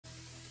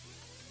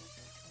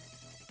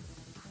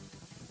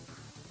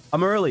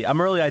I'm early. I'm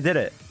early. I did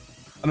it.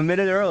 I'm a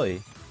minute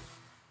early.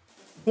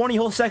 20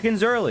 whole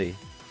seconds early.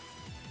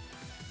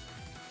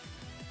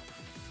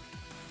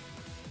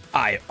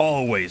 I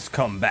always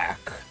come back.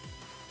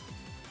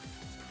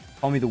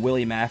 Call me the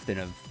William Afton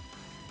of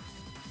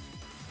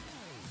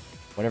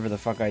whatever the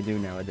fuck I do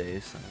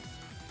nowadays.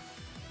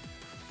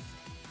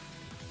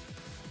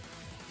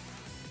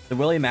 The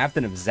William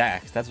Afton of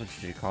Zac. That's what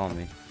you should call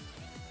me.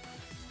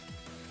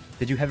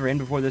 Did you have her in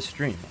before this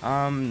stream?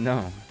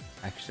 No,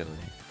 actually.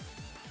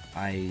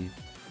 It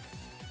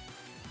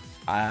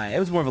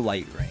was more of a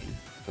light rain,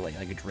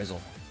 like a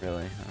drizzle,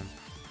 really.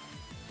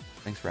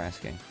 Thanks for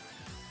asking.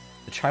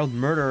 The child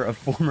murderer of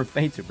former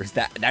Faintubers.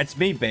 That's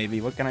me,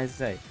 baby. What can I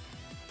say?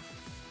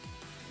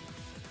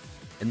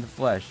 In the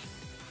flesh.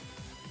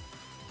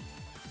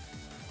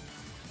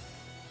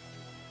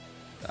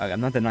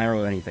 I'm not the Nairo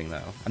of anything,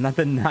 though. I'm not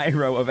the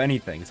Nairo of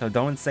anything, so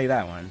don't say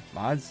that one.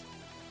 Mods?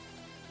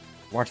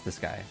 Watch this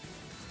guy.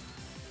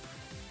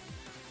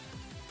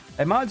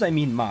 By mods, I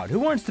mean mod. Who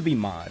wants to be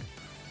mod?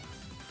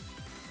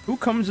 Who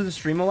comes to the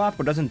stream a lot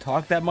but doesn't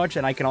talk that much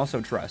and I can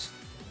also trust?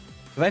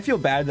 Because I feel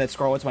bad that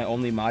Scarlet's my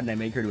only mod and I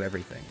make her do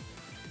everything.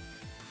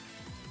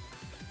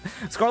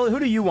 Scarlet, who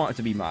do you want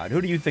to be mod?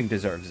 Who do you think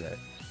deserves it?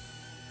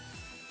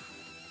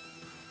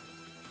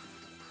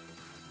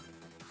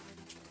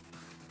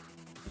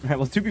 Alright,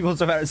 well, 2 people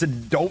so far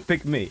said don't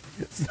pick me.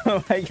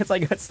 So I guess I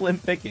got slim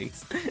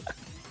pickings.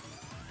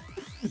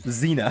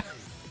 Xena.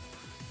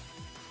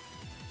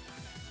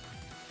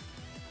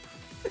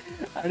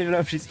 I don't even know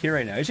if she's here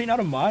right now. Is she not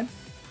a mod?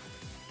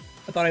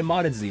 I thought I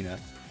modded Xena.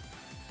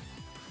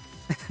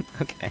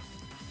 Okay.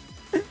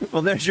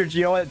 Well, there's your...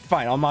 You know what?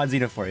 Fine, I'll mod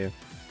Xena for you.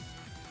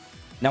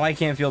 Now I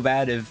can't feel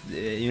bad if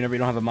you don't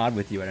have a mod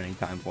with you at any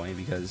time point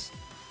because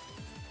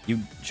you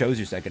chose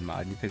your second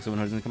mod. You picked someone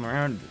who doesn't come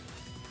around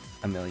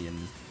a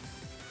million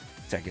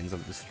seconds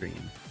of the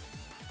stream.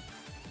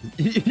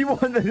 You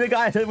want the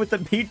guy with the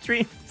Pete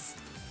dreams?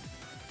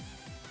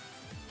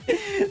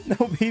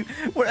 No, Pete.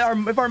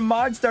 If our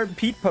mods start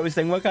Pete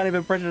posting, what kind of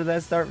impression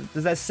does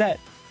that set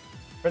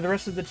for the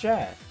rest of the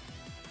chat?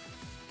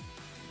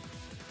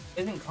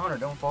 Isn't Connor?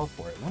 Don't fall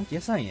for it. What?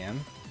 Yes, I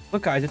am.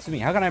 Look, guys, it's me.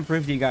 How can I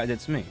prove to you guys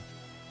it's me?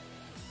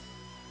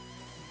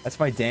 That's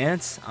my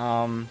dance. That's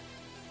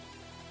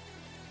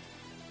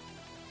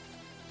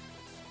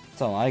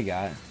all I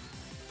got.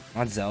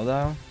 Not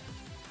Zelda.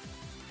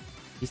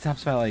 He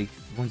stops by like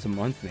once a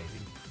month, maybe.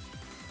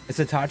 Is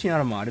Itachi not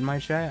a mod in my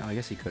chat? Oh, I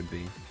guess he could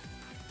be.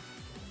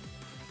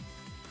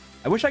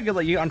 I wish I could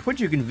like you on Twitch.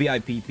 You can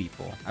VIP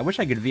people. I wish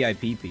I could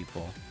VIP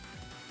people.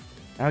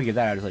 I don't give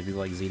that out to like people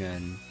like Xena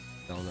and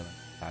Zelda,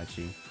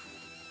 Itachi.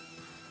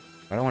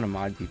 But I don't want to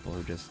mod people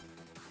who just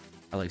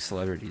are like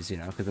celebrities, you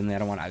know? Because then they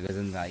don't want. Because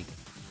then like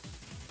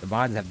the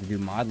mods have to do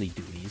modly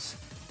duties.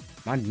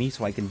 Mod me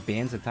so I can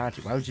ban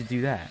Itachi. Why would you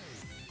do that?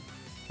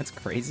 That's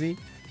crazy.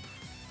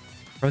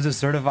 Bro's a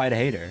certified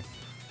hater.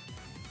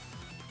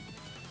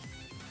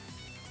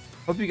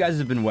 Hope you guys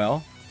have been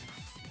well.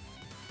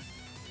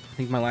 I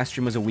think my last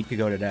stream was a week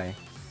ago today.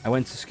 I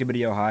went to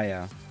Skibbity,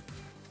 Ohio.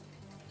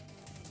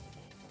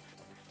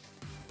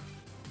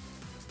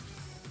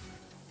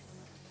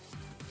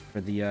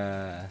 For the,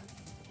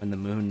 when the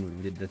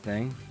moon did the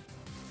thing.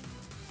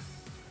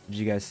 Did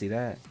you guys see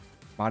that?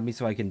 Mod me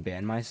so I can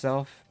ban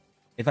myself.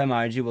 If I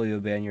mod you, will you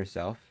ban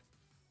yourself?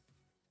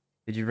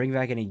 Did you bring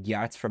back any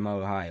yachts from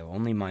Ohio?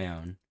 Only my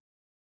own.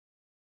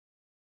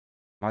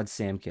 Mod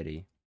Sam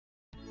Kitty.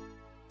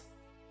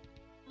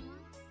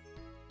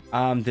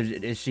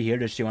 Is she here?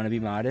 Does she want to be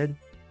modded?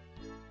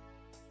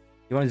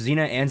 You want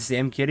Xena and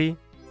Sam Kitty?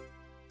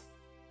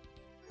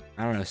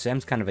 I don't know.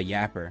 Sam's kind of a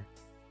yapper.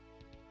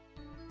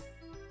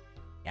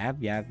 Yap,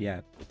 yap,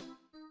 yap.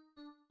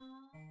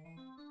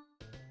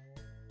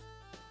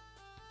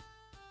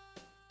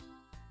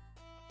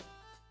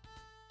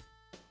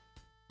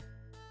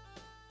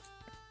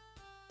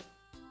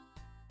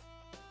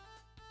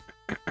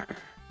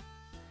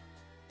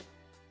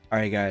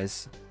 Alright,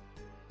 guys.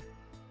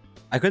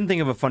 I couldn't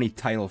think of a funny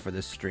title for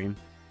this stream.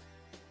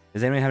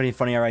 Does anyone have any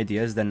funnier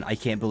ideas than I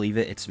can't believe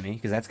it, it's me?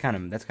 Because that's kind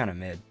of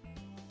mid.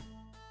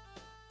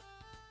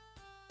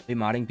 Be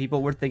modding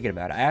people? We're thinking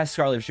about it. I asked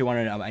Scarlett if she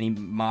wanted any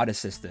mod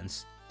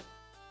assistance.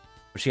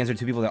 But she answered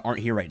 2 people that aren't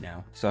here right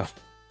now, so...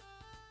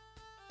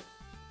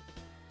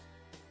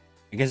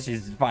 I guess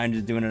she's fine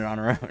just doing it on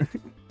her own.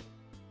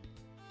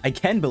 I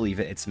can believe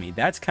it, it's me.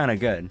 That's kind of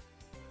good.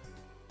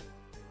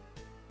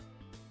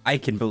 I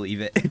can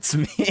believe it. It's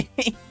me.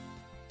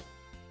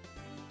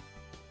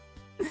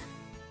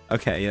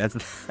 Okay, yeah,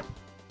 that's...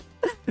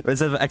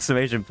 Instead of an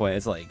exclamation point,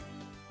 it's like... ...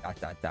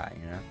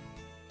 you know?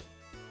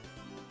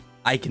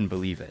 I can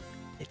believe it.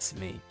 It's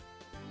me.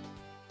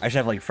 I should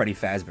have, like, Freddy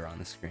Fazbear on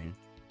the screen.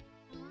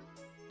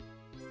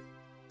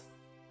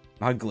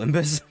 Mod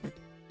Glimbus?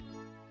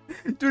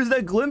 Dude, is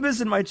that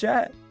Glimbus in my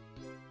chat?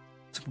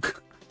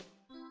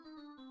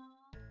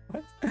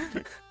 What?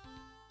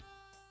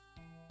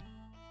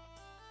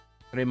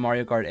 Today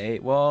Mario Kart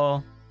 8?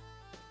 Well...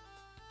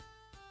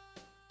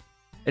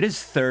 It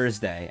is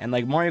Thursday, and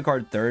like Mario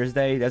Kart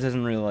Thursday, that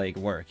doesn't really like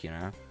work, you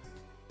know?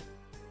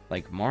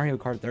 Like Mario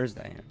Kart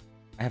Thursday.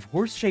 I have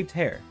horse-shaped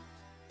hair.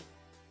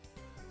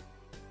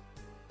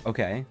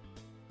 Okay.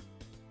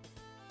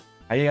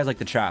 How do you guys like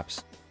the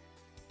chops?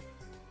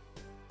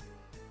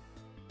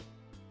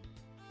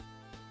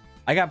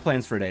 I got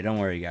plans for today. Don't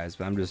worry, guys.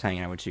 But I'm just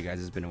hanging out with you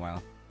guys. It's been a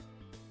while.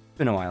 It's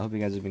been a while. Hope you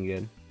guys have been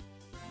good.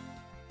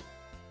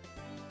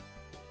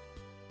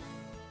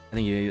 I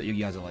think you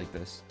guys will like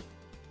this.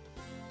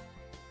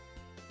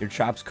 Your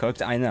chops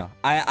cooked? I know.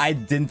 I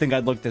didn't think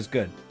I'd look this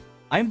good.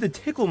 I'm the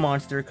tickle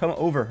monster. Come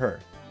over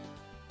her.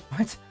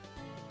 What?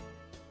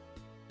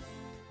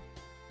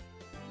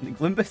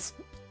 Glimpus?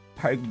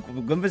 Alright,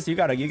 Glimpus, you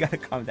gotta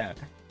calm down.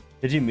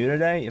 Did you mute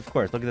today? Of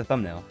course. Look at the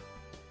thumbnail.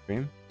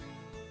 Stream?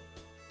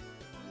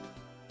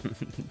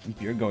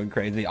 You're going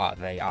crazy. Oh,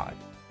 they are.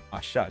 Oh,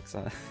 shucks.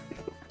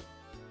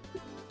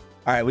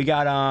 Alright, we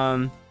got,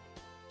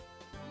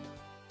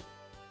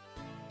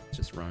 let's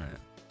just run it.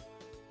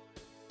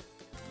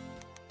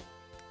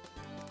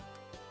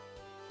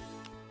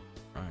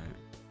 Alright.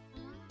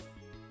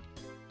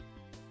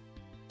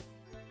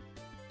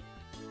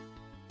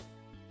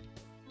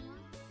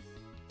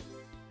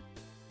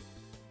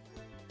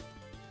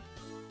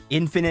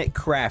 Infinite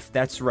Craft,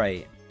 that's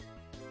right.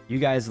 You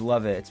guys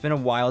love it. It's been a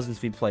while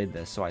since we played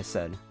this, so I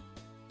said,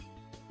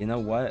 you know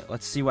what?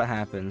 Let's see what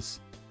happens.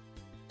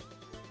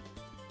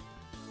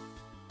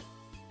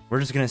 We're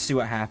just gonna see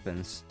what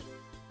happens.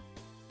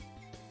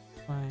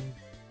 Fine.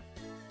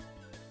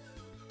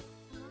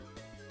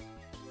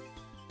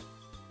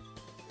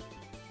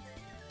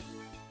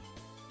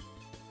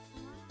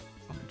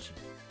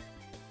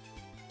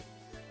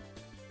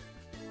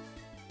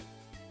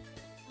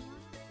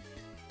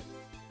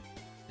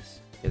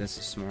 Yeah, this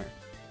is smart.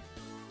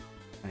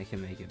 I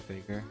can make it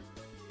bigger.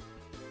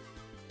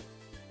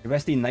 Your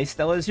bestie Nice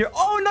Stella is here.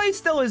 Oh, Nice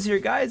Stella is here,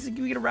 guys.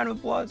 Can we get a round of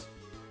applause?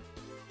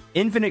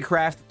 Infinite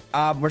Craft.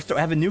 We're still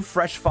have a new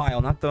fresh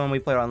file, not the one we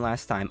played on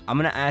last time. I'm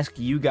gonna ask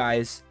you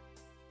guys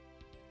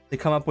to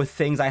come up with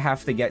things I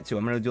have to get to.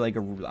 I'm gonna do like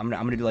a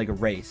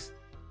race.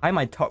 Hi,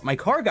 my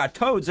car got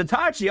towed.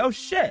 Zatachi. Oh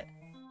shit,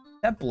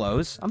 that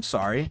blows. I'm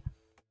sorry.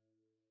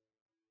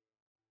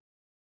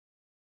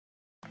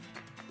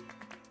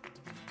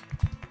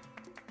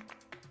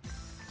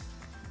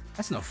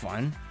 That's no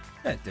fun.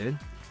 Shit, dude.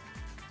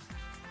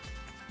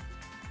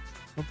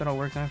 Hope that all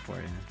worked out for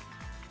you.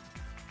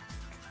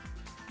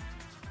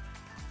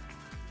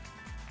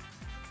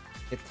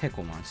 Get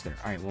tickle monster.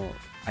 All right. Well,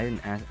 I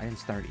didn't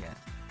start yet.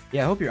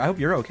 Yeah. I hope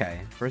you're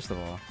okay. First of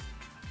all.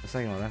 The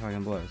second one, that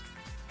fucking blows.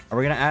 Are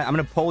we gonna? I'm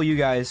gonna poll you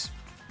guys.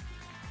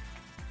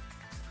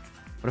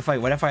 What if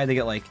I had to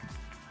get like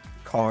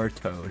car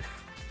towed?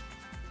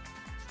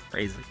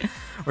 Crazy.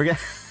 We're gonna.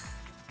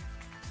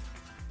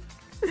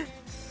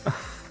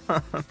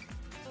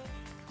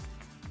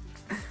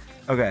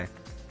 Okay.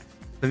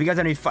 So if you guys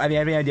have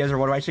any ideas or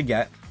what I should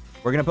get,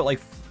 we're gonna put like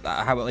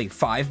how about like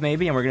 5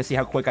 maybe, and we're gonna see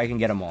how quick I can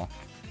get them all.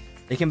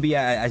 They can be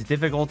as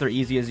difficult or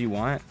easy as you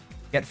want.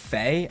 Get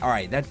Faye. All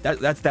right,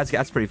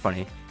 that's pretty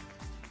funny.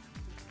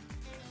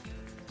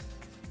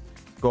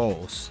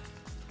 Goals.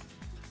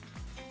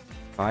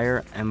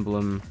 Fire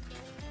Emblem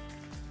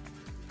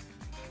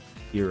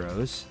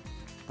Heroes.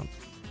 Oh.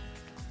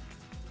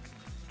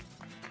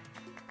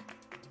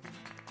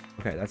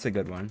 Okay, that's a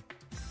good one.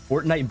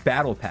 Fortnite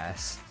Battle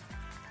Pass.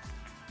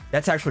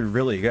 That's actually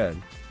really good.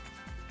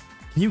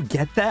 Can you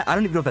get that? I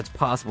don't even know if that's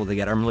possible to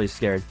get. I'm really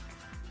scared.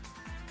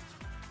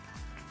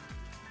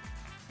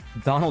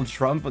 Donald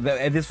Trump?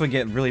 This would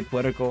get really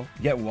political.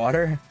 Get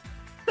water?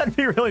 That'd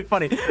be really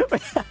funny.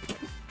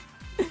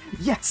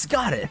 Yes,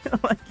 got it.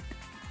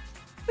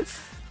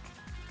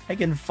 I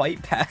can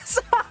fight pass.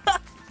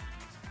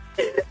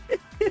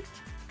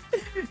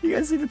 You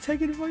guys see the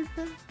Tekken fight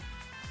pass?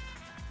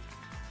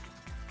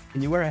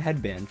 Can you wear a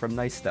headband from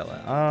Nice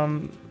Stella?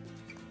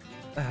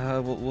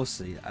 We'll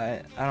see.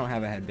 I don't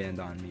have a headband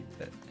on me,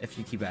 but if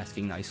you keep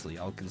asking nicely,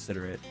 I'll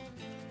consider it.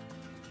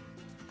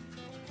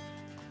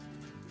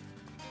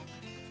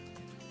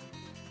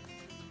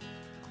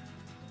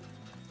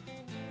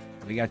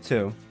 We got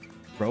 2.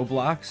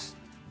 Roblox.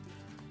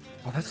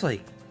 Oh, that's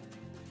like,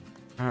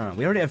 I don't know.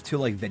 We already have 2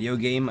 like video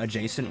game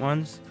adjacent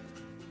ones.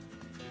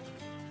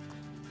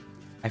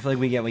 I feel like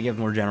we get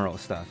more general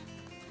stuff.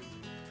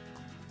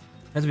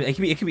 It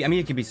could be. I mean,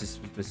 it could be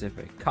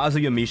specific.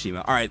 Kazuya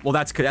Mishima. All right. Well,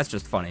 that's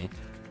just funny.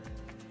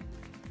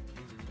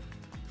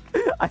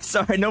 I'm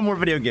sorry. No more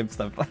video game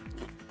stuff.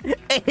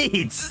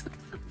 AIDS.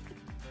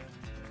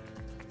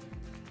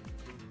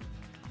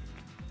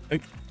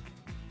 Okay.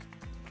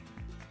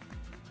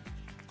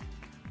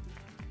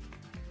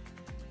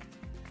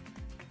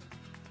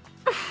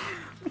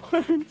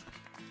 What?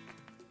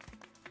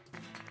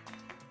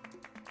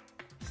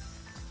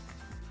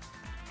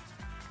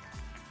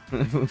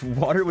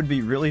 Water would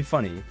be really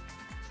funny,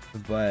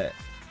 but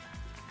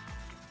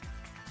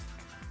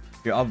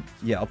here, I'll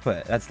put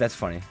it. That's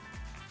funny.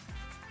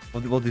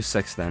 We'll do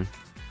 6 then.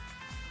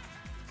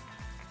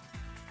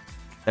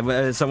 And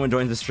when someone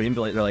joins the stream,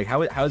 they're like,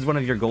 how is one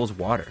of your goals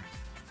water?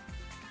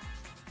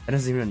 That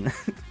doesn't even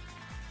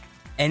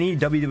any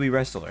WWE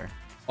wrestler.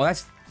 Oh,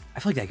 I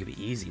feel like that could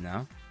be easy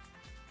now.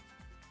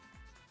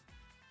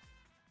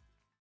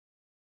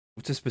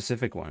 What's a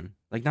specific one?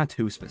 Like, not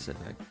too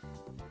specific.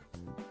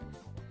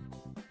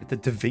 Like the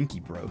Da Vinci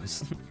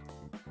Bros.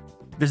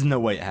 There's no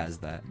way it has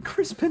that.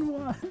 Chris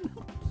Benoit.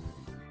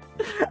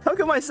 How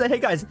come I say, hey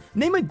guys,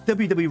 name a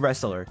WWE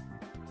wrestler?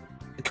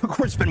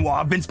 Chris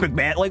Benoit, Vince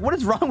McMahon. Like, what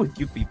is wrong with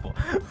you people?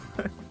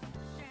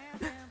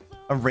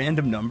 A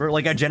random number?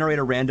 Like, I generate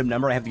a random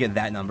number, I have to get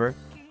that number?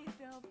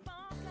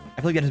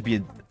 I feel like that'd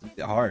just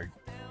be hard.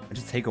 It'd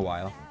just take a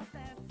while.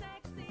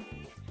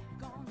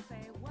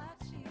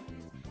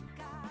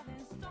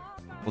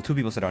 Well, 2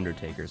 people said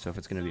Undertaker, so if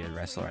it's gonna be a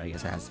wrestler, I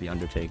guess it has to be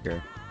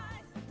Undertaker.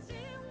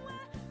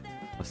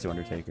 Let's do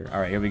Undertaker.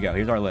 Alright, here we go.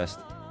 Here's our list.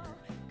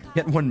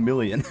 Get 1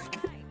 million.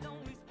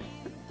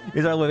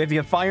 Here's our list. We have to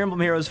get Fire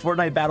Emblem Heroes,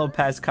 Fortnite Battle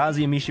Pass,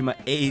 Kazuya Mishima,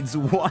 AIDS,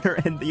 Water,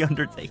 and The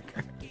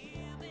Undertaker.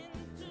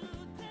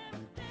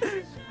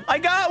 I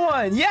got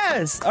one!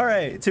 Yes!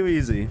 Alright, too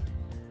easy.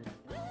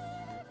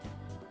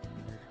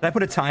 Did I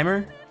put a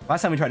timer?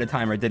 Last time we tried a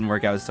timer, it didn't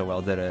work out so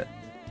well, did it?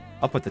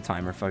 I'll put the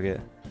timer, fuck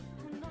it.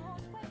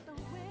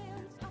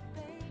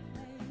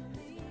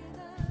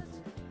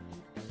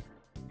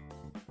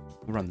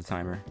 We'll run the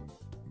timer.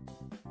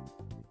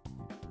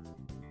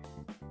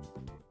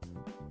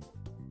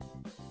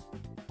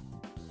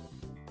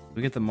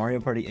 We get the Mario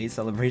Party 8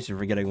 celebration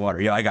for getting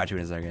water. Yo, I got you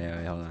in a second. Yeah,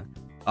 wait, hold on.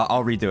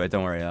 I'll redo it.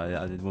 Don't worry.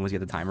 When we get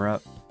the timer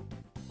up.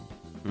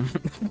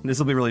 This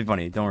will be really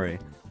funny. Don't worry.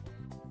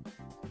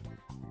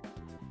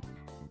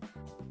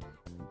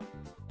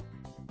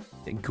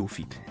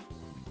 Goofy pin.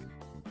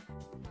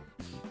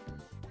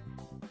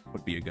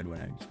 Would be a good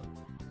one, actually.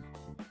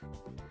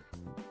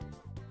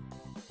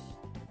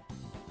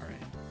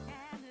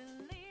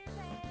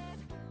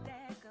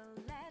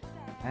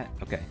 Alright.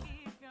 Okay.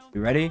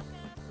 You ready?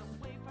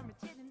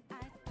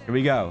 Here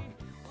we go.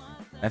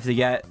 I have to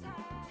get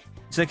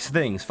 6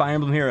 things. Fire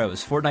Emblem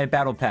Heroes, Fortnite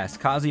Battle Pass,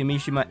 Kazuya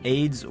Mishima,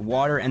 AIDS,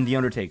 Water, and The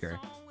Undertaker.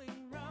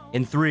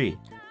 In 3,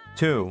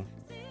 2,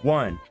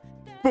 1.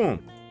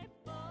 Boom.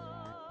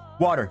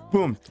 Water.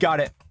 Boom. Got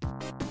it.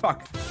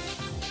 Fuck.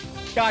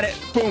 Got it.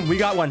 Boom. We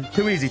got one.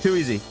 Too easy. Too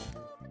easy.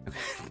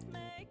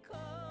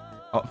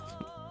 Oh.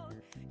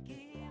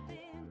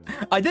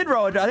 I did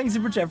roll it. I think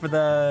super chat for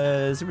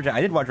the super chat. I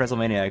did watch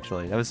WrestleMania,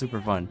 actually. That was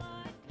super fun.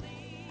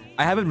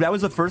 I haven't. That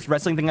was the first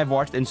wrestling thing I've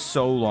watched in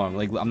so long.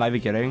 Like, I'm not even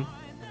kidding.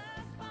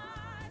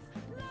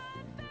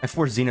 I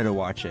forced Xena to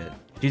watch it.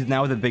 She's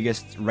now the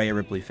biggest Rhea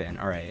Ripley fan.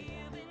 All right.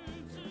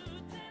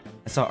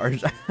 I saw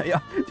yeah,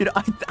 dude.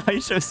 I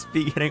show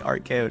Speed getting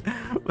RKO'd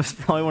was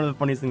probably one of the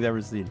funniest things I've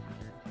ever seen.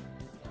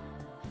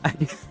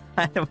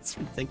 That was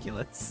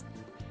ridiculous.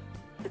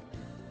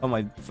 Oh,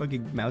 my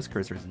fucking mouse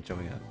cursor isn't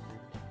showing up.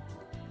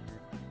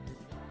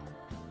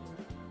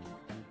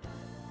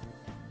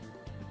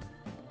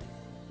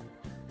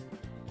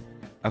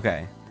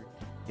 Okay.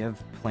 You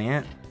have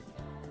plant.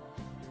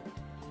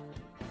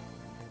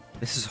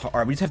 This is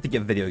hard. We just have to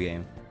get video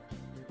game.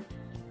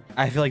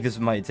 I feel like this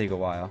might take a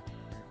while.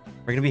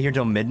 We're gonna be here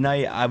till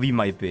midnight? We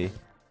might be.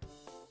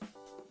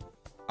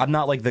 I'm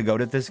not like the GOAT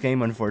at this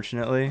game,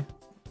 unfortunately.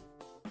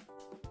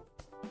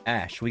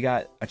 Ash, we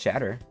got a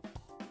chatter.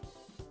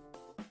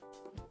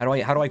 How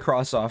do I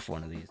cross off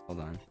one of these? Hold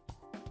on.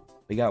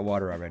 We got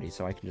water already,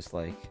 so I can just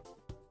like...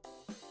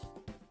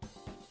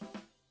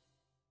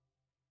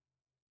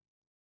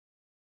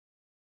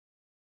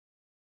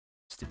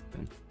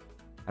 Stupid.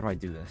 How do I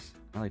do this?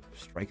 Can I like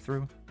strike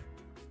through?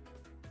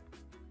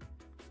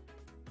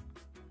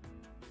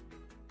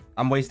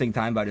 I'm wasting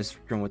time by just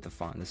screwing with the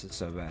font. This is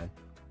so bad.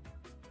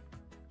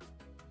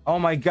 Oh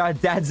my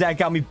god, Dad Zach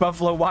got me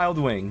Buffalo Wild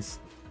Wings.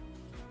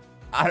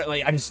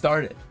 I just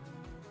started.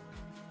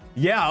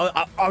 Yeah,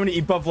 I'm gonna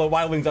eat Buffalo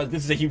Wild Wings.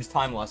 This is a huge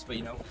time loss, but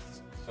you know,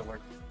 so worth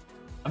it.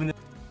 I mean.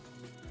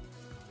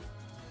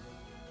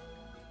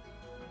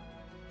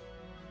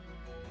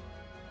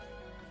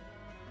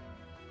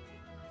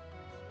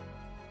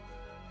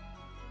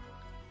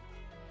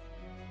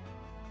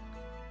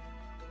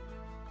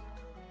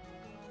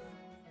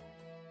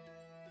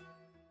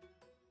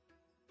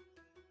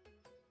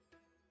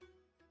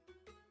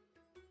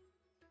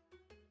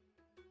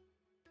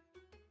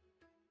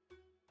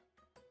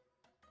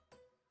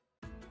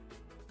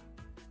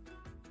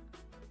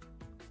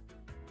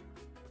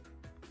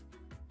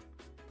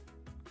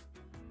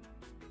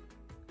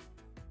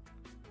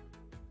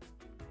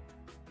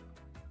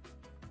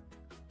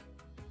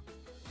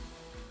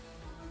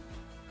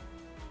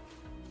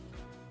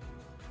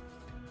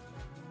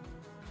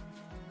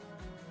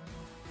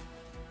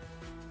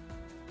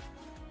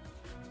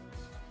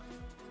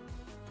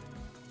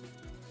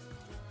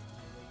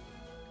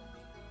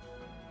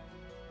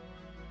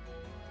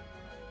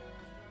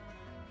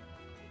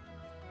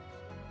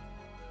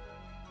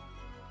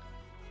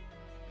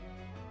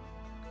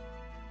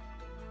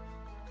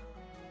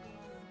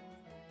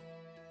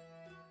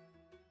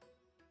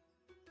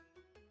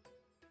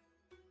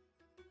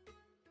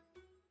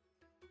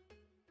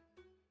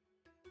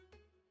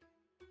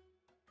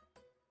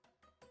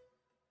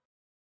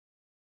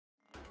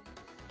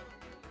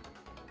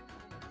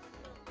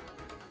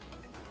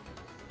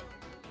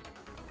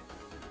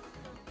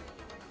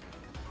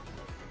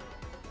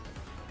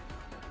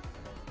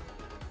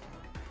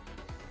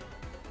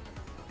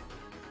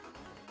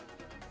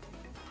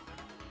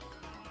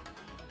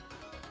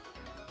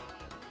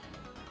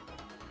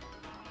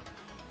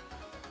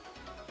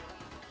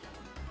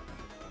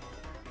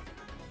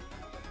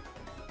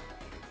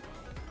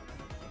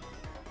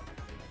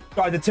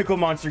 God, the tickle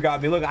monster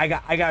got me. Look, I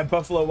got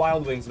Buffalo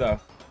Wild Wings though.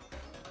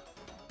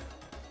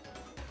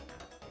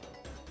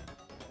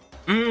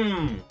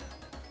 Mmm.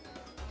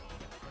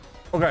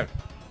 Okay.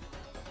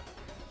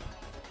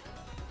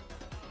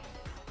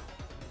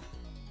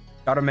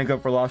 Gotta make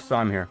up for lost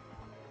time here.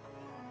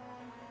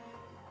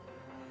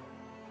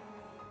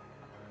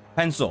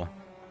 Pencil.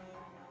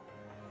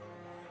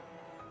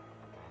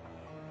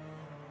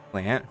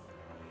 Plant.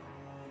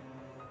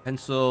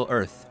 Pencil,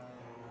 earth.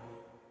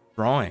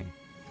 Drawing.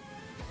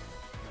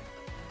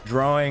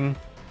 Drawing.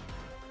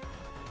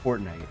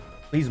 Fortnite.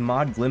 Please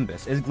mod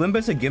Glimbus. Is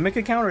Glimbus a gimmick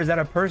account or is that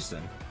a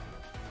person?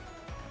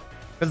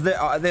 Because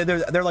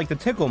they're like the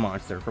tickle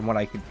monster from what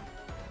I could...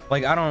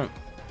 Like, I don't...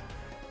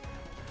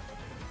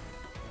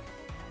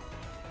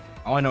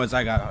 All I know is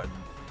I got...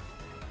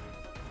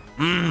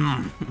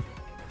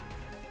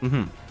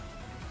 Mm-hmm.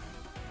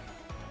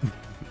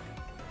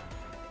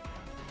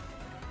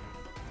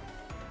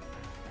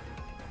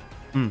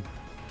 Mm.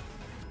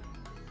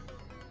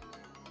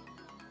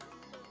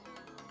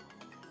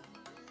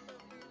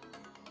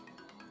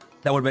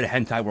 That would have been a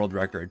hentai world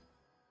record.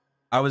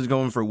 I was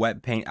going for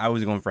wet paint. I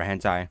was going for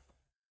hentai.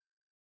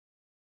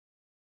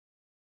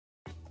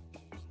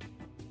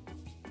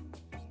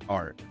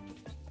 Art.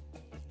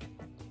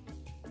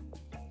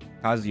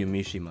 Kazuya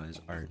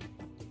Mishima's art.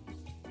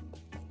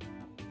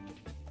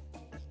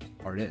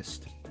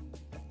 Artist.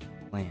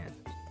 Plant.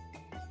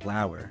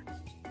 Flower.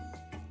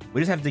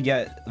 We just have to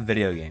get a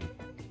video game.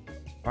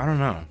 I don't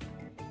know.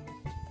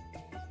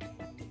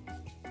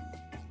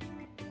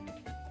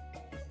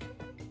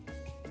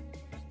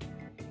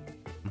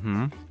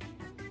 Mm-hmm.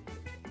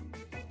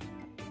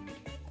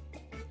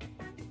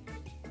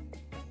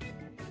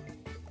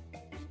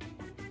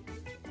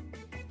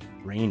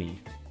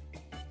 Rainy.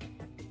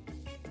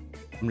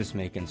 I'm just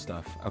making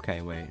stuff.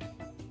 Okay, wait.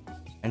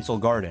 Pencil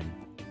garden.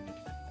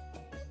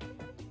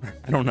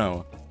 I don't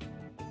know.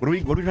 What are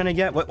we trying to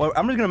get? What,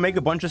 I'm just gonna make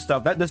a bunch of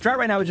stuff. The strat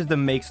right now is just to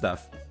make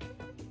stuff.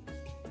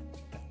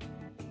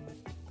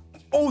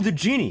 Oh, the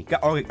genie.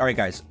 All right,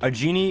 guys. A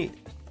genie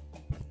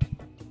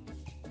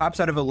pops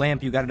out of a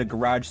lamp you got at a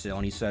garage sale,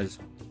 and he says,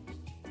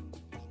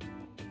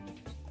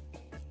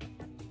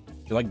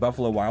 "You like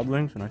Buffalo Wild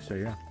Wings?" And I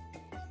say, "Yeah."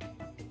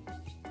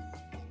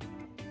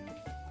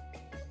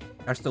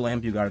 That's the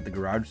lamp you got at the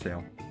garage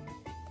sale.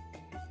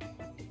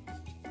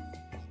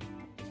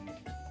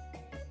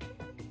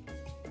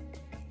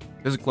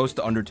 This is close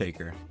to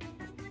Undertaker.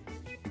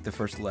 Like the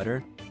first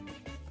letter.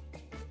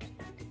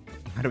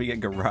 How do we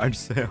get garage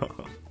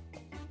sale?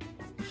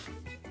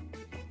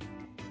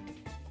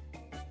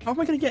 How am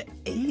I gonna get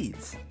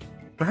AIDS?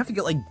 Do I have to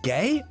get like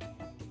gay?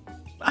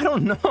 I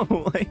don't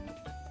know. Like,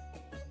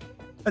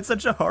 that's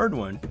such a hard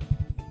one.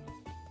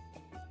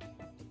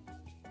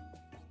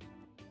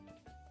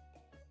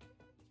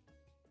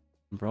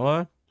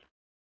 Umbrella?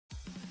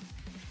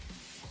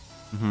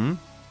 Mm-hmm.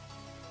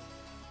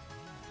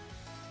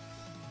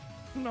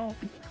 No,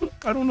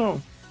 I don't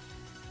know.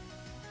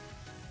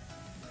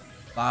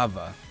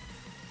 Lava.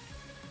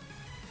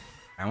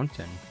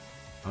 Mountain.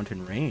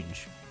 Mountain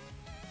range.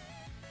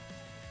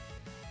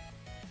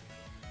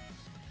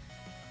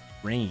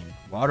 Rain.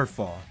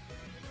 Waterfall.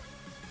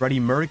 Freddie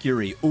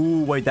Mercury.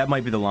 Ooh, wait, that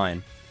might be the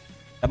line.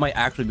 That might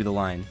actually be the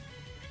line.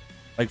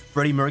 Like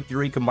Freddie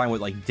Mercury combined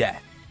with like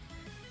death.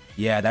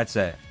 Yeah, that's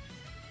it.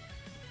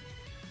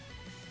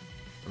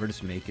 We're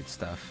just making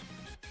stuff.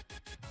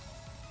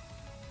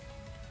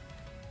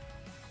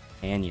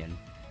 Canyon.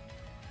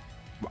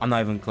 I'm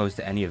not even close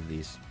to any of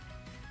these.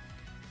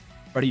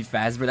 Freddy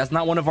Fazbear, that's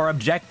not one of our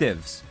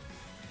objectives.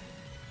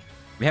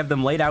 We have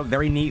them laid out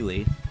very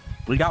neatly.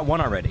 We got one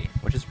already,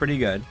 which is pretty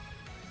good.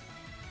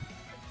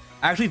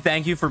 Actually,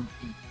 thank you for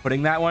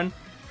putting that one.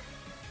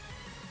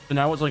 So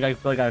now it's like I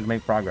feel like I can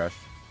make progress.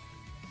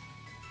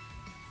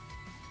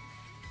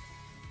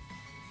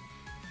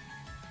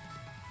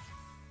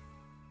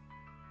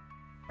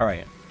 All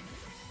right.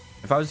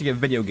 If I was to get a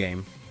video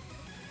game,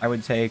 I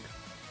would take...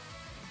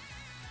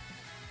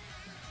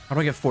 How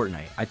do I get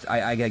Fortnite?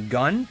 I get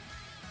gun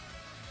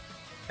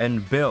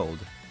and build.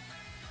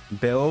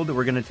 Build,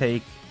 we're gonna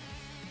take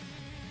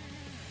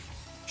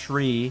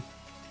tree.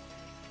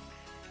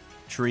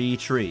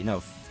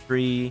 No,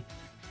 tree.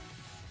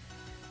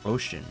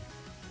 Ocean.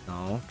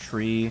 No,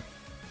 tree.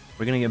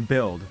 We're gonna get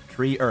build.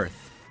 Tree,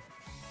 earth.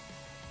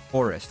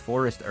 Forest,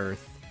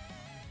 earth.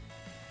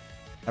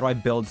 How do I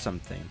build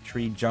something?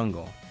 Tree,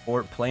 jungle.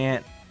 Or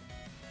plant.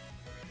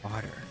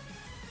 Water.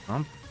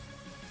 Pump.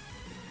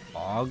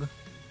 Fog.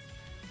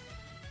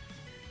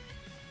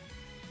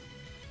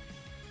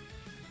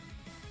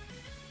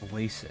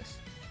 Oasis.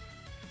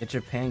 Get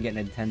Japan, get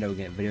Nintendo,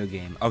 get video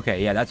game.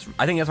 Okay, yeah,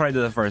 I think that's what I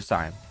did the first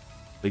time.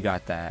 We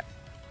got that.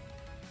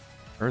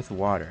 Earth,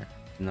 water.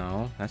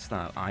 No, that's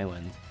not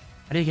island.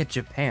 How do you get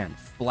Japan?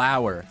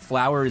 Flower.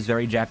 Flower is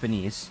very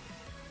Japanese.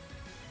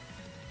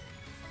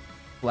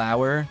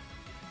 Flower.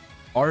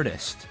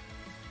 Artist.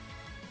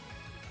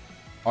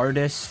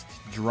 Artist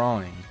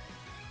drawing.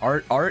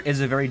 Art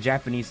is a very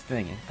Japanese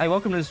thing. Hi,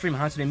 welcome to the stream,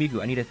 Hatsune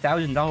Miku. I need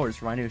 $1,000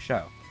 for my new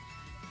show.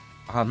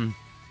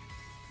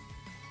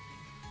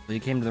 Well, you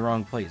came to the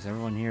wrong place.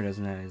 Everyone here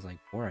doesn't have is like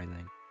 4, I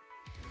think.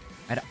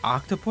 Add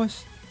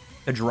octopus?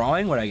 A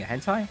drawing? What, I get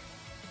hentai?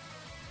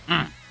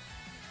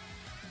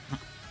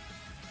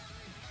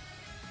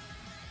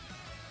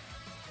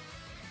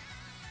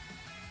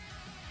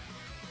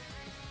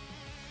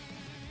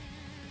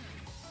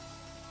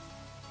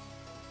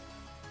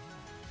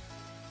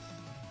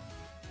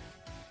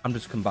 I'm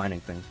just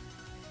combining things.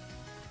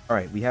 All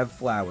right, we have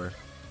flower.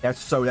 That's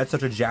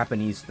such a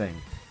Japanese thing.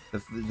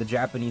 The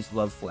Japanese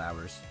love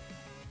flowers.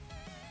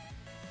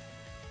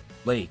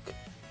 Lake.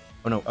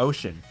 Oh no,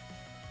 ocean.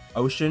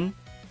 Ocean,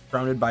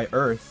 surrounded by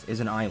Earth, is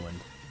an island.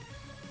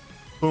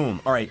 Boom.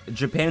 All right,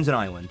 Japan's an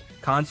island.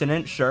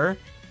 Continent, sure.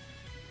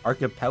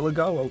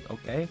 Archipelago,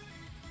 okay.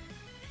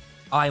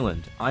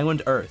 Island.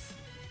 Island, Earth.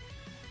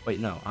 Wait,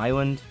 no.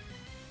 Island.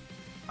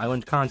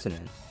 Island,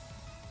 continent.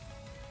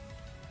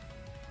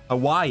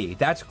 Hawaii.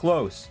 That's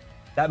close.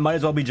 That might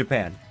as well be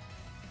Japan.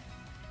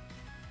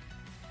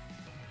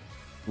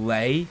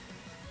 Lay.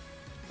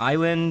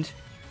 Island.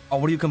 Oh,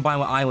 what do you combine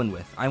with island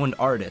with? Island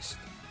artist.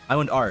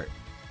 Island art.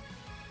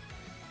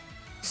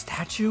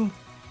 Statue?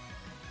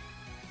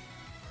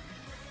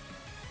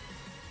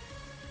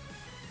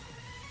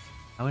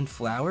 Island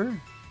flower?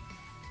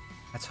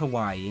 That's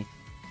Hawaii.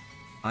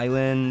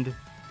 Island.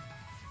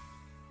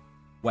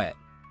 Wet.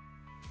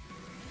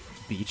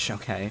 Beach,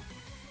 okay.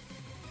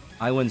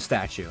 Island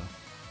statue.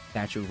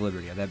 Statue of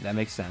Liberty. That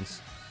makes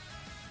sense.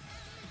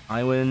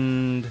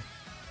 Island.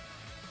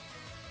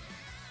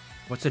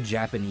 What's a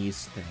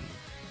Japanese thing?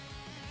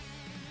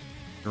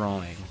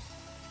 Drawing.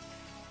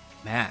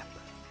 Map.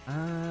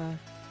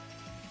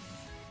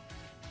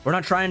 We're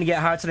not trying to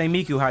get Hatsune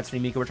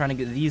Miku. We're trying to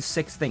get these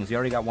 6 things. We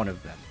already got one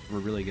of them. We're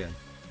really good.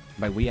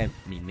 By we, I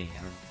mean me.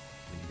 I don't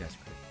mean you guys.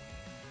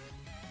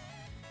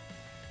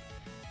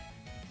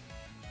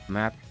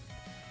 Map.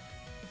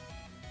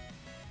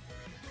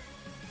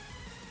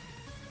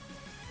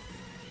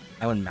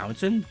 Island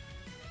mountain?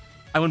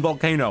 Island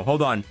volcano.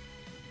 Hold on.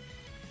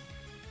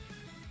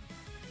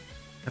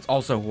 That's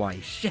also Hawaii.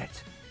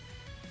 Shit.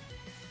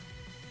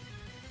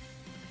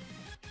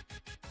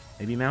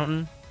 Maybe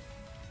mountain?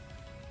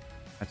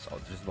 That's all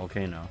just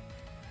volcano.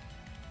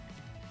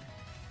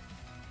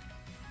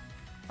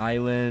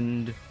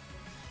 Island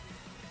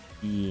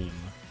theme.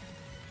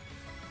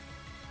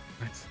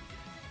 What?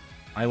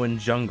 Island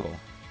jungle.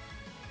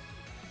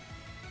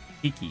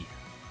 Tiki.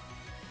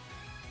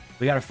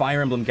 We got a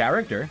Fire Emblem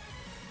character.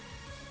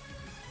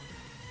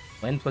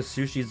 Land plus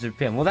sushi is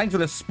Japan. Well, thanks for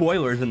the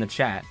spoilers in the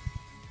chat.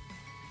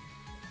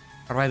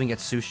 How do I even get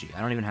sushi?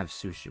 I don't even have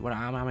sushi. What?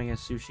 How am I gonna get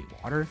sushi?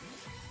 Water?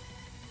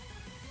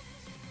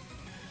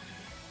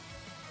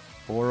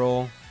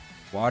 Coral.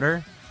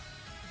 Water?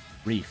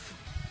 Reef.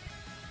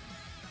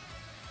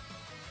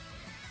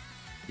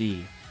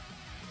 Sea.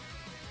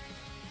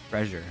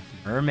 Treasure.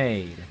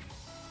 Mermaid.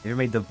 You ever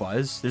made the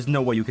buzz? There's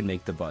no way you can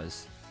make the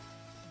buzz.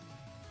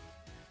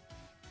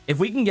 If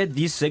we can get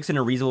these 6 in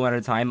a reasonable amount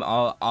of time,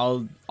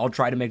 I'll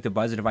try to make the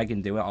buzz, and if I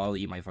can do it, I'll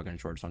eat my fucking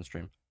shorts on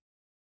stream.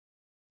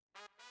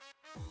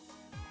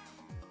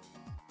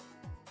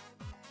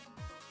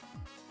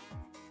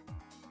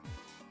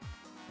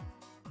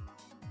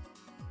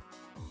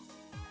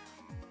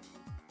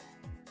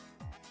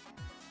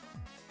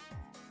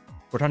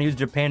 We're trying to use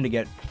Japan to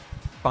get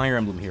Fire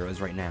Emblem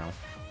heroes right now.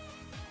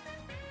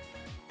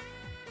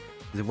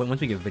 Is it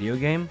once we get video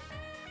game?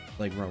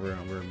 Like we're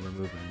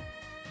moving.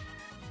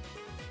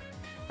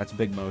 That's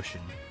big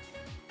motion.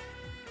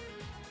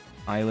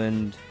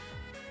 Island.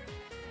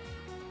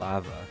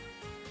 Lava.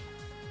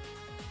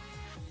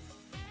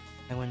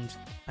 Island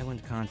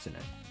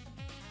continent.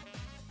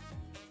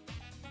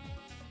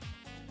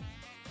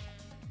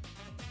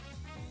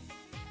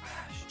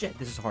 Shit,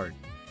 this is hard.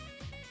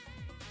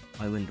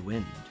 Island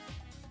wind.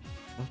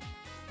 Huh?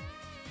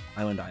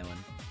 Island.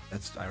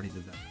 That's, I already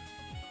did that.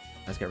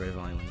 Let's get rid of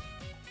island.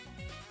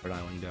 Where'd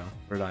island go?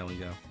 Where'd island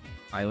go?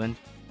 Island?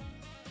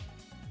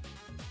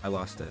 I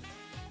lost it.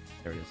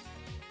 There it is.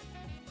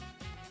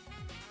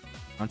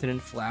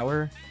 Continent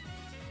flower?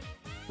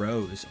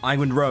 Rose.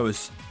 Island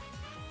rose.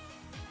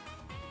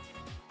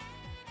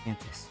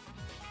 Mantis.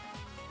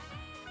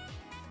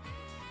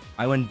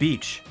 Island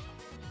beach.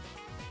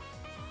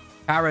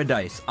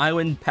 Paradise.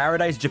 Island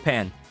paradise,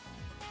 Japan.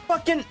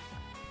 Fucking...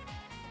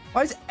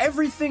 Why is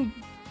everything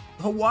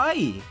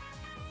Hawaii?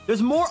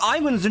 There's more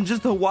islands than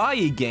just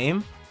Hawaii,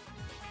 game.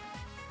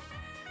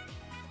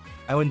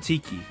 Island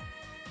tiki.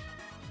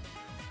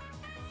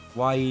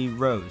 Hawaii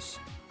rose.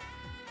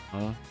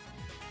 Oh.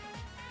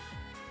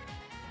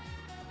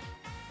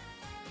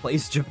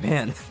 Place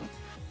Japan.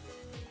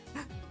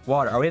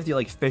 Water. Oh, we have to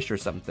like fish or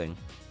something.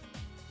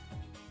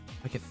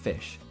 Like a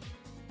fish.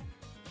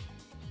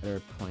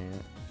 Water,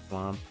 plant,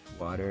 swamp,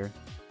 water,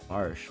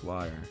 marsh,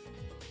 water.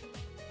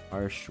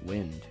 Harsh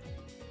wind.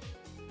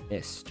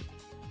 Mist.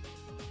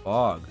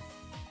 Fog.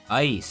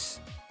 Ice.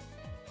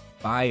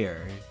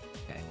 Fire.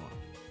 Okay, well,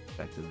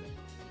 effectively.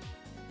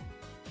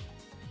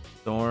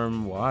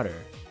 Storm, water.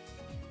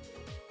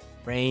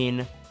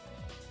 Rain.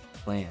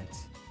 Plant.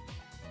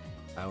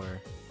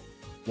 Power.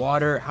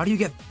 Water. How do you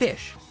get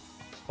fish?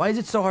 Why is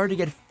it so hard to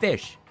get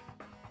fish?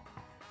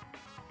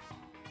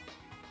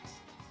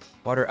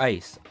 Water,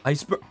 ice.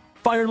 Iceberg.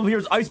 Fire Emblem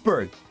Heroes,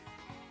 iceberg.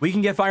 We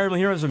can get Fire Emblem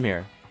Heroes from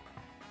here.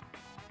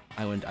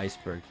 Island,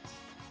 iceberg.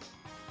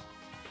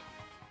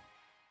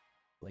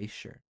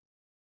 Glacier.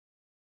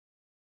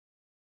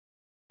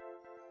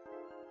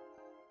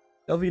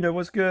 Delvino,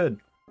 what's good?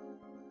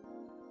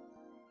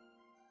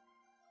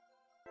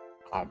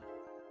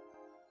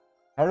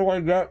 How do I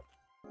get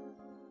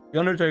the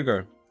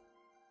Undertaker?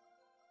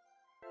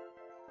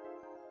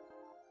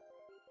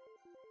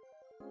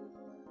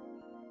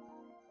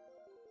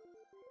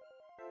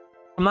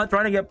 I'm not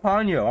trying to get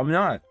Ponyo. I'm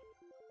not.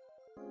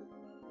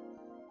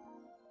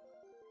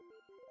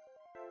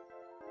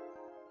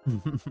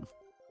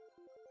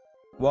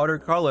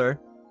 Watercolor.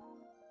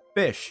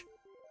 Fish.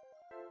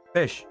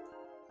 Fish.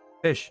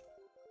 Fish.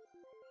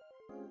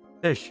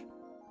 Fish.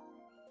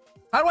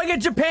 How do I get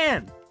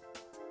Japan?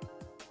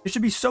 It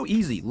should be so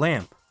easy.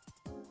 Lamp.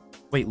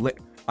 Wait,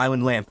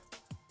 island lamp.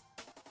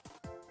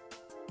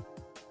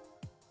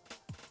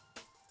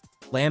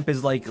 Lamp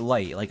is like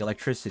light, like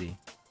electricity.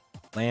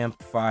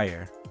 Lamp,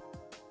 fire.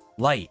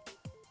 Light.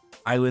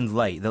 Island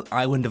light. The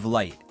island of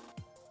light.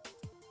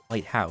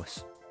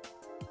 Lighthouse.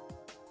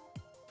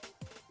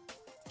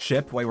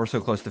 Ship. Wait, we're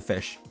so close to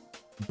fish.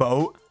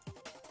 Boat.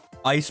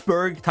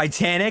 Iceberg.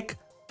 Titanic.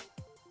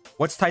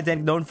 What's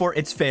Titanic known for?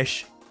 It's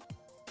fish.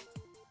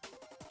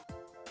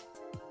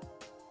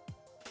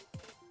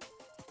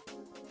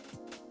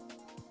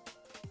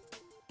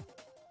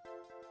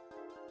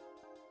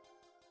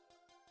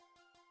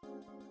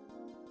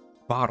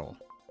 Bottle.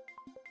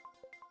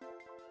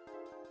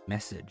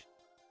 Message.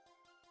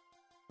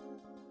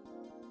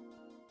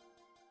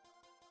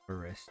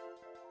 Tourist.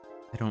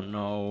 I don't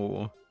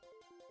know.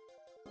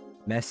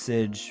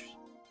 Message.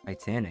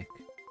 Titanic.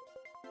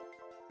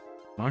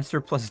 Monster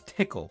plus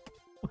tickle.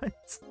 What?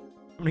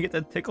 I'm gonna get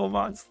that tickle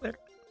monster.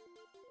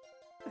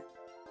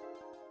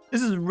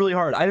 This is really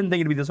hard. I didn't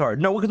think it'd be this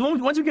hard. No, because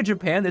once we get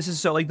Japan, this is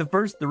so like the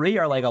first three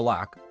are like a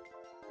lock.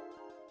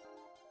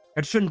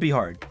 It shouldn't be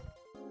hard.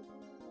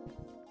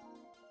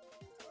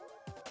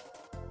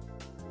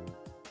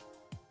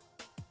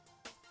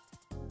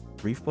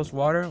 Reef plus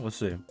water? Let's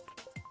see.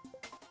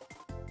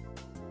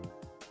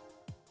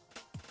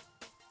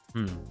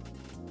 How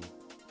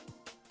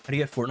do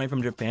you get Fortnite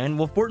from Japan?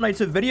 Well,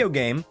 Fortnite's a video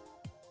game.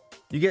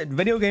 You get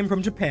video game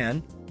from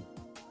Japan.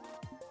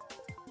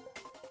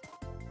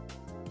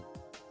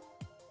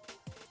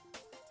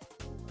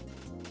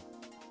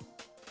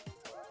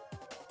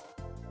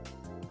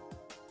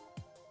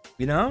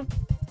 You know?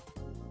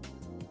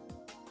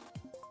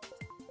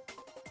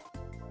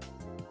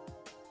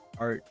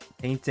 Art,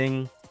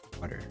 painting,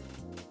 water.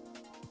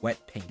 Wet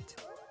paint.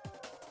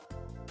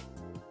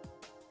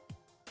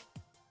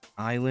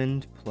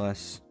 Island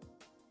plus...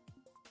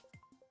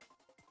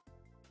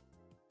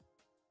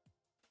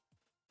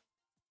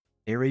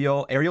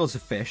 Ariel. Ariel is a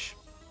fish.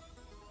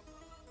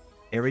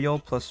 Ariel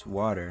plus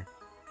water.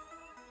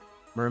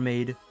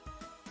 Mermaid.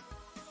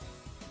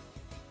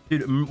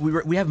 Dude,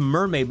 we have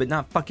mermaid, but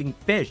not fucking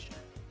fish.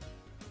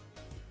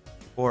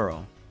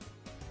 Coral.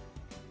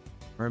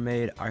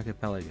 Mermaid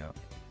archipelago.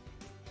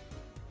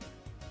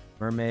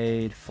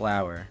 Mermaid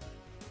flower.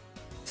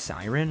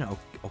 Siren?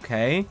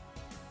 Okay.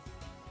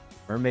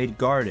 Mermaid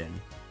garden.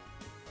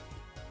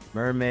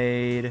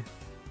 Mermaid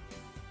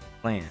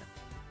plant.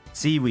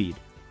 Seaweed.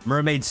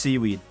 Mermaid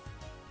seaweed.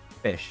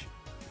 Fish.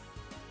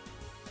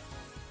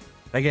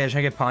 Should I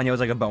get Ponyo as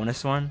like a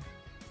bonus one?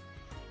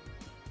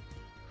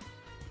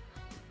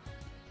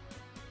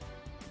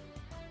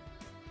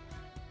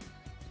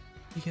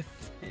 You get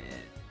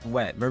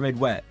wet. Mermaid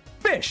wet.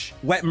 Fish!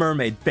 Wet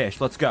mermaid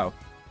fish. Let's go.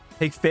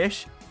 Take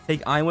fish.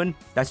 Take island.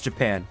 That's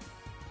Japan.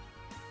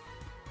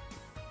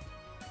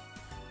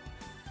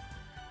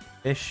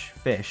 Fish.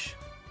 Fish.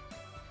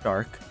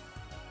 Shark.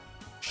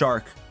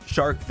 Shark.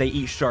 Shark. They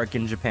eat shark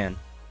in Japan.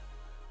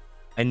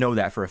 I know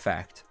that for a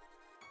fact.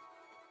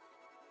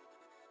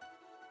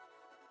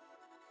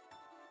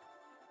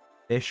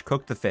 Fish.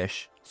 Cook the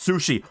fish.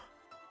 Sushi.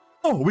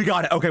 Oh, we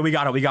got it. Okay, we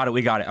got it. We got it.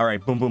 We got it. All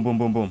right. Boom, boom, boom,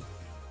 boom, boom.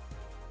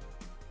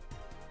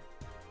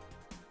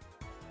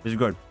 This is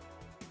good.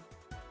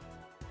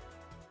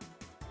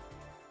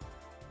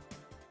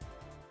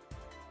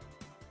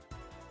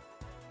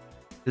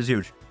 This is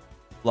huge.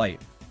 Light.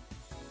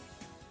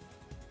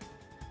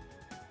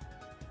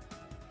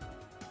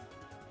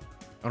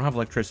 I don't have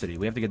electricity.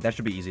 We have to get... That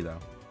should be easy, though.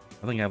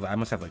 I think I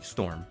must have, like,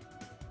 storm.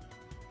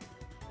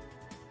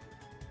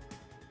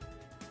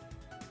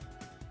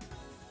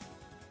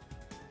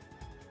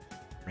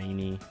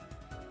 Rainy.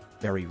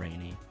 Very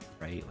rainy,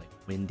 right? Like,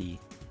 windy.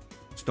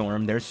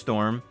 Storm. There's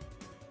storm.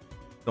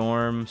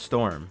 Storm.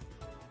 Storm.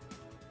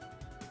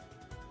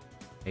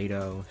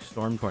 Tornado.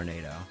 Storm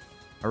tornado.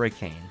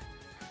 Hurricane.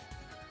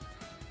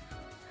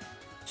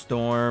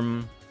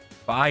 Storm.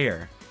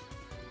 Fire.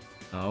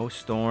 No.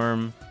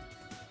 Storm.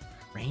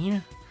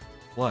 Rain?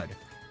 Flood.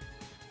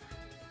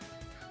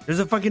 There's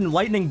a fucking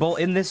lightning bolt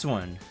in this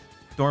one.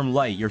 Storm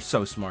light. You're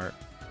so smart.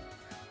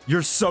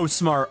 You're so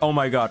smart. Oh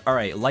my god. All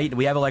right. Light.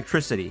 We have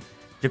electricity.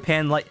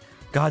 Japan light.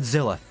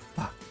 Godzilla.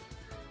 Fuck.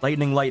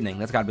 Lightning, lightning.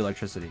 That's gotta be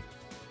electricity.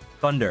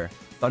 Thunder.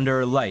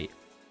 Thunder or light.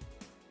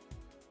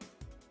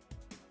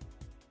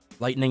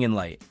 Lightning and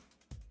light.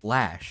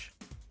 Flash.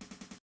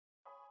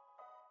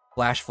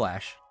 Flash,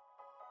 flash.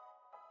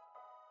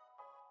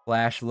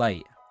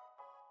 Flashlight.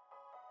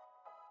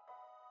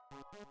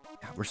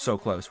 God, we're so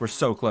close. We're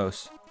so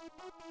close.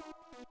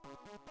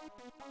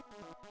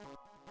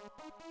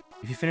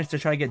 If you finish to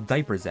try to get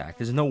ConnerZac,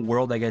 there's no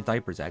world I get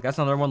ConnerZac. That's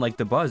another one like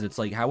the Buzz. It's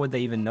like, how would they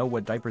even know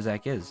what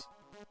ConnerZac is?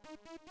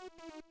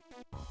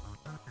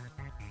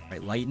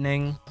 Right,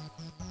 lightning.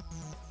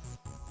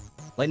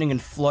 Lightning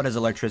and flood is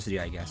electricity,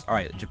 I guess. All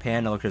right,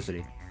 Japan,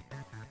 electricity.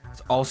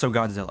 It's also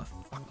Godzilla.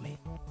 Fuck me.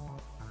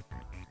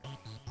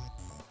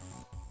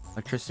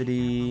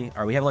 Electricity.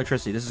 All right, we have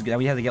electricity. This is good.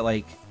 We have to get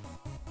like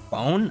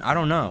bone. I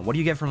don't know. What do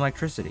you get from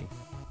electricity?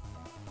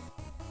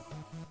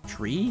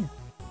 Tree.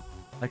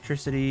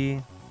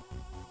 Electricity.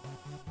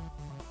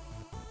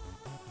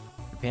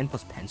 Japan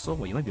plus pencil.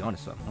 Wait, you might be onto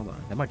something. Hold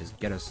on. That might just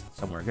get us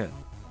somewhere good.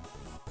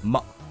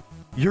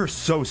 You're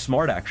so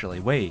smart,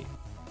 actually. Wait.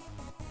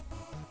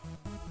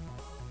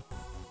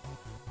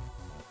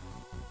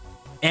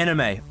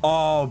 Anime.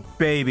 Oh,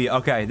 baby.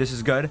 Okay, this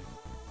is good.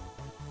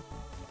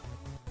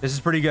 This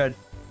is pretty good.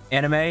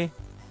 Anime.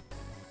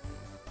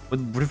 Would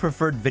have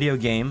preferred video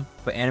game,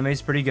 but anime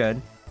is pretty good.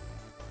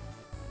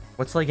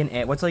 What's like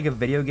a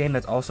video game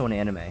that's also an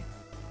anime?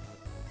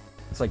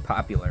 It's like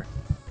popular.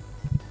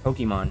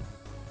 Pokemon.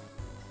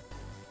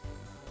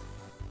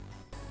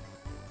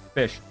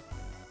 Fish.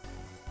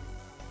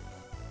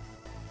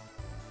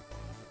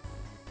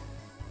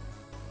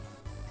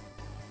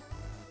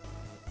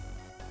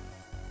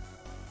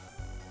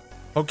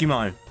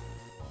 Pokemon.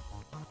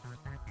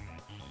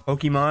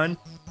 Pokemon.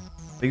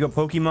 There you go,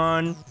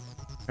 Pokemon.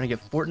 Trying to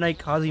get Fortnite,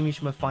 Kazuya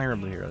Mishima, Fire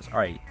Emblem Heroes.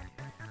 Alright.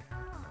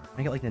 Can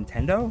I get like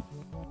Nintendo?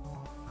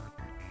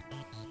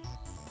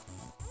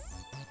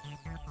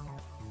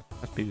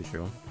 That's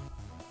Pikachu.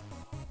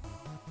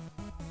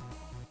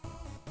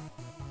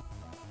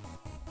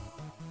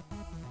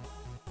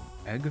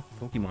 Egg?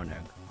 Pokemon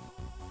egg.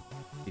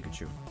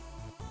 Pikachu.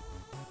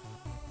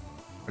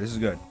 But this is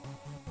good.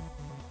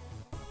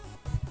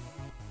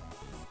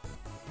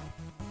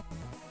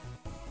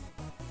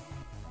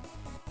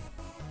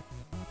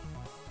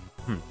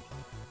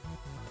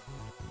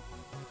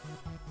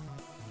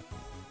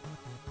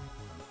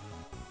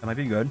 That might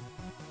be good.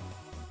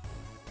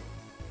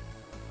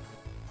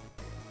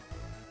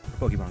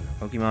 Pokemon.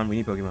 Pokemon. We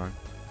need Pokemon.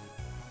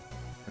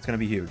 That's gonna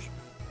be huge.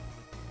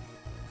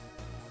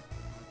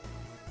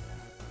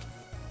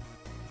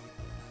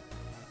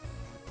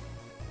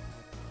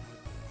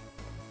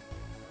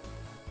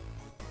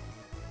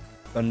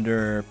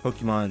 Thunder.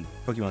 Pokemon.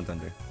 Pokemon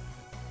Thunder.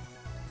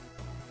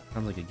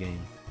 Sounds like a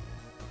game.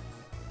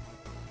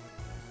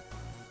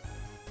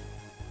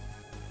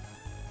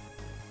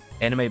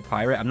 Anime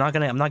pirate. I'm not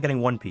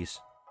getting One Piece.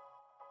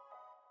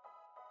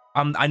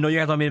 I know you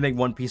guys want me to make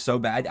One Piece so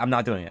bad. I'm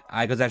not doing it.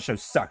 Because that show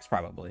sucks,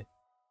 probably.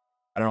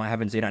 I don't know. I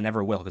haven't seen it. I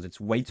never will because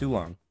it's way too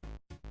long.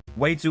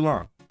 Way too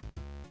long.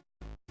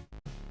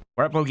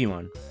 We're at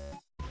Pokemon.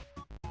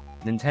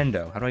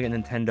 Nintendo. How do I get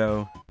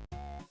Nintendo?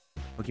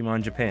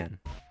 Pokemon Japan.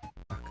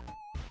 Fuck.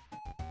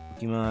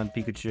 Pokemon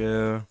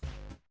Pikachu.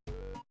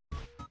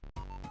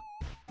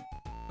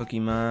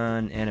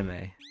 Pokemon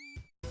anime.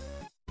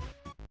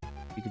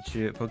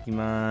 Pikachu,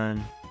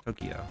 Pokemon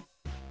Tokyo.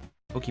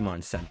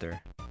 Pokemon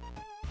Center.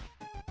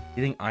 Do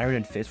you think Iron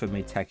and Fist would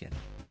make Tekken?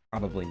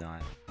 Probably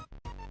not.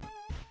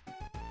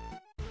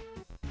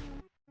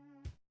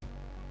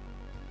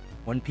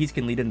 One Piece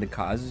can lead into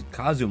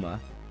Kazuma.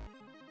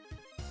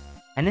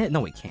 And it?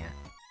 No, it can't.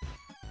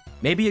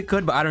 Maybe it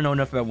could, but I don't know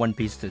enough about One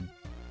Piece to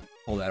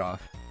pull that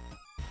off.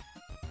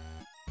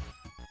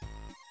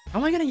 How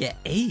am I gonna get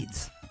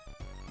AIDS?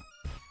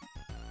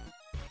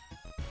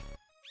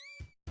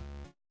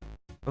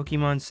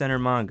 Pokemon Center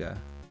manga.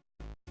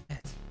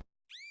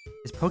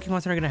 Is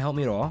Pokemon Center gonna help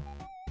me at all?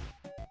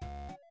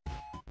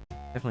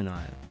 Definitely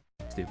not.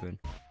 Stupid.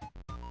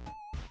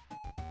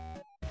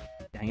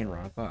 Dang it,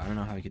 Rampa. I don't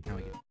know how we could.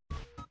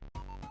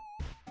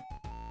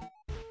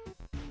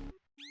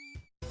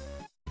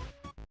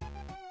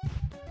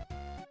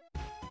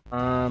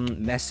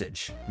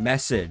 Message.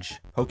 Message.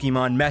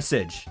 Pokemon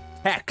message.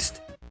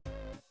 Text.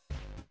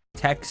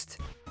 Text.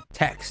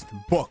 Text.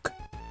 Book.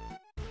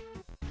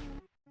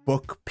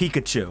 Book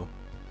Pikachu.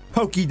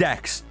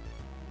 Pokédex.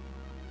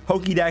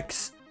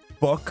 Pokédex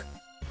book.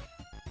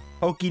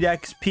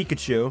 Pokédex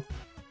Pikachu.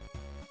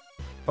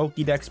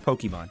 Pokédex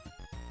Pokemon.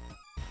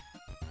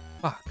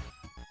 Fuck.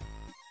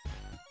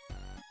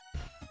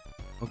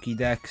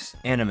 Pokédex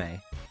anime.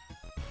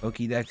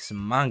 Pokédex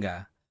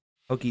manga.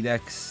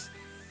 Pokédex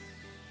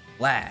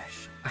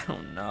Flash. I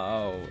don't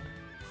know.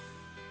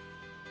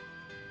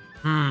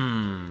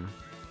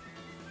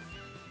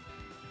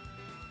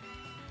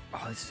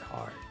 Oh, this is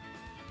hard.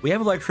 We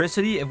have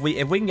electricity. If we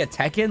can get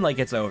Tekken, like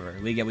it's over.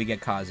 We get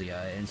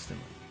Kazuya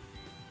instantly.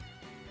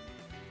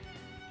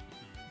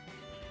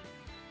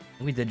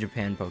 We did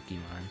Japan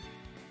Pokemon.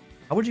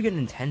 How would you get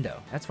Nintendo?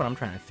 That's what I'm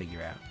trying to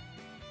figure out.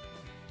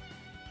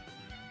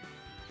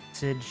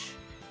 Message.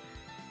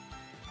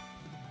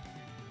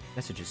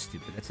 Message is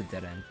stupid. That's a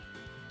dead end.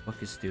 Book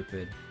is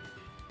stupid.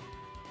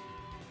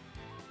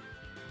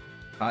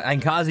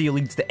 And Kazuya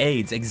leads to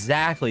AIDS.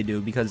 Exactly,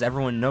 dude. Because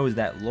everyone knows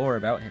that lore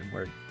about him.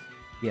 Where,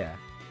 yeah.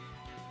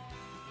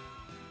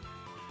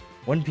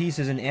 One Piece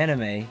is an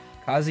anime.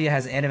 Kazuya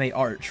has anime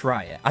art.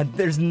 Try it.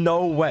 There's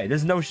no way.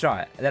 There's no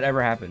shot that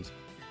ever happens.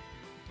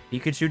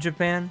 Pikachu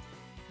Japan?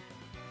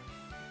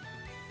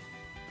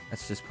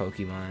 That's just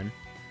Pokemon.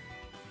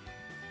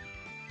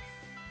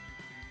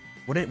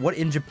 What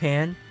in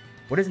Japan?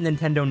 What is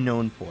Nintendo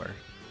known for?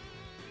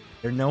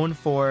 They're known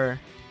for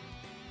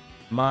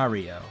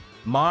Mario.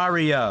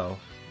 Mario!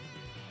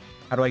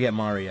 How do I get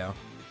Mario?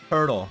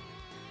 Turtle.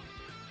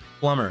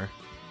 Plumber.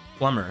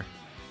 Plumber.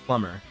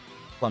 Plumber.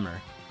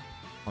 Plumber.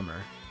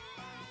 Plumber.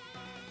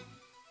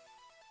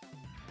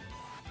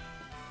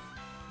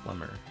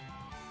 Plumber.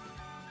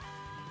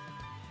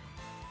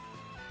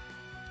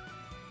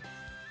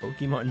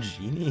 Pokemon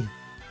Genie? You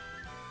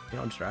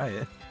don't try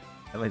it.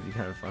 That might be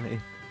kind of funny.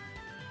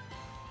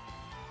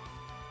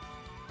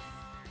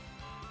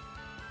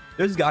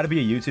 There's got to be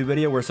a YouTube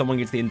video where someone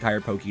gets the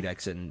entire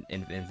Pokédex in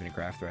Infinite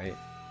Craft, right?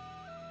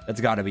 That's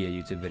got to be a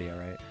YouTube video,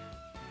 right?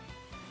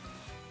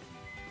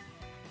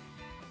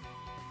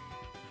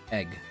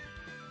 Egg.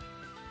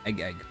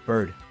 Egg, egg.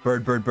 Bird.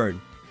 Bird, bird, bird.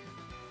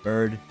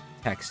 Bird.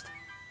 Text.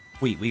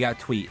 Tweet. We got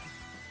tweet.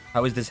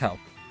 How does this help?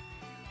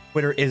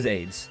 Twitter is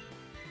AIDS.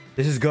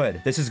 This is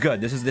good. This is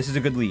good. This is a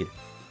good lead.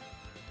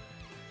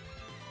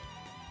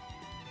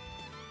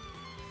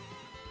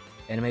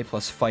 Anime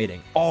plus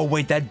fighting. Oh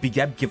wait, that'd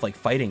give like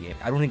fighting game.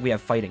 I don't think we have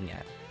fighting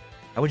yet.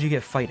 How would you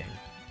get fighting?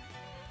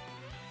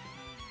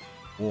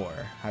 War.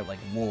 I like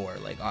war.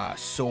 Like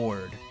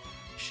sword.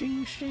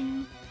 Shing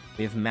shing.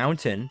 We have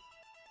mountain.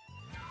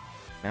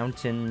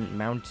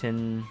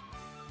 Mountain.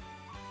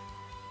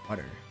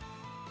 Water.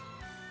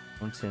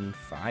 Mountain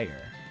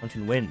fire.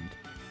 Mountain wind.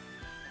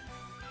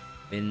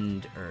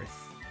 Wind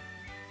earth.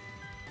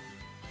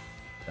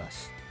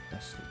 Dust.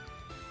 Dusty.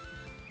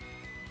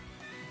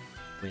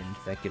 Wind,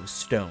 that gives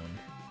stone.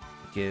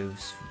 That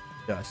gives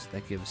dust.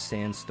 That gives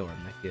sandstorm.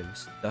 That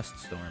gives dust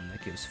storm.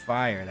 That gives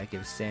fire. That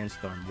gives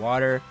sandstorm.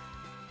 Water,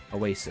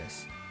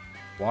 oasis.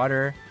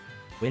 Water,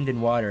 wind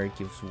and water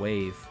gives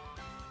wave.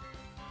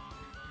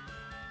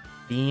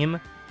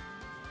 Beam,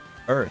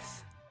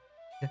 earth.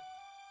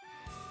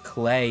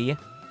 Clay,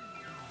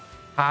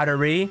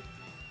 pottery,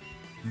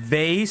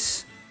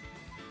 vase,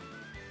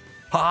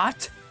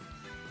 pot.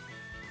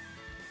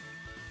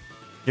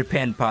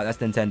 Japan pot, that's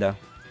Nintendo.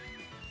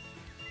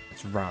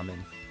 Ramen.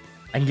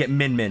 I can get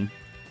Min Min.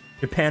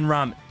 Japan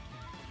ramen.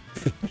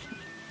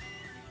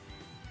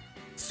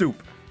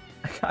 Soup.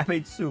 I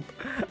made soup.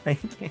 I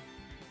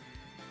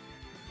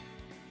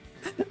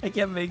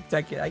can't make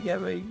Tekken. I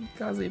can't make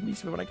Kaze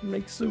Mishima, but I can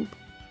make soup.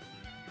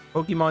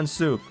 Pokemon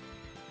soup.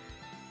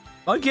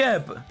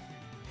 Mudkip!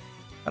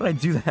 How did I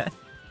do that?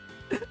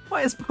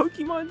 Why is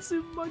Pokemon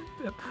soup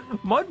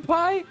Mudkip? Mud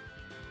pie?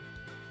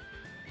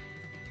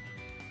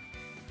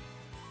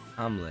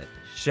 Omelet.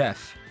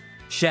 Chef.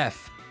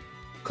 Chef.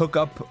 Cook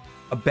up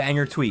a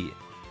banger tweet.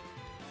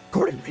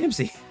 Gordon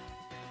Ramsay.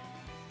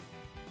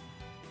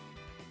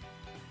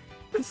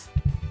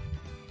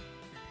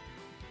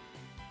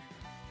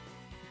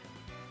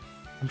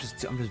 I'm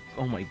just,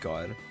 oh my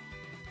god.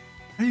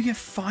 How do you get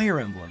Fire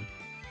Emblem?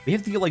 We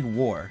have to get like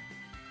war.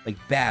 Like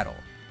battle.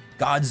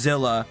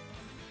 Godzilla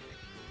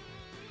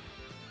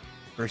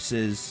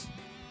versus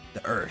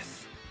the Earth.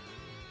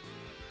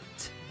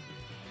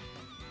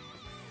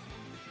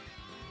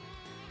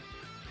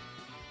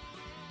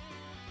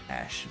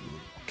 Ash,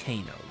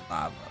 volcano,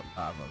 lava,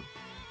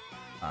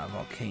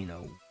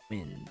 volcano,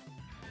 wind,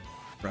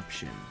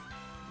 eruption.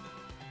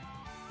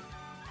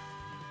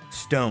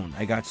 Stone.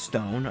 I got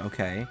stone.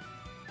 Okay.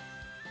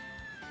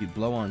 You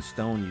blow on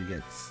stone, you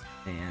get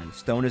sand.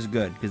 Stone is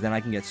good because then I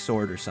can get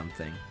sword or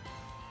something.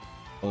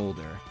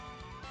 Boulder.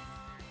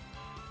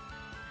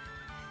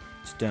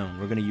 Stone.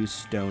 We're gonna use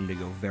stone to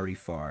go very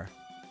far.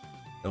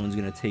 Stone's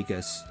gonna take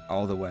us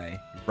all the way.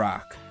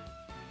 Rock.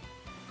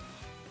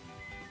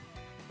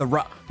 The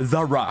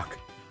Rock.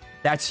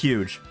 That's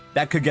huge.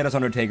 That could get us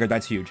Undertaker.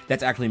 That's huge.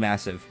 That's actually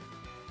massive.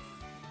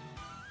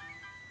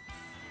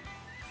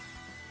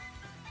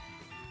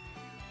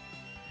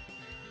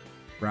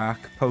 Rock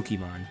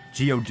Pokemon.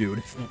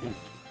 Geodude.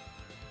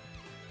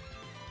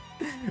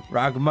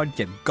 Rock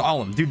Mudkip.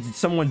 Golem. Dude,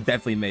 someone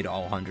definitely made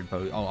all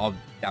 100 all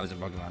 1,000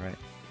 Pokemon, right?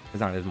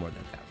 There's more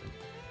than 1,000.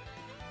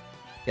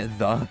 Get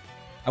the.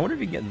 I wonder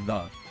if you can get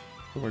the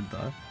word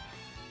the.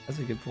 That's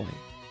a good point.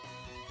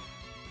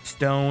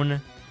 Stone.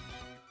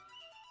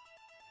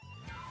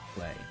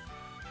 Clay.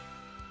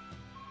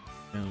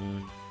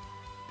 Stone.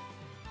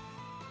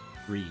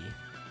 Tree.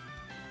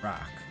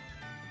 Rock.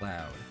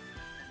 Cloud.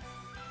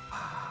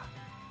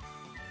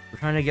 We're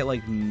trying to get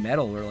like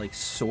metal or like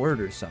sword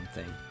or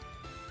something.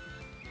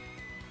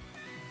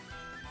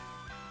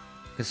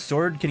 Because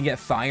sword can get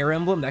Fire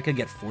Emblem. That could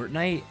get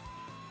Fortnite.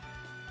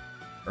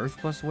 Earth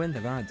plus wind?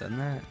 Have I not done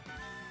that?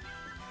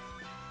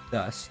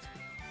 Dust.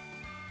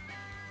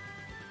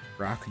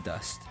 Rock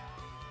dust.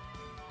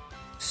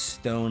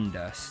 Stone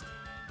dust.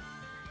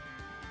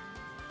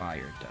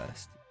 Fire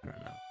dust. I don't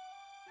know.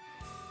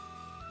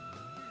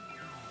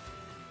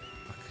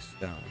 Rock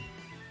stone.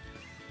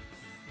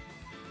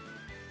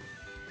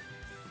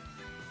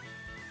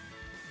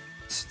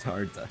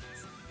 Stardust.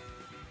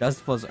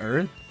 Dust plus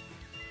earth?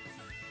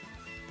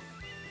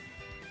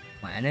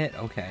 Planet?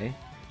 Okay.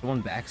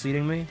 Someone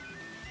backseating me?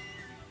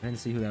 I didn't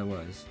see who that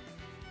was.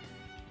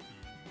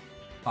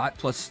 Hot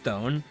plus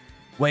stone?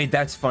 Wait,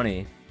 that's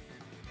funny.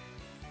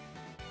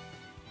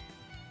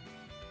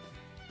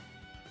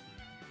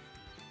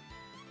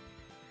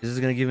 This is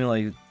gonna give me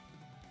like...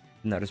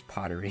 No, just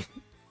pottery.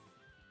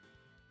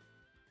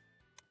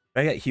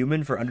 Did I get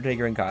human for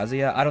Undertaker and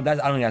Kazuya? I don't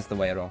think that's the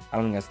way at all. I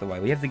don't think that's the way.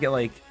 We have to get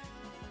like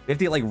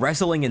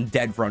wrestling and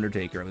dead for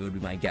Undertaker, would be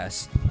my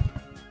guess.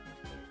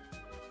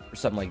 Or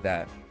something like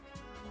that.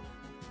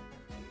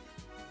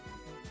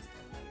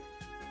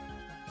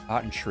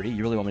 Cotton tree?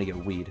 You really want me to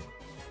get weed?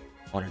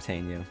 I'll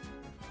entertain you.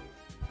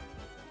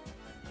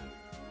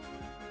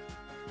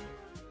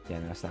 Yeah,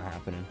 no, that's not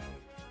happening.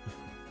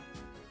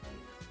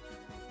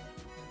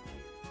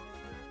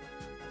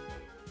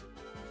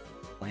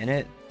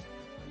 Planet?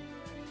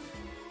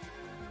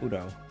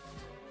 Pluto.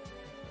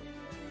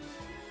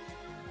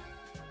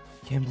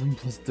 Gambling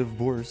plus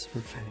divorce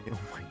for pay. Oh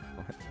my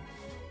god.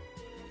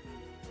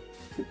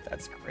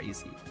 That's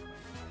crazy.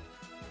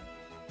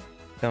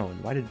 Stone.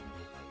 Why did...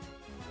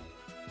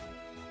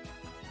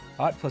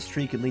 Hot plus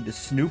tree can lead to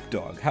Snoop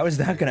Dogg. How is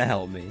that gonna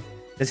help me?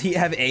 Does he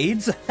have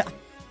AIDS?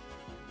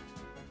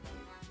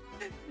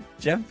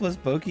 Jeff plus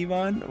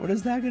Pokemon? What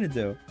is that gonna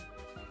do?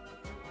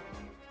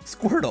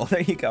 Squirtle.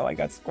 There you go. I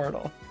got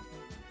Squirtle.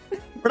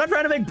 We're not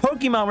trying to make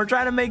Pokemon. We're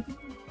trying to make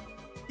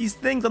these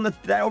things on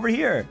the over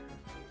here.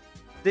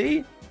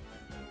 See?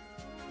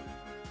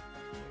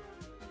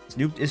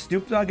 Is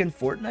Snoop Dogg in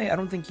Fortnite? I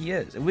don't think he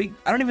is.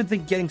 I don't even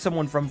think getting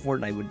someone from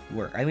Fortnite would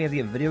work. I think we have to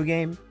get a video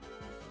game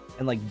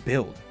and like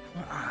build.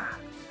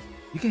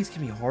 You guys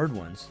give me hard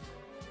ones.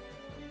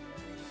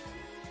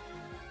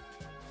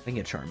 I can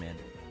get Charmander.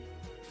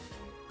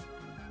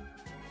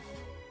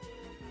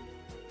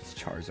 It's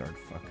Charizard.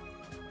 Fuck.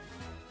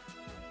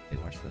 Hey,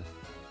 watch this.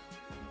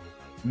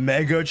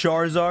 Mega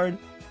Charizard.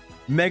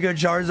 Mega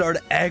Charizard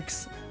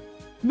X.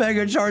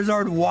 Mega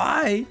Charizard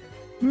Y.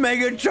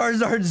 Mega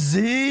Charizard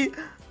Z.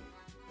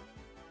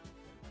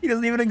 He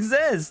doesn't even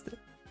exist.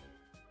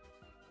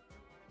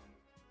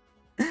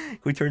 Can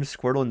we turn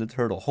Squirtle into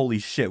Turtle? Holy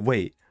shit,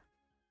 wait.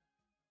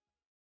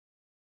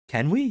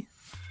 Can we?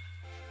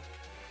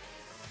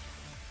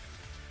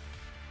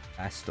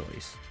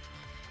 Blastoise.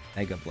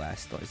 Mega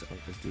Blastoise. Oh,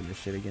 let's do this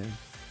shit again.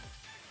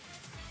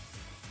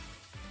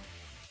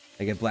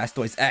 Mega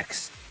Blastoise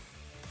X.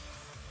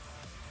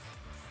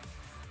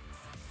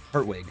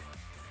 Turtwig.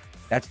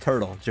 That's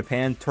Turtle.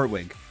 Japan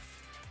Turtwig.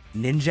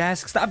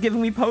 Ninjask? Stop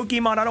giving me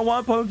Pokemon. I don't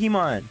want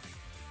Pokemon.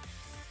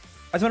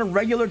 I just want a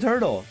regular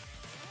turtle.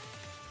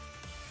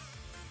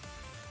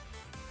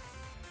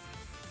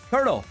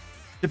 Turtle.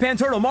 Japan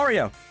Turtle.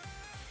 Mario.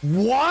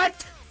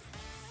 What?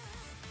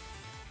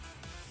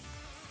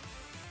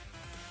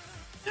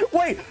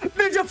 Wait.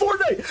 Ninja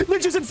Fortnite.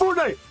 Ninja's in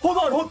Fortnite. Hold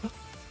on. Hold on.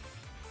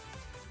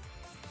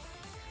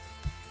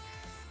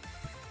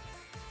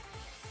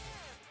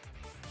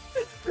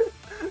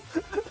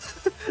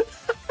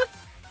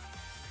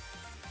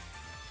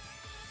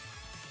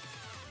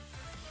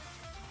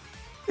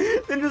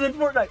 Ninja's in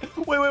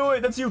Fortnite.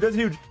 Wait. That's huge. That's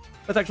huge.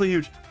 That's actually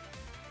huge.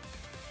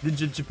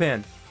 Ninja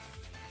Japan.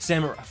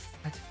 Samurai.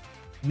 What?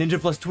 Ninja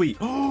plus Tweet.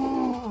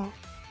 Oh.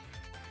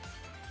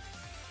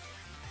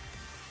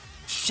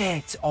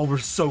 Shit. Oh, we're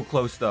so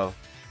close, though.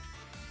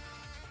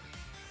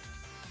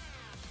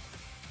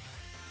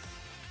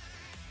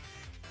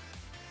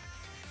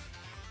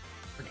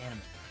 For an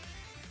anime.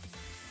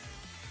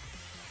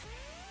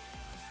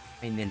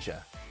 Hey,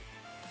 Ninja.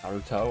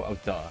 Naruto? Oh,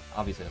 duh.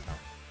 Obviously, that's not.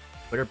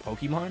 Twitter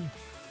Pokemon?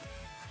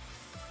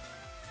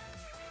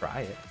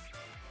 Try it.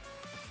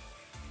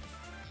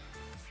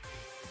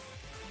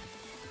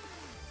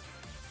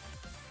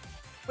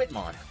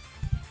 Whitmon.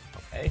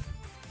 Okay.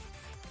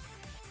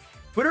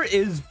 Twitter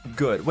is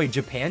good. Wait,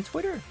 Japan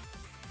Twitter?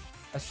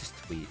 That's just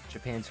tweet.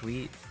 Japan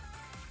tweet.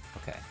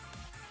 Okay.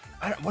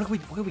 What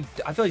can we?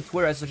 I feel like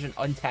Twitter has such an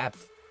untapped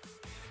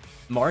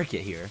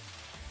market here.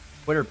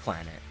 Twitter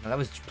planet. No, that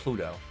was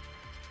Pluto.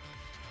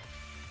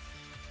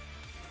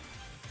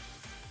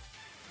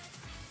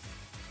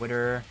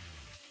 Twitter.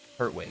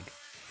 Turtwig.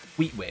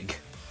 Tweetwig.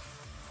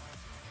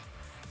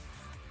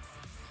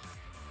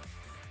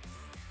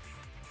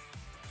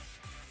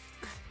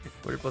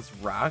 Twitter plus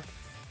rock.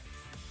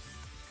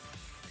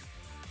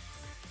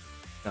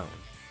 Stone.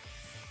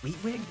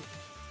 Tweetwig?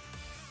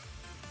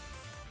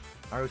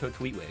 Naruto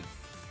Tweetwig.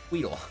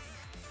 Tweedle.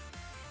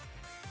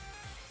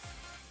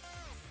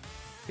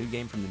 New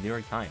game from the New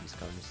York Times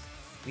comes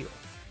Tweedle.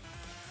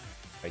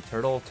 Right,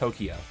 Turtle,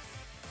 Tokyo.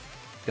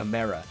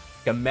 Gamera.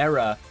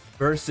 Gamera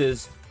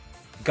versus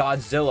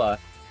Godzilla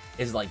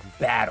is like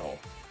battle.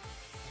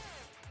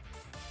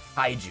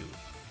 Kaiju.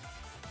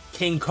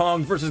 King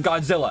Kong versus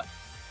Godzilla.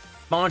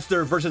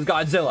 Monster versus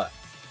Godzilla.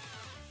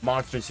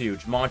 Monster's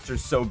huge.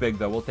 Monster's so big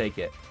though. We'll take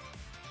it.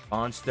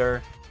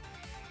 Monster.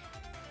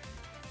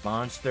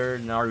 Monster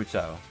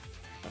Naruto.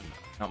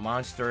 Not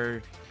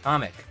monster.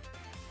 Comic.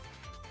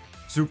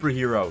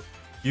 Superhero.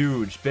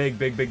 Huge. Big,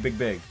 big, big, big,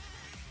 big.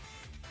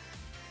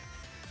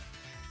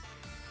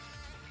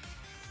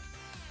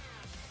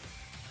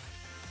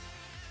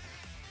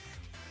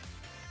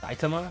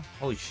 Saitama?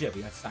 Holy shit,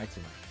 we got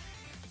Saitama.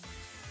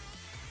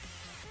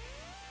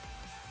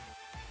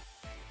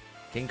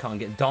 King Kong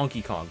get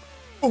Donkey Kong.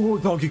 Oh,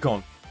 Donkey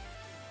Kong.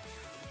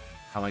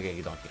 How am I gonna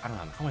get Donkey? I don't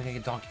know. How am I gonna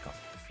get Donkey Kong?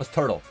 What's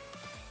Turtle?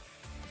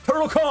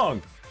 Turtle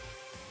Kong!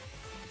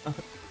 Is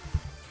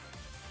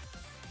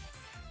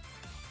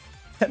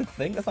that a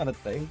thing? That's not a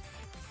thing.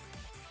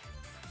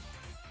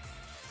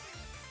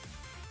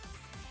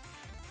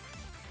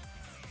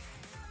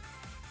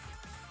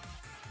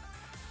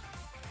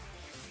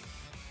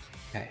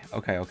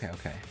 Okay.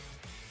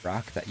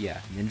 Rock, that, yeah.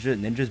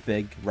 Ninja's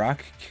big.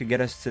 Rock could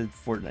get us to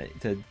Fortnite,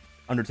 to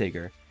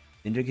Undertaker.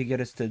 Ninja could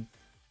get us to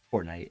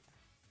Fortnite.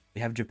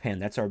 We have Japan.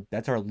 That's our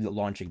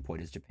launching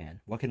point, is Japan.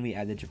 What can we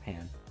add to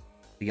Japan?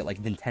 To get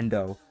like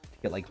Nintendo, to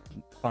get like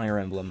Fire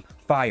Emblem.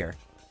 Fire.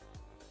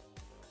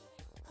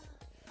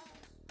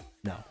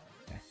 No.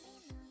 Okay.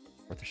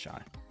 Worth a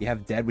shot. You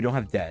have dead? We don't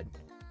have dead.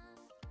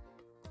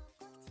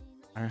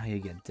 I don't know how you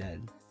get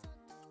dead.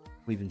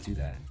 We even do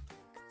that.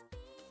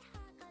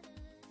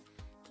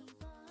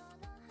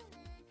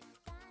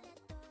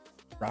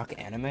 Rock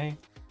anime?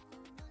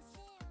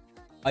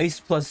 Ice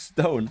plus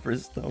stone for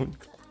stone.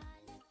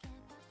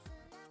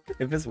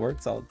 If this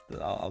works, I'll do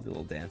a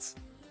little dance.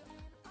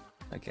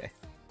 Okay.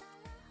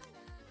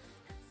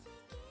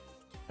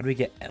 How do we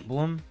get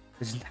emblem?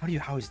 There's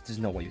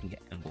no way you can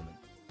get emblem.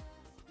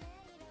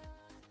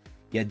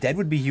 Yeah, dead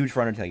would be huge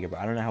for Undertaker, but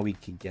I don't know how we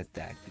can get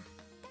that.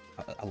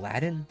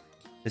 Aladdin?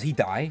 Does he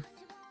die?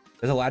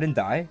 Does Aladdin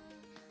die?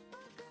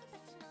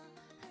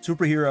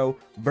 Superhero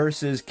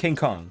versus King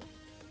Kong.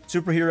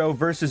 Superhero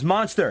versus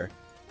monster.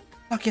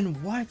 Fucking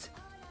what?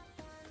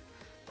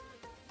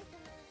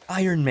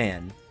 Iron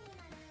Man.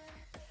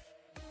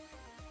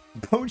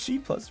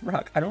 Bochi plus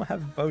Rock. I don't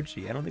have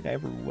Bochi. I don't think I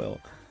ever will.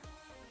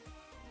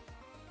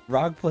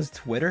 Rock plus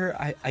Twitter?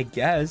 I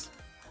guess.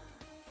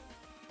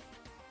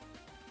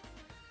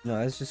 No,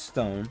 that's just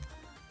stone.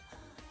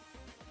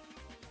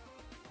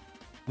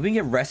 We can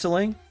get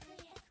wrestling.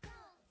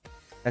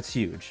 That's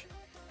huge.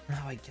 I don't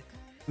know how I get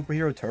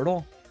superhero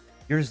turtle.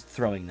 You're just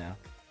throwing now.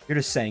 You're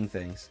just saying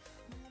things.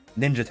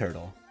 Ninja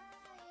Turtle.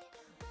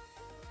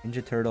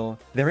 Ninja Turtle.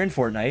 They're in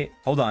Fortnite.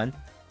 Hold on.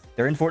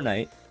 They're in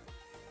Fortnite.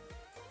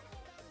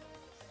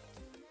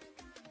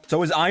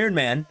 So is Iron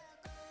Man.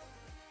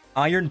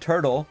 Iron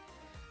Turtle.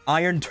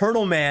 Iron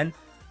Turtle Man.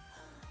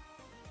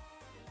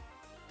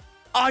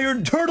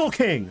 Iron Turtle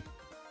King.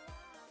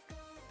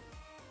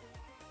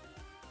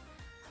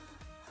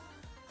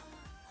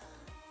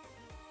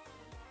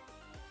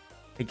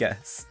 I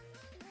guess.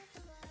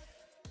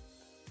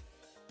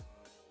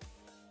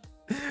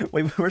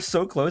 Wait, we're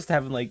so close to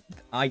having like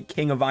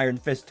King of Iron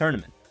Fist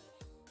tournament,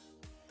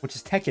 which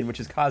is Tekken, which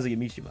is Kazuya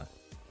Mishima.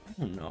 I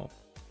don't know.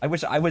 I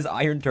wish I was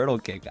Iron Turtle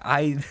King.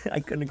 I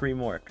couldn't agree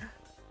more.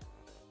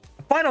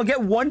 Fine, I'll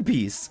get One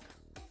Piece.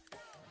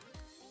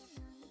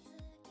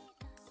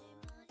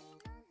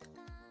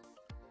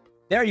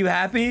 There, are you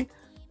happy?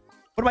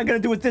 What am I gonna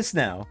do with this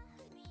now?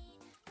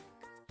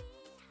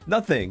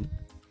 Nothing.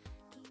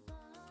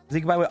 Is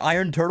he combined with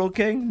Iron Turtle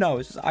King? No,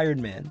 it's just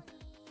Iron Man.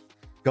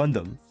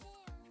 Gundam.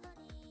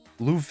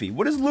 Luffy.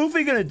 What is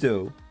Luffy gonna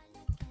do?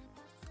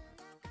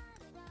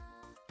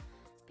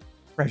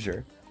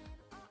 Pressure.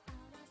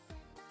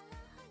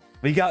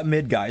 We got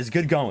mid, guys.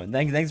 Good going.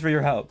 Thanks for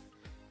your help.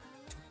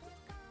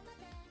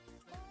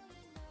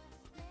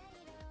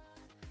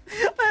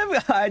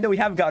 I know we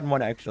have gotten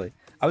one, actually.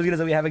 I was gonna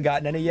say we haven't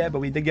gotten any yet, but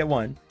we did get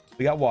one.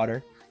 We got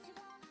water.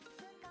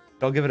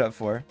 Don't give it up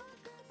for.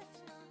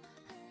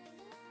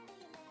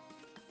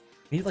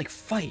 We need like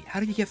fight. How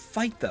did you get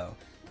fight though?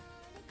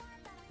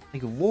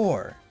 Like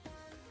war.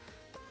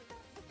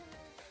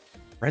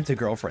 Rent a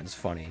Girlfriend's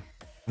funny.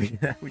 We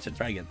should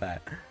try to get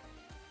that.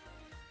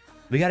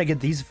 We gotta get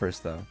these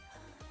first though.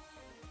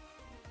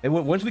 And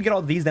once we get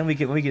all these, then we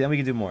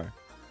can do more.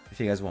 If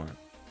you guys want.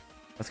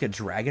 Let's get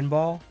Dragon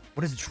Ball.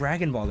 What is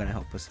Dragon Ball gonna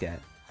help us get?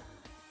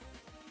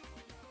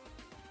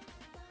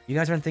 You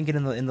guys aren't thinking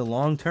in the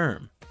long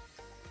term.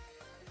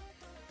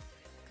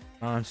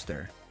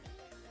 Monster.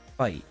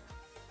 Fight.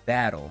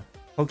 Battle.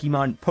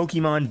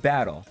 Pokemon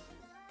battle.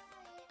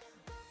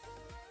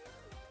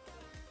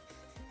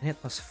 Hit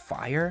plus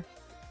fire?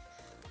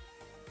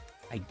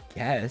 I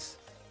guess.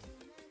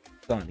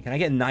 Done. Can I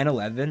get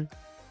 9/11?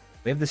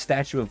 We have the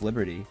Statue of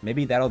Liberty.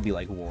 Maybe that'll be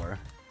like war.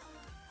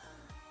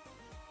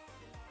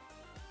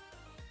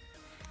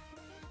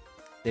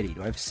 City.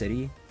 Do I have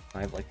city?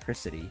 I have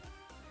electricity.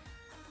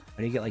 How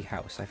do you get like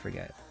house? I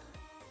forget.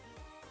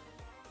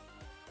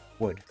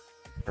 Wood.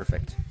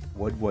 Perfect.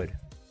 Wood.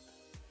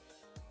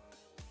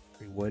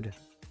 Wood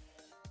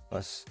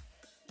plus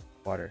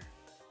water,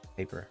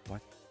 paper.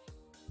 What?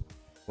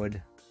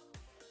 Wood.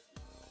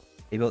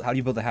 How do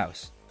you build a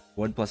house?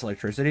 Wood plus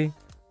electricity?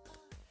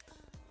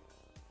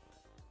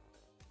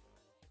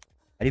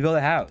 How do you build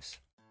a house?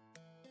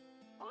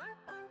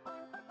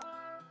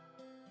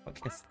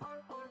 Okay.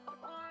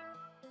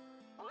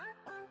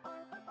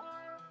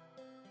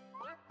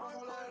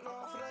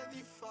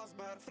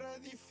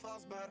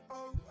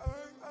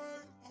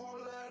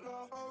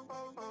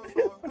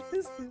 What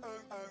is this?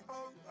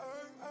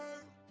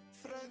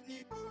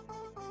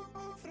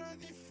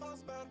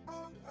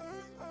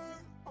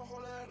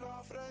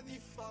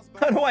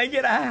 How do I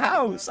get a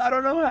house? I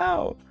don't know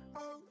how.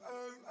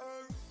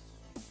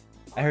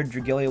 I heard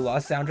Dragalia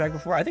Lost soundtrack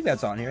before. I think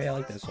that's on here. Yeah, I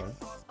like this one.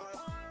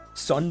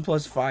 Sun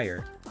plus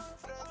fire.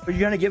 Are you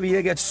gonna get me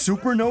to get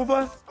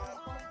supernova?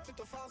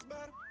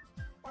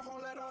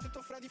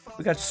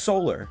 We got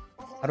solar.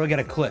 How do I get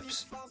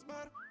eclipse?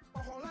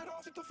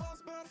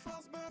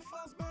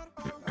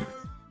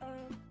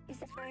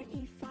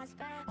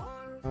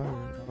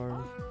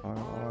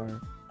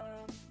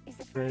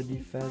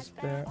 Freddy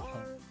Fazbear,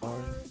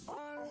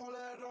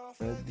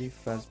 Freddy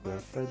Fazbear,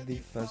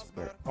 Freddy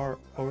Fazbear,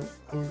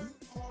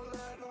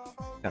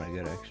 Kinda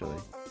good, actually.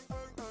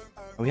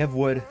 Oh, we have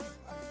wood.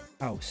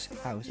 House.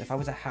 If I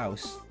was a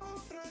house,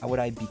 how would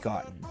I be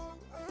gotten?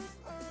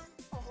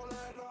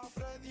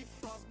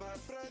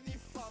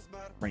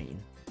 Rain.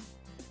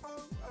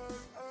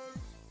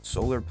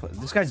 Solar.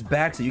 This guy's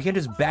backseat. You can't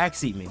just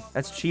backseat me.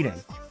 That's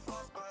cheating.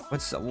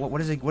 What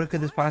is it? What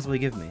could this possibly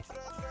give me?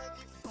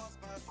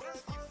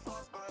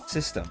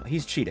 System.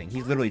 He's cheating.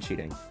 He's literally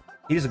cheating.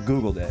 He just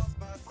Googled it.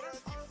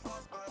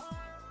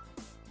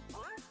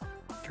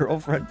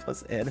 Girlfriend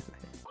plus anime.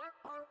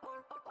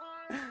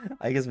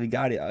 I guess we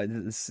got it.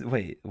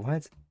 Wait,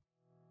 what?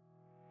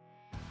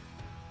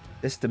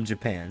 System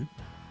Japan.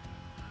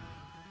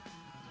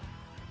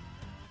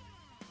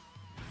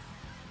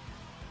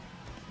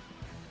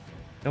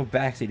 No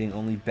backseating,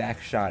 only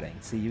backshotting.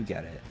 See, you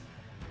get it.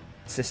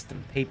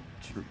 System. Paper.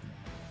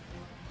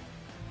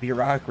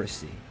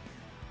 Bureaucracy.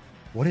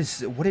 What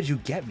did you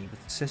get me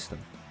with the system?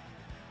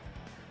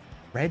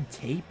 Red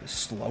tape?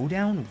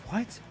 Slowdown?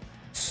 What?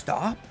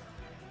 Stop?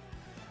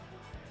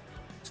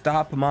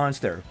 Stop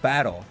monster.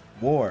 Battle.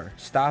 War.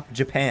 Stop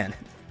Japan.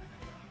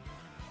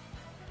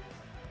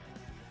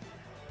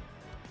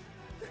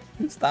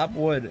 Stop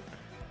wood.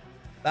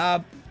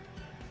 Stop.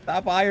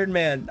 Stop Iron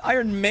Man.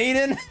 Iron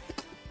Maiden?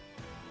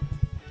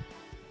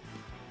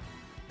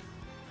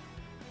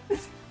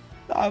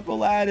 Stop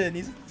Aladdin.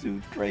 He's too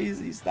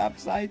crazy. Stop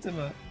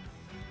Saitama.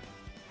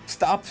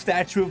 Stop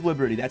Statue of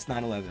Liberty. That's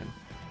 9/11.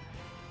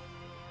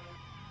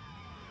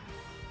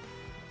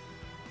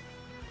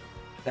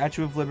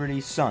 Statue of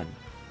Liberty. Sun.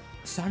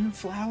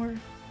 Sunflower?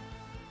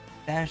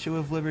 Statue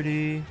of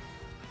Liberty.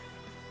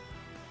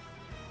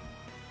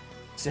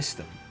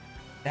 System.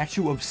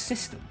 Statue of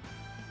System.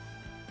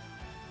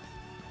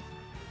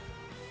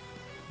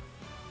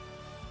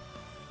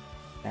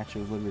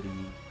 Statue of Liberty.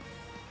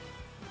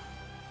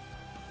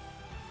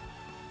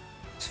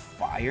 It's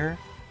fire.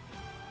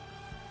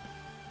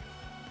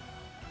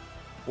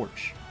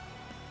 Torch.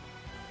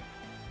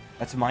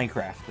 That's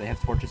Minecraft. They have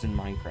torches in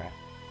Minecraft.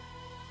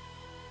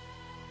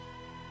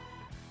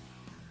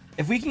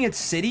 If we can get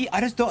city,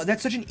 I just don't.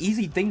 That's such an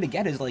easy thing to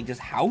get. Is like just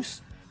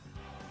house.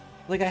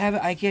 Like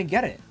I can't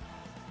get it.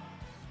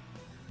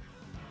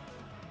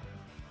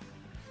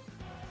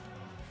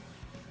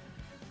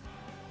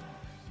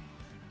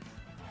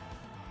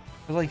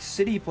 But like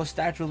city plus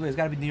Statue of Liberty, it's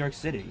got to be New York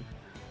City.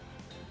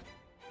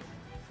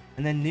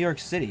 And then New York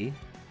City,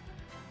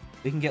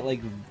 we can get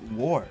like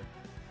war.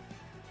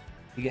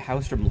 You get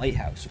house from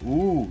Lighthouse.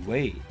 Ooh,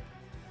 wait.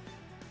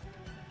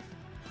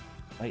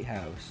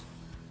 Lighthouse.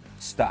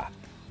 Stop.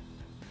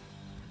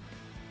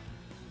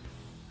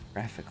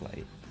 Traffic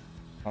light.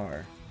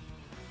 Car.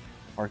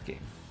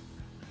 Parking.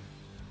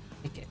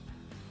 Ticket.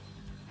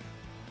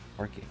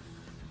 Parking.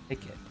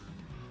 Ticket.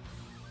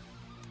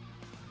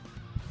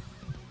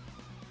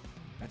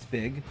 That's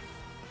big.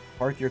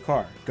 Park your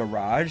car.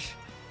 Garage.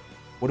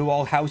 What do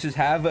all houses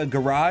have? A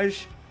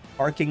garage?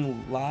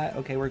 Parking lot.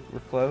 Okay, we're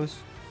close.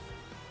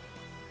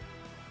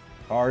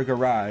 Car,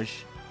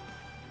 garage.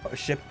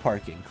 Ship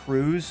parking.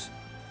 Cruise.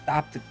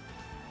 Stop the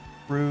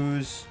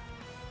cruise.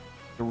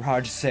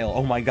 Garage sale.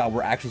 Oh my god,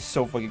 we're actually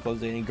so fucking close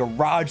to getting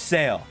garage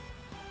sale.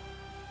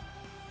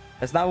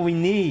 That's not what we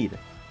need.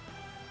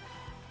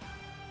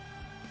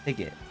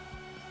 Ticket.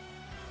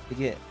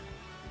 Ticket.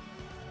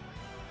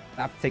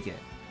 Stop ticket.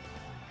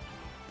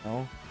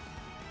 No.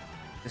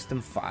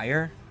 System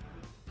fire.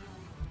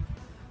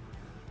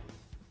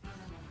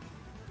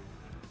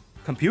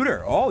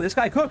 Computer. Oh, this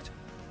guy cooked.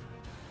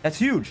 That's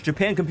huge.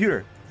 Japan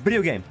computer.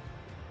 Video game.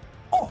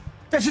 Oh,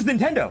 that's just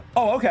Nintendo.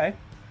 Oh, okay.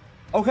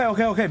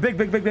 Okay. Big.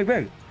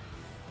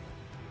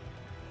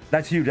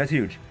 That's huge. That's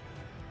huge.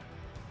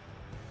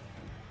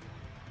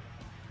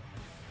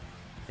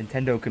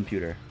 Nintendo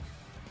computer.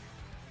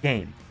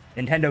 Game.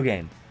 Nintendo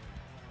game.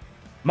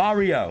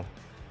 Mario.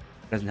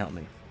 Doesn't help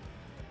me.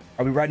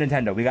 Are we right,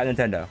 Nintendo? We got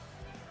Nintendo.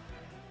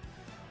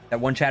 That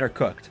one chatter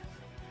cooked.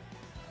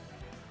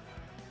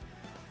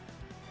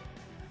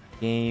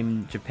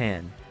 Game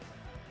Japan.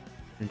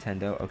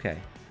 Nintendo. Okay.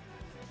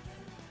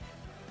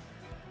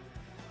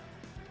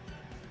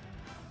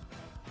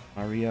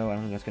 Mario. I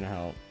don't think that's gonna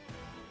help.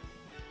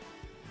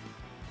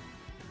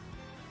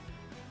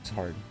 It's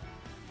hard.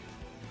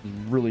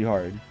 It's really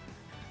hard.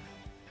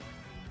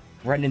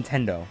 We're at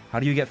Nintendo. How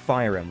do you get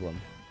Fire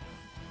Emblem?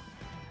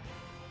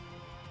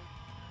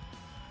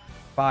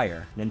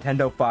 Fire.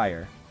 Nintendo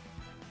Fire.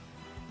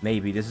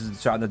 Maybe. This is a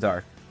shot in the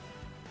dark.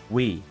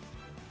 Wii.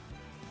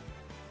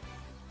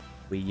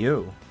 Wii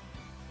U.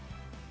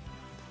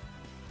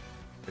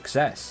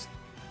 Success.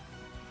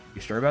 You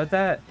sure about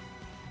that?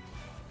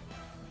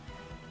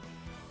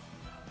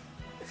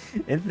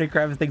 Infinite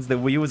Crab thinks the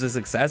Wii U was a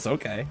success.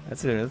 Okay.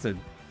 That's a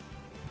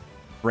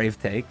brave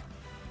take.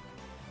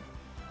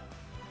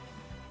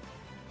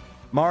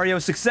 Mario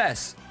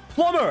success.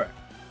 Plumber!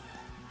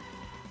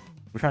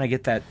 We're trying to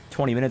get that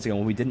 20 minutes ago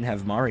when we didn't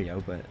have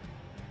Mario, but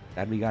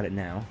glad we got it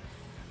now.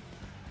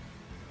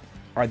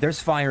 Alright,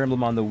 there's Fire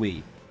Emblem on the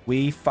Wii.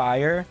 Wii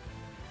Fire.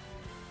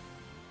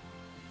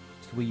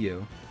 It's Wii U.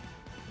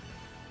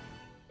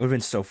 It would have been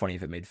so funny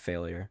if it made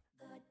Failure.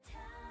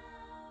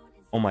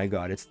 Oh my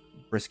god, it's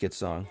Brisket's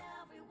song.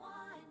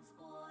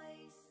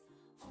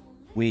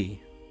 Wii.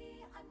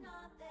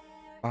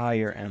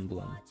 Fire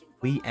Emblem.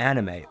 Wii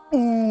Anime.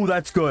 Ooh,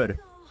 that's good.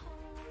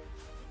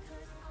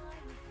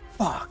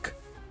 Fuck.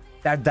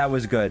 That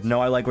was good. No,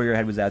 I like where your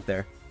head was at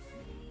there.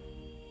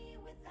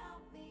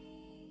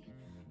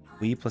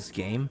 Wii plus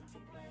game?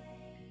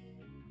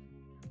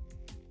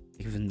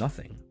 It was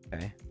nothing.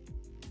 Okay.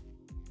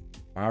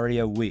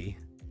 Mario Wii.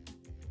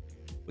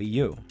 Wii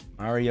U.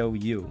 Mario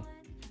U.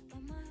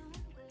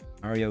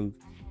 Mario...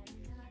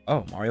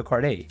 Oh, Mario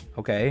Kart 8.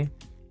 Okay.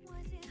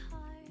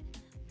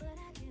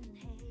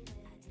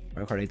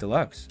 Mario Kart 8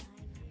 Deluxe.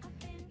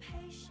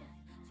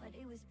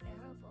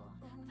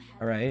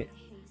 Alright.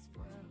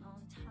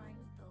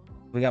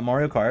 We got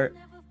Mario Kart.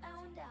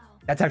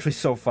 That's actually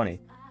so funny.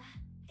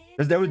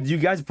 You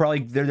guys probably...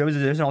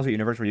 There's an alternate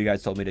universe where you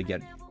guys told me to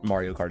get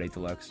Mario Kart 8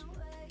 Deluxe.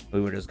 We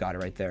would have just got it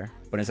right there.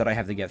 But instead I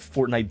have to get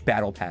Fortnite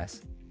Battle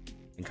Pass.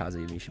 And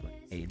Kazuya Mishima.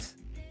 AIDS.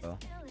 Well.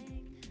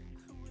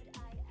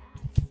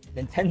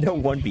 Nintendo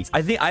One Piece.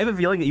 I have a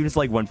feeling that you just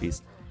like One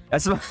Piece.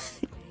 That's my...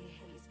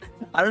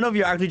 I don't know if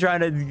you're actually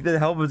trying to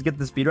help us get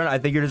the speedrun. I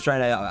think you're just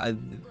trying to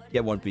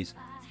get One Piece.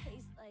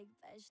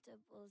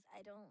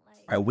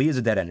 Alright, Wii is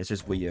a dead end. It's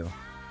just Wii U.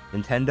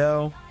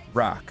 Nintendo,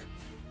 Rock.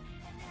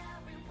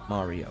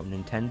 Mario.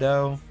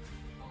 Nintendo,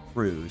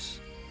 Cruise.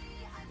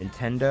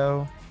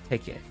 Nintendo,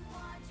 Ticket.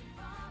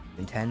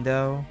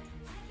 Nintendo,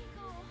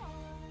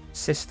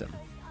 System.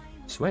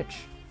 Switch.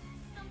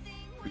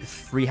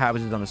 3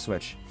 houses on the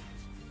Switch.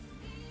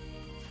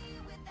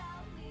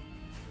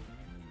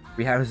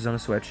 3 houses on the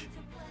Switch.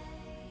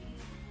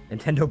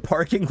 Nintendo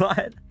parking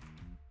lot.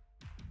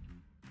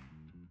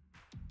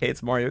 Hey,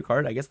 it's Mario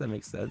Kart. I guess that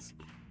makes sense.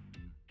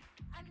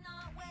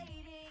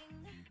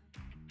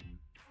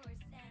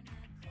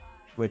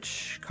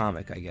 Which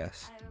comic, I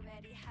guess.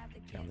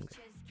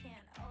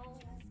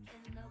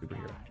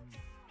 Superhero.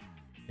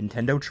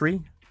 Nintendo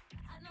Tree?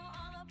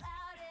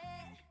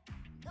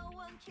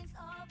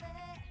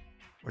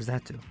 What does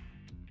that do?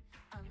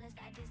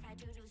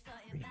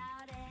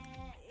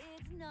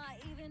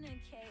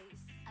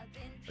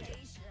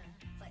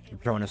 You're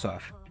throwing us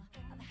off.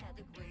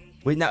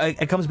 Wait, now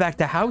it comes back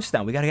to house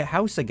now. We gotta get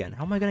house again.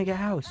 How am I gonna get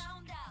house?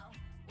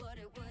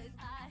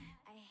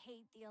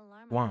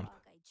 Womp.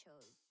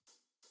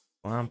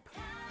 Womp.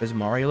 Does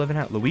Mario live in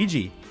house?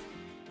 Luigi.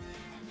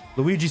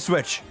 Luigi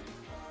Switch.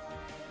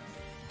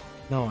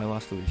 No, I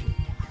lost Luigi.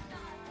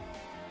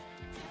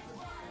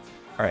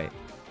 Alright.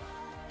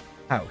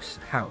 House.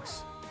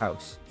 House.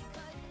 House.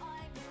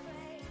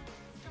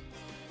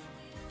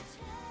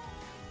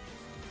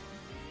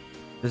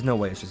 There's no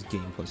way it's just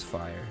game plus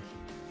fire.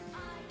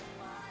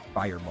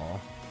 Fireball.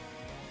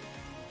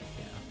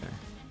 Yeah,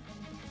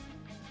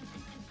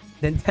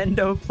 okay.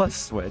 Nintendo plus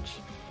Switch.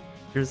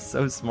 You're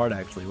so smart,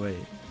 actually.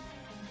 Wait.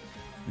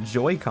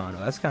 Joy-Con. Oh,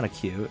 that's kind of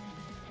cute.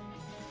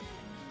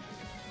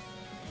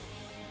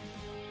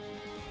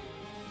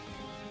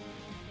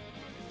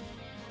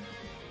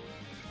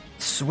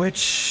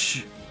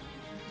 Switch.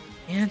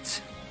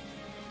 Ant.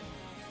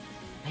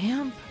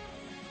 Lamp.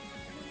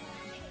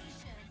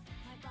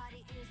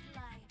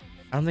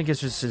 I don't think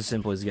it's just as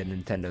simple as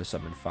getting Nintendo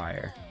Summon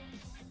Fire.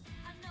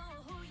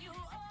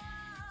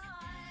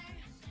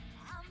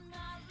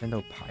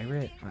 Nintendo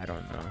Pirate? I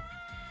don't know.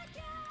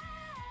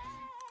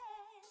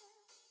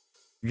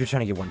 You're trying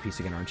to get One Piece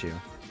again, aren't you?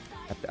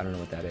 I don't know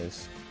what that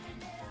is.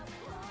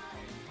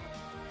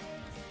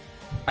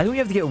 I think we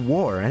have to get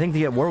War. I think to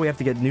get War, we have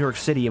to get New York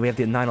City, and we have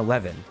to get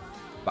 9/11.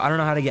 But I don't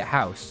know how to get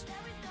House.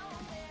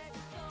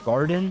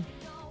 Garden?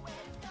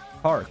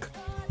 Park.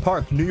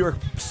 Park. New York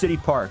City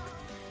Park.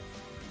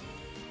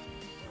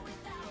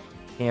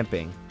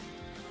 Camping.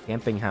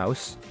 Camping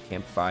house.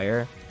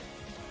 Campfire.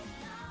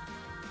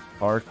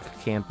 Park.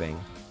 Camping.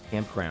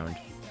 Campground.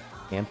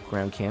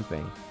 Campground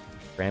camping.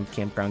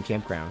 Campground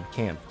campground.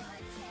 Camp.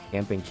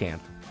 Camping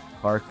camp.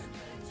 Park.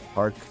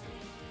 Park.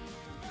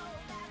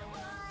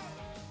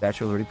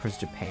 Statue of Liberty versus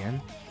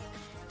Japan.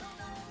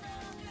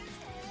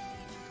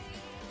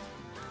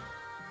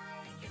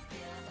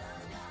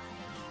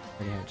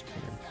 Yeah,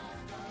 Japan.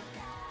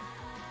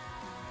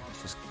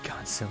 It's just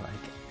Godzilla.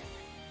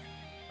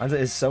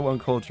 It's so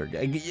uncultured.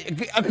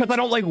 Because I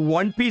don't like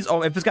One Piece.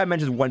 Oh, if this guy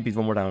mentions One Piece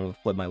one more time, I'm gonna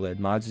flip my lid.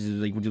 Mods,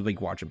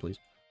 like, watch him, please.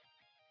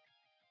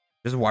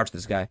 Just watch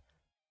this guy.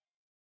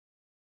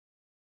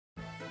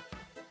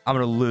 I'm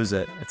gonna lose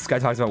it if this guy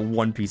talks about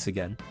One Piece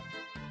again.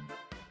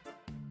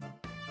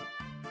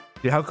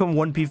 Dude, how come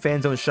One Piece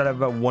fans don't shut up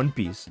about One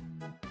Piece?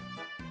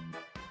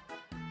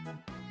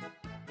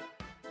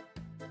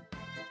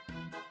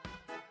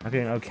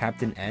 Okay, no,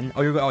 Captain N.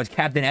 Oh, it's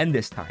Captain N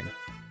this time.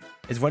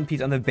 Is One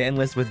Piece on the ban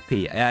list with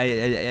P?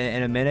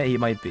 In a minute, he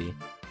might be.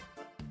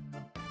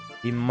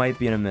 He might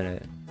be in a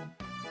minute.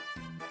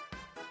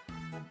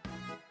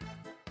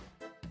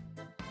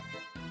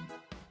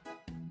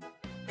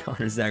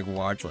 ConnerZac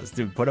watch list.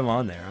 Dude, put him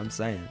on there. I'm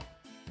saying.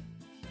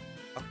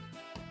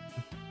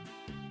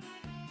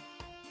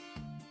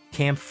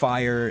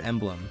 Campfire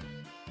emblem.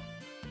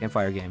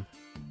 Campfire game.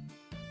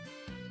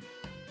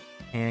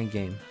 And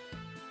game.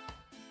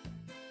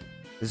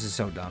 This is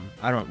so dumb.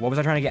 I don't... What was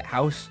I trying to get?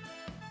 House?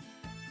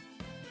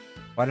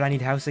 Why did I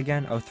need house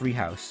again? Oh, 3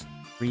 house.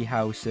 3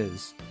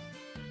 houses.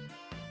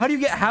 How do you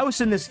get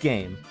house in this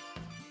game?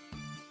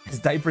 Is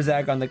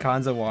DiaperZac on the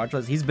ConnerZac watch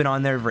list? He's been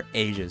on there for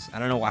ages. I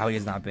don't know why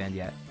he's not banned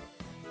yet.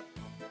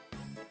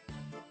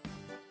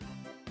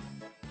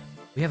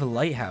 We have a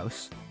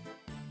lighthouse.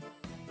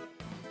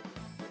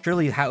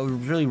 Surely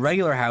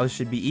regular house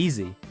should be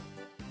easy.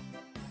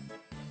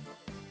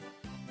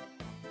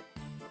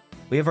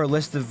 We have our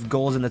list of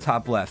goals in the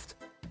top left.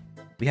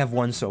 We have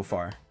one so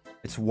far.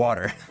 It's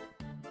water.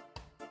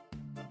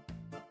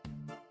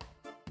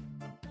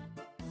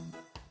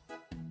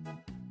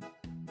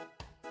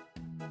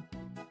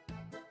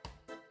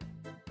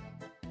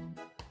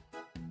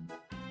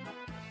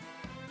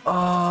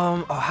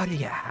 Oh, how do you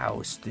get a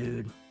house,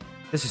 dude?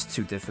 This is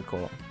too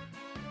difficult.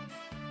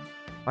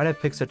 Why did I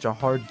pick such a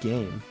hard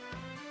game?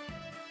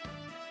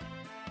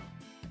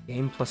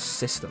 Game plus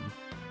system.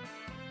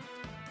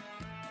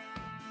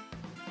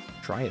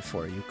 Try it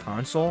for you.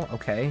 Console?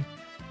 Okay.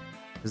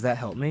 Does that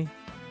help me?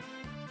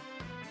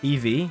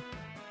 EV?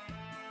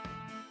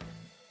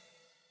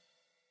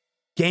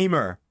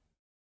 Gamer.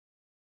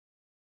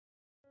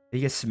 You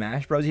get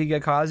Smash Bros. You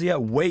get Kazuya?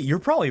 Wait, you're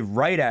probably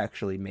right,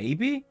 actually.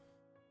 Maybe?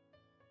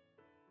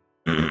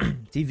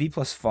 TV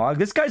plus Fog.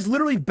 This guy's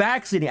literally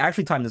backseating.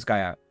 Actually, time this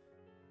guy out.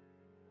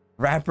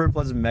 Rapper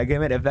plus Mega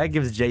Man. If that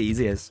gives Jay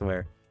easy, I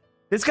swear.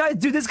 This guy,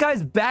 dude, this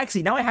guy's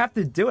backseat. Now I have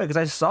to do it because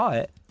I saw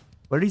it.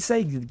 What did he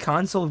say?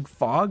 Console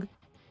Fog?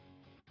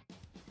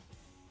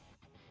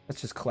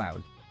 That's just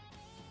Cloud.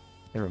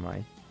 Never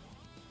mind.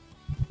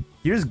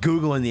 You're just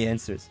Googling the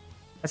answers.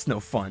 That's no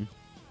fun.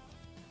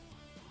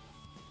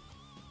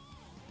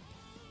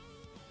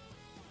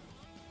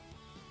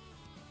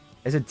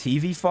 Is it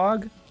TV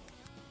Fog?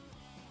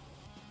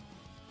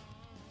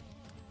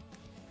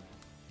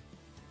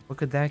 What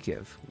could that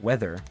give?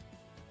 Weather.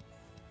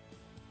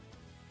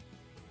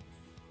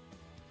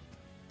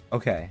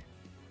 Okay.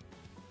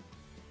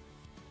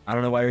 I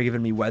don't know why you're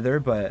giving me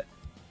weather, but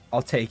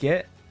I'll take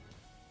it.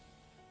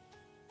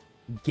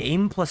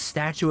 Game plus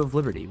Statue of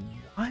Liberty.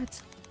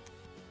 What?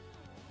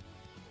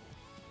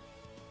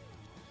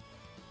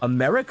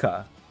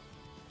 America.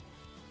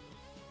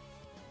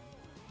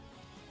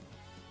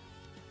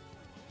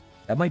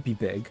 That might be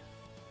big.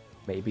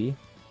 Maybe.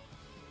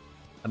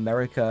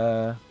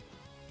 America...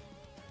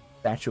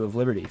 Statue of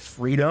Liberty.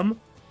 Freedom?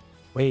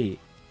 Wait.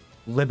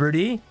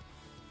 Liberty?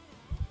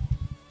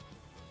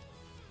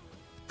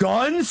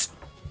 Guns?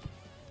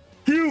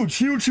 Huge,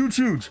 huge, huge,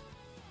 huge.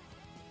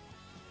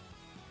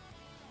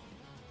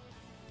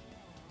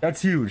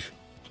 That's huge.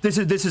 This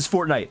is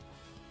Fortnite.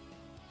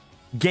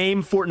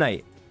 Game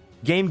Fortnite.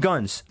 Game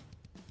guns.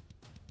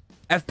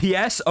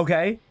 FPS?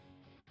 Okay.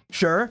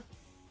 Sure.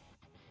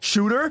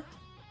 Shooter?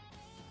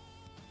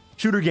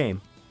 Shooter game.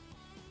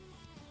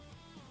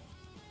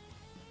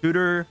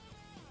 Shooter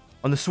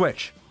on the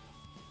Switch.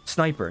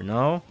 Sniper,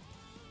 no.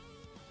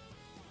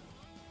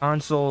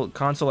 Console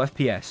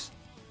FPS.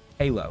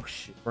 Halo.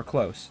 We're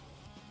close.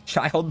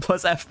 Child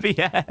plus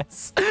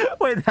FPS.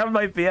 Wait, that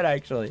might be it,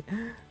 actually.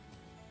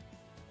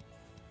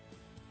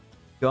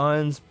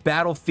 Guns.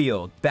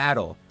 Battlefield.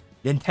 Battle.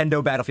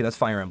 Nintendo Battlefield. That's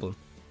Fire Emblem.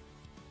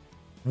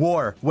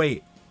 War.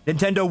 Wait.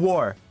 Nintendo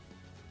War.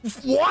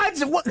 What?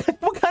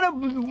 What kind of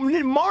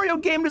Mario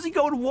game does he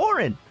go to war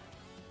in?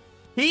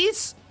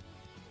 Peace?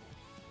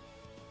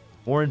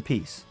 War and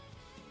Peace.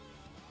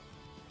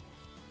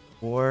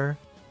 War.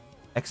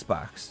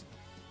 Xbox.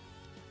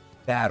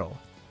 Battle.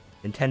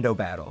 Nintendo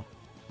Battle.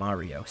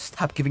 Mario.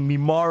 Stop giving me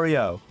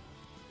Mario.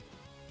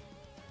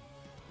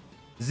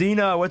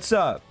 Xena, what's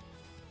up?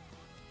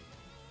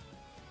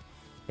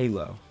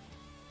 Halo.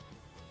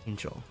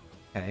 Angel.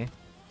 Okay.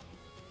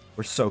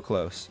 We're so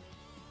close.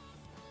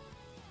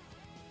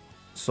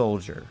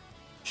 Soldier.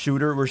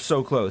 Shooter, we're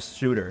so close.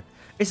 Shooter.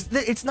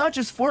 It's not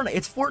just Fortnite.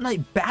 It's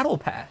Fortnite Battle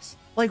Pass.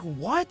 Like,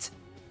 what?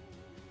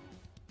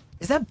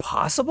 Is that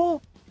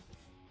possible?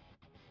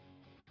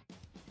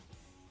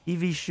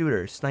 TV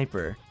shooter,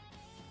 sniper,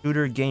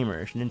 shooter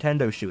gamer,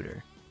 Nintendo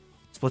shooter,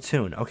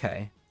 Splatoon.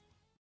 Okay.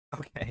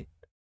 Okay.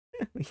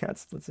 We got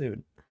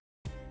Splatoon.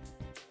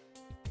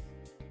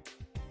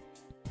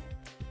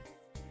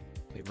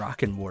 Wait,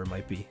 Rockin' War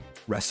might be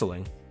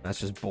wrestling.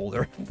 That's just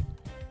Boulder.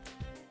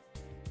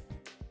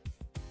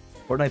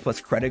 Fortnite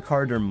plus credit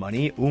card or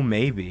money? Ooh,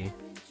 maybe.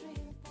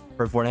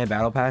 For Fortnite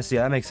Battle Pass?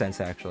 Yeah, that makes sense,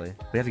 actually.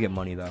 We have to get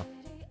money, though.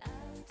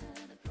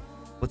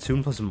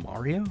 Splatoon plus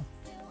Mario?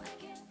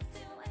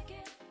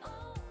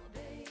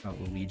 Oh,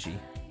 Luigi.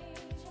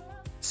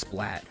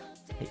 Splat.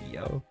 Hey,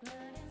 yo.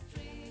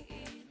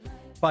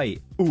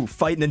 Fight. Ooh,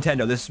 fight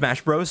Nintendo. This is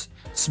Smash Bros.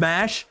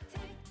 Smash.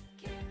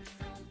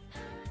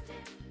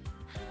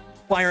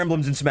 Fire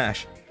Emblems in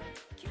Smash.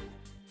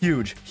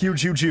 Huge.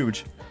 Huge, huge,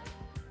 huge.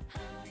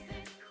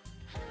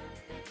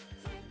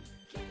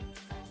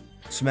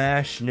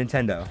 Smash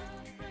Nintendo.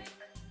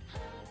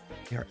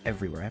 They are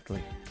everywhere. I have to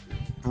like...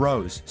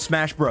 Bros.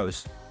 Smash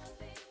Bros.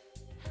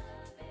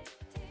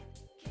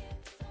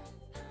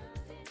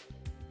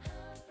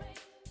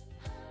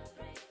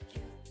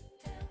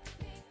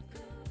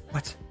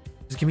 What?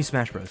 Just give me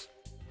Smash Bros.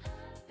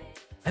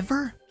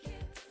 Ever?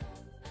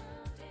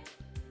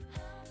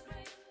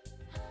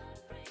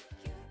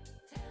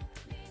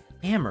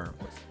 Hammer.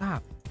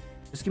 Stop.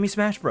 Just give me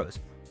Smash Bros.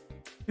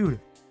 Dude.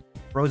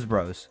 Bros.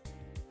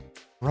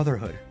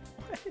 Brotherhood.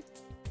 What?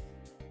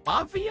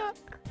 Mafia?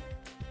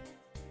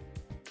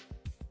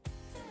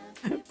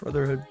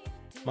 Brotherhood.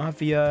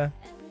 Mafia.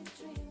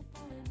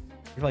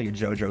 You're like a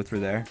JoJo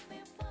through there.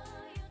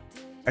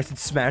 I said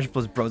Smash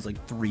Bros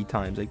like 3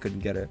 times. I couldn't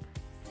get it.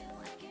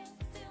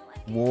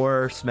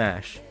 War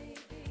Smash.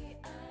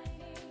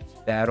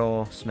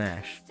 Battle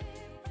Smash.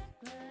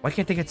 Why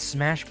can't they get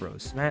Smash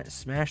Bros?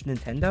 Smash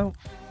Nintendo?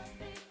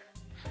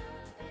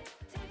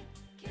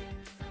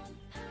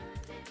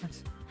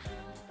 What?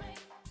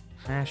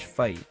 Smash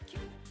Fight.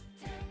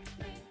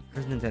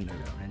 Where's Nintendo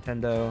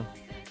go?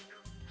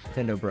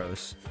 Nintendo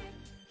Bros.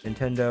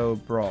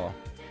 Nintendo Brawl.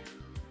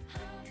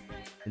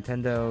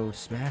 Nintendo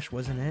Smash,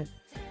 wasn't it?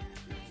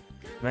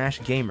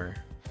 Smash Gamer.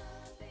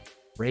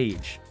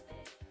 Rage.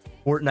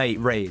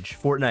 Fortnite Rage.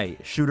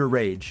 Fortnite. Shooter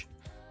Rage.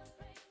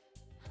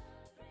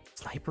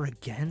 Sniper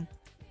again?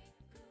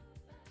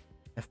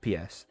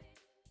 FPS.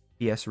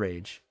 PS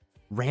Rage.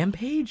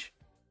 Rampage?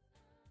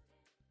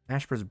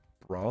 Smash Bros.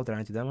 Brawl. Did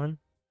I do that one?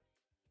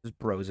 Just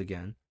Bros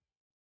again.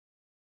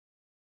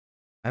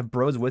 I have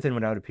Bros with and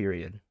without a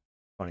period.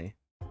 Funny.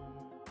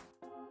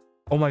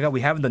 Oh my god,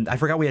 we haven't done... I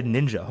forgot we had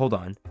Ninja. Hold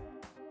on.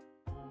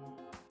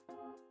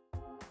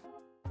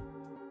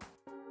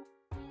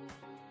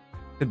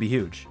 Could be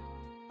huge.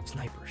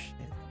 Sniper shit.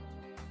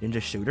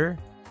 Ninja shooter?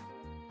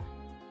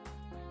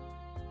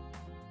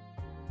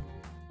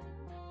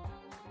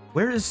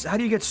 How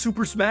do you get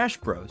Super Smash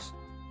Bros?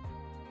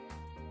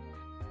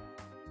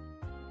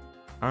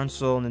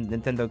 Console,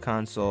 Nintendo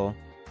console,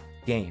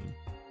 game.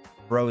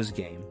 Bros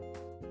game.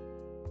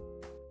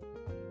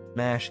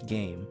 Smash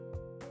game.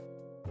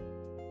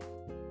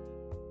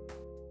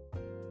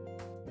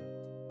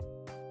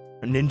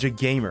 Ninja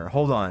gamer.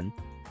 Hold on.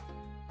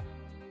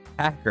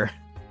 Hacker.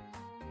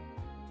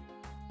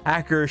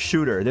 Hacker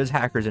shooter. There's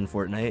hackers in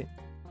Fortnite.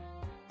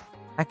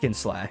 Hack and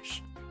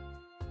slash.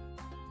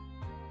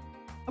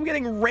 I'm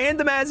getting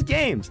random ass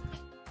games.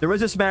 There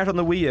was a Smash on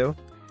the Wii U.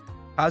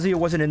 Kazuya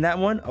wasn't in that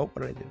one. Oh,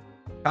 what did I do?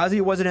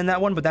 Kazuya wasn't in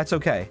that one, but that's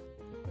okay.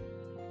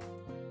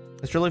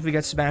 Let's really, if we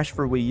get Smash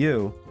for Wii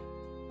U,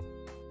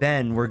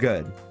 then we're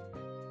good.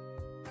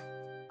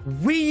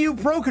 Wii U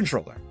Pro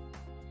Controller.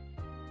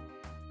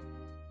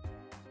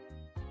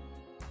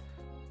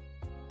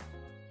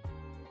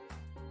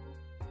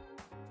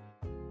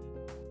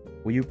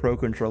 Wii U Pro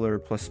Controller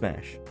plus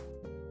Smash.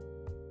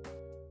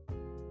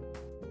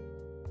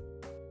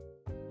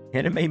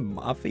 Anime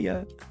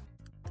Mafia?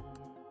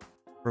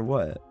 For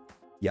what?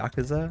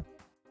 Yakuza?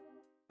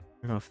 I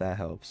don't know if that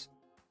helps.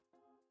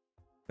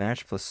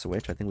 Smash plus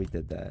Switch? I think we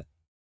did that.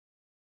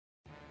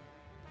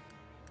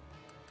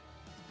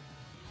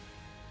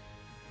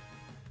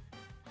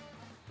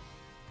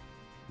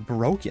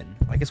 Broken?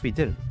 I guess we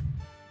didn't.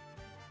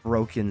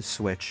 Broken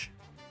Switch.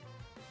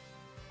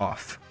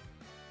 Off.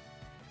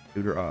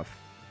 Shooter off.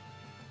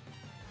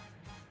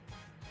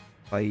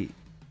 Fight.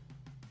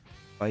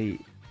 Fight.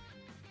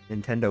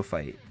 Nintendo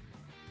fight.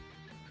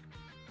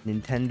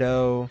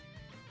 Nintendo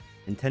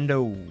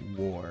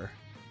War.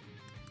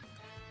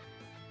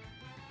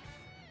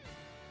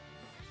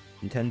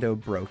 Nintendo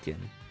broken.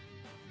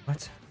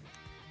 What?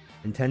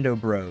 Nintendo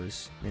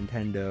Bros.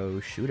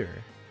 Nintendo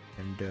shooter.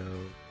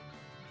 Nintendo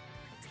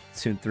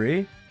Splatoon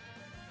 3?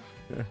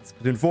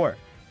 Splatoon 4.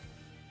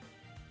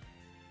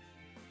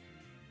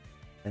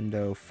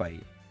 Nintendo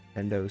fight.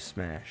 Nintendo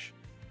Smash.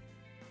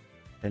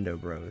 Nintendo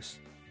Bros.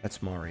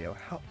 That's Mario.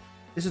 How?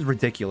 This is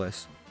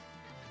ridiculous.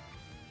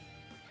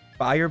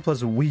 Fire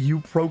plus Wii U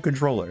Pro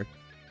Controller.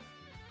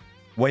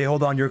 Wait,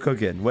 hold on, you're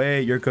cooking.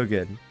 Wait, you're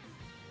cooking.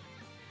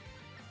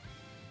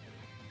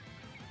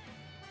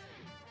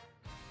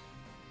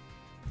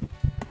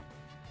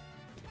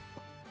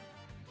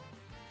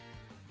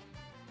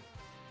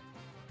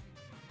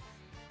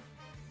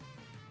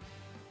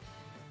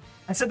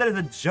 I said that as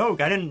a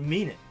joke. I didn't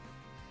mean it.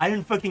 I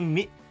didn't fucking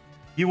mean...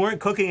 You weren't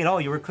cooking at all.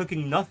 You were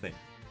cooking nothing.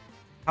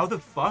 How the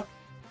fuck?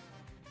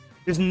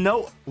 There's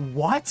no...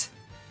 What?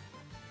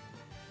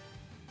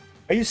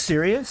 Are you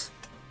serious?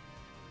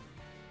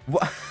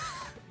 What?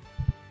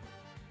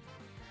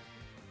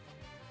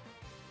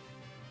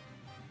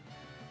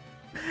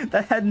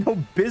 That had no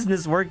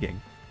business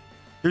working.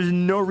 There's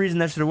no reason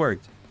that should have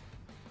worked.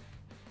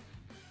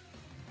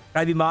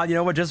 Can I be mod? You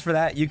know what? Just for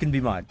that, you can be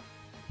mod.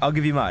 I'll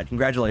give you mod.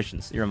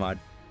 Congratulations. You're a mod.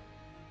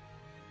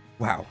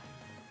 Wow.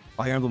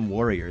 Fire Emblem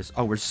Warriors.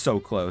 Oh, we're so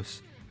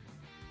close.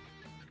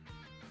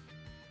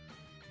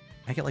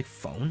 Can I get, like,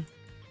 phone?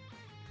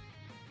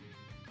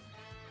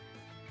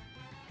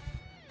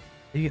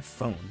 How do you get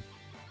phone?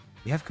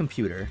 We have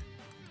computer.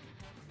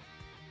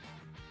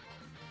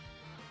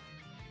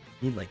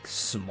 Need, like,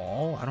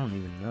 small? I don't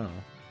even know.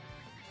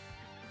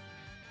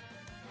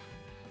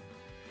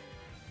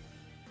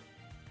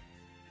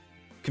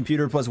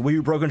 Computer plus Wii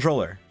U Pro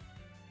Controller.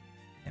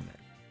 Damn it.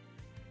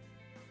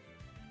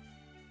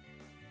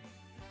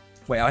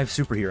 Wait, I have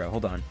superhero.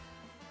 Hold on.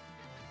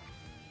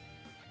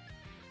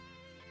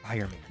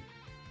 Fireman.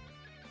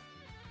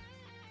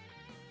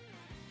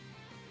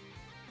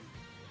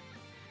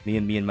 Me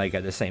and Mike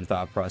had the same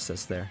thought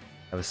process there.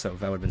 That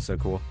would have been so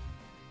cool.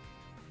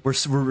 We're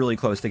really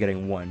close to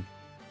getting one.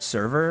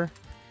 Server?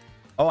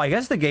 Oh, I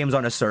guess the game's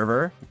on a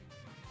server.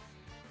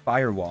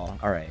 Firewall.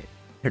 All right.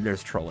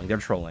 There's trolling. They're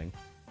trolling.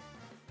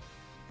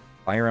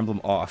 Fire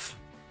Emblem off.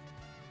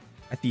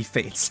 I Thief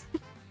Fates.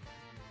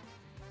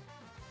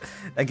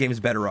 That game's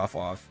better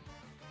off.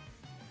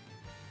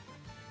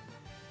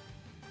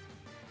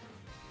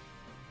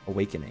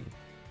 Awakening.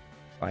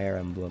 Fire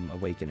Emblem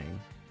Awakening.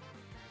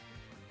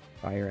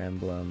 Fire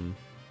Emblem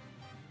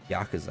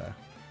Yakuza.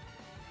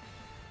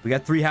 We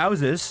got 3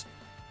 houses.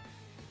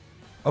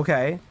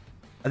 Okay.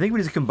 I think we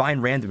just combine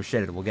random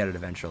shit and we'll get it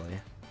eventually.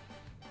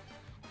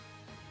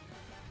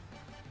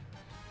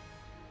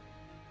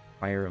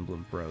 Fire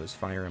Emblem Bros.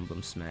 Fire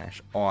Emblem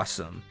Smash.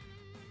 Awesome.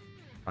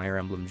 Fire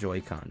Emblem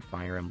Joy-Con.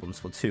 Fire Emblem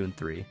Splatoon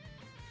 3.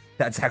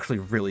 That's actually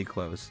really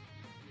close.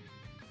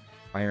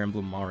 Fire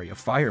Emblem Mario.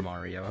 Fire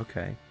Mario.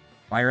 Okay.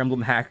 Fire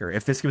Emblem Hacker.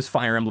 If this gives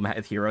Fire Emblem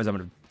Heroes, I'm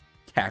going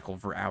to cackle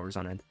for hours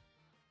on end.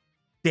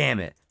 Damn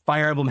it.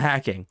 Fire Emblem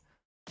Hacking.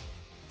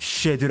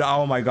 Shit, dude.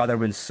 Oh my god, that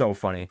would have been so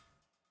funny.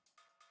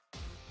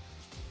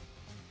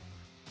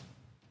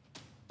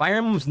 Fire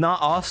Emblem's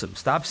not awesome.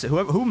 Stop.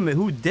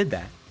 Who did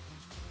that?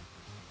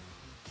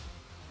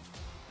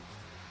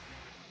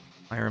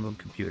 Fire Emblem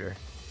Computer.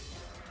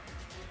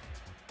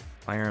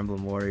 Fire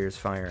Emblem Warriors,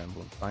 Fire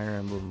Emblem. Fire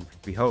Emblem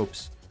Three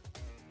Hopes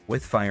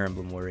with Fire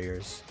Emblem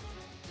Warriors.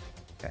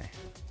 Okay.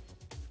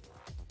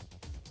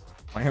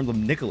 Fire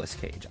Emblem Nicolas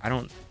Cage. I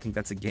don't think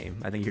that's a game.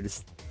 I think you're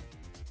just...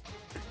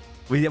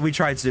 We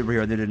tried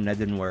superhero, that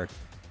didn't work.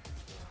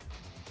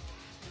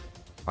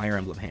 Fire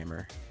Emblem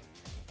Hammer.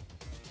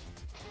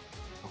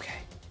 Okay.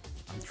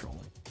 I'm trolling.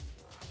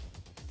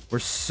 We're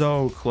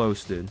so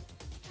close, dude.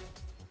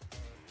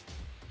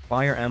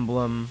 Fire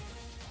Emblem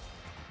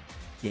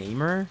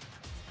Gamer.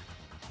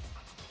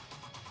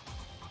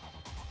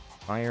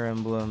 Fire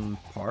Emblem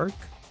Park.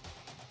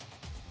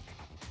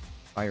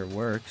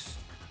 Fireworks.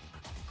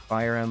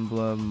 Fire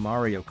Emblem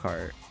Mario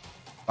Kart.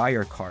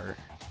 Fire Kart.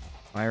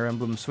 Fire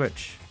Emblem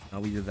Switch. Oh,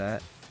 we did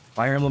that.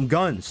 Fire Emblem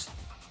Guns.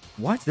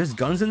 What? There's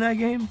guns in that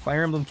game?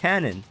 Fire Emblem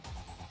Cannon.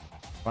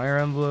 Fire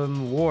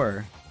Emblem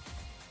War.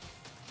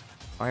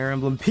 Fire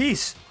Emblem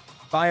Peace.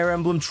 Fire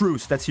Emblem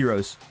Truce. That's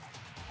heroes.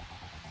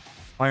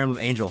 Fire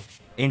Emblem Angel.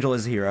 Angel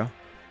is a hero.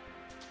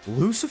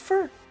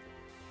 Lucifer?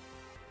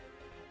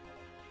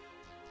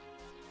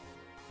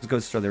 This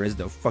goes to show there is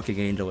no fucking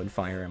angel in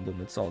Fire Emblem.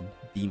 It's all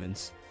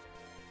demons.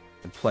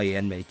 And play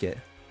and make it.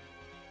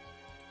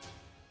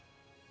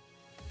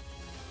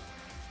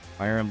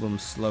 Fire Emblem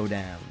Slow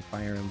Down.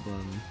 Fire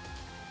Emblem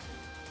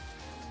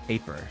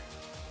Paper.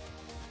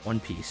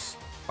 One Piece.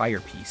 Fire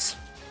Piece.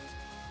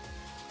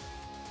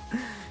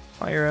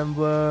 Fire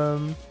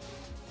Emblem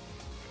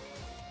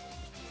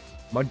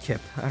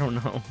Mudkip. I don't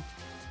know.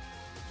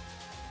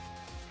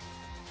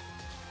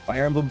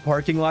 Fire Emblem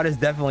Parking Lot is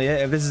definitely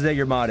it. If this is it,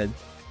 you're modded.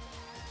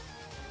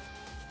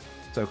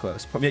 So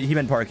close. He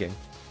meant parking.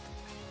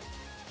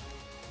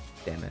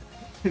 Damn it.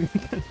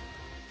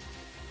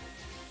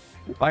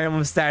 Fire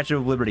Emblem Statue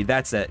of Liberty.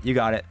 That's it. You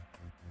got it.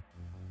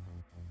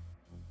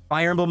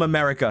 Fire Emblem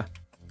America.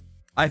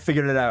 I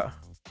figured it out.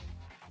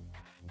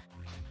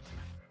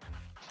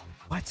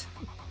 What?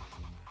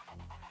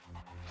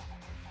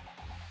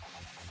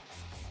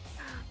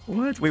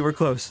 What? We were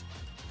close.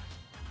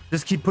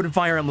 Just keep putting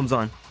Fire Emblems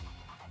on.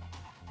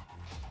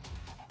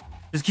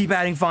 Just keep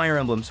adding Fire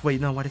Emblems.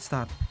 Wait, no, why did it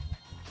stop?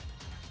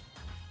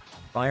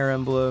 Fire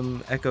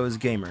Emblem Echoes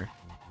Gamer.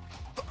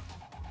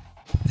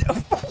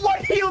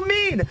 What do you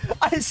mean?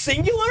 A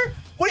singular?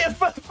 What do you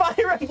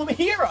Fire Emblem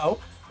Hero?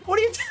 What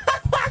do you...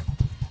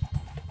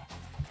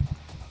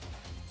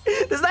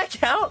 Does that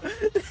count?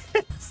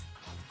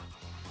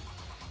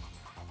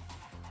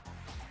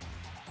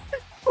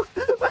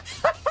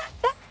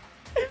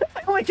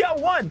 I only got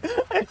one.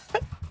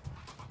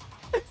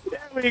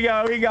 We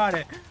got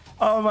it.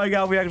 Oh my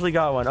god, we actually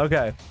got one.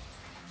 Okay.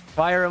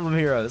 Fire Emblem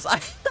Heroes.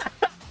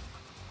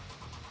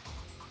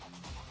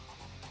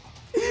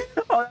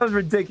 Oh, that was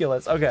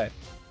ridiculous. Okay.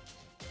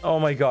 Oh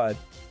my god.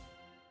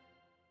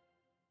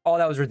 Oh,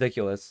 that was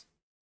ridiculous.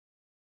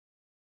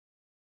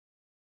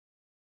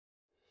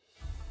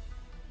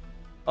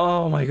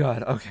 Oh my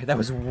god. Okay, that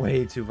was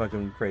way too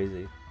fucking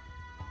crazy.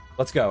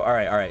 Let's go. All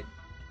right.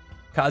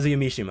 Kazuya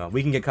Mishima.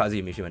 We can get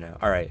Kazuya Mishima now.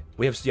 All right.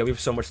 We have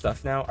so much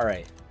stuff now. All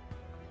right.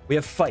 We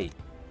have fight.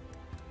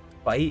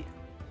 Fight.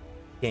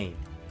 Game.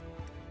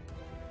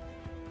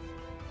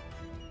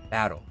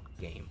 Battle.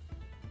 Game.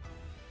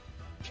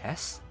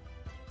 Chess?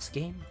 This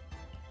game?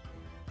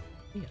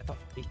 Yeah, I thought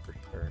fight for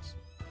first.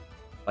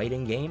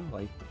 Fighting game?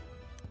 Like...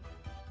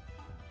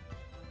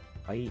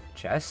 Fight.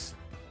 Chess?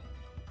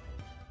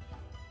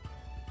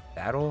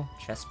 Battle?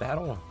 Chess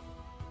battle?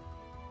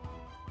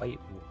 Fight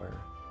war.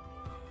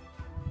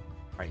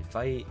 Alright,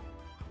 fight.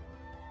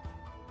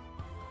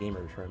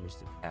 Gamer terms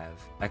to have.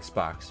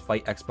 Xbox.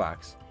 Fight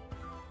Xbox.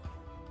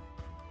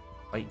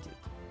 Fight.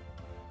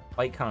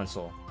 Fight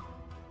console.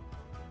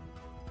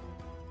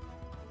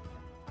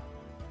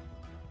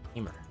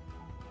 Gamer.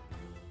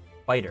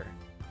 Fighter.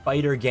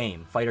 Fighter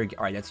game. Fighter.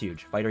 Alright, that's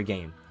huge. Fighter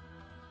game.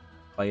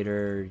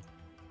 Fighter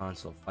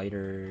console.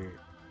 Fighter.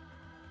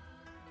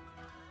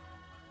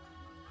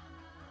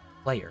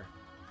 Player.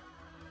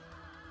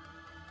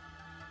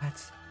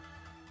 That's.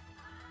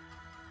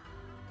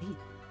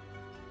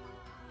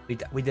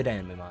 We did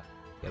anime mod.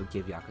 Yeah, we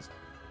gave Yakuza.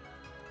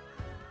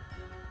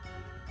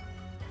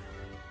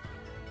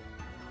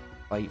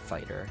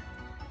 Fighter.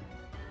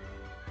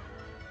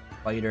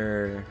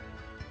 Fighter.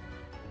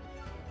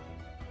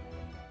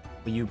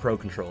 Wii U Pro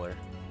Controller.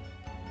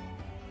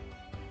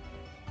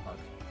 Fuck.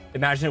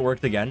 Imagine it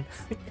worked again.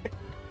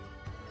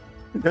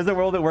 There's a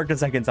world that worked a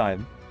second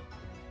time.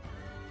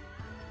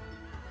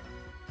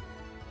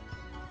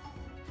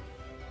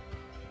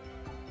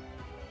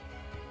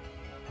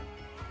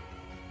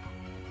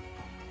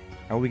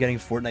 Are we getting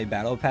Fortnite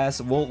Battle Pass?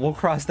 We'll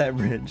cross that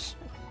bridge.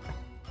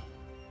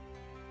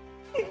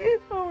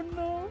 Oh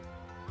no.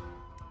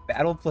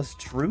 Battle plus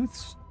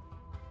truths?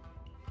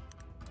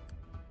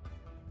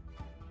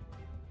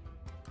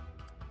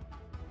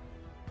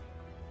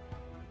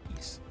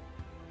 Peace.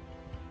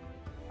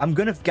 I'm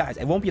gonna, guys,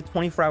 it won't be a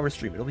 24-hour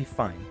stream. It'll be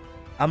fine.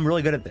 I'm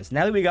really good at this.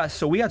 Now that we got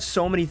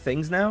so many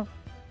things now,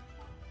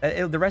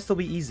 the rest will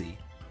be easy.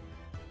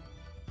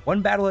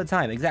 One battle at a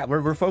time. Exactly.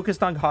 We're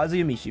focused on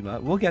Kazuya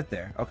Mishima. We'll get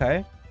there,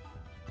 okay?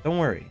 Don't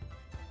worry.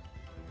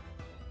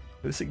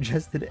 Who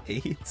suggested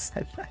AIDS?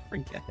 I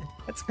forget it.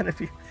 That's gonna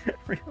be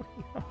really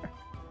hard.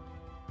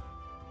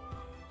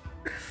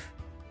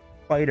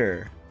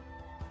 Fighter.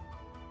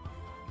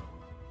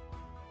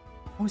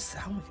 How is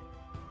that?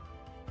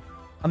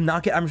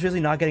 I'm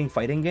seriously not getting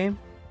fighting game?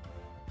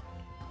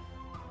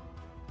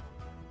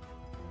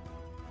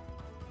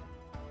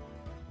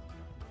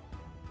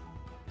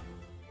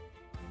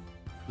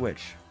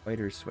 Switch.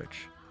 Fighter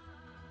switch.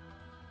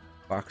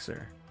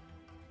 Boxer.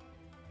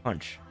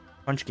 Punch.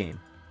 Punch game.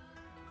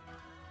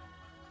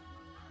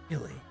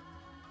 Really?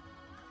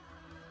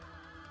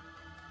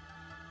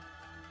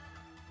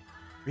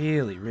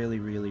 Really?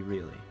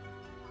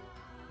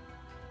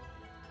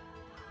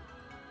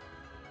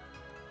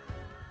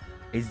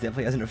 AIDS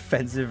definitely has an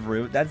offensive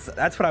root. That's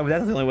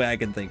the only way I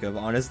can think of,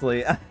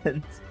 honestly.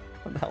 I'm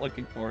not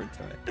looking forward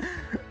to it.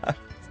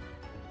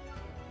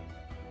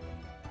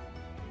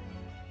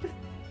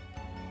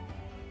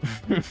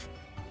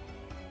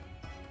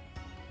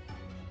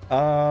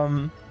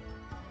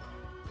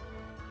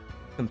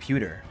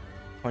 Computer.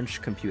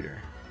 Punch computer.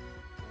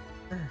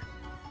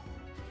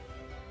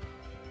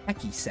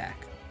 Hacky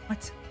sack.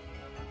 What?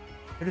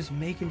 They're just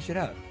making shit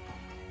up.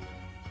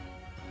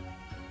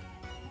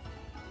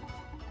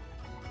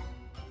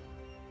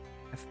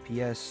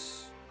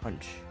 FPS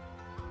punch.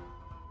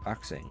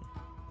 Boxing.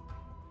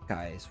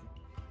 Guys.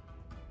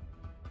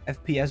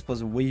 FPS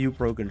plus Wii U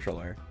Pro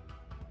Controller.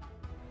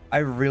 I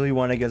really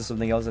want to get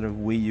something else out of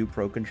Wii U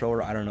Pro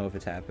Controller. I don't know if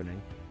it's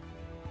happening.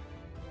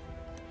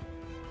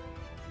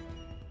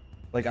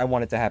 Like, I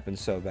want it to happen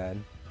so bad.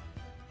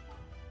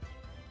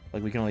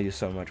 Like, we can only do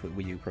so much with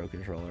Wii U Pro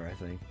Controller, I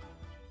think.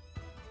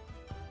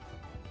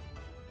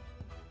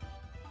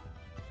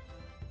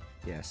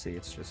 Yeah, see,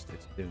 it's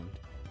doomed.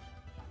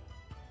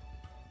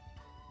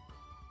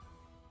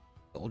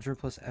 Soldier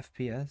plus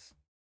FPS?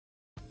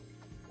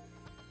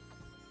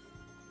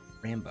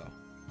 Rambo.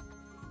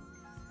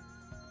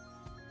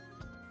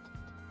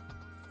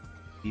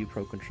 Wii U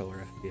Pro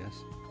Controller FPS.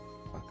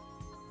 Fuck.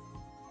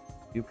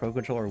 Wii U Pro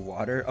Controller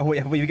water? Oh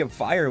wait, you get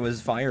fire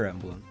was Fire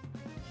Emblem.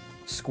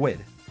 Squid.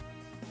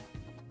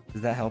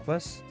 Does that help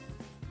us?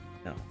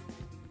 No.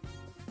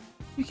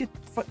 You get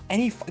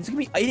it's gonna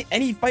be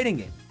any fighting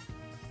game.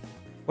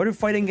 What are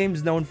fighting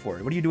games known for?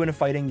 What do you do in a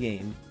fighting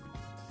game?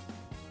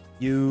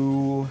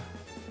 You...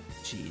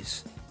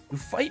 Jeez. You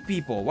fight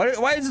people.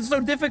 Why is it so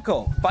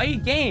difficult?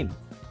 Fight game.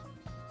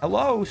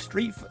 Hello,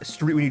 street.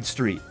 We need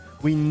street.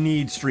 We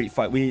need street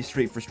fight. We need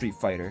street for Street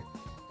Fighter.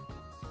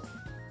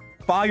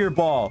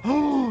 Fireball.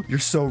 You're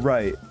so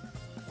right.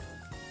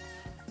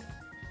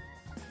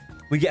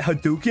 We get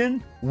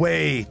Hadouken?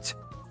 Wait.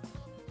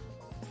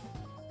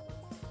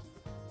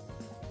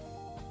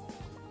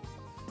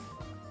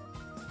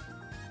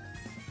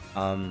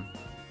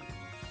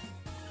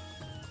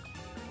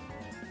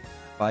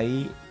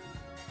 Fight.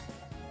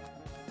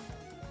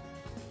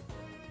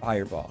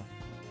 Fireball.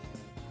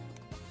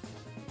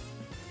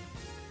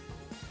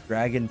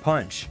 Dragon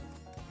Punch.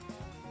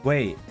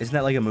 Wait, isn't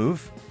that like a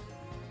move?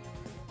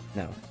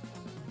 No.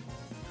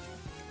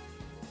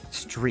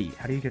 Street.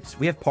 How do you get...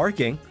 We have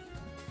parking.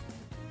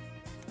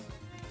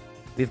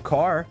 We have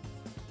car.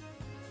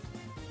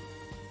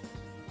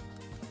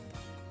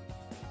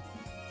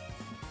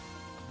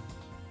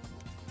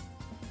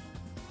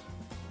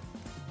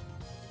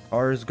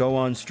 Cars go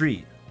on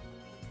street.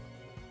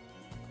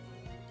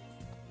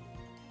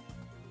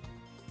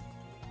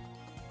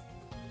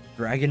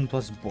 Dragon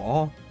plus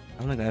ball?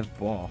 I don't think I have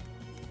ball.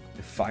 I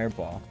have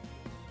fireball.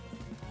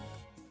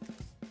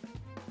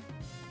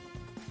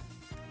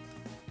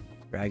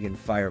 Dragon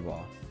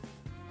fireball.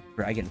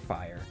 Dragon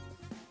fire.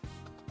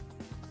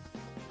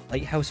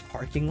 Lighthouse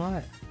parking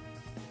lot?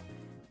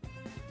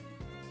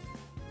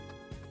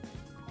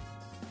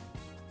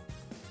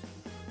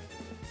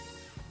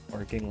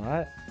 Parking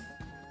lot?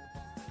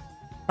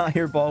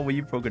 Fireball Wii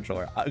U Pro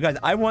Controller. Guys,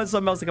 I want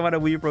something else to come out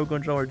of Wii U Pro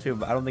Controller too,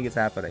 but I don't think it's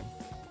happening.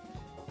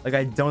 Like,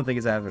 I don't think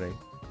it's happening.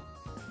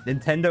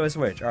 Nintendo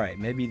Switch. Alright,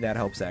 maybe that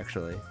helps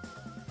actually.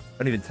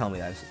 Don't even tell me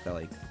that.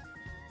 Like...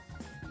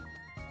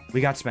 We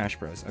got Smash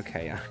Bros.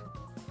 Okay, yeah.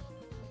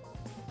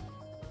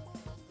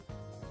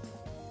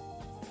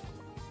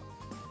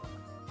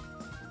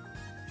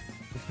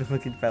 I've been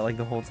looking fat like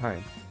the whole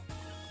time.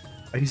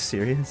 Are you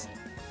serious?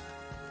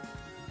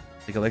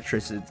 Like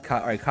electricity.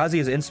 Alright, Kazi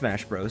is in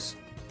Smash Bros.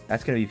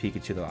 That's gonna be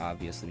Pikachu though,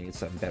 obviously. We need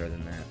something better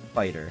than that.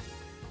 Fighter.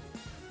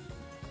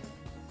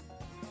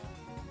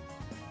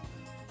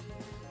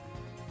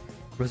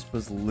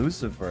 Was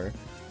Lucifer.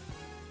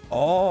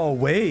 Oh,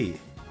 wait.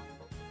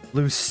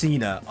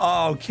 Lucina.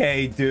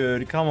 Okay,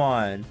 dude. Come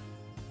on.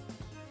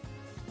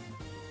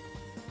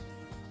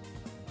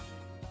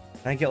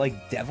 Can I get,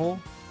 like,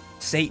 Devil?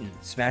 Satan.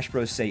 Smash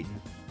Bros.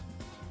 Satan.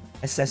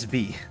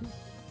 SSB.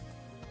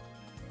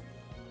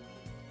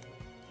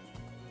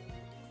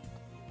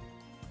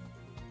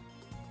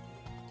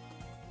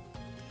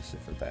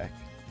 Lucifer back.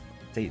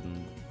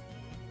 Satan.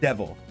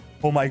 Devil.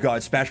 Oh my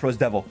god. Smash Bros.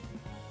 Devil.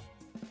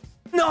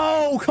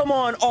 No! Come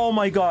on! Oh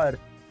my god!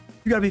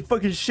 You gotta be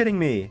fucking shitting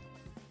me!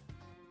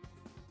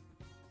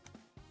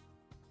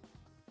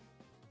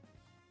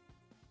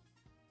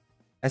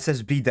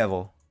 SSB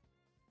Devil.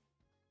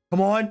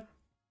 Come on!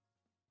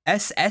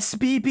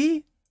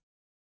 SSBB?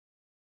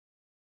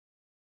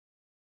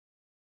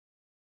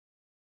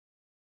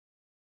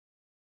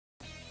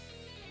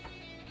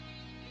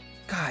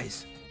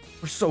 Guys,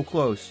 we're so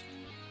close.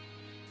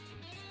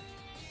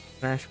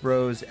 Smash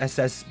Bros.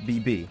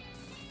 SSBB.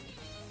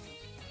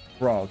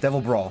 Brawl. Devil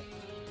Brawl.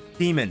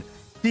 Demon.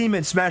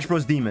 Demon. Smash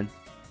Bros. Demon.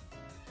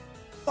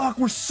 Fuck,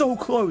 we're so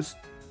close.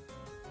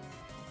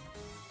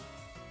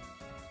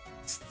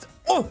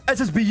 Oh,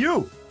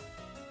 SSBU.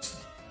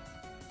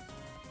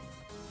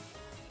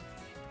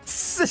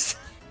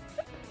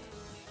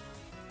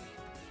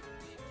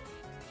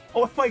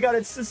 Oh my god,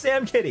 it's the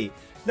Sam Kitty.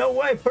 No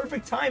way.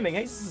 Perfect timing.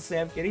 Hey, this is the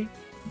Sam Kitty.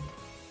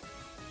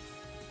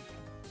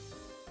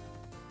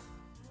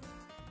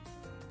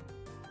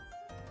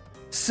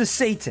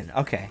 Satan.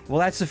 Okay. Well,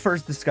 that's the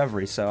first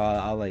discovery, so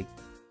I'll like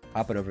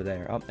pop it over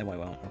there. Oh, no, I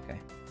won't. Okay.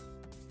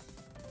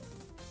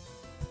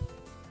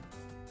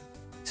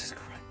 Jesus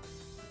Christ.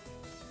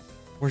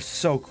 We're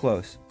so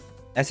close.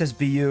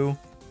 SSBU.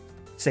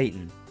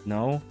 Satan.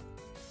 No.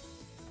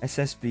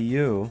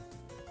 SSBU.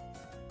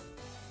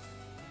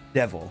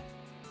 Devil.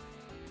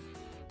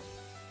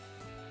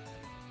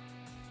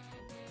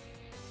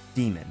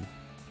 Demon.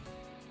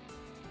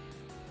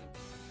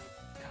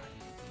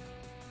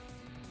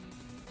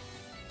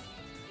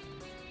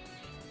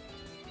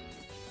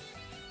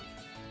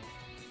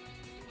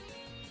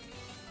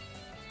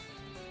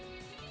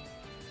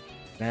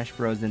 Smash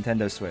Bros.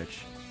 Nintendo Switch.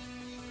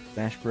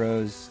 Smash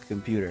Bros.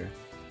 Computer.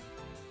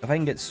 If I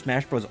can get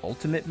Smash Bros.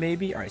 Ultimate,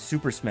 maybe? Alright,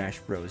 Super Smash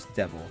Bros.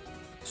 Devil.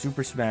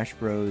 Super Smash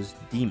Bros.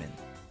 Demon.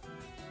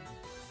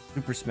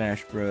 Super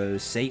Smash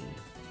Bros. Satan.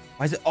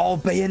 Why is it all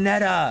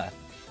Bayonetta?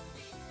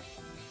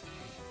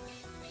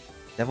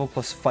 Devil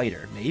plus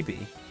Fighter, maybe.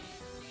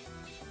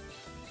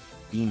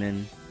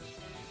 Demon.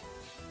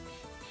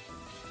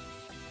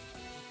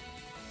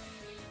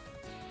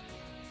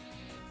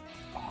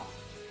 Oh.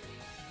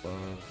 Whoa.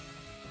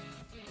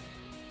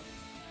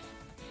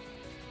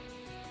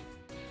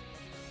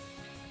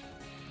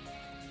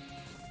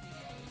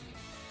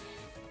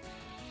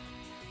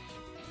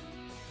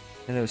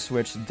 Nintendo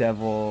Switch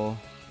Devil.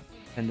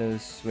 Nintendo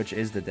Switch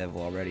is the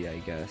devil already, I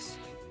guess.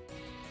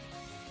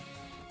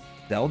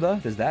 Zelda?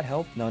 Does that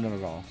help? No, not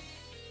at all.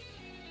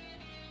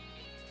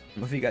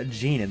 What if you got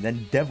Gene and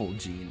then Devil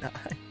Gene?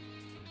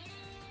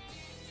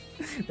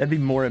 That'd be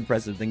more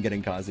impressive than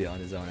getting Kazuya on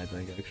his own, I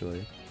think,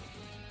 actually.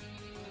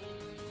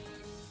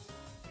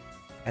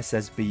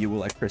 SSBU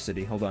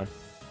electricity. Hold on.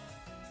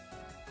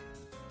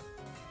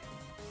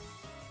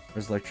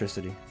 Where's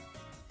electricity?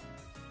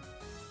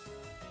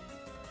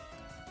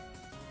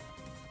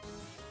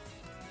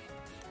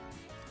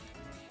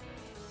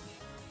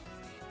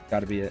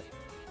 Gotta be it.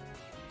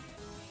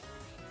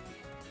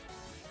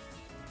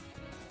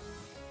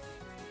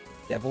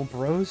 Devil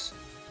Bros?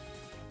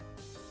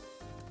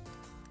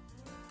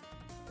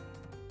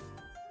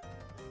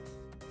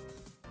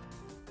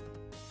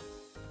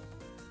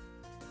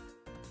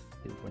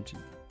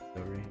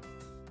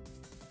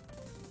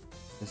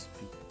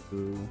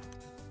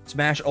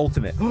 Smash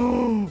Ultimate.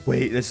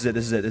 Wait, this is it.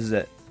 This is it. This is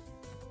it.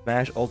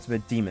 Smash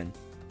Ultimate Demon.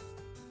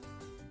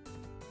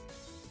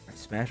 Right,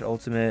 Smash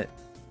Ultimate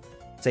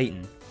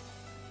Satan.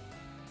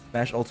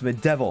 Smash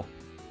Ultimate Devil.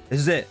 This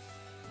is it.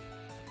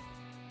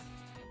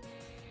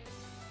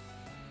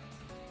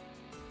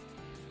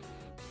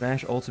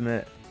 Smash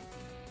Ultimate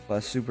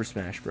plus Super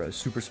Smash Bros.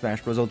 Super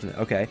Smash Bros. Ultimate.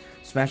 Okay.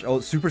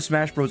 Super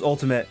Smash Bros.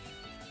 Ultimate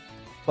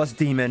plus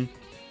Demon.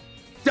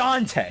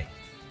 Dante.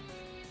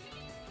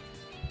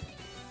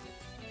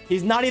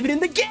 He's not even in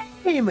the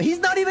game. He's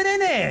not even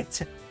in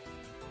it.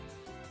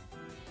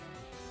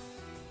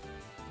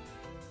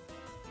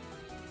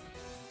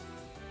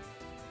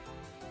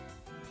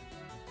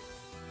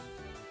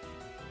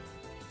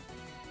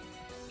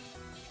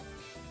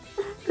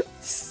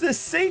 The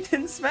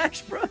Satan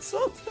Smash Bros.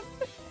 Ultimate.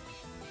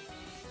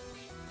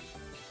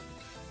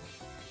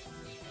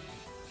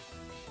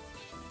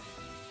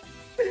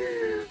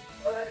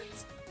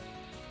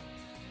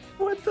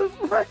 What the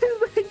fuck? Why did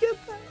I get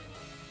that?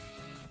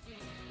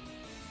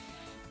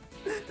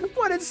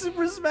 Why did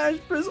Super Smash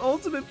Bros.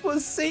 Ultimate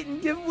plus Satan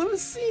give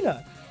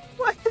Lucina?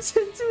 Why does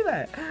it do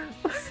that?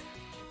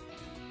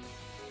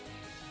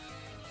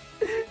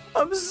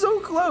 I'm so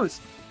close.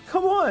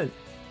 Come on.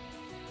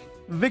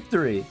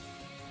 Victory.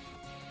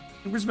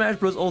 Super Smash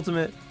Bros.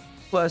 Ultimate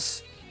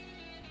plus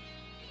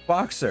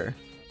Boxer.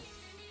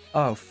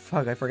 Oh,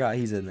 fuck. I forgot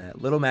he's in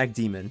that. Little Mac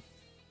Demon.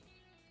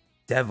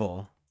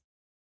 Devil.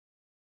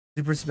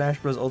 Super Smash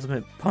Bros.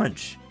 Ultimate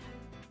Punch.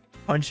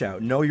 Punch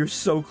Out. No, you're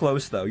so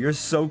close, though. You're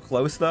so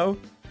close, though.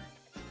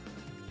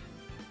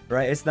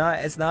 Right? It's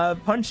not a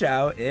Punch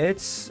Out.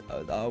 It's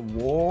a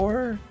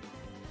War.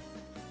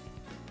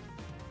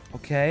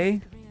 Okay.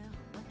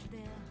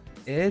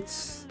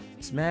 It's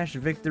Smash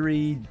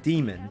Victory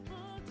Demon.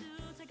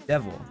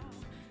 Devil.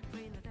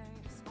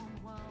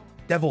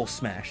 Devil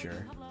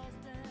Smasher.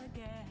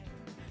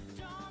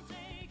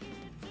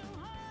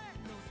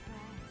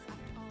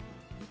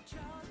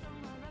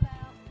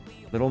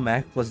 Little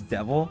Mac plus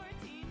Devil.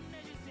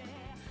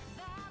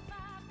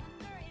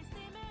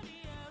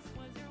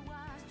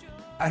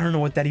 I don't know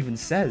what that even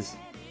says.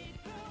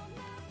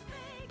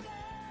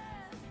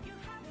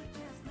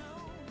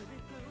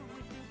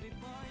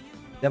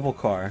 Devil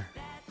Car.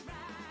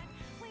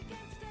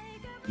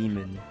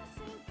 Demon.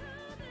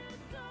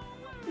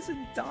 This is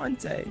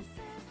Dante.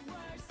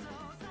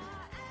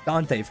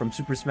 Dante from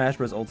Super Smash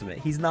Bros. Ultimate.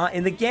 He's not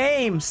in the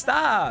game.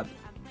 Stop.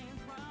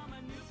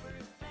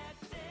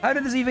 How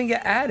did this even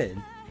get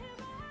added?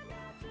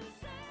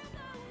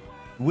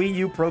 Wii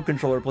U Pro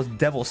Controller plus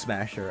Devil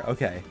Smasher.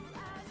 Okay.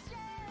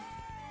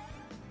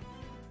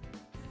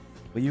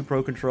 Wii U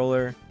Pro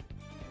Controller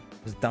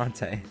was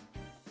Dante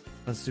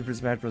on Super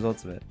Smash Bros.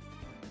 Ultimate.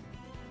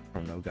 I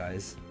don't know,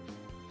 guys.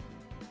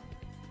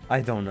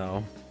 I don't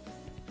know.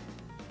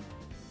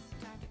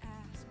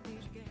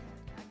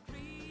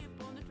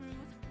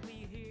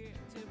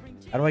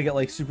 How do I get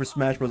like Super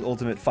Smash Bros.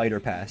 Ultimate Fighter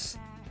Pass?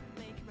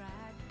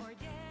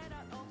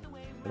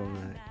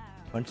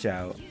 Punch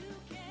Out.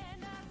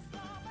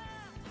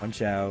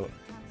 Punch Out.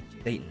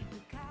 Satan.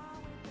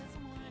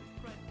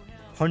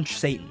 Punch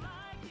Satan.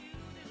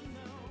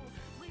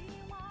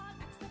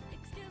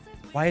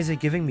 Why is it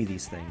giving me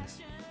these things?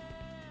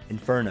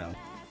 Inferno.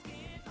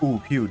 Ooh,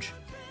 huge.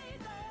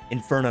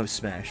 Inferno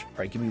Smash.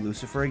 Alright, give me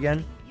Lucifer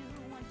again.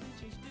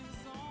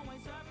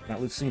 Not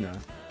Lucina.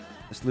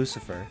 Just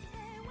Lucifer.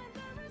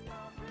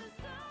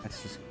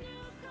 That's just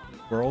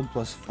World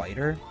plus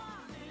Fighter.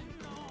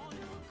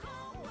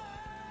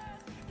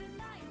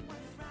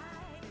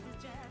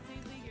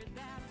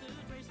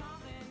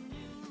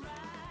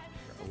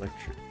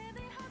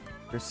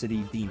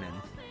 Electricity Demon.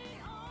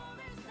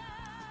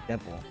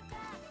 Devil.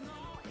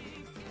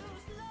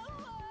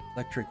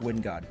 Electric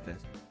Wind God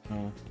Fist.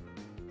 Oh.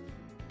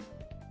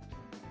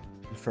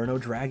 Inferno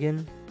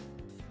Dragon.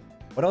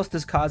 What else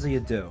does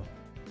Kazuya do?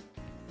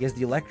 He has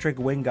the Electric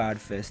Wind God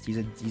Fist. He's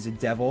a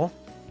devil.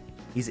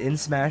 He's in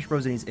Smash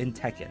Bros. And he's in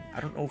Tekken.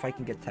 I don't know if I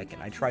can get Tekken.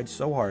 I tried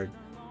so hard,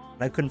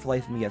 and I couldn't for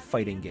life of me get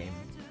fighting game.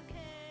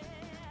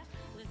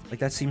 Like,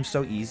 that seems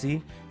so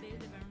easy.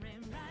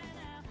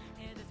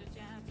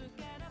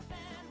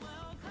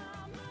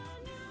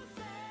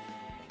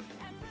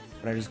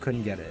 But I just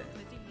couldn't get it.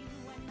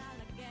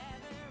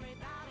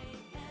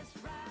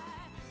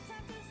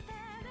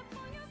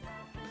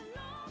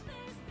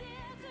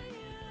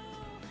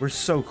 We're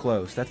so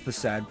close. That's the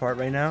sad part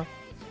right now.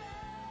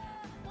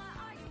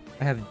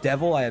 I have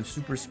Devil, I have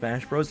Super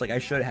Smash Bros. Like, I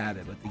should have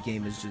it, but the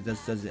game is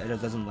just it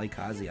just doesn't like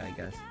Kazuya, I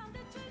guess.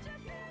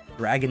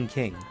 Dragon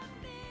King.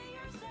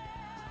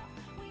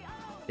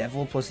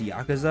 Devil plus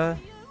Yakuza?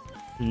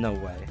 No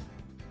way.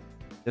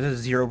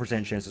 There's a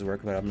 0% chance this work,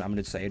 but I'm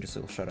gonna say it just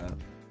so shut up.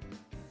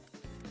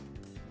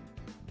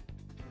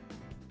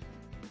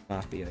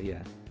 Mafia,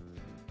 yeah.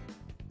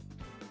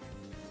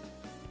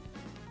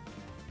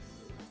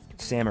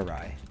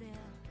 Samurai.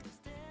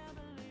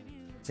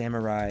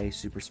 Samurai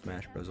Super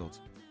Smash Bros.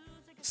 Ultimate.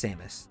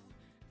 Samus.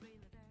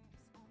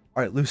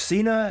 Alright,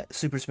 Lucina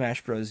Super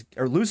Smash Bros.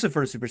 Or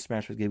Lucifer Super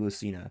Smash Bros. Gave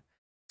Lucina.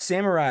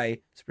 Samurai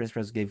Super Smash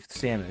Bros. Gave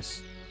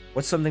Samus.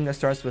 What's something that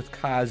starts with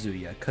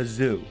Kazuya?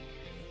 Kazoo.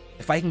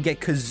 If I can get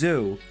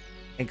Kazoo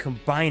and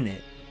combine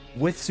it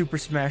with Super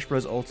Smash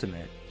Bros.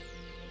 Ultimate,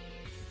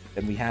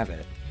 then we have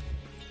it.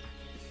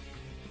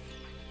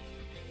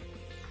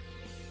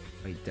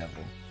 Wait,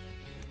 Devil.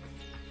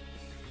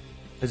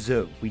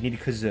 Kazoo. We need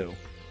Kazoo.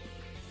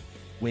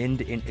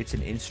 Wind, it's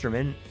an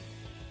instrument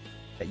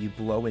that you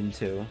blow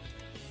into.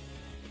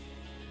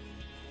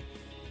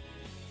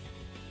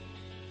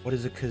 What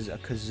is a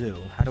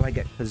kazoo? How do I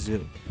get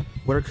kazoo?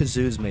 What are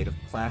kazoos made of?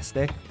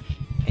 Plastic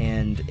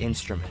and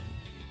instrument.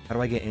 How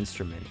do I get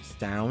instrument?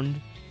 Sound,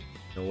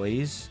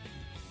 noise,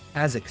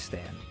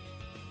 Kazakhstan.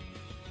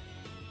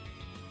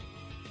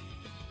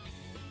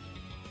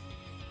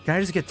 Can I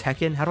just get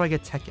Tekken? How do I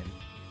get Tekken?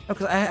 No,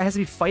 because it has to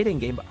be fighting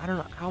game, but I don't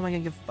know. How am I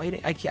going to get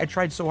fighting? I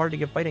tried so hard to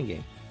get fighting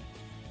game.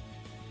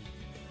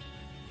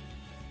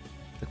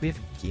 Like, we have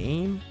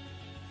game?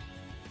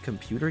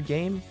 Computer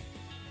game?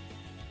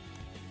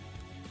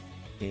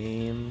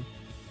 Game.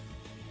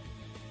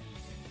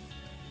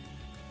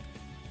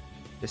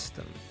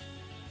 System.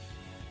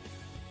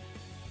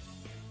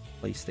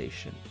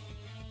 PlayStation.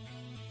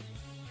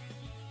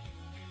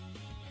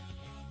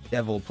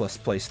 Devil plus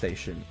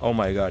PlayStation. Oh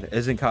my god.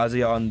 Isn't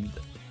Kazuya on...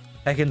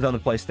 Tekken's on the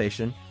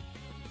PlayStation.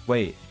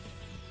 Wait.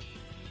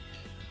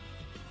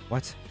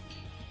 What?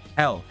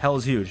 Hell.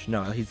 Hell's huge.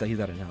 No, he's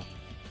not in Hell.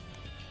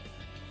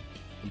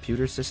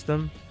 Computer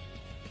system.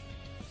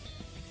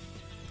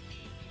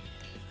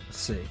 Let's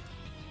see.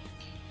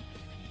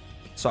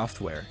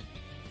 Software.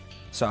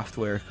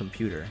 Software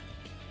computer.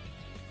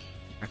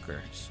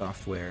 Hacker.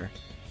 Software.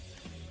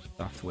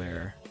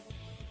 Software.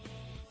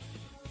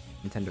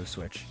 Nintendo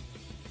Switch.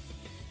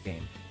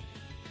 Game.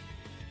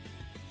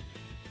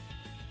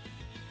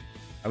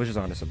 I was just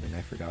onto something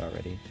I forgot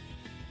already.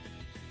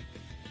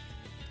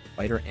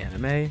 Fighter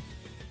anime?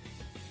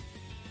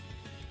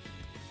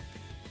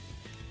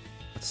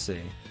 Let's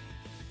see.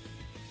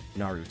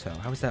 Naruto.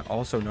 How is that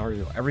also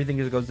Naruto? Everything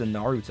just goes to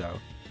Naruto.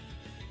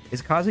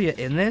 Is Kazuya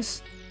in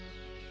this?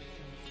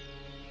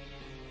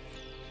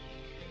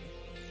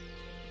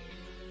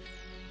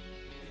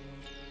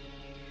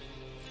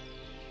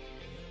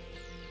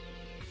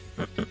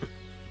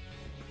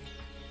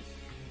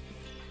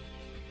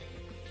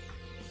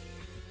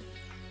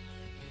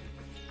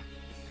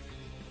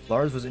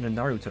 Lars was in a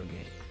Naruto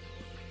game.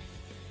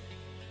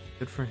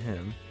 Good for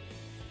him.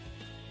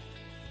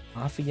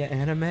 Mafia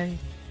anime?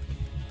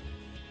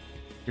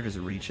 You're just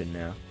reaching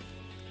now.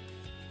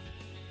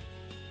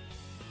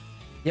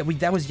 Yeah,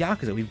 that was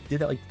Yakuza. We did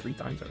that like 3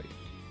 times already.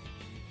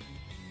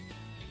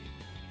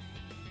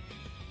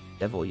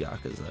 Devil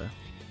Yakuza.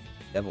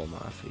 Devil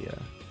Mafia.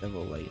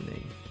 Devil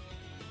Lightning.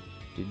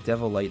 Dude,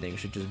 Devil Lightning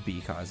should just be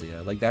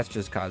Kazuya. Like, that's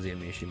just Kazuya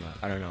Mishima.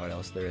 I don't know what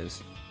else there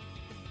is.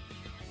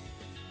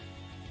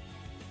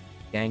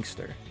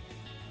 Gangster.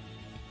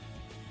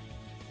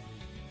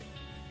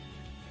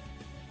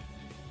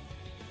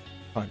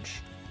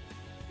 Punch.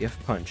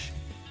 Gift Punch.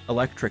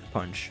 Electric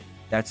Punch.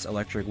 That's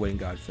Electric Wind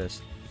God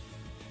Fist.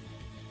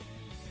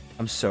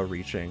 I'm so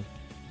reaching.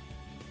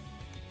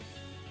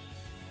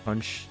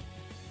 Punch.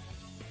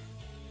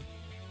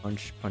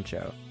 Punch. Punch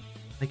out.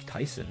 Mike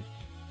Tyson.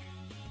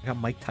 I got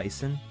Mike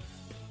Tyson.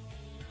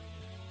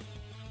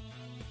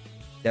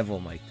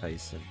 Devil Mike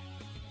Tyson.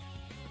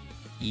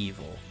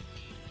 Evil.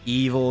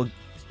 Evil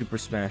Super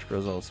Smash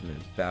Bros. Ultimate.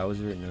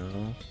 Bowser,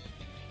 no.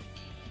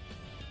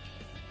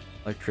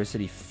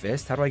 Electricity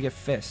Fist? How do I get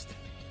Fist?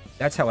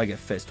 That's how I get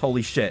Fist.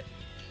 Holy shit.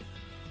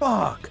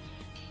 Fuck.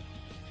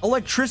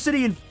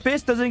 Electricity and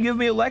Fist doesn't give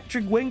me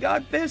Electric Wind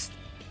God Fist?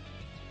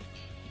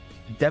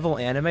 Devil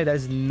Anime? That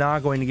is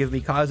not going to give me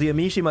Kazuya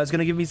Mishima. It's going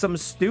to give me something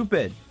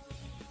stupid.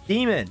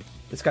 Demon.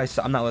 This guy's...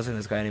 I'm not listening to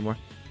this guy anymore.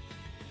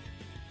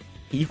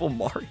 Evil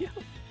Mario?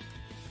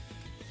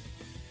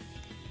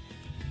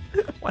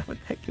 Why would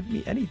that give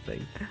me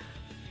anything?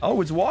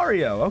 Oh, it's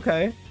Wario.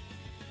 Okay.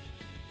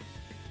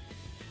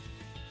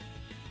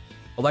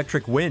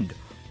 Electric Wind.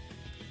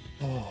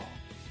 Oh.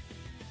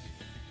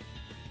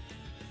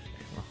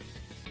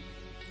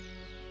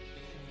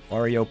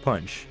 Wario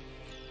Punch.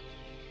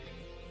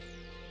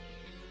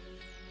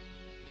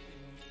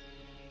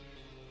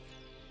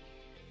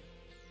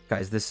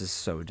 Guys, this is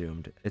so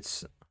doomed.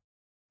 It's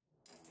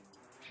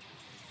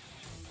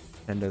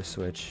Nintendo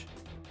Switch.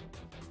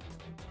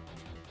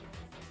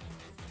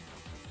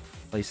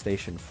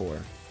 PlayStation 4.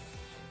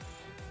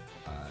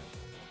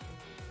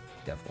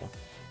 Devil.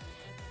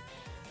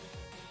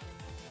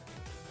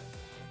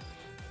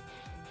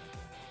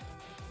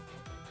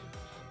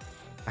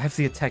 I have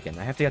to get Tekken.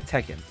 I have to get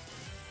Tekken.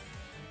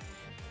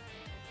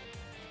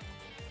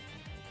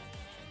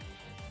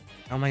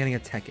 How am I gonna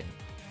get Tekken?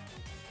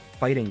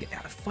 Fighting.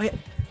 Fight.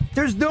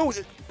 There's no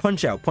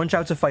Punch Out. Punch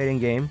Out's a fighting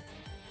game.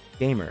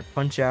 Gamer.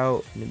 Punch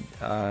Out.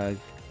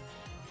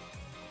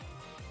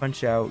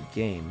 Punch Out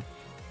game.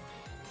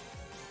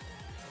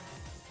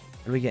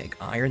 What do we get?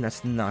 Iron?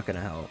 That's not gonna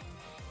help.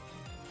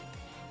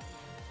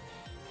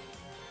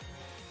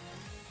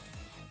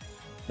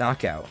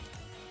 Knockout.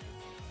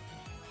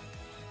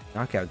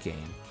 Knockout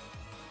game.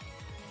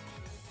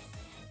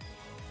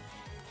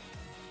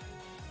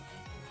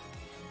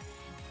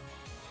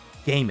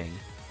 Gaming.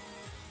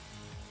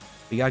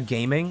 We got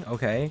gaming,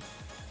 okay.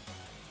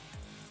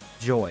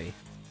 Joy.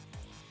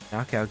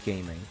 Knockout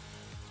gaming.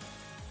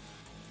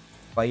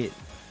 Fight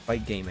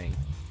gaming.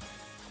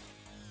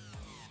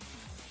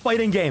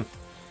 Fighting game.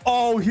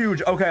 Oh,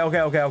 huge.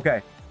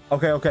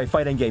 Okay.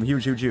 Fighting game.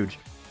 Huge.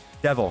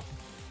 Devil.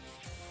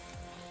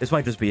 This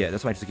might just be it.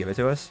 This might just give it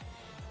to us.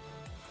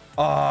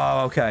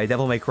 Oh, okay.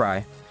 Devil May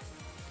Cry.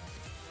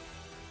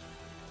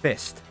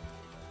 Fist.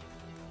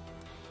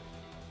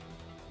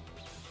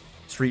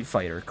 Street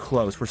Fighter.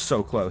 Close. We're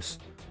so close.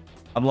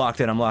 I'm locked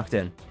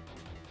in.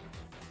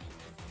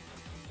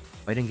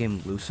 Fighting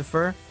game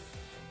Lucifer.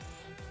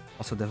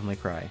 Also Devil May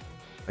Cry.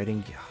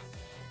 Fighting...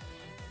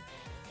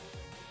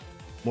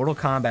 Mortal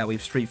Kombat. We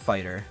have Street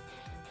Fighter.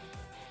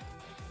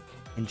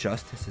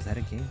 Injustice. Is that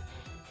a game?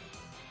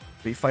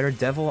 Street Fighter.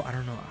 Devil. I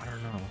don't know.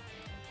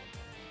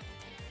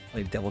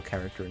 Like devil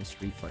character in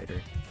Street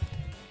Fighter.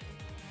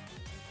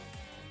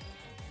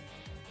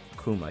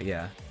 Akuma.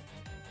 Yeah.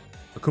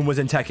 Akuma's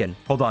in Tekken.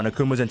 Hold on.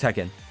 Akuma's in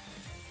Tekken.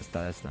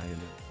 That's not even...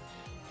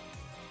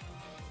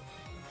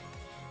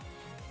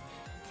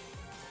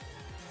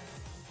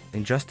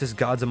 Injustice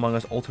Gods Among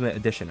Us Ultimate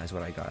Edition is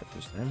what I got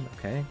just then.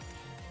 Okay.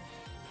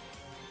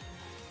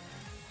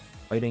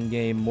 Fighting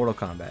game Mortal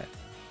Kombat.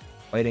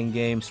 Fighting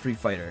game Street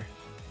Fighter.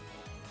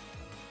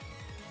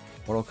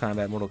 Mortal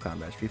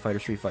Kombat. Street Fighter.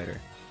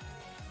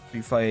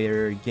 Street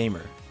Fighter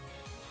Gamer.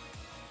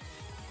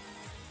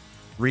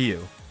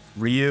 Ryu.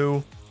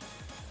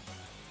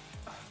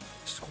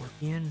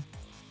 Scorpion.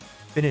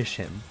 Finish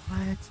him.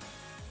 What?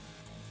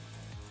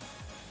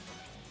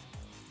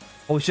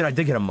 Holy shit, I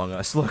did get Among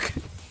Us. Look.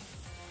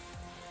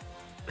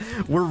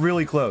 We're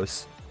really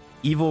close.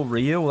 Evil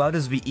Ryu? Well, that'll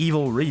just be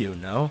Evil Ryu,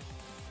 no?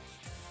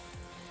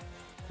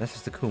 That's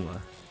just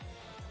Akuma.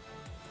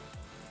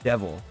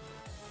 Devil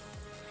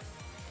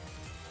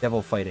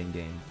fighting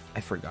game.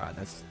 I forgot.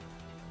 That's...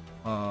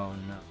 Oh,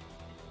 no.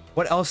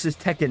 What else is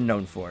Tekken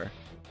known for?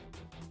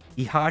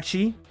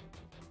 Ihachi?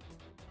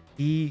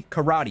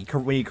 Karate.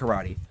 We need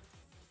karate.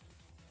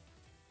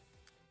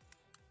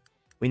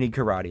 We need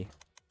karate.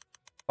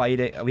 Fight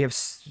it. We have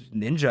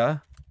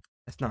ninja.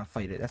 That's not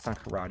fight it. That's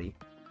not karate.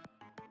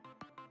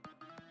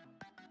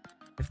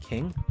 I have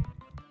King.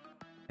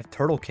 I have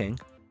Turtle King.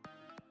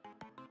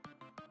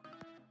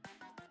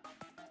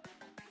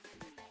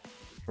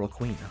 Turtle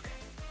Queen. Okay.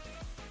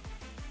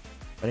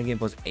 Fighting game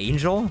was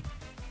Angel?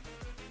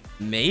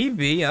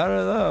 Maybe. I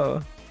don't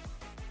know.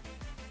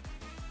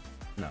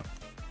 No.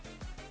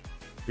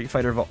 Street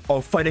Fighter.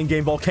 Oh, fighting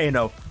game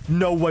Volcano.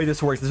 No way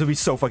this works. This would be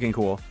so fucking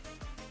cool.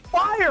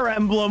 Fire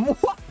Emblem.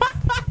 What?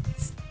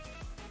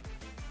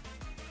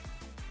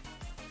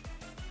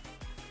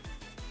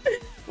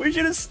 We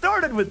should have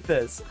started with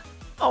this.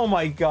 Oh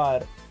my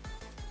god.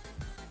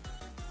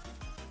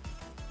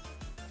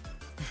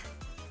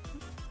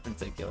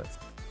 Ridiculous.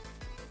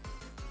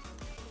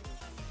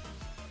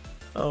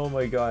 Oh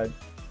my god.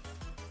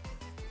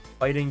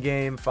 Fighting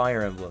game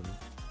Fire Emblem.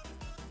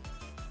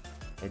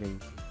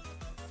 Fighting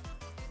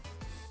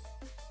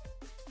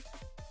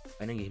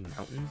game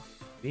Mountain?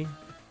 Maybe?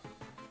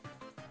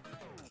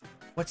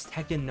 What's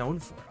Tekken known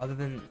for other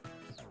than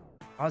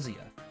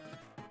Kazuya?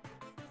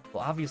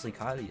 Well, obviously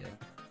Kazuya.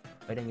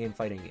 Fighting game.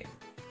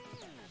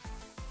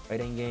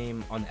 Fighting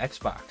game on the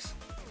Xbox.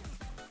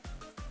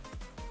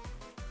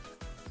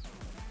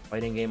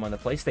 Fighting game on the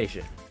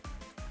PlayStation.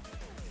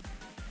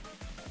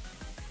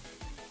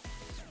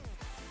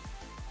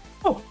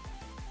 Oh!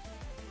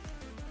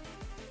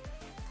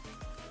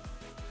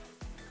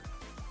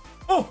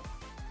 Oh!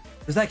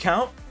 Does that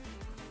count?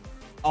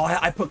 Oh,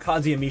 I put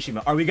Kazuya Mishima.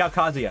 Alright, we got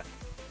Kazuya.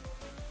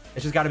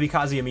 It's just gotta be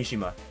Kazuya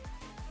Mishima.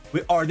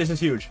 This is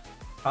huge.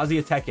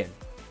 Kazuya Tekken.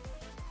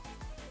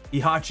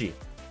 Ihachi.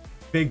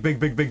 Big.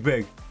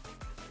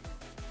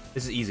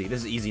 This is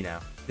easy now.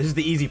 This is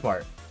the easy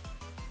part.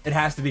 It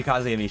has to be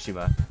Kazuya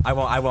Mishima.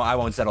 I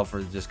won't settle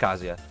for just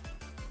Kazuya.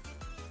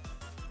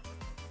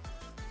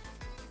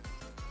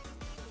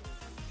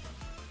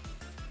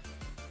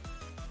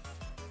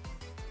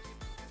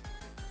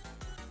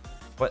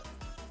 What?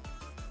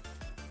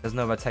 Doesn't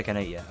know about Tekken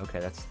 8 yet. Okay,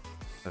 that's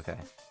okay.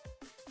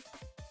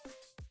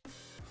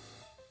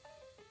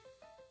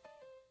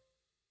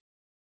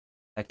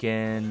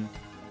 Tekken.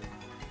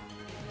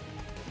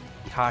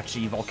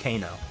 Hachi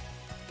Volcano.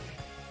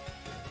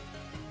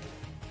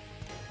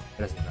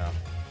 It doesn't know.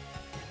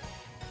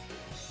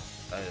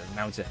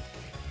 Mountain.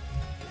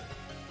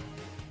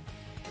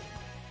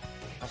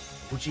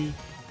 Fuji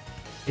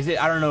Is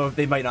it? I don't know if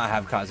they might not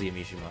have Kazuya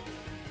Mishima.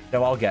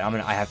 No, I'll get.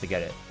 I have to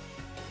get it.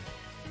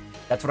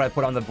 That's what I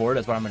put on the board.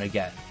 That's what I'm gonna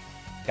get.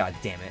 God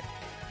damn it.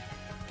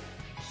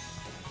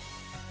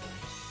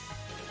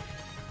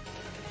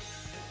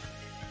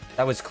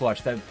 That was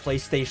clutch. That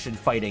PlayStation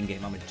fighting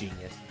game. I'm a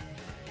genius.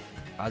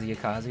 Kazuya?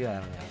 I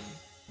don't know.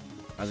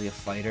 Kazuya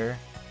Fighter.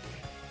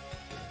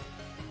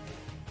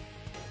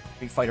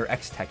 Street Fighter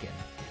X Tekken.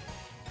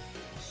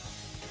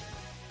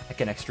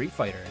 Tekken X Street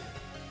Fighter.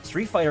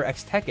 Street Fighter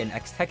X Tekken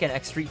X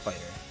Street Fighter.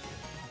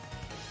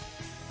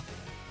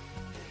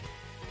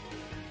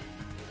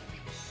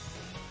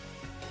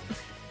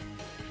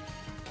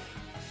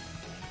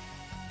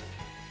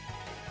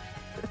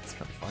 That's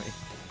kind of funny.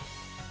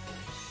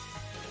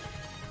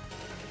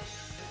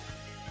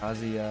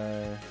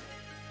 Kazuya.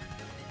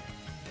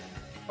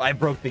 I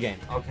broke the game.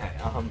 Okay,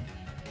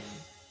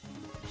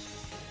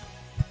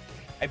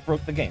 I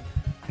broke the game.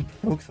 I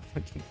broke the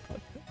fucking game.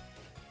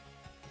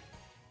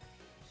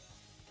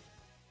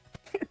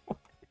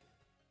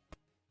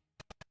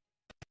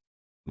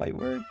 Might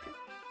work.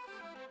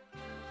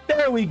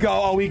 There we go.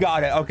 Oh, we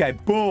got it. Okay,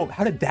 boom.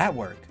 How did that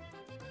work?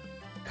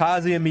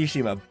 Kazuya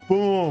Mishima.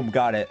 Boom.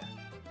 Got it.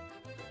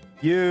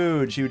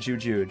 Huge, huge,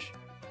 huge, huge.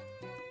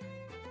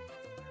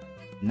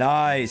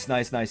 Nice,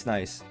 nice, nice,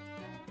 nice.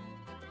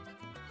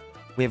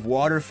 We have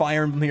Water,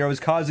 Fire Emblem Heroes,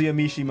 Kazuya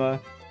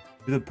Mishima.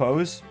 Do the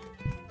pose.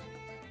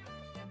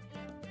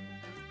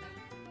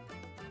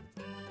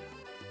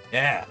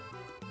 Yeah.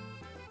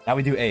 Now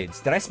we do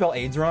AIDS. Did I spell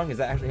AIDS wrong? Is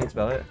that actually how you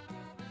spell it?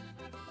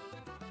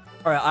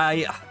 All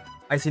right,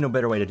 I see no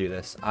better way to do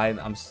this. We're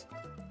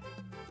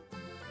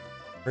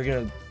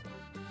gonna.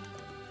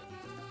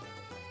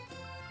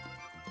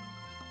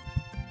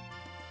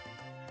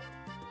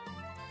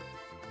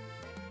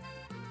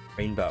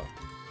 Rainbow.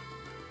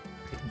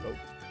 Rainbow.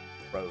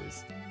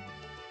 Rose.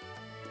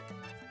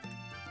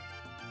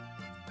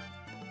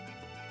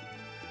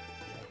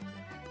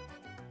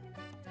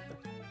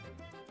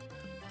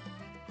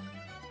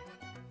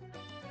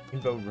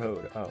 Rainbow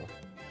Road. Oh.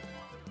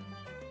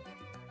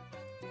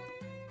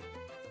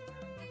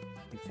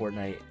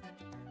 Fortnite.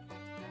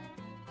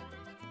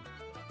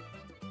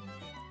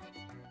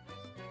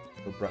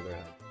 Oh,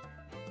 Brotherhood.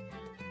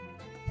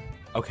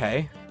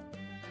 Okay.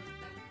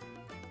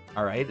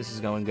 Alright, this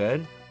is going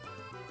good.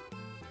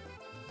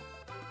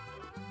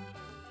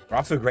 We're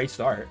off to a great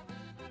start.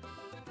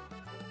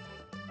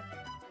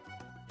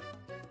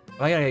 Am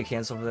I gonna get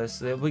canceled for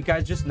this? We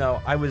guys just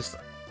know I was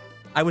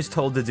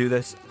told to do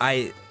this.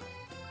 I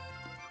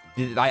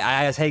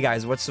asked, hey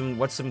guys, what's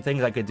some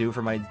things I could do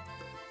for my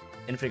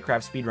Infinite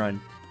Craft speedrun?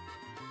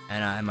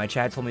 And my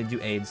chat told me to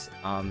do AIDS.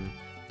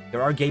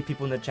 There are gay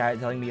people in the chat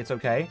telling me it's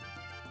okay.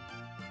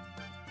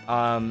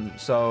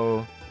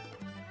 So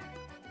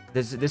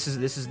this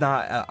is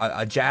not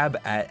a jab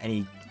at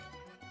any.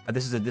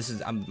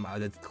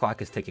 The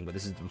clock is ticking, but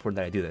this is important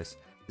that I do this.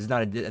 This is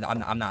not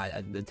I'm not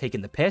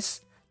taking the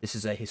piss. This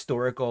is a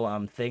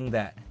historical thing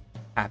that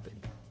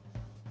happened.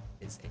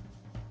 It's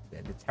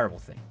a terrible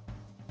thing.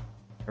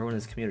 Everyone in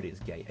this community is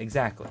gay.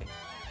 Exactly.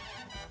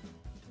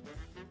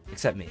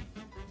 Except me.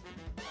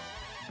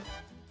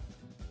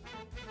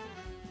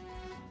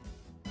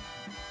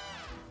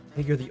 I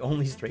think you're the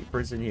only straight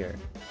person here.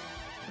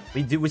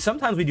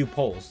 Sometimes we do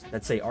polls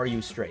that say, "Are you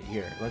straight?"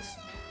 Here, let's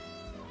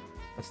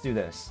do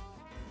this.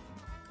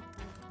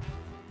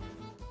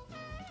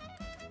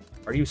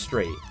 Are you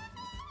straight?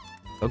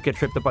 Don't get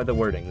tripped up by the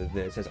wording.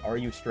 It says, "Are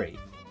you straight?"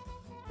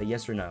 Say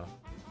yes or no.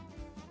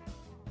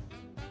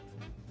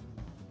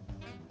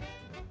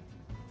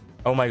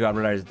 Oh my god,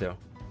 what did I just do?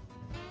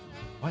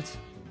 What?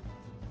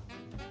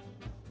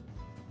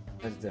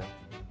 What did I just do?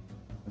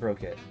 I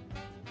broke it.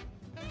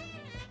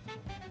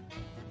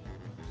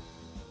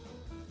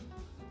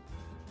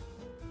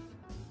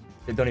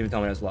 Don't even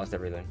tell me I just lost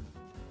everything.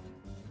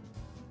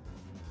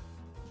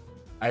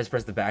 I just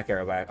pressed the back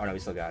arrow back. Oh no, we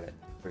still got it.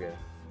 We're good.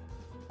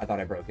 I thought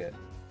I broke it.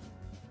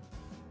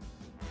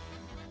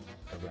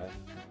 Okay.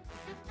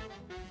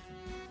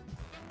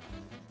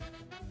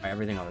 Alright,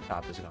 everything on the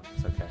top is gone.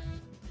 It's okay.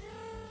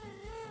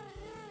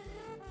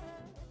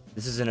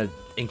 This is in an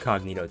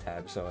incognito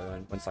tab, so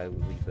once I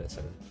leave this,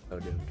 I'm so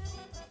doomed.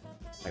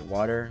 Alright,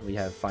 water. We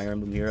have Fire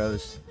Emblem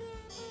Heroes.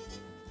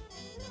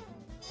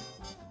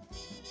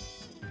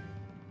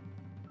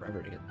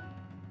 Forever to get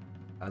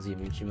that. Kazuya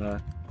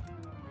Mishima.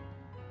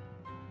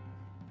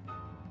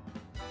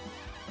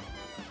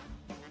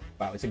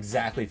 Wow, it's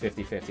exactly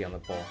 50-50 on the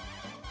poll.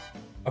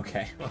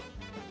 Okay.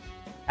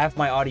 Half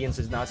my audience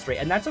is not straight,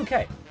 and that's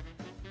okay.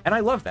 And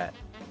I love that.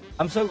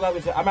 I'm so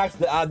glad I'm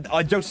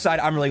actually, jokes aside,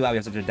 I'm really glad we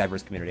have such a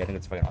diverse community. I think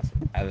it's fucking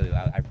awesome. I really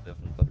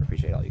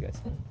appreciate all you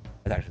guys.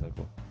 It's actually so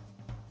cool.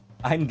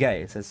 I'm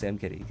gay, says Sam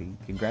Kitty.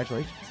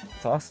 Congratulations.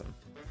 It's awesome.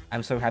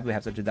 I'm so happy we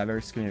have such a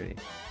diverse community.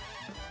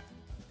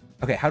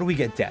 Okay, how do we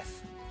get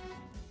death?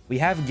 We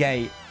have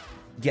gay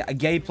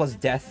plus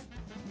death,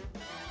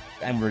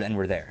 and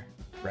we're there,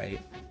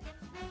 right?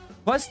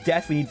 Plus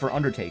death we need for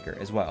Undertaker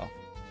as well.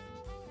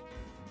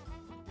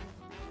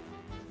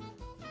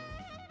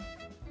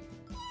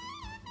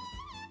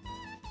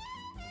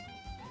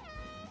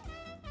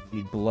 We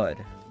need blood.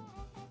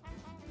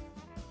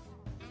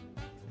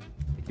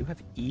 We do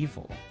have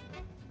evil.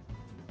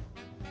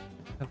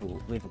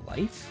 We have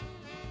life?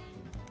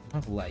 I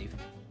don't have life.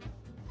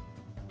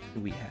 What do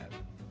we have?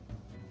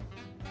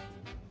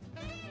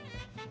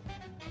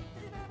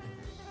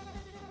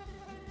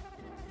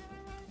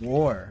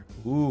 War.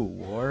 Ooh,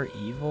 war,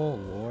 evil,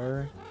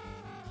 war.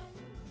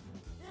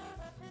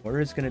 War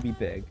is gonna be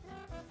big.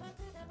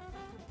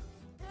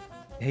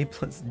 A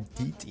plus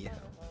DTM.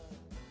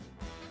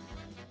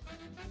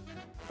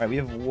 Alright, we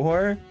have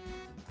war.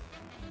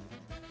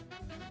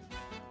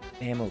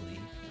 Family.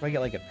 If I get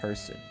like a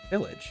person.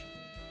 Village.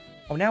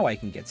 Oh, now I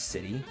can get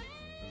city.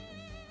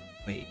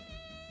 Wait.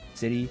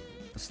 City,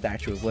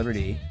 Statue of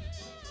Liberty.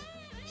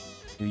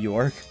 New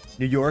York.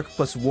 New York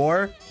plus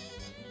war.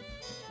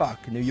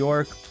 Fuck. New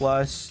York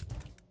plus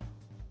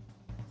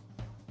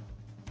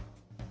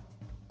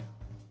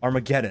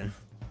Armageddon.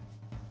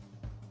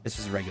 This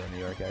is regular New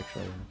York,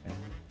 actually.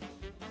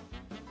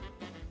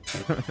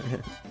 Okay.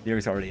 New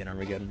York's already in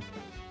Armageddon.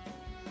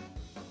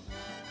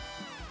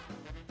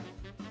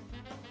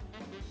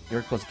 New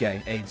York plus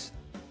gay. AIDS.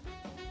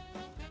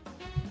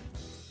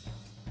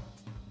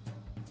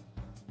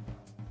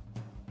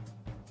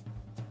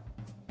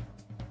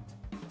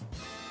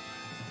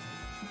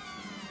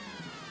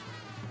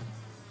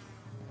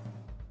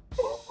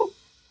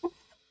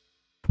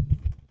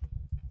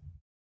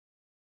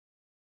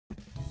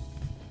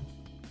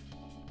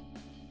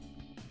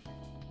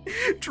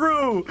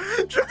 True.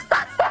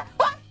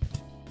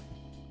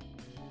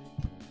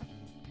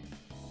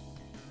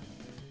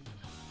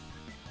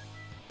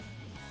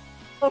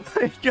 Oh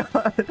my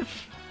god.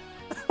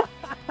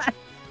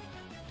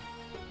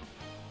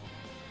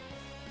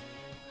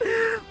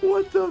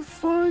 What the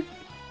fuck?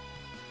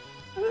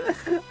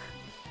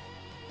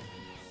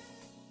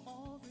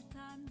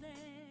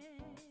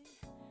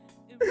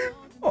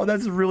 Oh,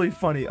 that's really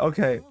funny.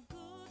 Okay.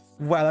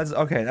 Wow, that's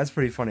okay. That's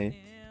pretty funny.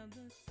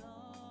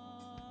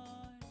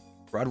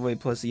 Broadway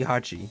plus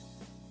Ihachi.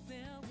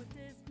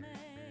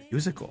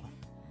 Musical.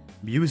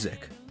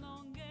 Music.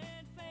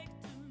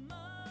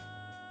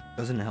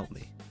 Doesn't help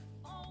me.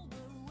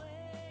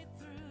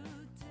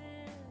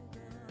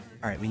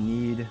 Alright, we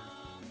need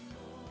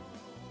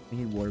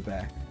war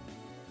back.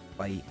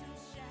 Fight.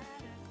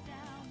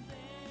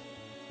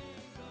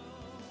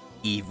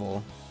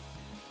 Evil.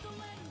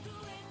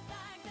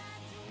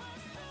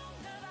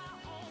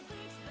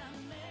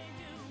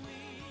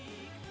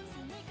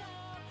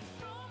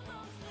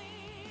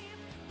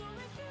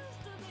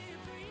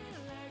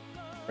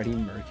 Freddie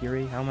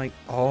Mercury? How am I?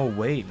 Oh,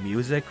 wait.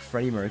 Music?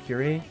 Freddie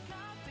Mercury?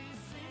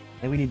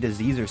 I think we need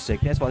disease or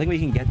sickness. Well, I think we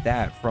can get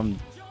that from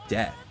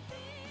death.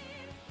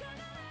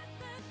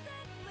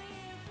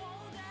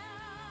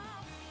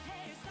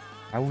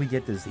 How will we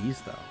get disease,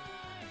 though?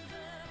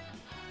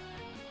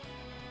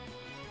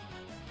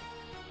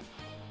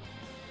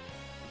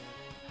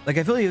 Like,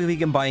 I feel like if we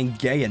combine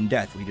gay and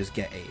death, we just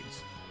get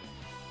AIDS.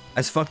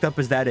 As fucked up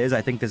as that is,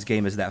 I think this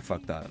game is that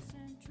fucked up.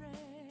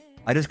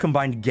 I just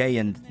combined gay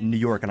and New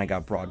York and I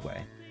got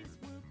Broadway.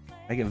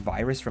 I get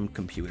virus from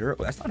computer?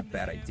 Oh, that's not a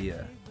bad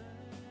idea.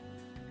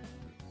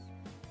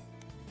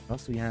 What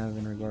else do we have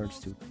in regards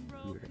to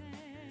computer?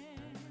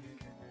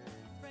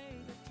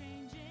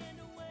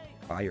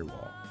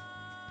 Firewall.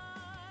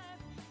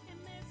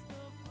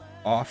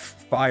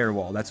 Off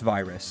firewall, that's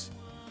virus.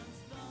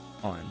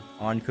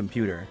 On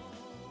computer.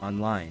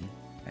 Online.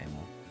 Okay,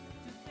 well.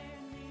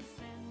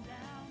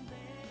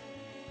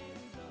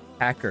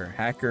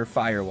 Hacker,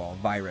 firewall,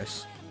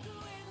 virus.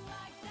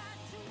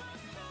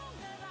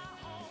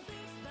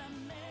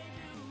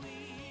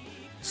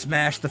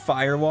 Smash the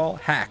firewall,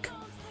 hack,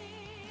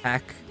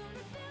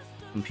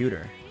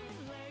 computer.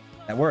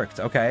 That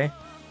worked, okay.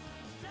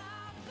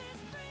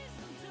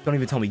 Don't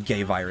even tell me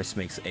gay virus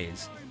makes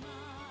AIDS.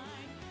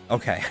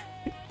 Okay.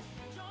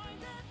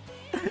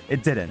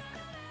 It didn't.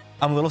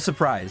 I'm a little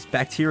surprised.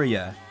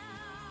 Bacteria.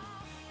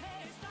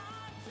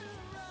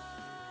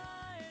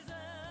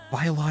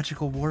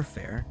 Biological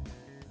warfare.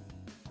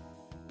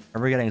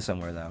 Are we getting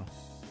somewhere, though?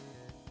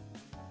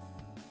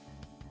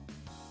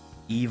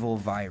 Evil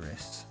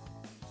virus.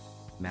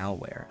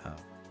 Malware. Oh.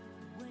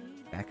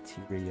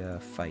 Bacteria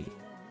fight.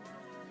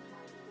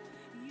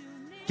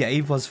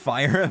 Gay plus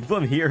Fire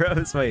Emblem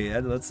Heroes? Wait,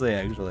 let's see,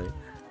 actually.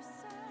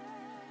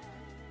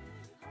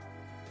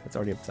 It's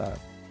already up top.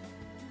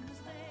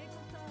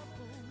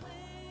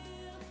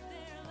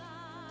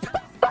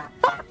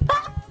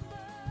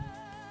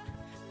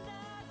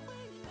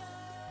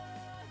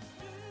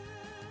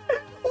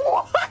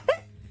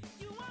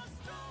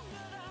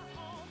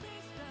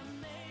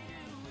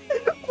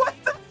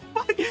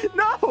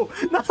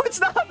 No, it's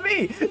not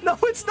me. No,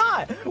 it's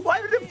not.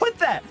 Why did it put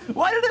that?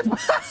 Why did it?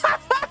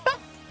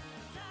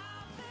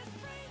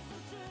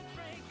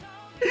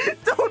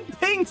 Don't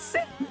ping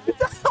Sim.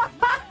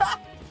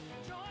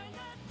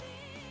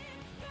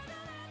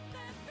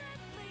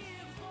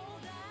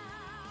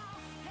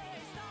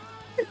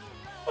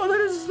 Oh,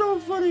 that is so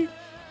funny.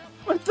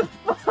 What the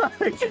fuck?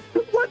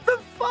 What the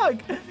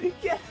fuck?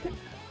 Yeah.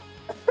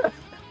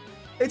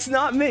 It's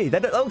not me.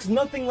 That looks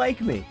nothing like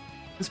me.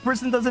 This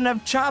person doesn't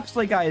have chops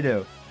like I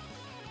do.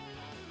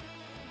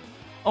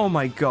 Oh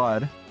my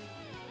god.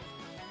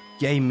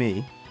 Gay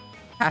me.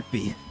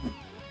 Happy.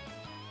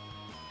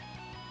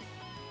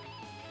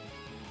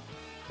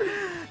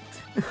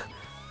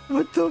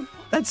 What the?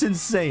 That's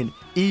insane.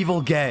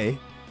 Evil gay.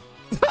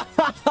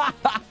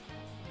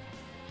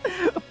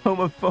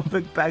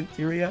 Homophobic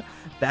bacteria.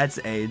 That's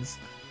AIDS.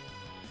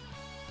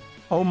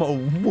 Homo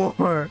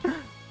war.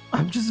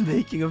 I'm just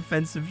making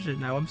offensive shit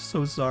now. I'm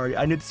so sorry.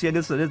 I need to see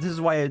this. This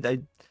is why this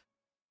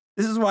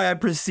is why I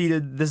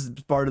preceded this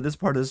part of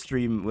the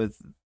stream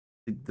with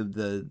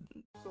the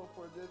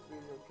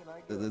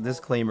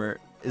disclaimer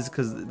is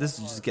because this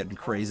is just getting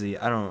crazy.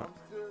 I don't.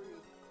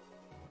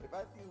 If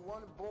I see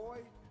one boy,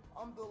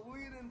 I'm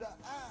deleting the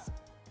app.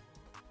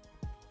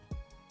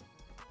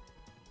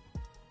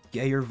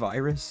 Gayer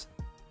virus.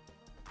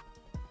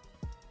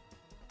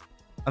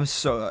 I'm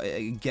so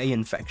gay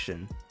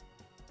infection.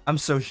 I'm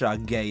so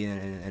shocked gay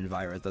and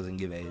virus doesn't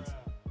give AIDS.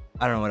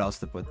 I don't know what else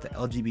to put. The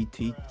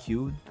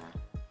LGBTQ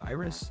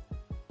virus?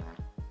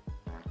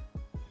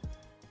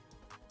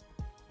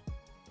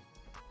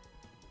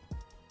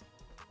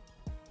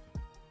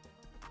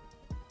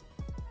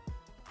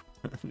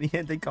 Me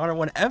and the Connor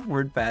one F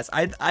word pass.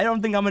 I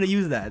don't think I'm gonna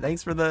use that.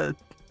 Thanks for the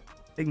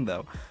thing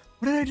though.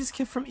 What did I just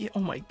get from oh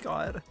my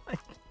god.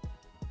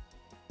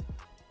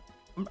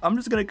 I'm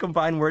just gonna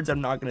combine words.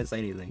 I'm not gonna say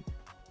anything.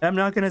 I'm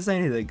not gonna say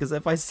anything because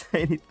if I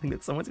say anything,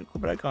 that someone's gonna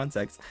clip it out of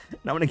context, and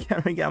I'm gonna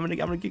get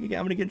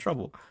in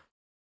trouble.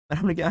 I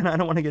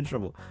don't want to get in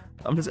trouble.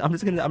 I'm just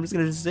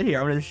gonna sit here.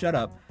 I'm gonna shut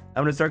up.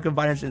 I'm gonna start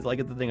combining shit until I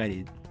get the thing I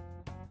need.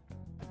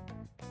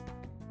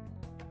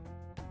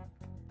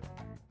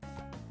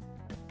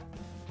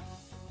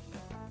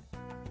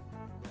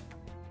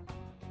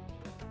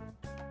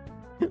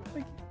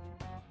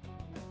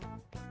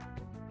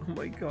 Oh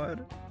my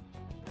god.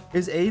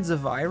 Is AIDS a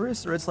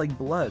virus or it's like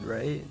blood,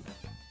 right?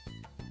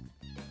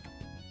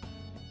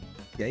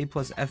 Gay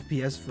plus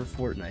FPS for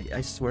Fortnite.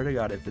 I swear to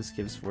god if this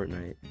gives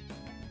Fortnite.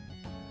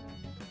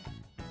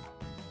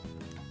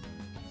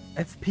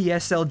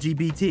 FPS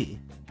LGBT.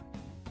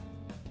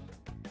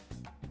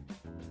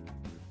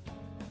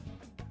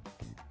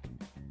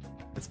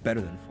 That's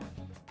better than Fortnite.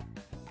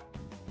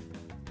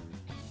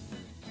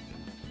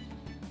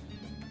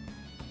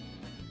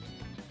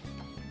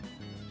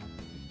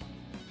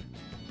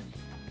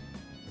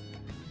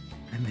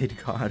 I made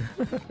God.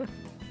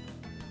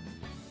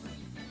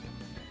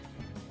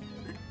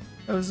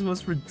 That was the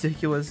most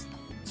ridiculous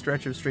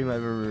stretch of stream I've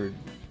ever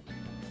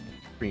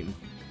streamed.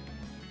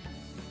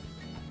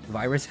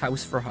 Virus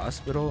house for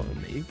hospital?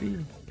 Maybe?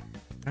 Did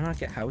I not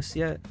get house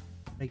yet?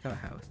 I got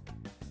house.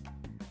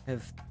 I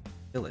have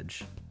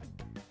village.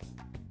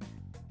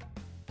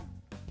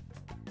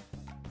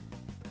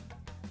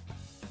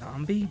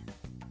 Zombie?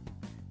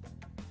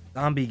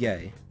 Zombie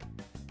gay.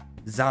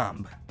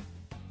 Zomb.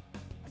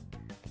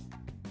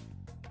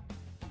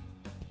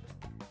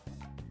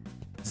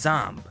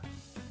 Zomb.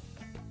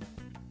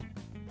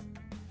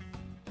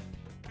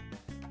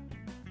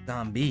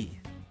 Zombie.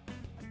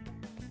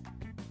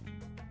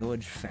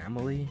 Village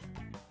family.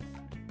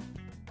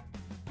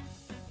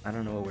 I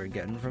don't know what we're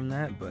getting from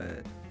that,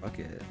 but fuck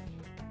it.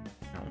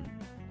 I don't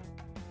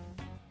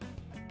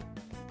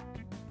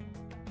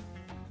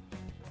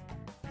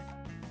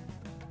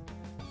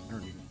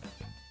even.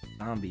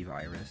 Zombie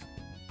virus.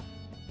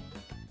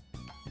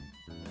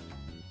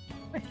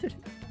 Why did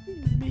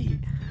it me?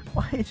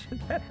 Why did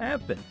that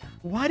happen?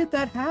 Why did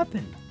that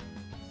happen?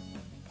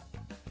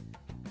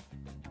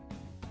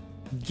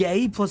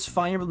 Gay plus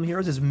Fire Emblem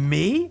Heroes is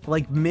me?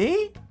 Like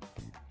me?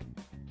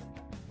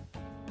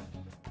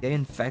 Gay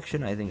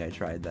infection? I think I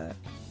tried that.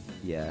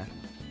 Yeah.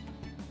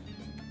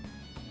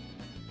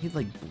 He'd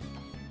like...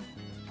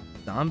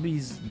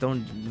 Zombies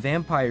don't...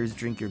 Vampires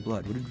drink your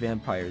blood. What did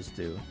vampires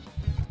do?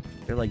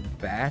 They're like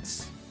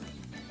bats?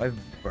 I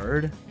have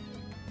bird?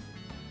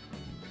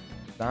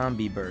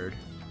 Zombie bird.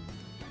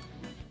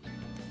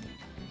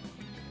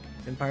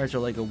 Vampires are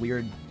like a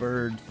weird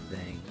bird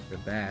thing. They're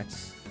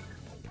bats.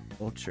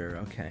 Vulture,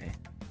 okay.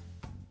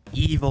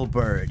 Evil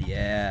bird,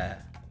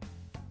 yeah.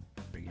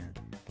 Again.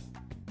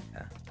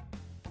 Yeah.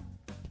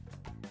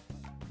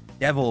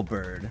 Devil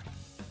bird.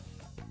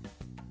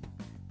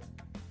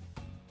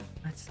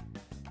 What?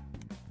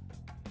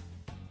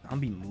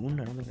 Zombie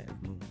moon? I don't think I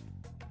have moon.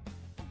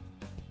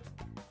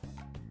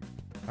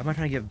 How am I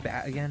trying to get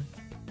bat again?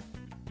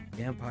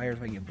 Vampires,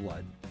 if I can get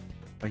blood.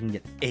 If I can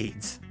get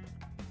AIDS.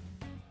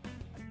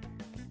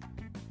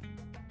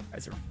 You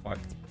guys are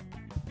fucked.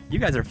 You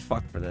guys are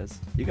fucked for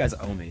this. You guys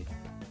owe me.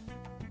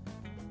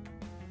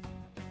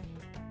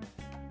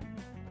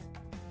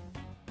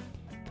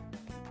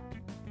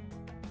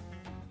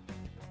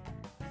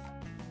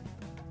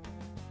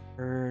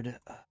 Bird.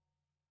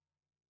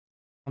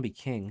 I'll be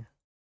king.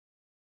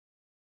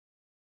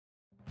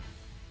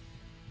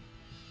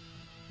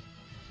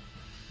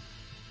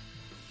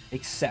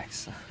 Make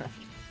sex.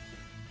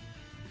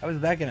 How is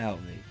that gonna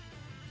help me?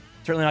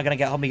 Certainly not gonna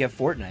help me get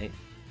Fortnite.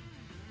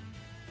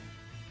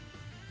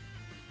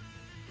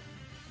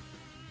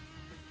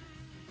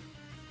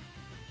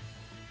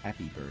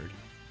 Happy bird.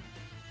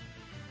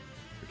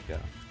 Where'd it go?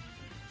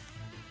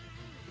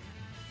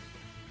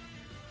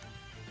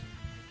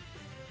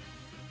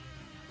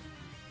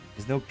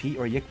 Is no Pete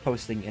or Yick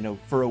posting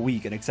for a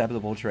week an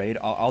acceptable trade?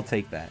 I'll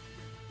take that.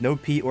 No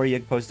Pete or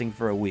Yick posting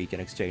for a week in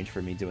exchange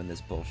for me doing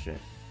this bullshit.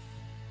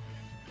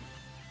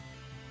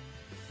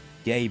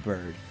 Gay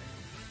bird.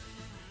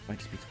 Might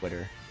just be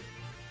Twitter.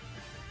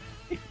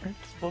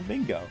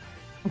 Flamingo.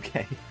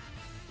 Okay.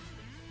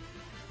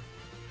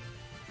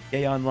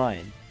 Gay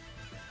online.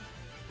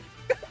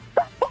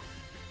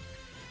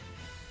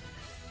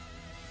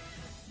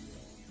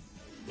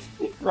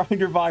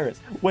 Grinder virus.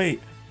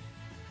 Wait.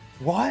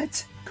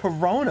 What?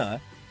 Corona?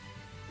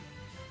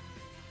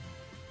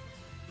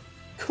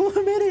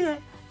 Chlamydia.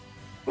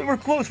 Wait, we're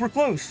close. We're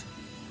close.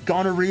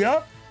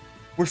 Gonorrhea?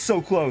 We're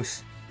so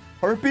close.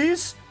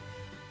 Herpes?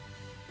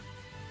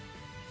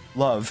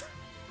 Love.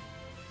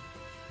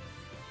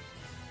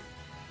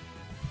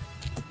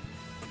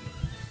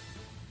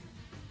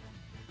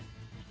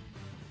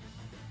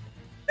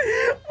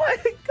 Why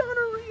did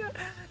gonorrhea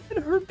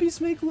and herpes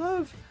make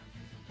love?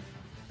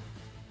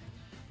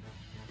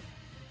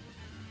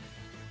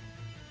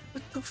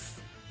 What the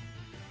f...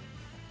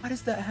 Why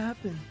does that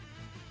happen?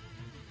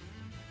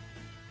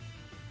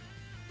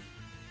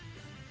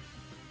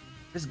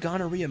 Is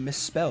gonorrhea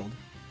misspelled?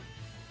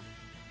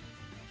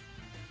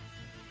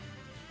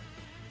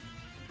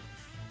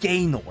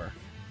 Gaynor.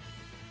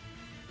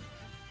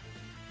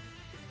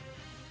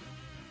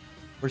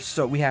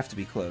 We have to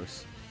be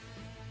close.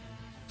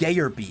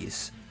 Gayer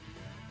bees.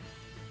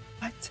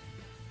 What?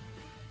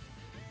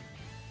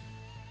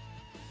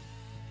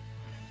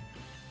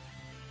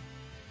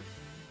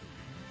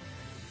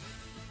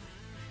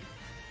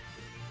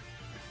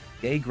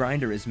 Gay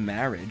grinder is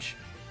marriage.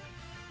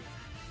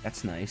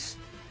 That's nice.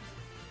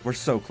 We're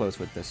so close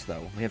with this,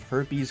 though. We have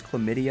herpes,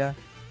 chlamydia,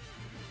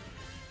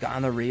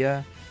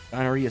 gonorrhea.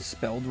 Gonorrhea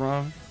spelled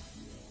wrong.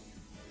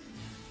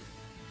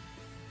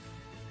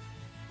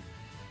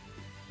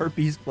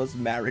 Herpes plus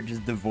marriage is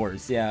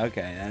divorce. Yeah,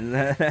 okay. And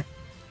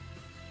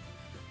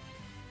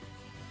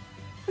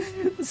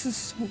this is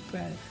so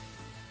bad.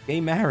 Gay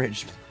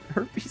marriage.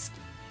 Herpes.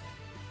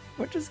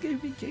 What just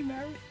gave me gay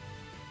marriage?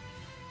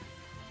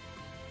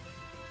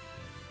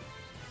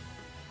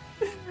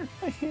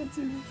 I can't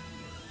do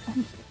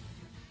this.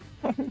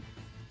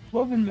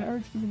 Love and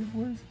marriage give me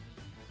divorce.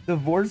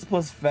 Divorce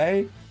plus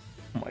fae?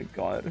 Oh my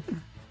god.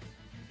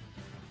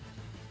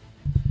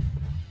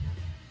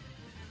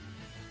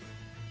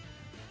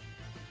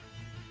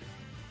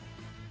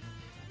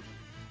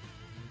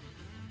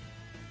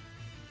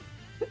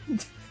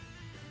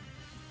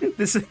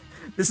 This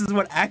is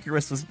what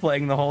Acurus was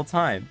playing the whole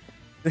time.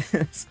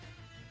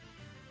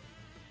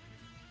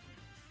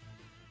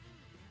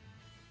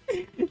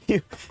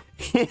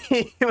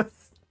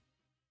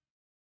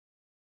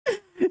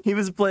 He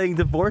was playing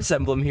Divorce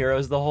Emblem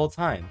Heroes the whole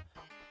time.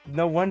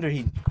 No wonder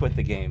he quit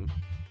the game.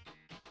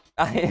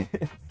 God,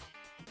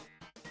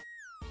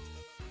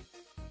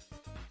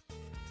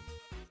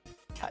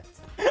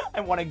 I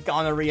want a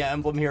Gonorrhea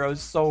Emblem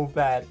Heroes so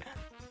bad.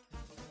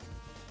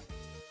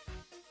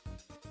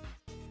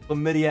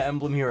 Chlamydia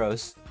Emblem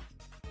Heroes.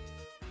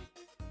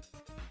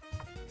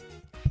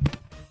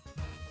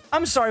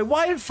 I'm sorry,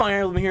 why did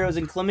Fire Emblem Heroes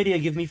and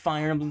Chlamydia give me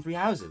Fire Emblem Three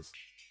Houses?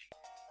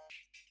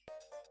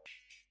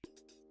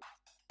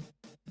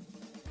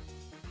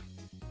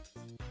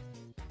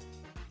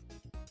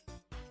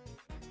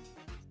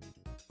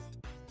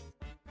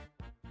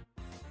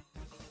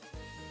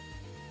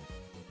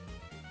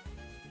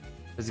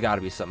 There's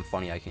gotta be something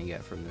funny I can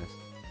get from this.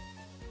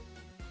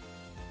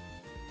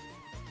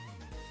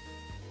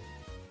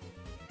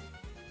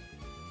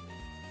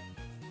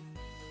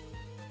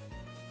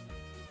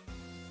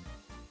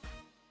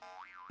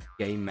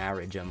 Gay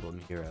marriage emblem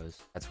heroes.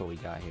 That's what we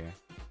got here.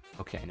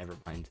 Okay, never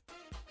mind.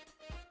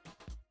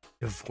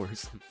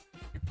 Divorce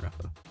hero.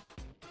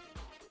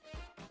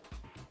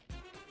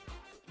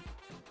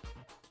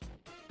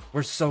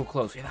 We're so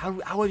close. How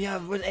do we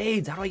have with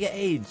AIDS? How do I get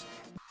AIDS?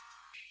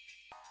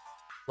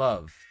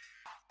 Love.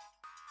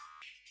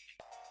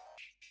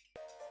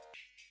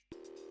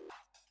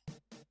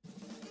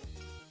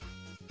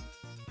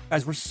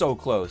 Guys, we're so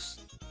close.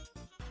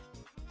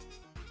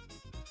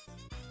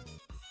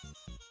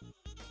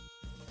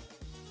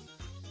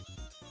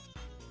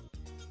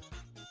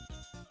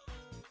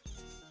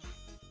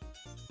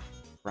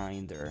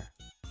 Grinder.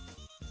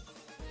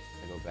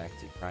 I go back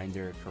to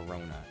Grinder,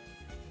 Corona.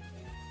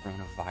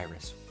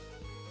 Coronavirus.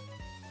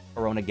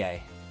 Corona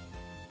gay.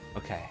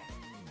 Okay.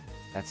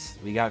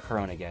 We got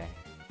Corona gay.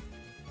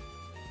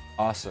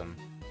 Awesome.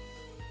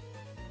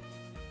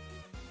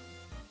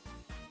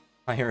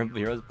 Fire Emblem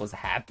Heroes was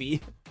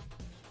happy.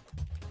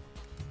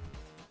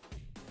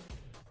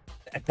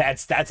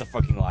 That's a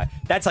fucking lie.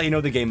 That's how you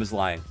know the game is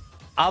lying.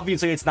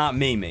 Obviously, it's not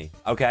me,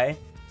 okay?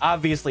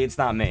 Obviously, it's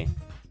not me.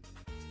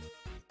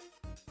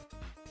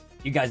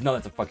 You guys know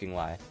that's a fucking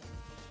lie.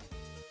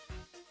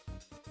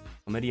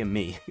 Chlamydia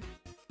me.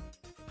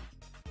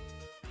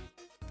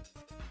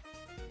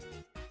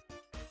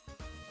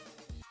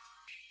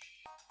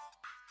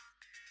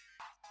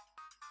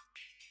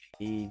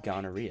 E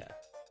gonorrhea.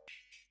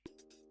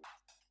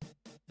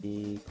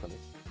 E chlamydia.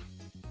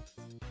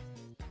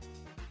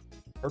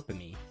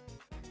 Herpes.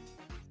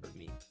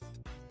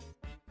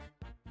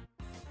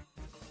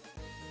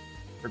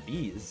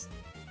 Herpes.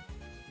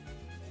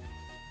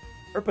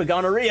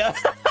 Herpagonorrhea.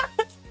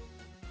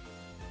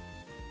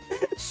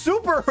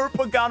 Super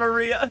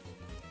herpagonorrhea.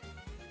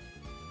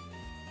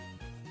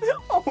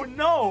 Oh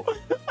no!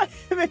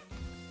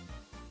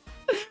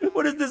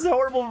 What is this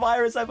horrible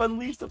virus I've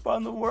unleashed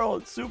upon the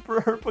world? Super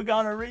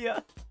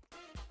herpagonorrhea.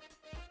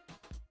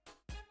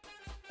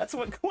 That's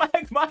what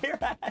Quagmire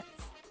has.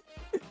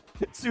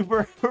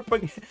 Super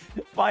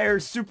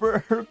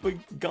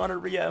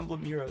herpagonorrhea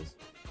emblem heroes.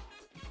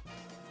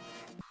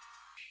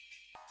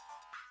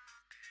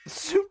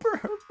 Super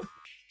herp.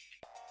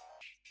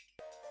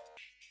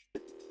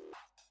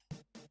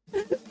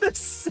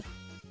 This.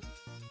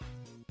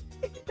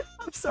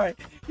 I'm sorry.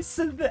 He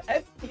said the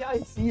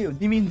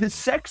FDICU. You mean the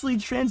sexually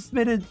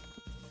transmitted?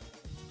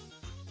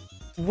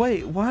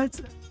 Wait, what?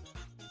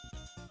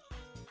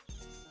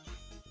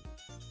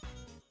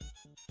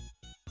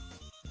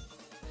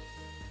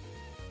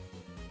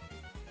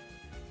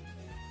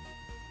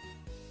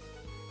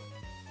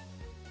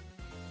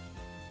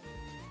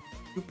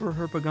 Super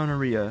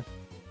herpagonorrhea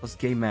plus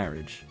gay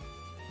marriage.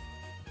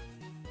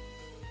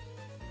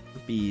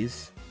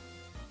 Herpes.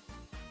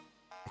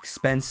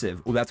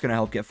 Expensive. Oh, that's gonna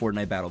help get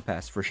Fortnite Battle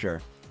Pass for sure.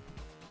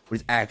 But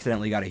he's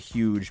accidentally got a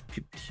huge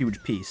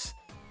piece.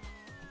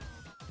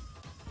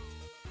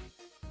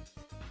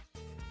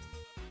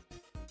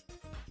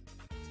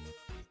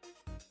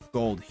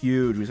 Gold,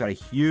 huge. He's got a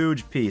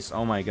huge piece.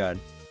 Oh my god.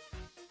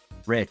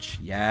 Rich.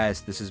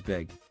 Yes, this is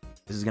big.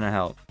 This is gonna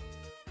help.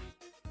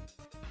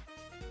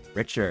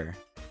 Richer.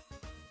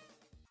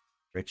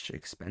 Rich,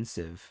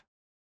 expensive.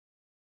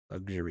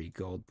 Luxury,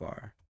 gold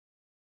bar.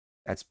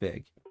 That's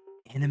big.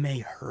 Anime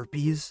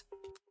herpes?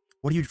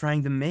 What are you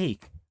trying to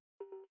make?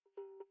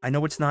 I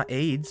know it's not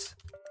AIDS.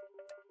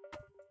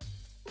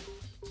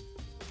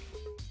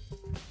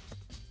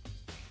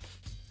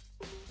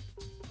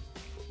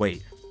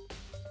 Wait.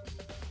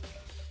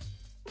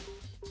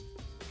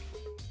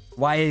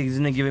 Why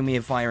isn't it giving me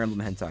a Fire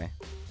Emblem hentai?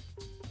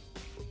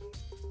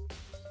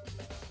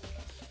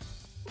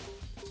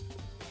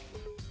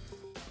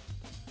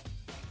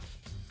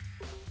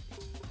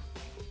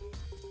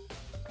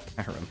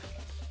 Harem.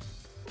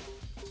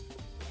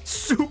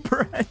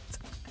 Super hentai.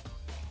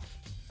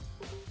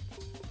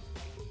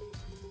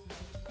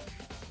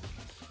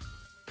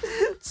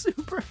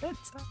 Super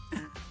hentai.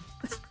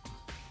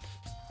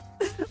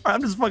 Alright,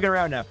 I'm just fucking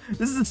around now.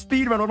 This is a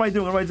speed run. What am I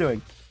doing? What am I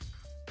doing?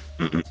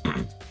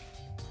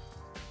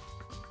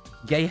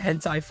 Gay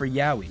hentai for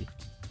yaoi.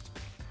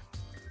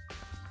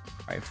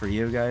 Alright, for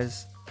you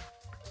guys.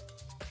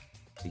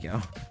 Here you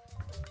go.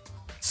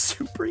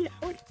 Super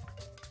yaoi.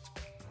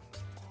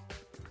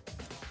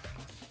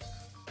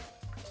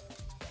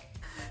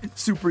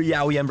 Super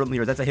yaoi emblem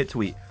leader. That's a hit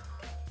tweet.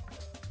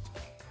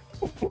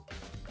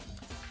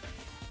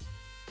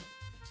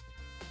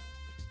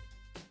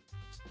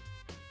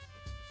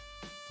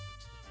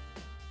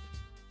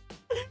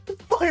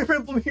 Fire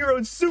Emblem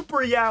Hero Super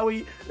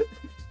Yaoi.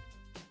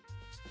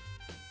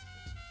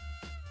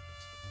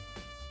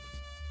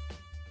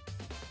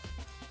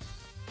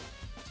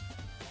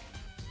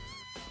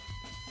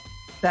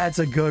 That's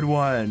a good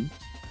one.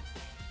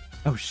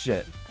 Oh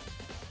shit.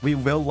 We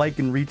will like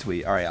and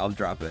retweet. All right, I'll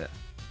drop it.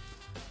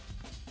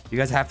 You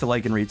guys have to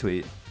like and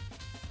retweet.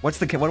 What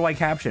do I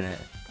caption it?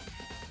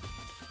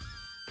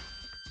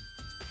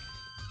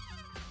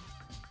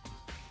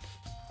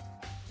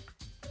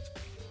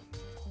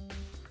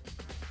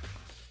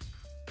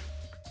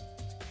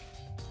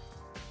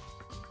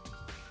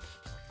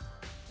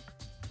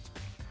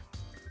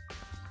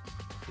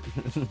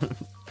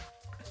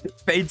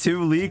 Fade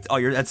 2 leaked?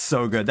 Oh, that's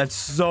so good. That's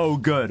so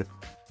good.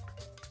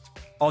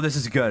 Oh, this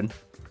is good.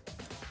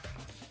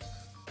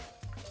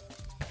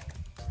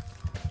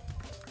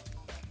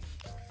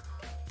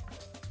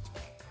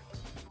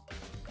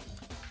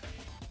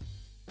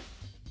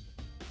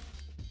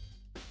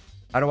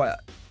 How do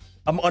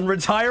I'm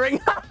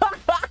unretiring?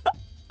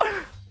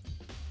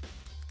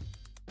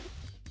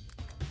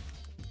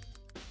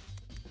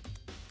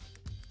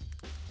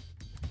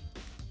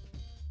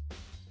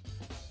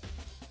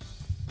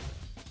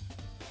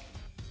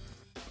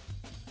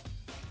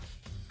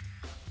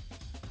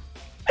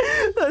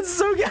 That's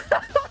so good.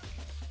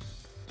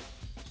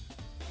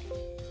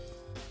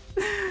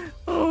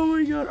 Oh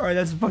my god. Alright,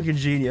 that's fucking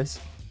genius.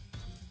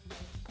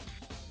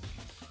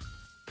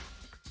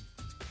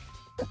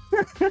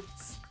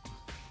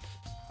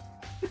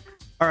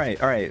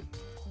 Alright, alright.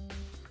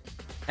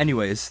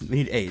 Anyways, we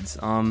need AIDS.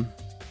 Fire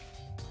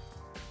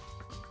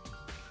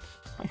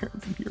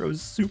Emblem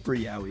Heroes Super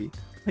Yaoi.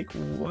 Like,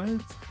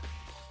 what?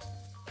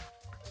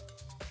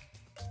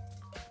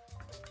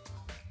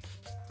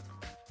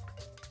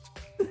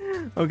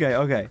 Okay,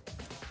 okay.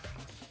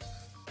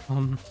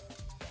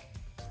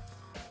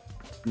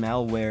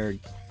 Malware.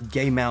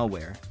 Gay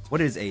malware.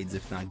 What is AIDS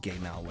if not gay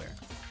malware?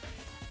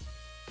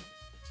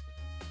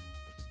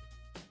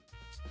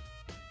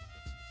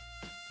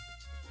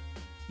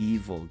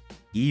 Evil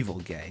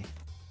gay.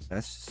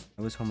 That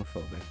was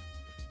homophobic.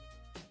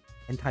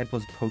 Hentai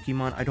plus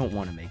Pokemon. I don't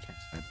want to make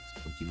hentai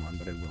plus Pokemon,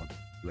 but I will.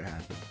 See what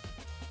happens.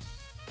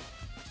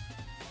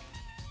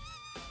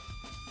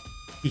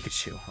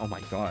 Pikachu. Oh my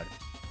god.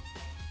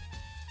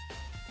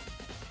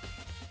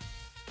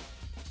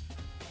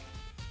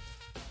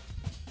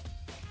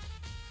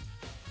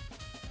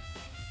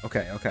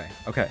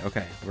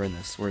 Okay. We're in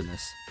this.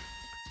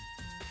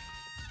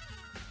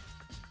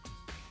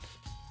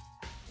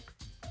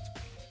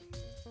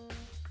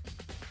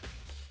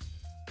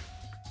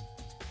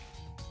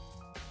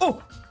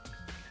 Oh!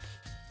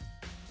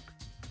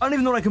 I don't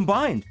even know what I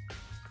combined.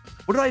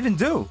 What did I even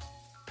do?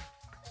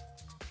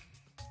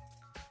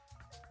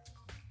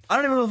 I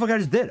don't even know what the fuck I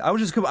just did. I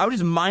was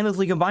just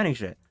mindlessly combining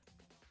shit.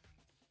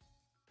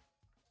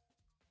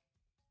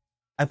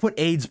 I put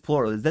AIDS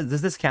plural.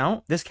 Does this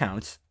count? This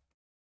counts.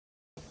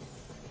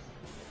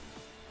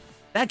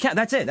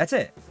 That's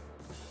it.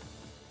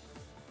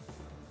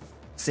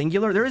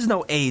 Singular? There is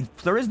no AIDS.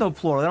 There is no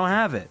plural. I don't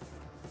have it.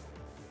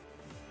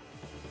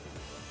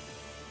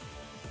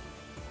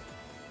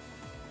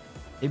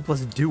 A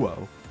plus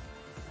duo.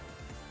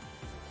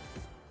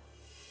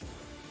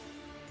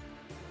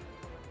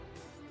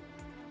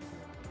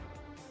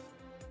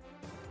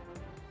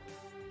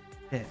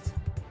 Shit.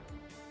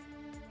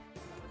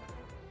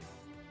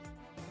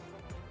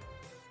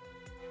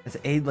 It's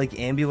aid like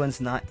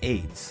ambulance, not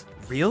AIDS.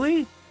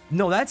 Really?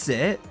 No, that's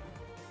it.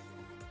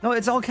 No,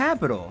 it's all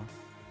capital.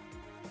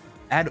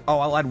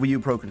 I'll add Wii U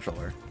Pro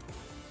Controller.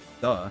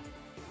 Duh.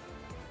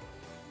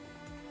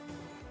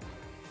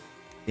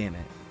 Damn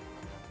it.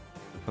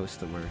 Supposed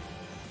to work.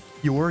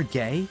 You're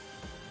gay?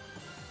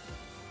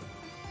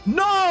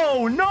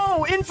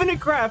 No! Infinite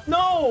Craft!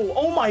 No!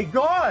 Oh my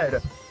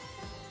god!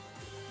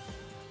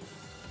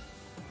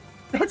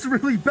 That's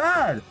really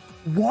bad!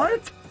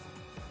 What?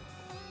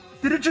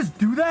 Did it just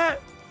do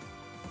that?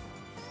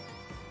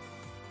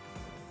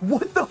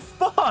 What the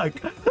fuck?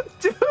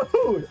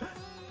 Dude!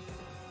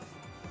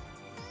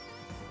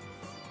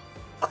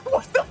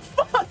 What the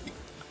fuck?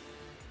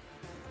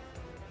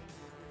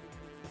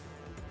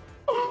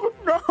 Oh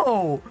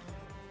no!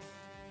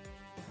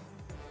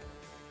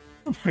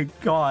 Oh my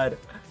god.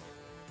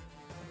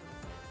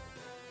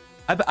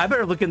 I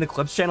better look in the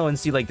clips channel and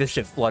see like this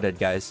shit flooded,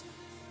 guys.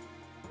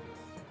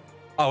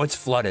 Oh, it's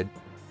flooded.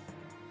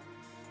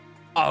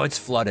 Oh, it's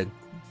flooded.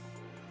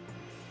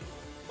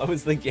 What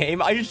was the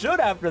game? I should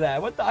after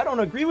that. What the? I don't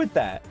agree with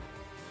that.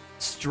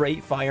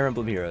 Straight Fire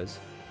Emblem Heroes.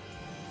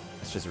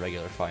 It's just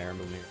regular Fire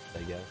Emblem Heroes,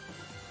 I guess.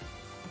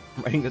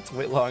 I'm writing a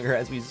tweet longer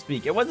as we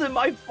speak. It wasn't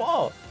my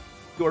fault.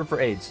 Score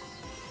for AIDS.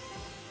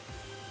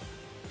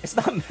 It's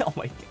not. Oh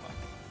my god.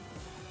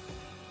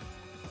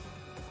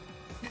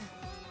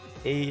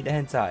 Aid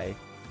hentai.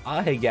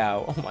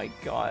 Ahegao. Oh my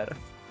god.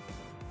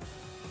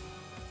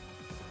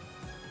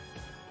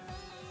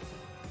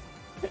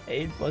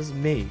 Aid plus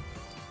me.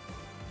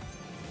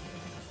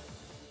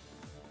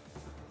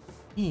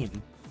 Team.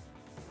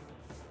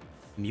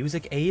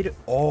 Music aid?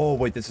 Oh,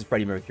 wait, this is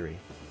Freddie Mercury.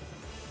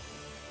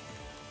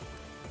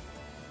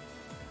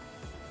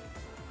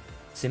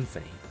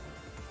 Symphony.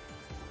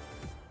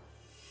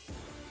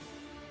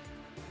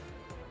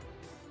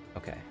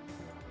 Okay.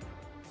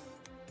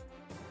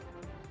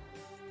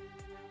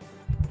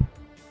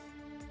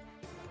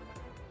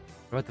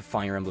 What about the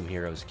Fire Emblem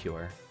Heroes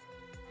cure?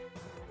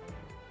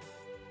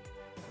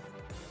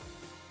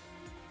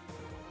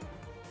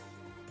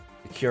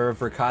 The cure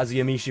for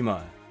Kazuya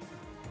Mishima.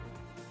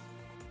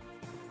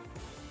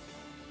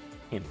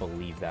 Can't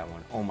believe that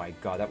one. Oh my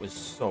god, that was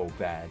so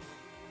bad.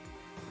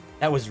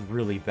 That was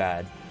really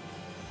bad.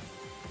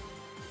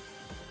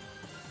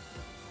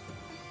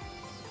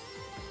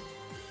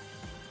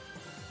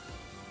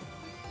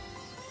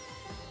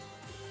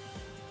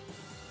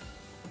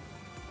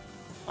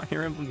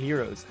 Fire Emblem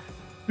Heroes.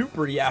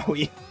 Super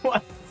yaoi.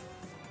 What?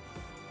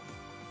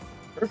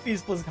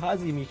 Herpes plus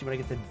Kazuya Mishima, but I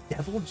get the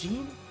Devil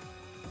Gene?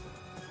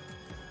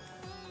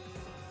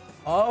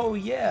 Oh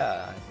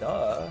yeah,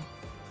 duh.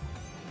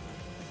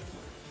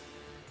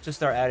 Just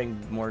start adding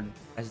more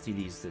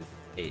STDs to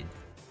aid.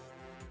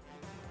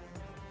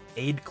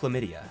 Aid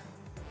chlamydia.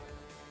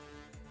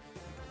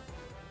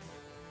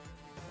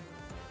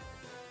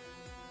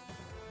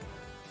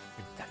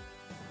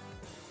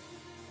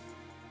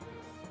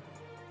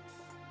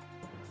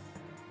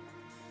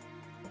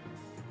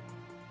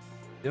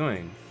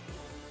 Doing?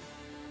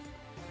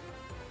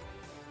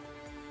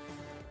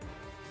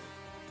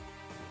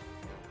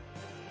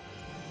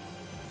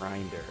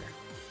 Grinder.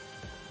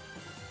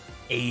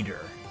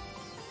 Aider.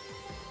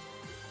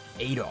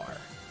 Adar.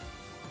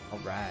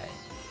 Alright.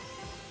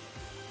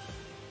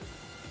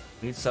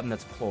 We need something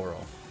that's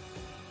plural.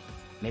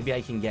 Maybe I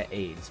can get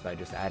AIDS by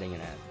just adding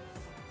an F.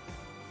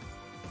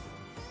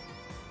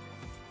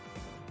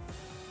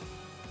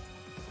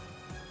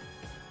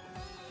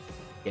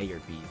 Get your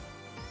beef.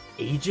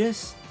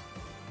 Aegis?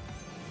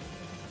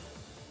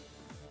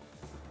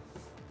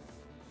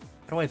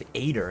 How do I have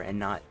Aider and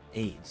not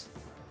AIDS?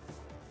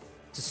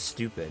 This is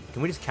stupid.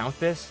 Can we just count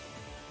this?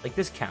 Like,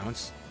 this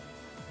counts.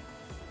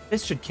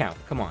 This should count.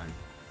 Come on.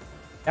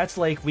 That's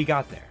like, we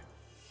got there.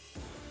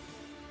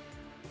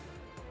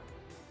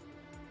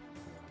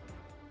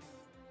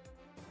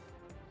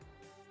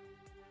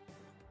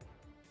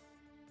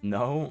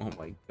 No? Oh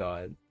my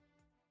god.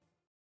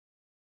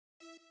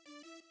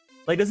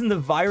 Like, doesn't the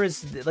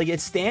virus... Like,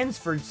 it stands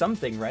for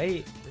something,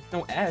 right? There's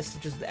no S.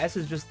 Just the S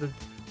is just the...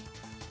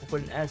 We'll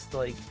put an S to,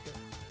 like...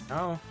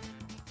 No.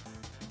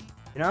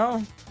 You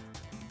know?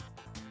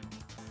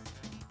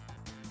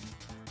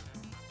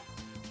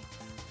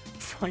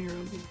 Fire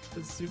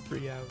the super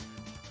out.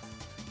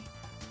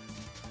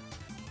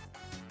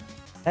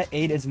 That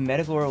aid is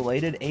medical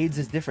related. AIDS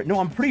is different. No,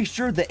 I'm pretty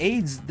sure the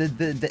AIDS,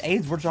 the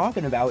AIDS we're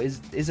talking about is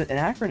an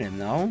acronym,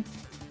 no?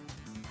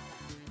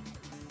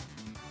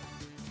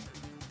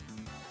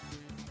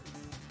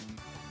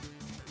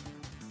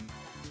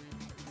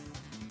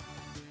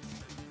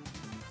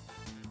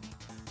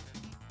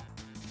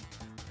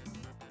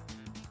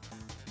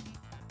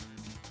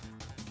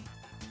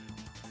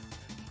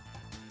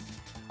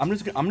 I'm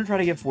gonna try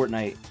to get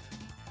Fortnite.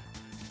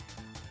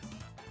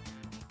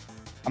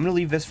 I'm gonna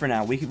leave this for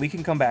now. We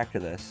can come back to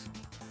this.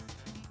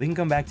 We can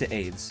come back to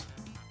AIDS.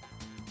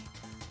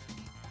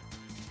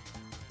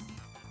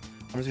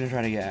 I'm just gonna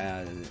try to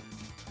get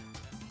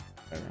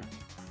whatever.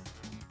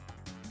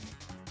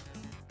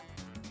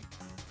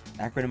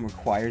 Acronym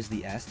requires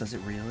the S. Does it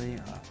really?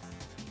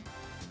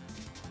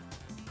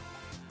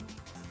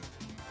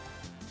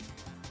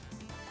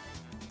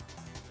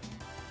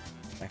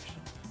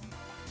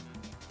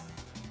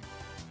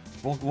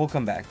 We'll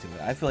come back to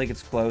it. I feel like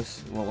it's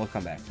close. We'll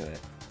come back to it.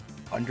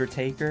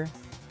 Undertaker.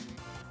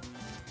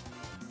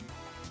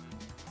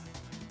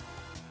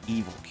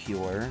 Evil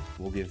cure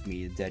will give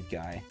me a dead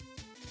guy.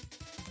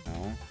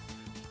 No.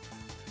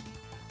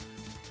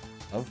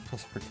 Love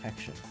plus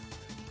protection.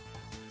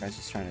 Guy's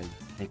just trying to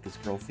make this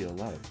girl feel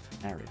loved.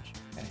 Marriage.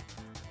 Okay.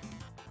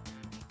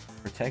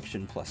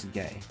 Protection plus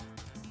gay.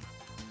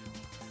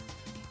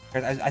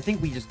 Guys, I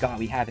think we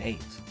have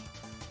AIDS.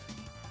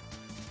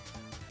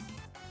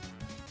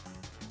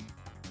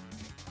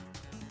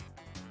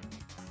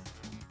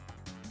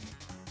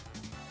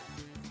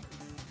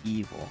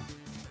 Evil.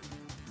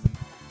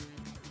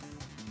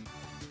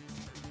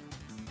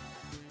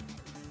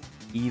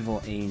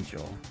 Evil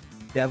angel.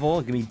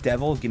 Devil, give me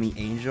devil, give me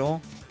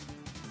angel.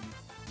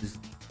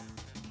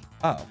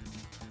 Oh.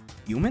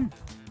 Human?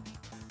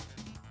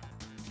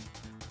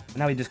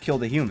 Now we just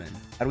killed a human.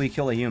 How do we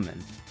kill a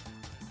human?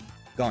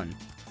 Gun.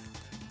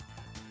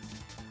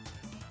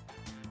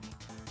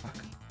 Fuck.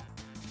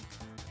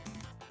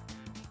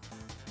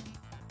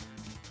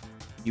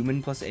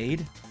 Human plus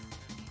aid?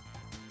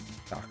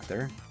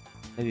 Doctor.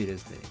 Maybe it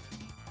is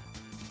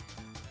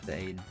the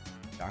aid.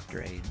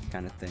 Doctor aid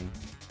kind of thing.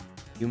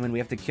 Human, we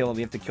have to kill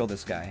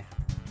this guy.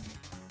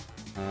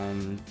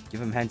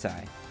 Give him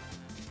hentai.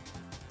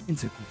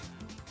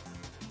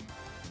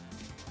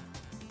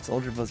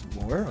 Soldier plus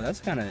war? Oh, that's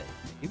kind of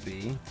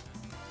creepy.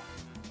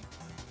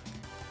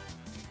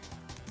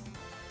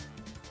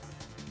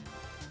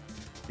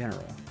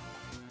 General.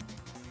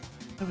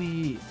 How do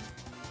we...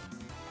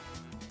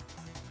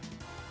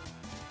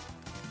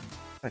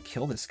 Gotta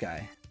kill this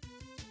guy.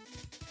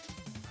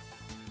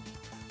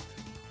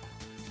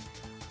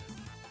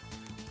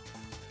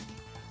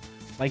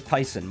 Mike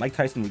Tyson. Mike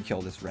Tyson would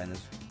kill this Ren,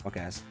 this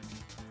fuck-ass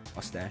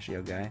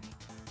mustachio guy.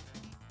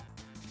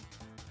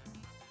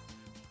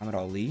 Muhammad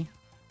Ali.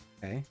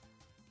 Okay.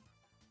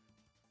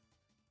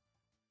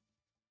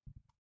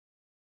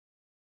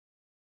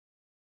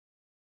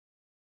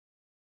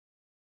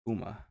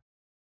 Uma.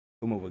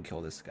 Uma would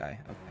kill this guy.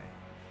 Okay.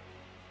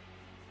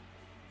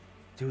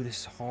 Do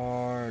this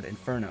hard.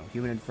 Inferno.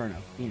 Human Inferno.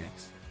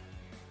 Phoenix.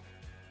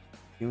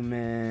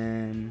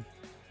 Human.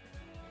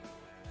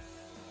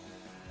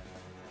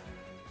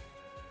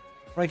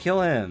 How do I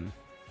kill him?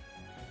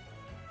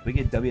 We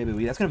get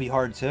WWE. That's gonna be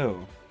hard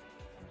too.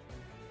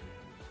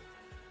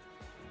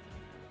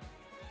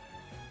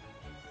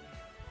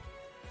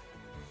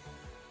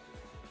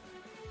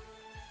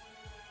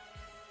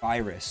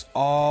 Virus.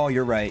 Oh,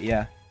 you're right.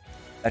 Yeah,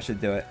 that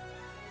should do it.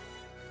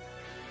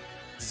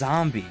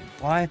 Zombie.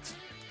 What?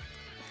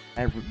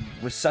 I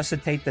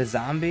resuscitate the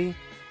zombie?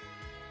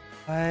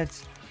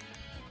 What?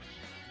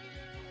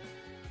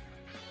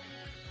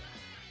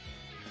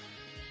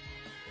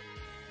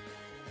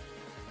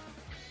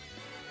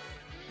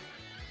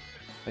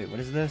 Wait, what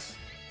is this?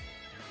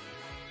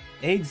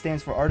 AIDS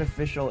stands for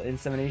artificial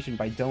insemination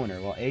by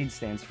donor, while AIDS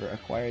stands for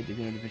acquired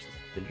immunodeficiency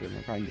syndrome.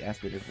 I'm probably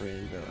asked the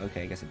difference.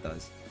 Okay, I guess it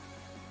does.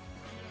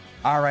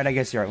 Alright, I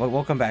guess you're right.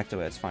 We'll come back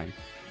to it. It's fine.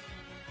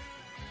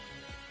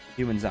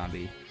 Human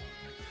zombie.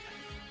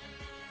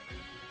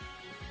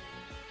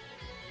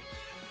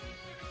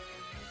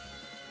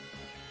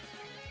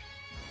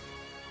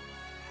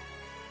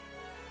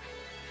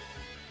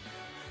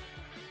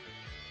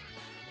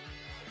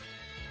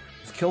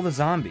 Let's kill the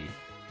zombie.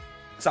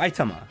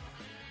 Saitama.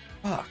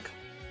 Fuck.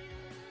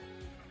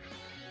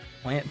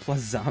 Plant plus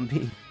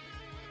zombie.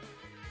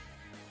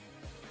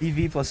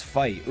 EV plus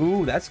fight.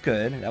 Ooh, that's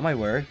good. That might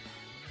work.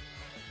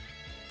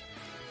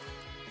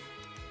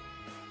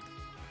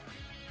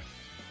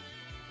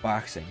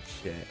 Boxing,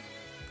 shit.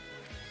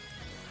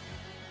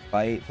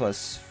 Fight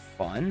plus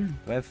fun?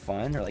 Do I have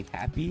fun or like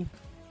happy?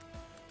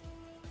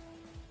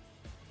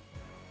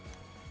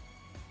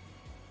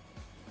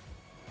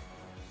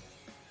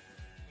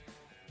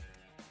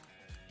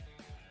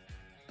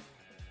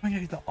 Oh my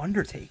god, the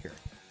Undertaker.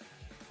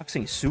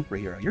 Boxing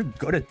superhero. You're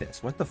good at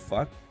this. What the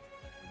fuck?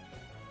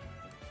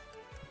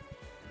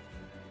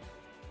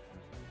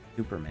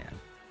 Superman.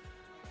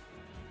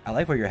 I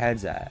like where your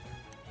head's at.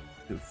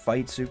 Dude,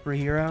 fight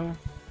superhero.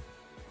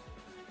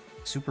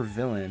 Super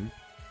villain.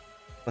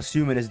 Plus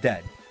human is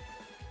dead.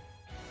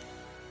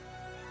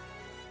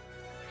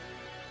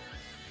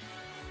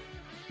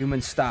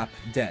 Human stop,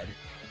 dead.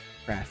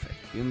 Traffic.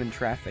 Human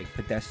traffic,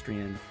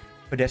 pedestrian.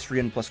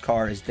 Pedestrian plus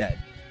car is dead.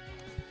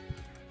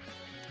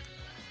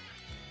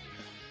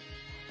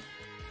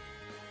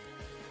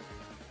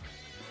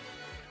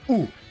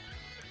 Ooh.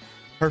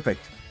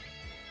 Perfect.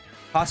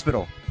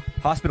 Hospital.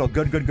 Hospital,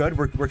 good, good, good.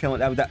 We're killing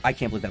that. I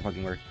can't believe that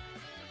fucking worked.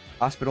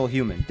 Hospital,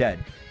 human, dead.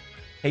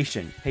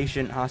 Patient.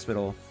 Patient,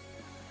 hospital.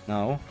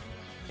 No.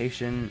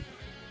 Patient.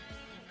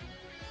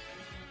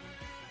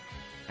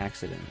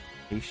 Accident.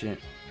 Patient.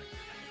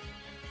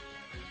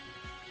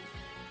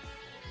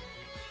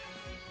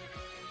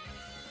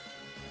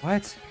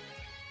 What?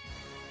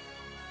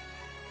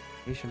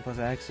 Patient plus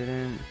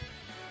accident.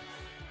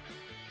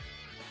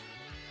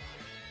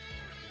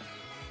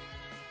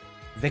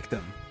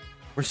 Victim.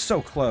 We're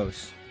so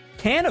close.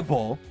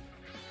 Cannibal? What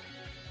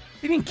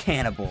do you mean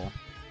cannibal?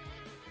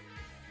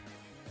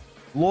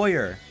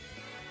 Lawyer.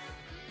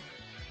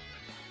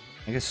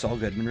 I guess Saul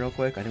Goodman real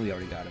quick. I think we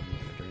already got him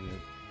during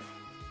it.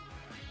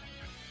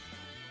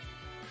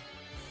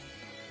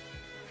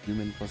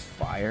 Human plus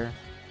fire.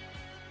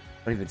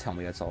 Don't even tell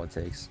me that's all it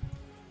takes.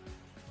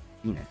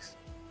 Phoenix.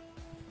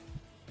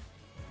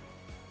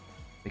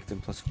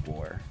 Victim plus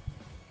war.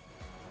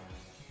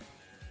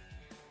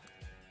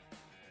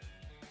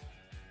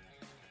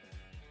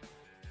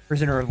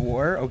 Prisoner of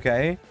war,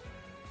 okay.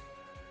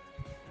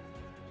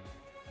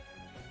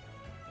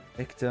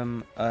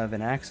 Victim of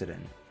an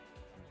accident.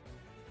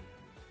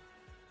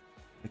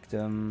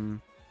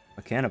 Victim,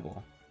 a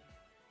cannibal.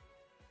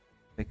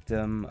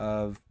 Victim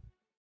of...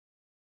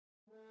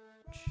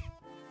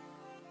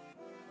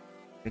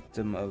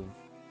 Victim of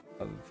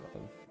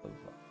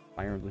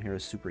Fire Emblem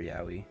Heroes Super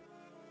Yaoi.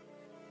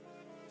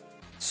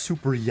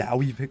 Super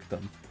Yaoi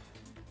victim.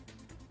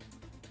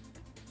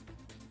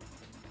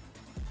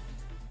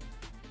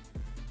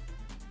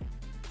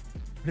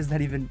 What does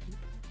that even...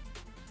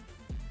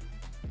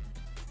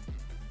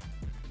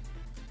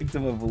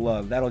 Victim of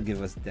love. That'll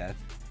give us death.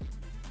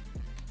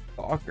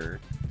 Stalker.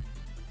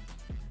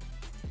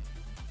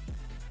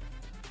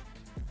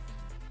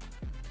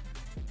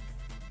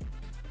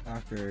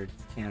 Stalker,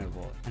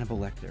 cannibal. Cannibal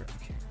Lecter.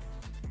 Okay.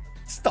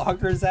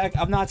 ConnerZac?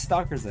 I'm not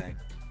ConnerZac.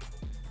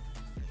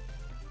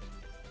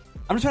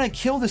 I'm just trying to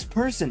kill this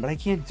person, but I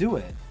can't do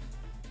it.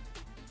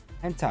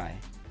 Hentai.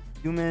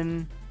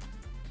 Human...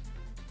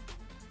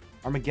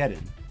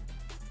 Armageddon.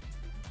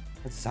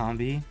 That's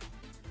zombie.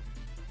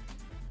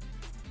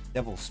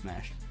 Devil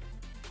smash.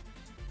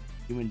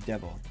 Human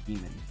devil.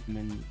 Demon.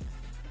 Human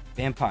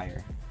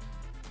vampire.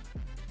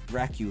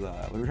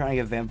 Dracula. We were trying to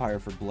get vampire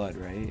for blood,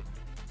 right?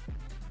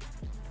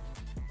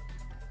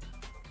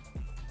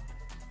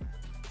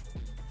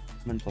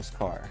 Human plus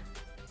car.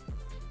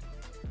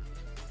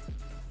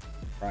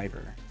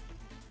 Driver.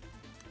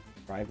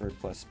 Driver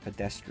plus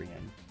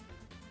pedestrian.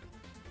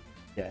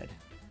 Dead.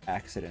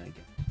 Accident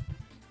again.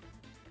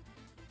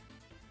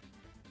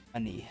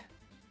 Money.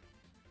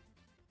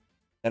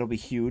 That'll be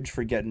huge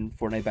for getting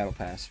Fortnite Battle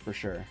Pass, for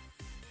sure.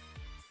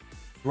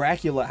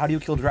 Dracula. How do you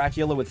kill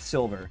Dracula with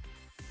silver?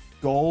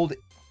 Gold.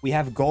 We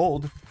have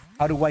gold.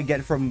 How do I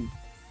get from...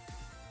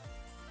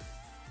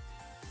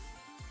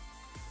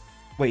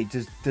 Wait,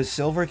 does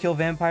silver kill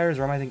vampires,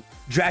 or am I thinking...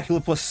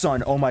 Dracula plus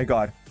sun. Oh my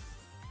god.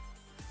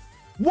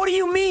 What do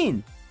you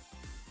mean?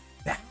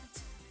 That.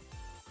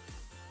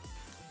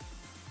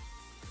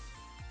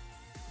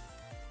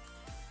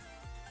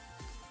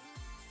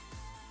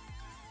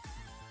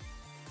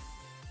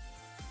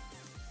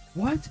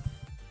 What?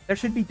 That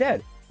should be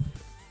dead.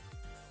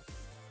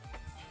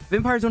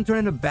 Vampires don't turn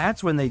into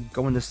bats when they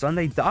go in the sun.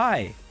 They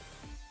die.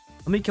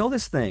 Let me kill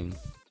this thing.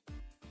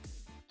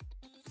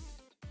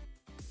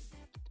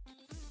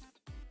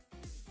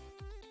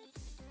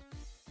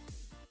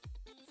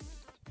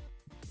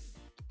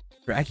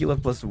 Dracula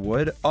plus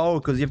wood? Oh,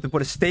 because you have to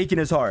put a stake in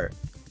his heart.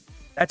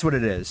 That's what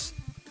it is.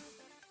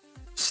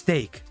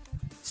 Stake.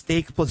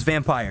 Stake plus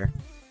vampire.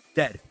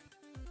 Dead.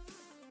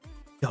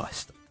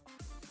 Dust.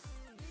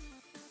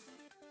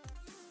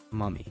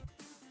 Mummy.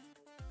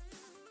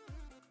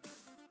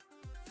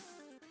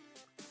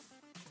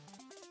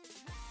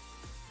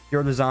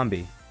 Cure the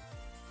zombie.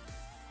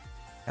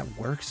 That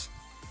works?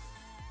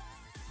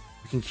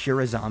 You can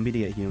cure a zombie to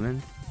get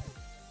human?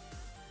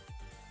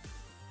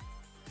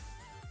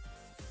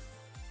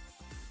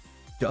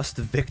 Just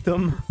a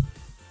victim?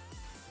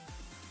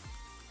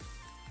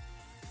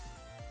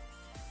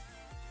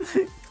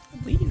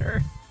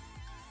 Cleaner.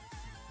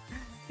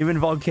 Even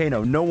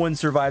Volcano. No one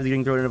survives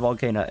getting thrown in a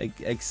volcano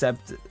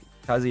except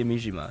Kazuya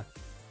Mishima.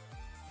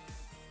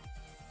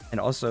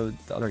 And also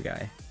the other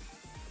guy.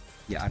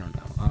 Yeah, I don't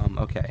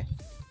know. Okay.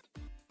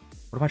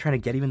 What am I trying to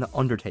get? Even the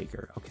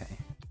Undertaker. Okay.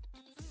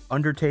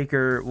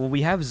 Undertaker. Well,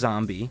 we have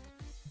Zombie.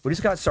 We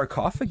just got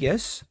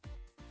Sarcophagus.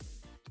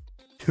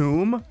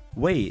 Tomb.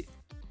 Wait.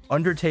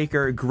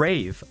 Undertaker.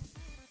 Grave.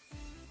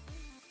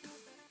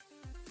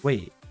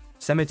 Wait.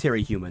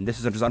 Cemetery Human. This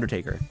is just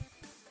Undertaker.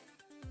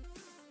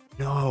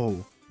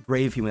 No.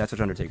 Grave Human. That's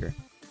just Undertaker.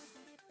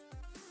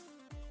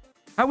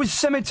 How was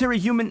Cemetery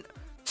Human?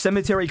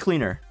 Cemetery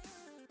Cleaner.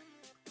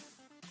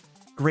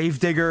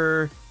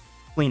 Gravedigger.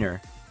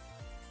 Cleaner.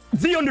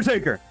 The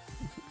Undertaker.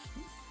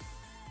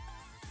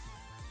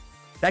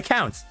 That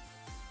counts.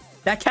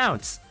 That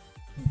counts.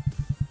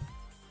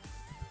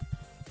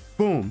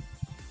 Boom.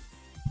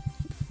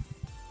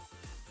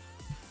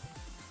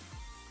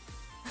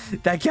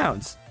 That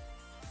counts.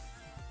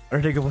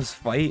 Undertaker was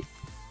fight.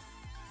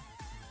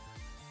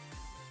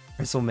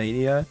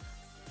 WrestleMania.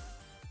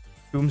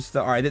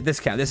 Tombstone. Alright, this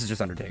counts. This is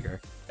just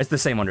Undertaker. It's the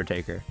same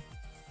Undertaker.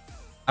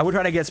 I would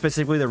try to get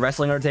specifically the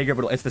wrestling Undertaker,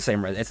 but it's the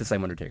same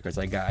Undertaker. It's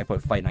like I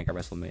put fight and I got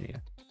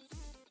WrestleMania.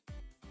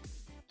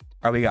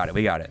 Alright, we got it.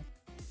 We got it.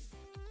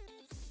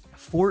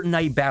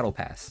 Fortnite Battle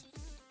Pass.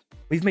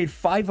 We've made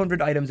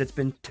 500 items. It's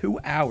been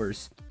 2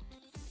 hours.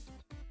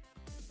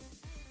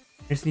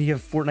 I just need to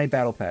have Fortnite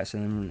Battle Pass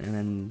and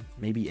then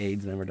maybe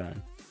AIDS and then we're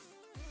done.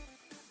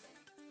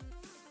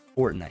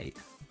 Fortnite.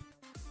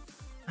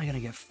 I gotta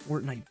get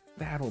Fortnite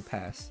Battle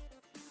Pass.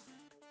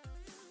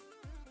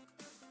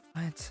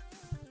 What?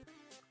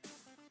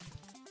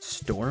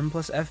 Storm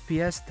plus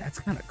FPS? That's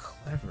kind of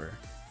clever.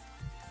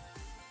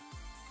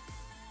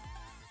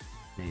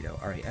 NATO.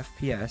 Alright,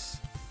 FPS.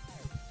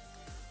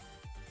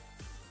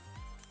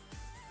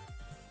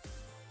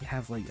 I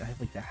have like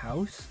the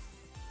house?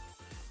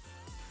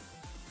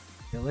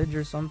 Village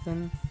or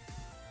something?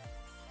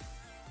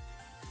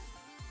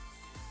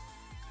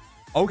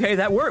 Okay,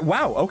 that worked.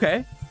 Wow,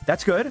 okay.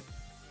 That's good.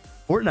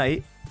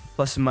 Fortnite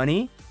plus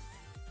money.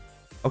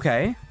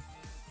 Okay.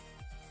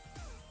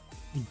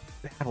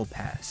 Battle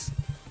Pass.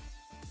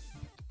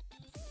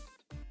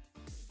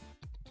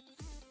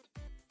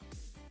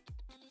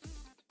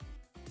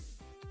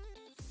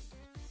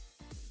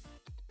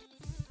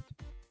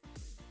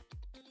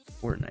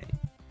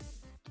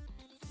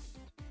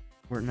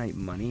 Fortnite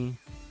money.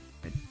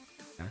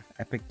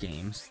 Epic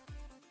Games.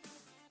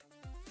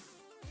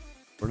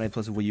 Fortnite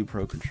plus Wii U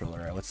Pro Controller.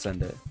 Alright, let's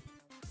send it.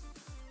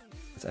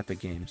 It's Epic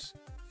Games.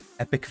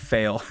 Epic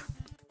fail.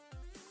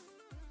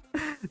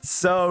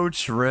 So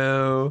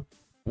true.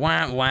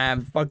 Wham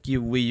wham. Fuck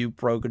you, Wii U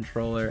Pro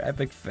Controller.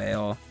 Epic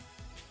fail.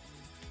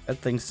 That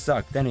thing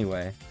sucked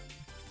anyway.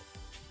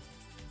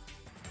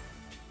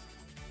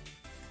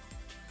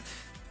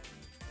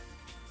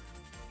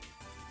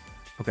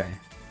 Okay.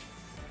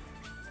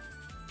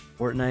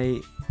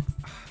 Fortnite.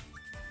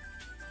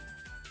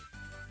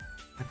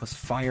 Plus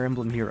Fire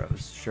Emblem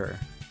Heroes. Sure.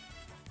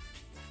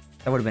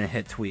 That would have been a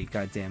hit tweet.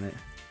 God damn it.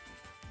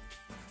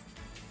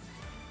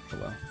 Oh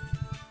well.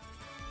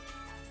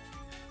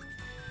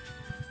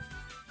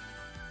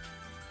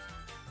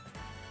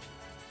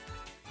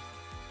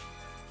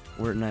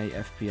 Fortnite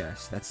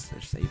FPS. That's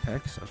just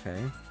Apex.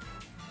 Okay.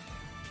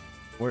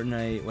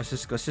 Fortnite. Let's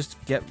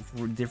just get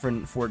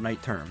different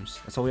Fortnite terms.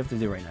 That's all we have to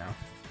do right now.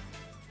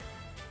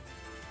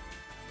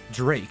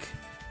 Drake.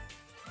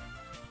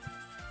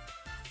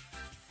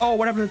 Oh,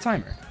 what happened to the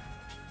timer?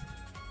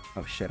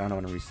 Oh shit, I don't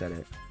want to reset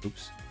it.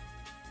 Oops.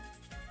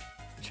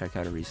 Check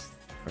how to restart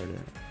it.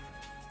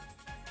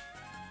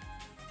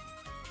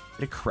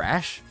 Did it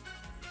crash?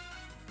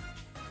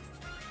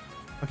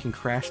 Fucking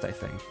crashed, I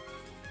think.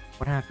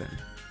 What happened?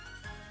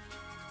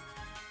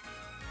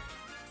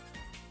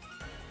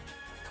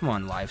 Come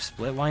on, live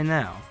split. Why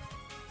now?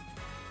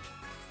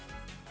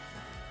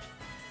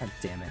 God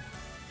damn it.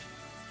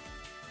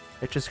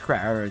 It just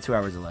crashed. 2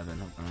 hours 11.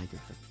 Hold on, I can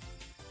fix it.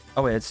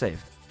 Oh wait, it's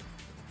saved.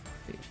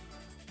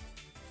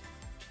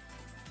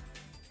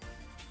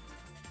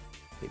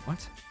 Wait,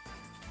 what?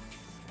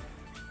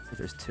 Wait,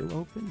 there's 2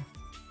 open?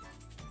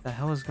 What the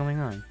hell is going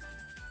on?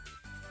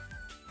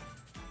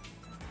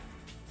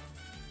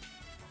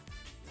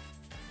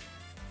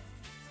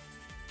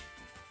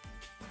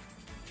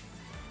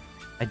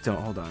 I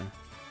don't, hold on.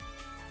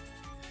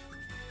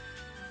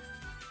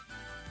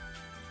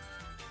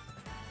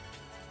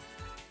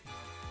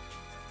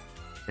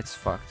 It's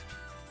fucked.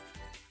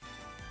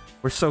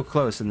 We're so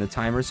close and the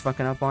timer's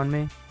fucking up on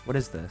me? What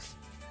is this?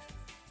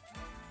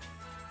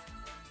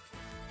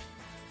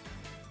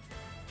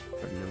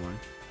 Put a new one.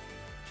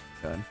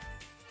 Good.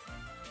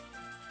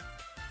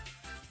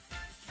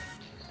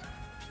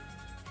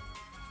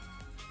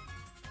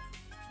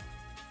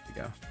 There we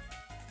go.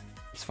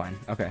 It's fine.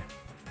 Okay.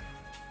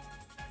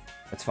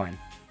 That's fine.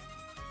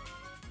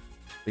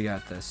 We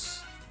got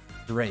this.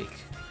 Drake.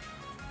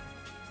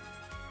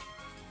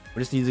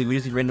 We just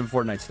need random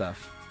Fortnite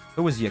stuff.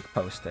 Who was Yick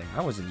posting?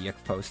 I wasn't Yick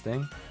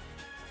posting.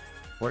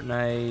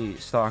 Fortnite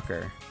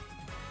Stalker.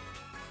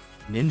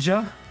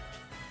 Ninja?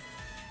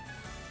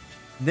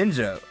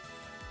 Ninja.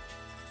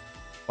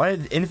 Why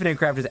did Infinite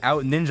Craft just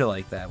out Ninja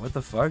like that? What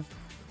the fuck?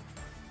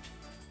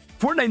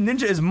 Fortnite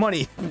Ninja is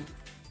money.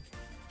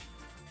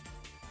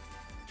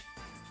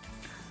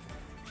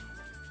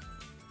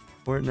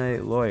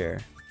 Fortnite lawyer.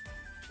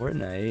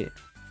 Fortnite.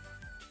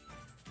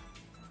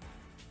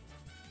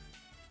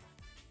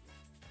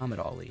 Muhammad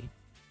Ali.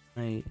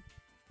 Fortnite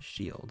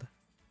shield.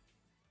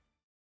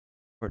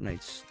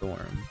 Fortnite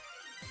storm.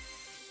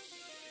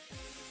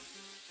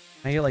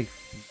 I get like,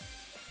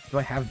 do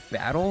I have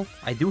battle?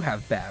 I do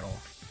have battle.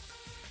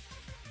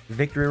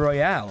 Victory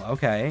Royale.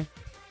 Okay.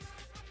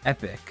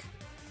 Epic.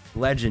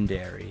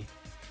 Legendary.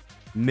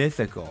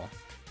 Mythical.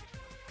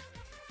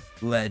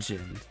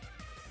 Legend.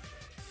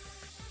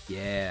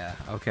 Yeah,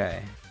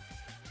 okay.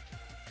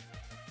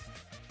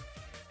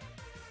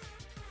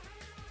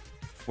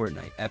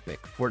 Fortnite,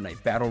 epic.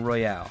 Fortnite, Battle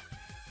Royale.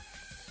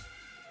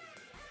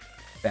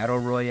 Battle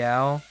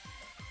Royale.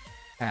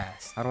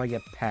 Pass. How do I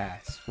get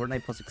pass?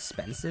 Fortnite plus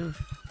expensive?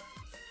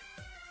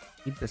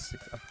 Keep this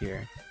up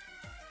here.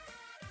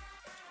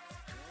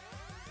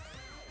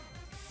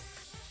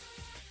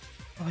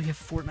 Oh, I get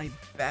Fortnite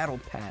Battle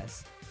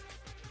Pass.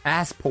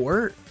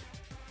 Passport?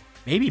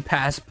 Maybe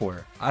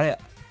passport.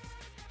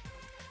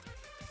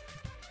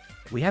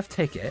 We have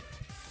ticket.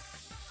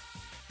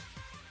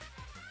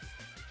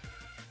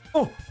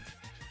 Oh!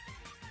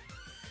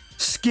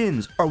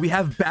 Skins. Oh, we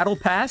have Battle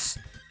Pass?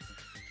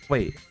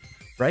 Wait.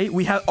 Right?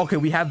 We have... Okay,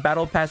 we have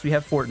Battle Pass. We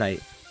have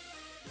Fortnite.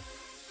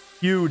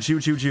 Huge,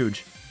 huge, huge,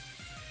 huge.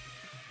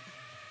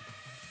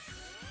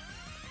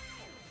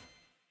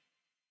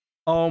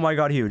 Oh my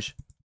god, huge.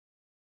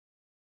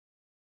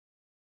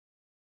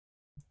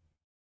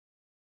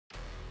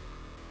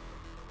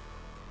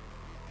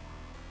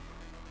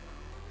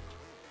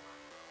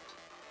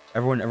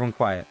 Everyone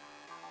quiet.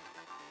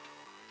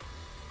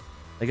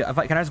 Like,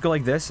 can I just go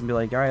like this and be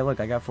like, all right,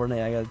 look, I got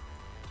Fortnite,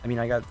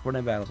 I got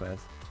Fortnite Battle Pass.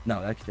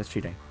 No, that's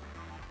cheating.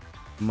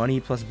 Money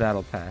plus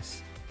Battle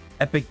Pass.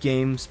 Epic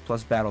Games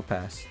plus Battle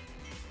Pass.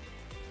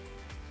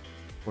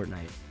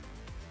 Fortnite.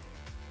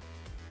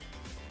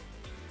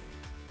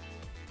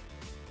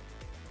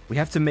 We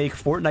have to make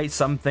Fortnite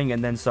something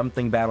and then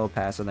something Battle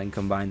Pass and then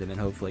combine them and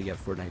hopefully get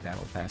Fortnite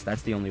Battle Pass.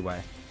 That's the only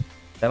way.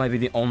 That might be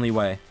the only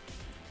way.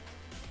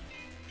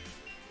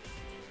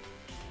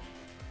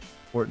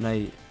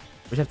 Fortnite.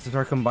 We just have to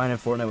start combining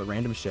Fortnite with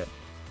random shit.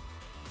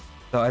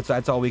 So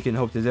that's all we can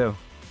hope to do.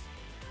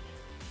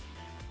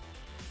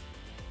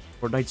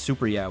 Fortnite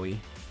Super Yowie.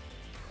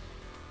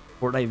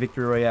 Fortnite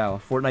Victory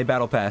Royale. Fortnite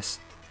Battle Pass.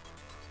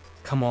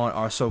 Come on,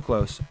 are so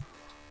close.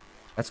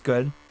 That's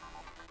good.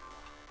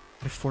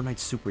 What if Fortnite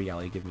Super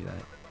Yowie give me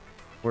that?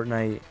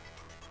 Fortnite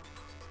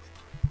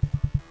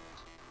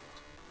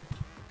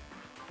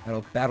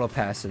Battle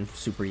Pass and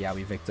Super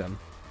Yowie Victim.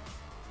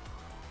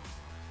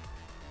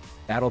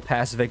 Battle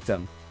Pass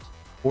Victim.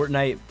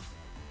 Fortnite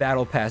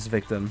Battle Pass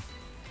Victim.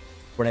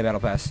 Fortnite Battle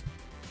Pass.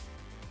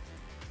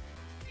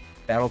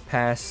 Battle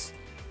Pass.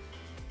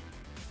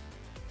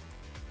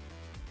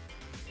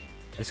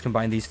 Let's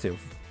combine these two.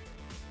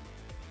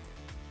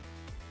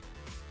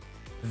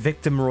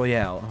 Victim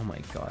Royale. Oh my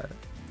god.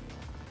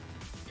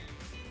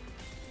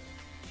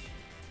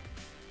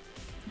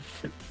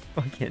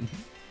 Fucking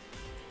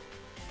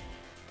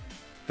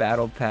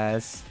Battle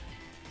Pass.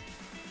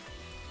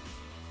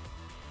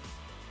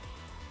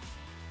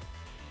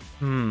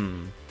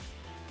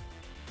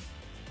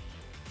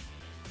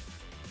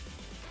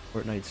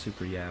 Fortnite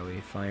Super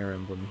Yowie. Fire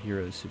Emblem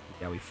Heroes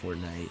Super Yowie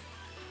Fortnite.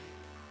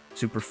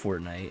 Super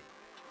Fortnite.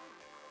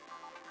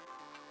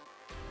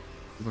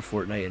 Super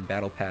Fortnite and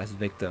Battle Pass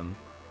Victim.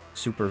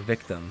 Super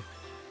Victim.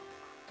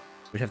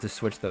 We'd have to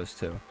switch those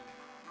two.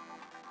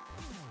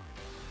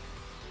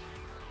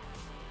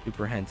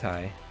 Super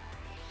Hentai.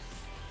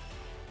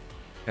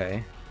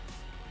 Okay.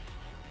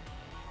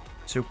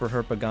 Super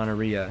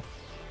Herpagonorrhea.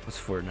 What's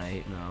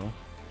Fortnite? No.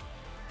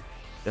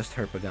 Just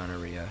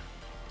Herpagonorrhea.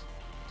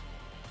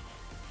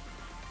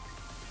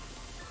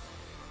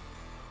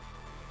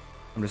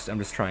 I'm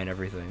just trying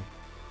everything.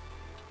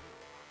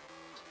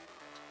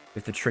 We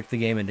have to trick the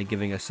game into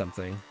giving us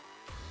something.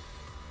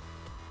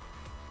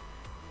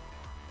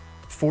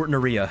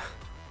 Fortnaria.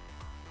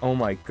 Oh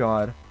my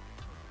god.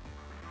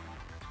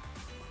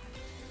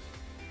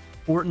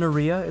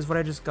 Fortnaria is what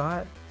I just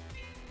got?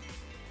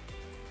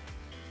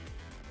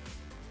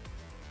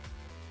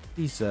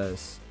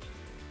 Jesus.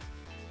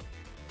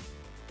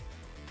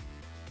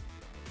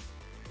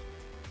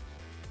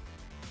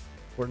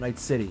 Fortnite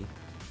City.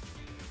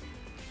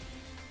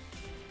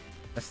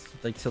 That's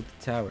like Tilted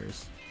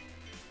Towers.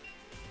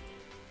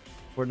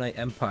 Fortnite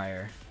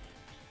Empire.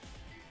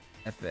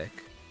 Epic.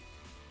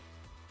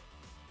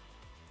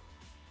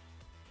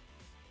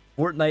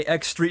 Fortnite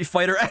X Street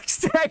Fighter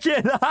X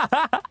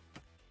Tekken!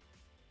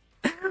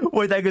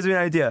 Wait, that gives me an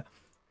idea.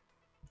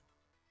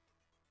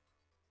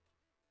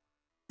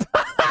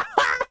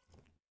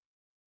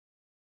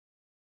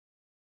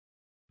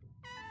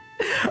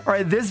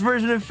 Alright, this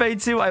version of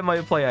Fate 2 I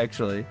might play,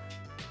 actually.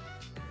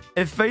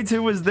 If Fate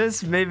 2 was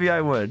this, maybe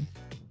I would.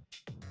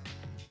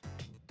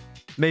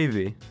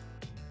 Maybe.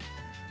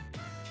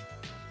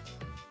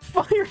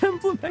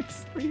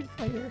 X Street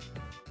Fighter.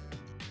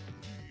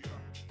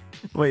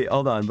 Wait,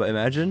 hold on, but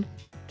imagine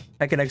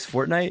Tekken X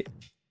Fortnite,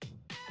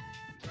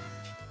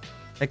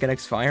 Tekken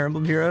X Fire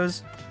Emblem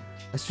Heroes.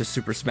 That's just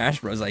Super Smash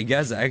Bros, I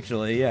guess.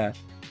 Actually, yeah.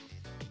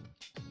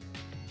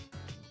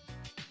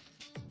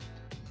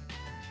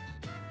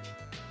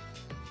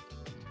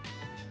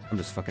 I'm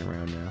just fucking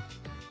around now.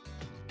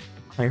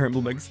 Fire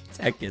Emblem X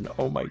Tekken.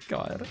 Oh my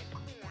god.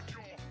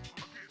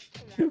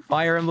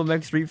 Fire Emblem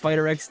X Street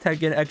Fighter X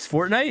Tekken X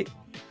Fortnite?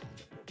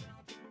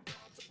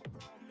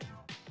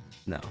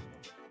 No.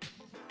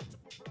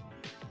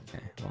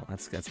 Okay, well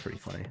that's pretty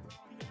funny.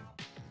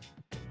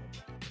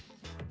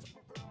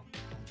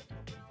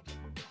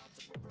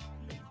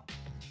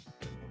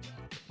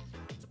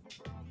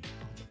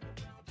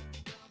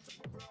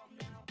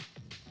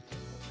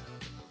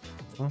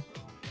 Well,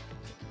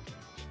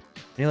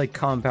 any like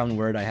compound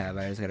word I have,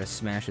 I just gotta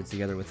smash it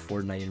together with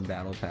Fortnite and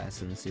Battle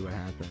Pass and see what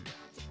happens.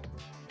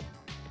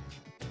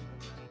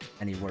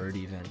 Any word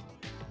even.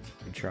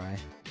 Good try.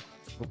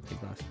 Oh, big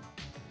glass.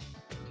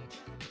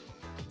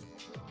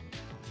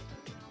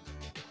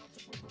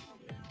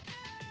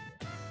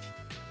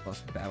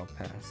 Plus Battle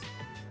Pass.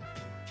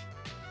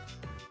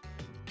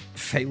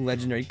 Fate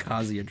Legendary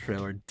Kazuya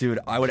trailer. Dude,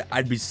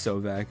 I'd be so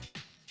back.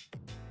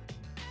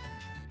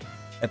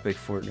 Epic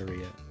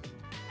Fortnite.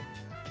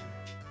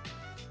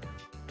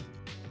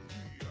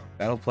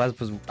 Battle Pass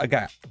was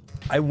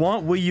I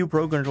want Wii U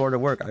Pro Controller to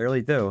work. I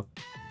really do.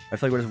 I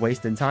feel like we're just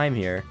wasting time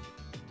here.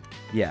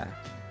 Yeah.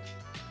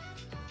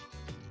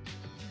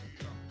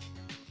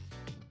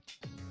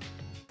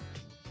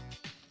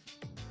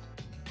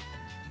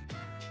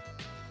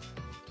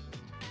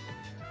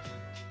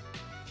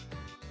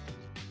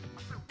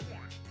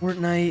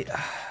 Fortnite.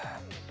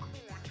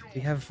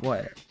 We have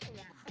what?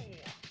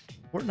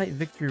 Fortnite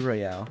Victory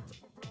Royale.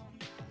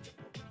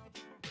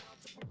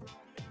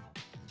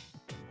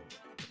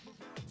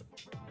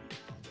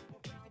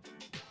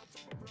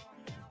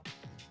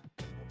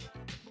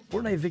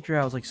 Fortnite Victory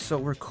Royale is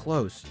like we're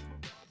close.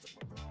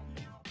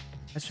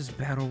 That's just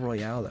Battle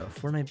Royale though.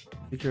 Fortnite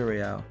Victory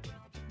Royale.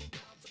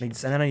 And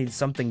then I need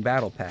something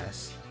Battle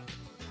Pass.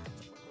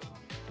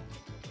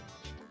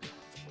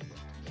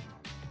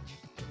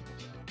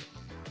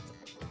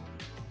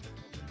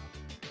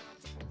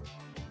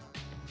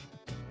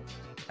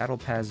 Battle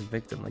Pass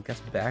Victim, like that's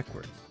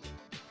backwards.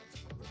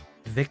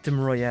 Victim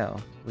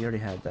Royale. We already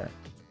had that.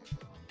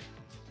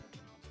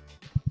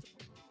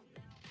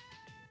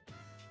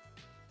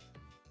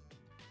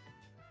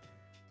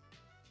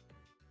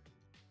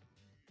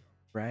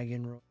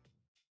 Dragon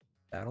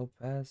Battle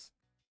Pass?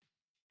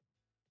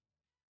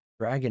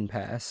 Dragon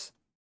Pass.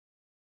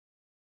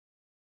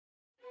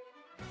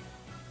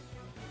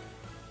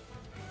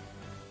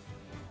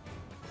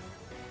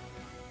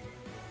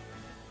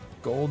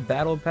 Gold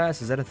Battle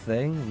Pass? Is that a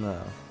thing?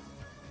 No.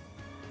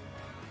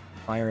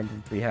 Fire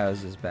Emblem Three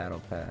Houses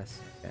Battle Pass.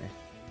 Okay.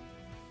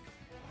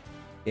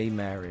 Gay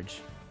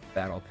Marriage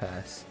Battle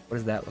Pass. What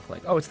does that look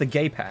like? Oh, it's the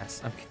Gay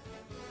Pass.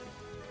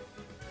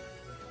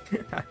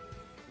 Okay.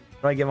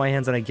 How do I get my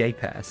hands on a Gay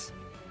Pass?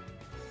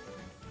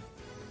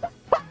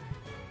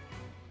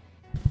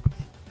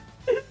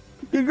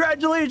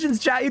 Congratulations,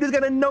 chat! You just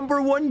got a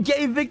 #1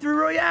 Gay Victory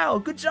Royale!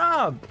 Good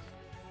job!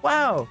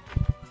 Wow!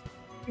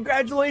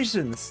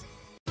 Congratulations!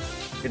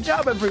 Good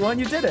job, everyone!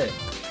 You did it!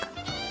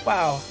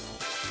 Wow!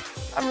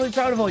 I'm really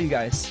proud of all you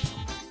guys.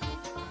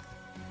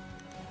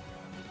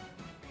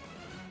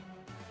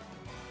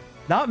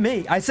 Not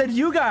me! I said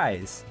you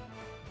guys!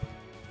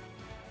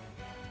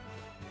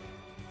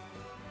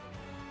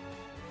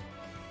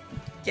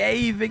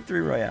 Gay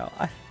Victory Royale.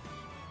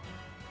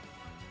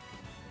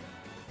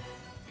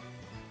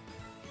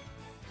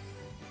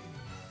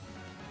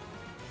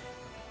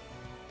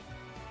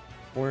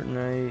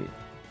 Fortnite.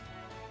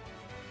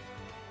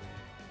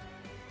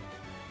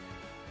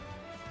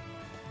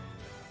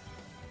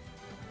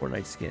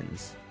 Fortnite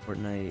skins.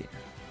 Fortnite.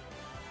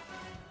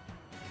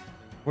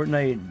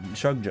 Fortnite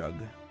Chug Jug.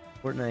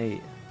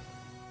 Fortnite.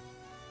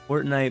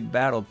 Fortnite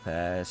Battle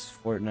Pass.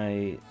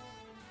 Fortnite.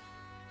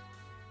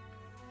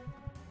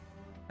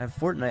 I have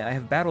Fortnite. I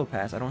have Battle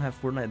Pass. I don't have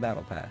Fortnite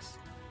Battle Pass.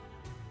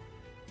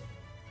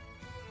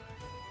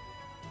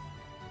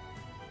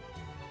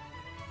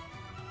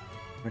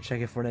 I'm gonna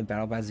check if Fortnite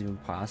Battle Pass is even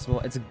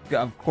possible.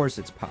 Of course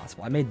it's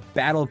possible. I made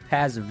Battle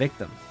Pass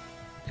Victim.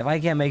 If I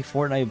can't make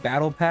Fortnite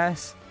Battle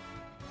Pass,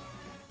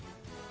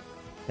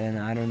 then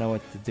I don't know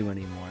what to do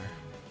anymore.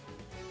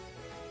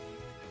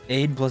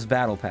 Aid plus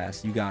Battle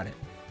Pass. You got it.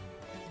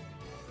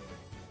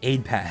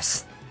 Aid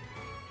Pass.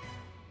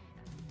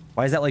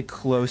 Why is that like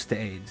close to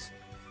AIDS?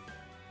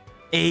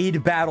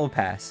 Aid Battle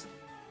Pass.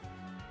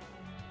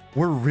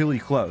 We're really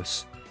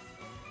close.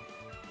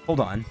 Hold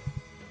on.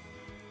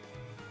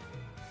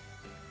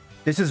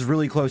 This is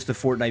really close to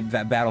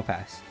Fortnite Battle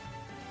Pass.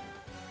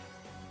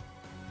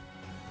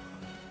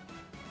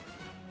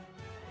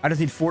 I just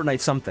need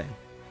Fortnite something.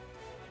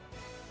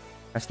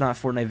 That's not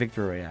Fortnite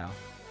Victory Royale.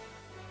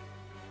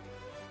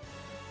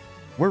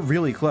 We're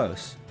really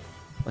close.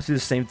 Let's do the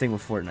same thing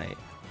with Fortnite.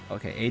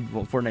 Okay,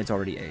 well, Fortnite's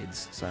already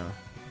AIDS, so.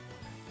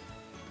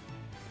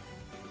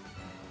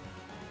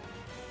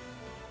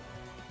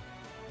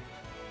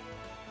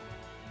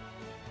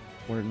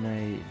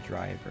 Fortnite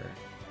driver.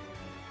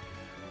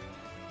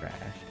 Crash.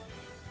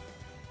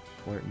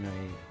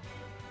 Fortnite.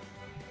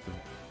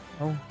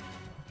 Oh.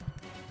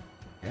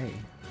 Hey.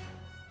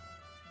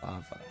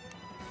 Lava.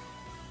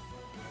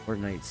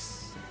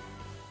 Fortnite's.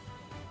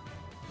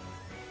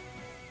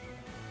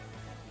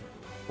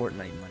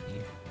 Fortnite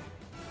money.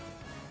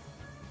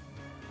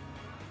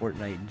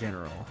 Fortnite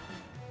general.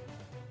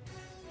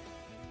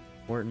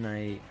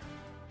 Fortnite.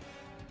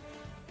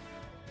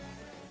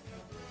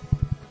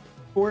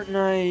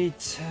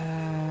 Fortnite.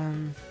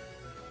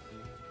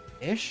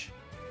 Ish?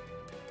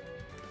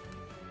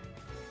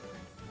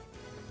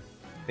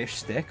 Fish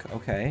stick,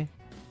 okay.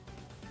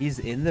 He's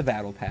in the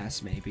battle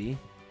pass, maybe.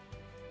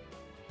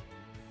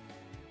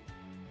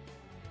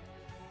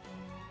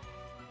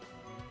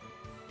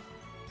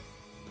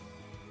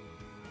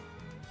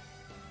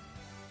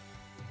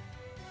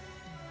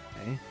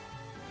 Okay.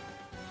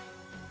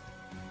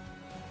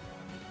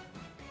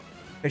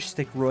 Fish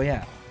stick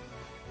Royale.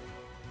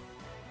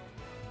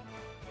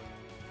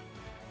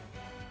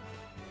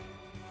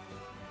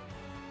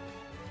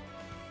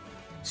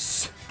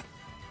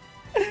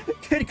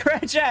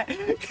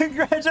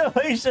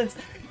 Congratulations!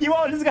 You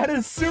all just got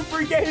a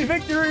super gay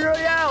victory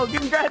royale!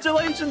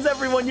 Congratulations,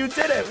 everyone! You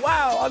did it!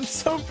 Wow! I'm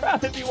so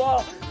proud of you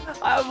all!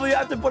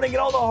 After putting in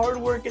all the hard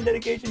work and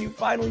dedication, you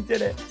finally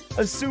did it!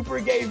 A super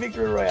gay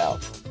victory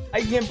royale!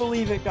 I can't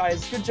believe it,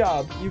 guys! Good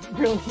job! You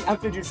really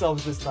outdid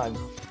yourselves this time.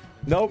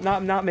 Nope,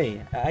 not me.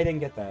 I didn't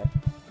get that.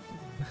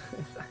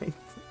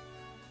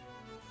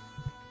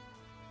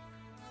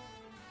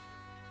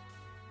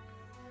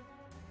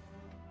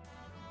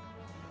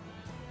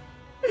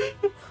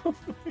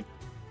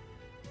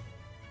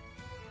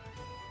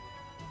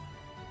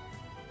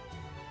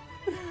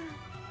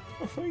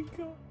 Oh my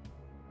god.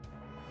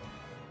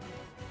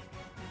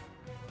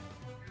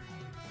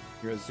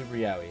 You're a Super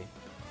Yaoi.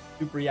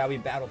 Super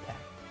Yaoi Battle Pack.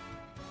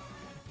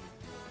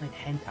 Like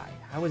hentai.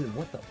 How is it?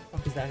 What the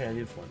fuck is that gonna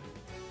do for me?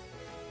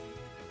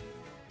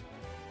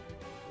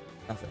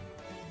 Nothing.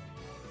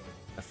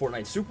 A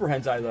Fortnite Super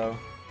Hentai though.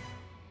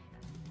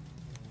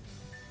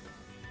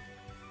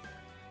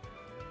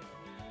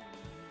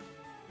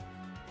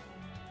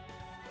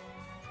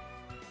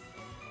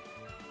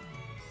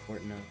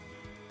 Fortnite.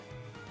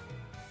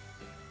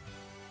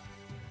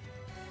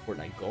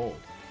 Fortnite Gold.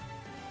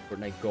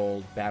 Fortnite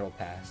Gold Battle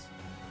Pass.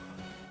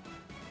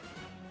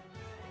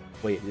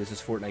 Wait, this is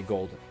Fortnite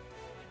Gold.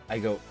 I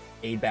go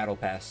 8 Battle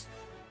Pass.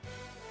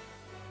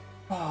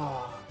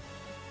 Oh.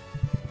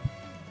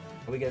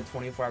 We get a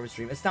 24-hour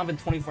stream. It's not been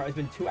 24 hours. It's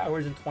been 2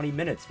 hours and 20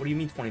 minutes. What do you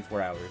mean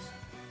 24 hours?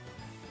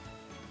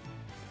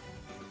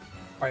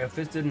 Alright, if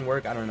this didn't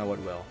work, I don't know what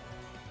will.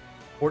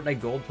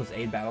 Fortnite Gold plus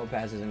 8 Battle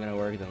Pass isn't gonna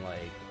work, then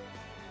like...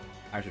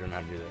 I actually don't know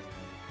how to do this.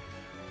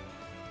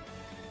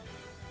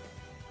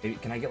 Maybe,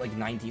 can I get like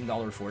 $19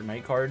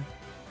 Fortnite card?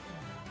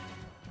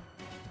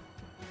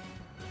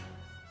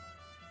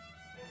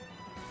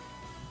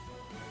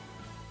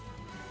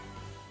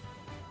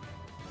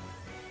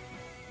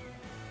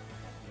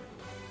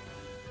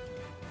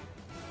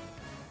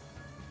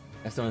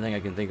 That's the only thing I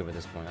can think of at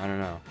this point. I don't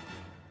know.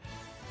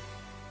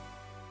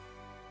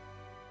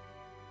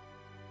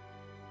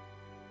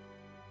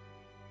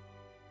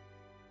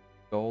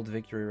 Gold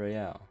Victory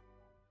Royale.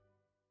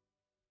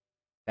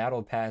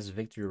 Battle Pass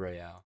Victory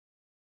Royale.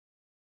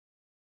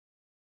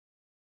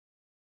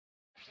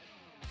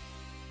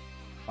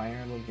 Fire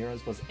Emblem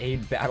Heroes plus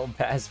 8 Battle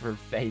Pass for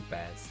Fate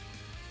Pass.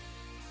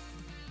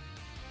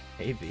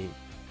 Maybe.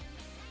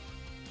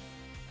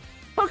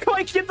 How come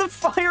I get the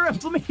Fire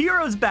Emblem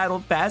Heroes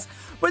Battle Pass,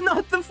 but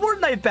not the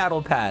Fortnite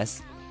Battle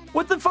Pass?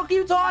 What the fuck are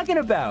you talking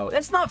about?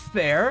 That's not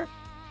fair.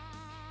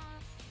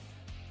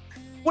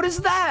 What is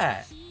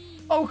that?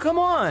 Oh, come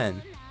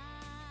on.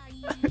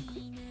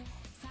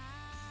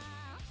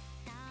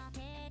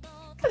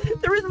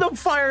 There is no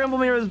Fire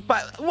Emblem Heroes.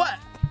 What?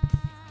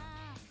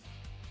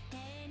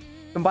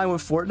 Combined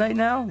with Fortnite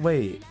now?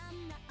 Wait.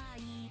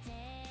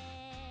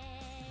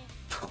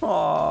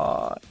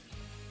 Aww.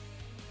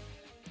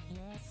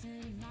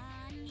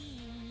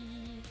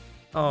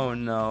 Oh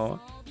no.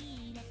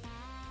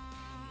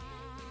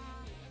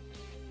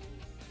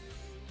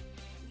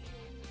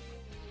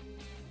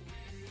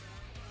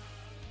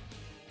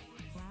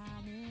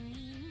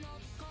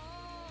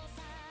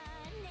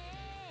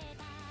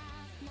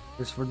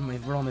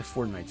 Where'd all my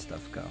Fortnite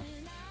stuff go?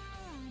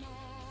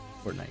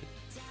 Fortnite.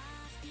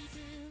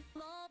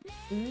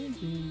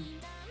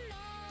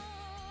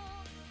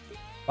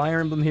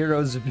 Fire Emblem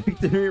Heroes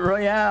Victory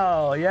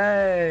Royale!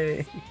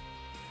 Yay!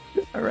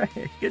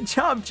 Alright, good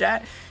job,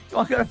 chat. You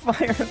all got a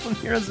Fire Emblem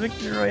Heroes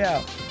Victory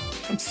Royale.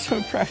 I'm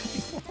so proud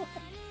of you all.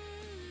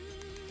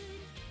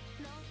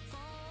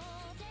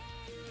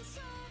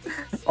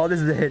 Oh, this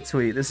is a hit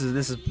tweet. This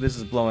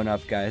is blowing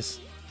up, guys.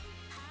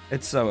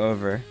 It's so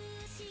over.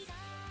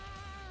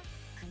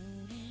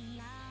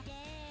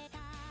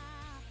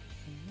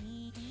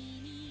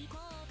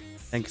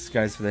 Thanks,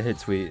 guys, for the hit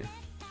tweet.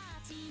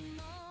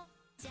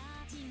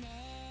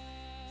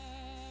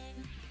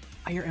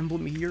 Fire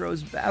Emblem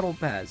Heroes Battle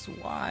Pass.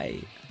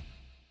 Why?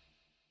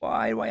 Why?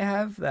 Why do I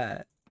have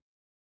that?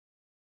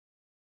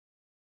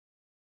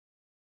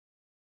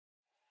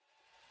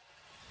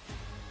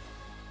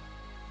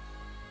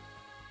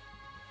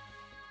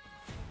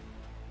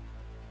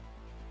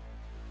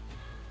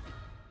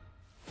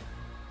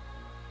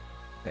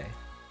 Okay.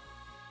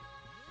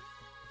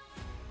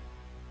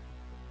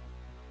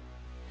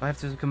 I have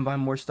to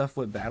combine more stuff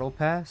with Battle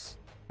Pass?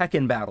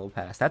 Tekken Battle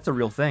Pass. That's a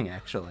real thing,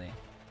 actually.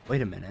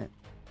 Wait a minute.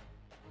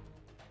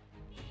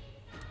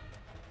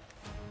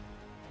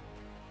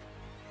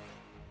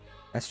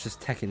 That's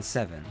just Tekken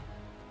 7.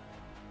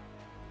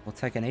 Well,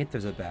 Tekken 8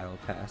 there's a Battle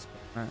Pass,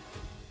 but not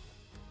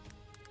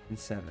Tekken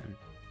 7.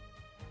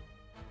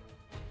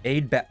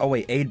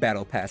 Aid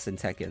Battle Pass in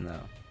Tekken, though.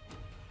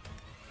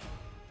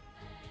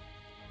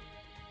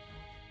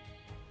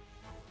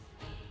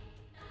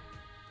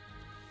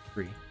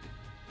 Three.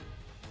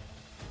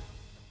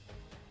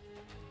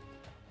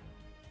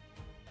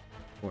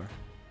 4.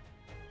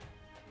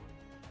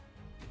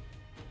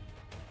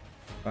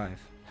 5.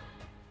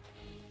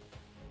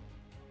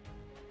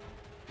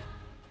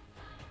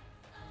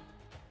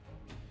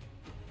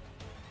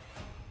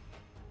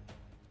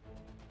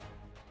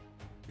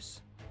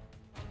 6.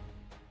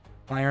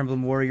 Fire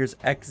Emblem Warriors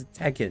X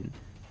Tekken.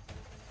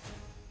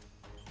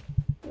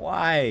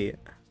 Why?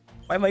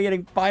 Why am I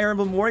getting Fire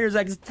Emblem Warriors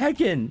X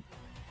Tekken?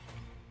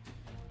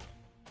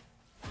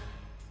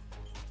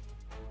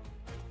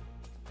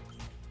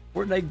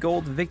 Fortnite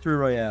Gold Victory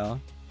Royale.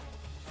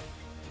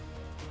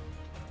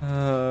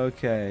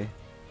 Okay.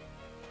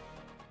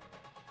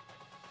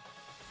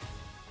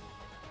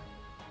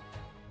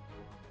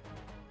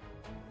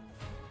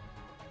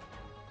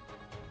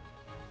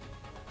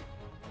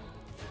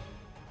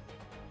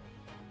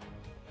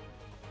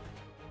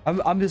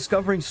 I'm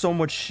discovering so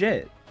much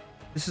shit.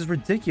 This is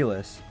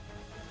ridiculous.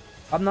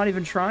 I'm not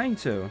even trying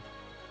to.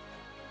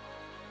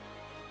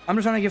 I'm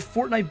just trying to get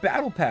Fortnite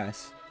Battle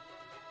Pass.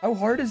 How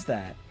hard is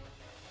that?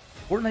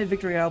 Fortnite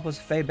Victory Royale plus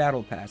Faye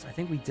Battle Pass. I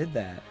think we did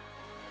that.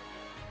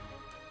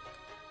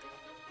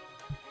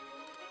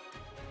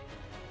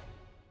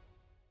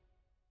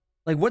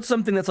 Like, what's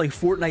something that's like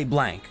Fortnite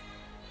blank?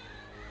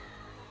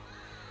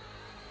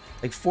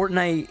 Like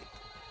Fortnite,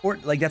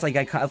 like that's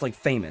like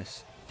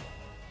famous.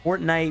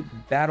 Fortnite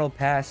Battle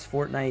Pass,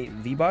 Fortnite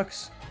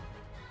V-Bucks,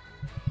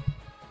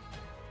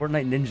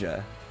 Fortnite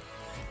Ninja.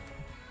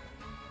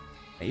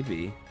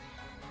 Maybe.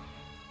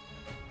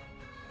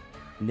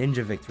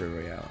 Ninja Victory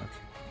Royale.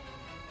 Okay.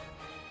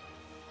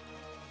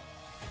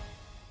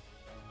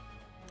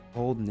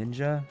 Old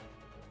Ninja?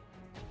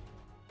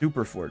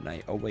 Super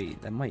Fortnite. Oh wait,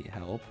 that might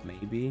help,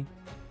 maybe.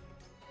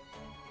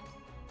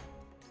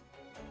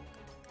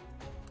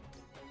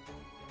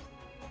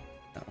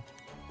 No.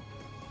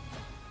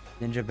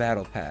 Ninja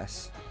Battle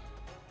Pass.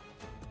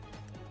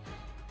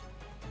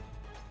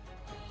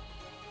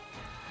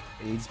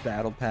 AIDS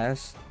Battle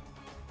Pass.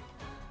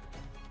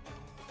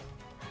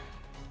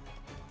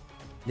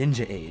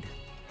 Ninja Aid.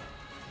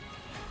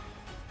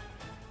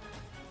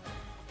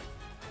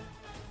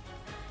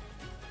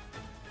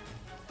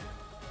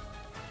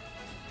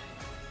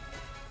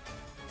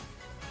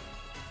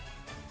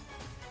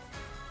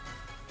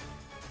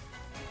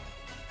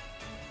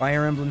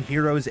 Fire Emblem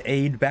Heroes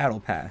Aid Battle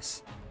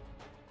Pass.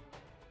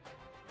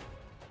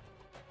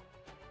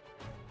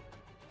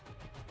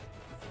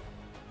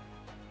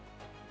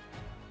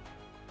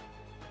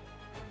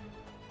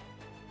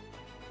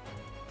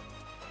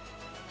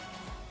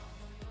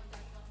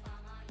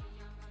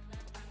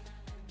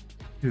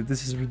 Dude,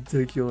 this is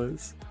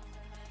ridiculous.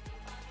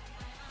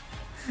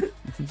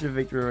 Ninja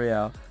Victory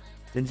Royale.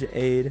 Ninja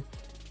Aid.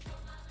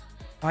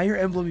 Fire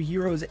Emblem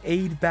Heroes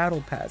Aid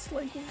Battle Pass.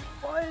 Like,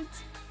 what?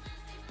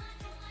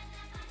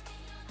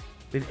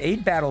 We have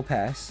Aid Battle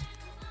Pass.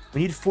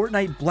 We need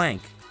Fortnite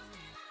blank.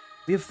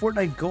 We have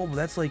Fortnite Gold, but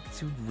that's like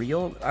too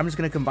real. I'm just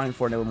gonna combine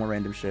Fortnite with more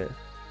random shit.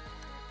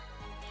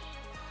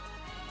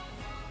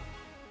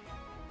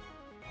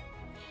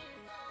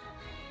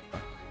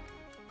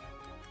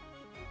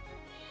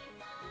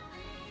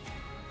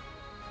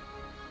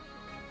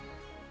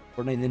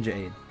 Fortnite Ninja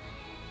Aid.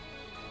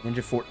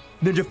 Ninja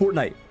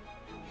Fortnite.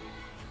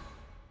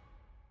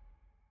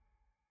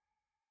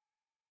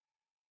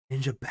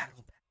 Ninja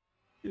Battle Pass.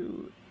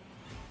 Dude.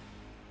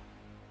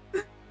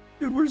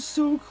 Dude, we're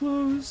so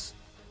close.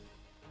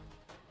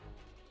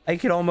 I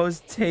can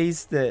almost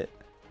taste it.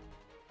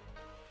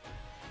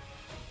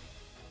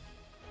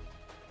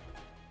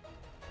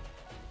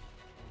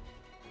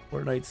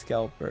 Fortnite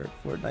Scalper,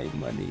 Fortnite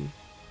Money,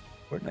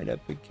 Fortnite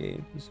Epic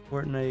Games,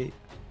 Fortnite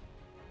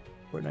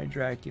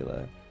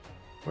Dracula,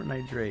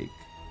 Fortnite Drake,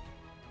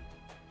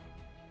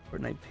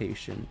 Fortnite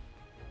Patient.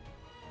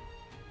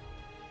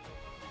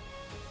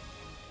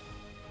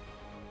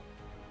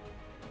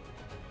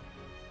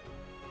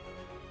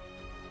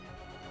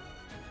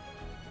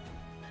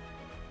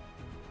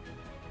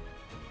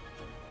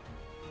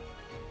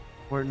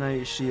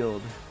 Fortnite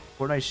Shield.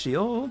 Fortnite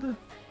Shield?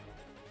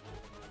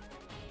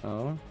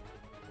 Oh.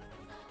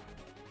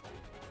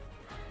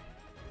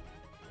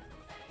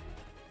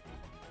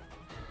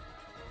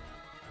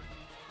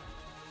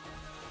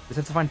 Just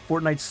have to find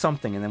Fortnite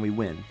something and then we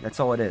win. That's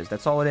all it is.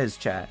 That's all it is,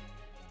 chat.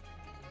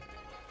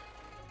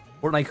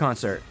 Fortnite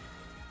concert.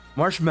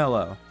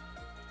 Marshmallow.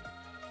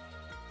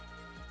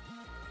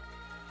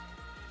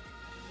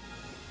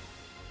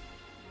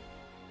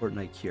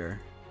 Fortnite cure.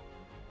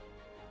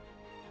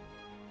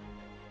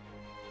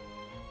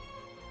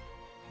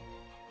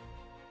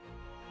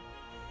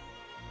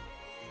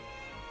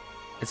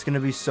 It's gonna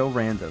be so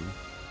random.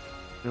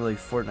 Like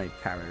Fortnite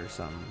parrot or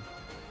something.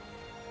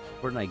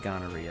 Fortnite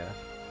gonorrhea.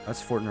 That's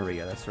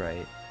Fortnite, that's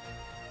right.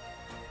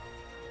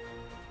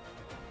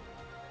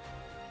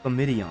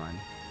 Chlamydion.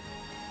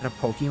 Is that a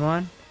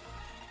Pokemon?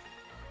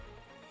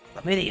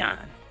 Chlamydion!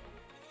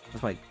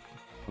 That's my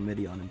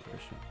Chlamydion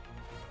impression.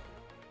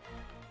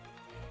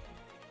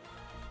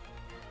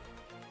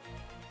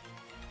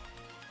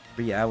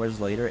 $3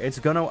 later. It's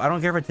gonna... I don't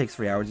care if it takes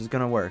 3 hours. It's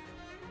gonna work.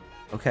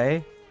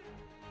 Okay?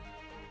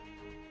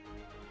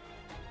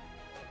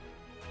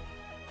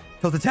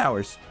 Tilt the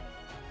towers.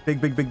 Big,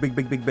 big, big, big,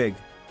 big, big, big.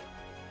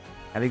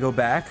 And we go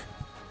back.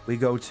 We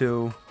go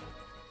to...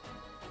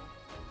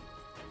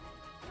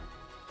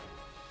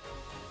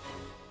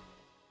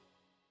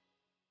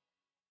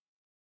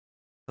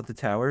 Tilt the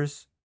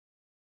towers.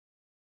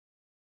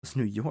 It's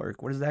New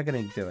York. What is that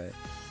gonna do it?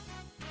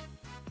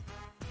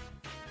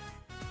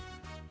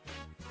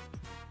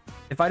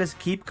 If I just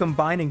keep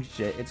combining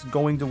shit, it's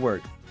going to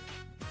work.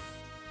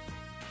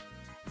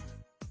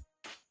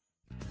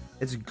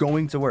 It's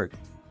going to work.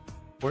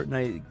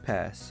 Fortnite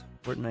Pass.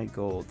 Fortnite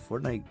Gold.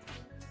 Fortnite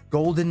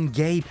Golden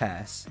Gay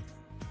Pass.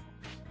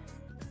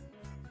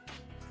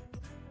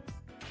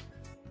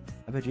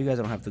 I bet you guys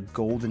don't have the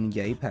Golden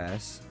Gay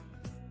Pass.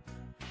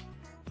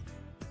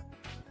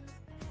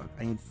 Fuck,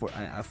 I need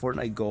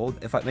Fortnite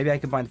Gold. Maybe I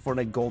can find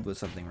Fortnite Gold with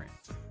something right.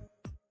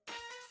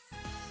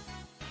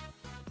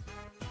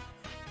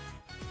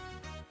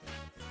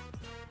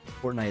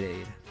 Fortnite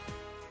Aid.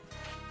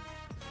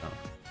 Oh.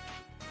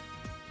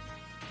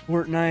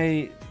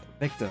 Fortnite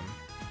Victim.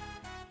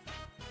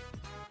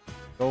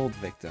 Gold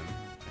Victim.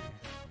 Okay.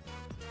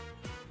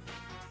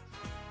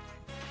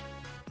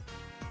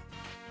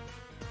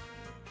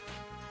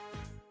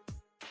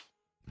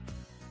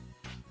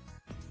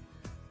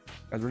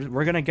 Guys,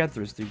 we're gonna get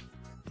this through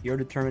your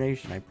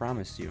determination, I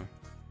promise you.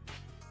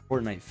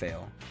 Fortnite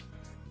fail.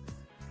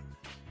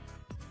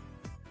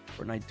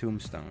 Fortnite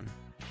Tombstone.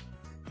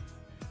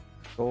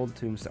 Gold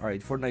Tombstone. All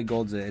right, Fortnite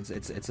Gold's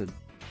it's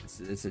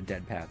a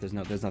dead path. There's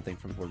nothing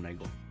from Fortnite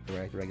Gold.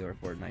 The regular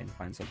Fortnite.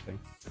 Find something.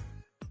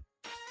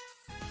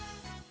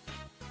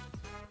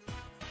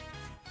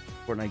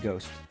 Fortnite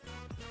Ghost.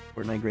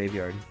 Fortnite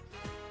Graveyard.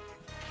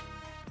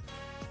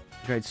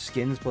 Tried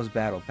skins plus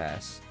battle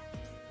pass.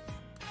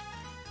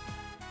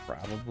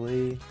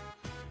 Probably.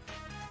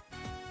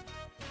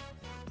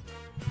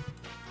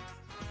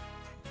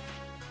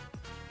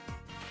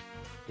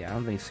 Yeah, I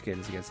don't think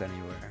skins gets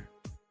anywhere.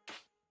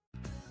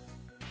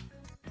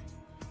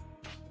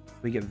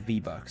 We get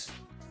V-Bucks.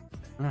 I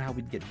don't know how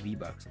we'd get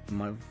V-Bucks.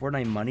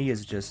 Fortnite money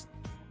is just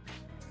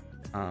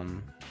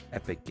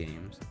Epic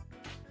Games.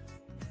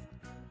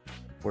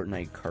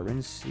 Fortnite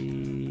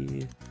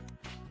currency.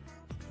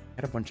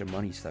 Had a bunch of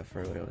money stuff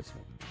for what it was.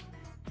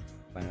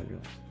 Find out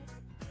real.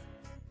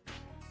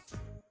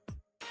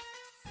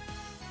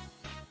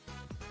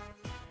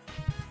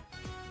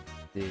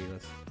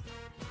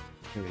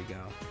 Here we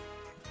go.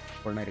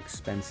 Fortnite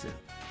expensive.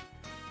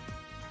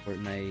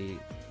 Fortnite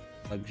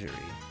luxury.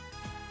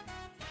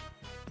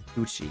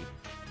 Gucci.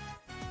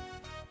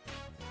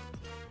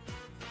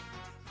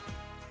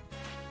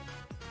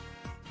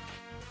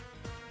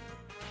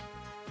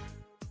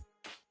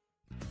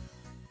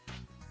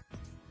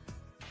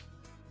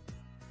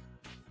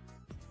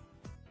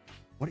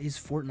 What is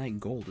Fortnite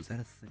Gold? Is that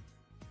a thing?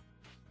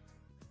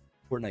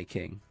 Fortnite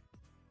King.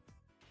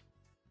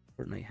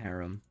 Fortnite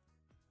Harem.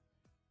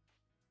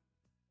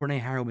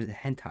 Fortnite Harem is a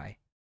hentai.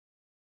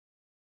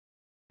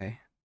 Okay.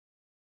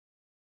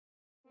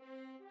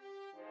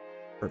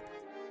 Herp.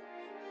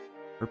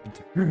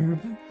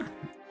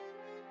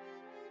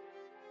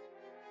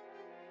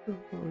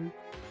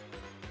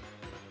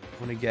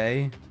 Wanna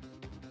gay?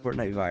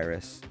 Fortnite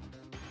virus.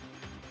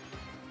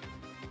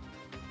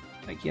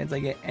 I can't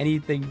get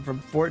anything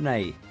from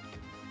Fortnite.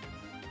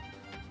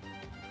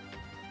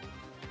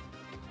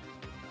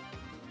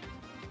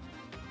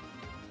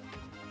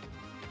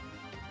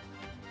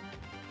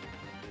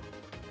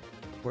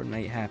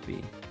 Fortnite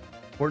happy.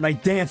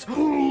 Fortnite dance.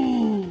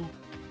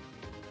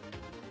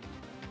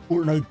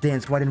 Fortnite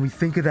dance. Why didn't we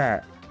think of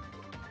that?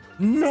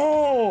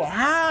 No!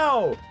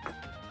 How?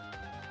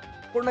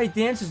 Fortnite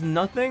dance is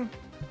nothing?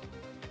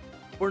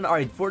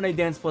 Alright, Fortnite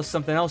dance plus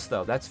something else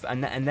though. That's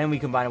and then we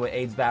combine it with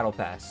AIDS Battle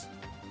Pass.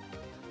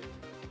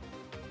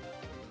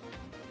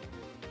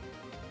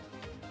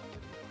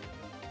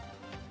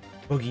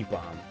 Boogie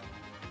Bomb.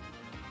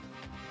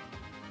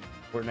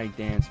 Fortnite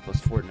dance plus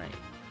Fortnite.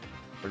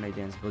 Fortnite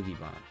dance Boogie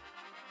Bomb.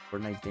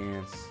 Fortnite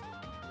dance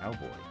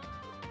Cowboy.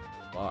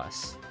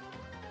 Boss.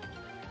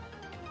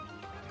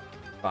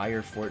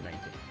 Fire Fortnite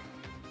dance.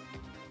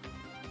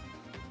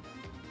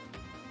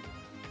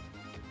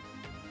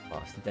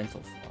 Floss,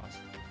 dental floss.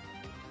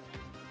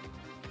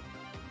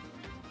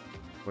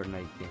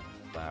 Fortnite dance,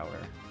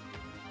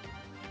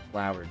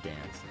 flower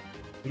dance.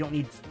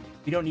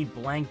 We don't need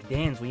blank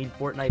dance. We need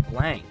Fortnite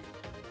blank.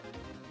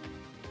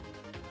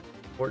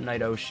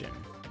 Fortnite ocean.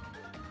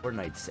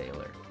 Fortnite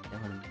sailor.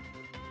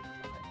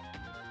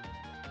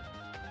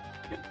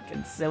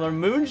 Fucking Sailor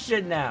Moon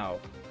shit now.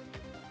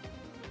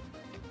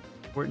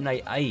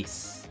 Fortnite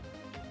ice.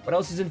 What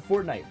else is in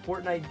Fortnite?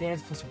 Fortnite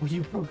dance plus Wii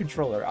U Pro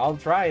controller. I'll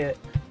try it.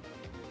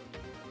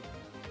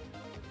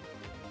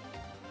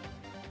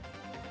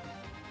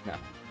 No.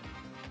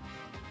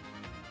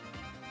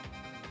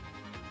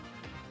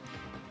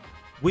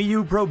 Wii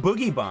U Pro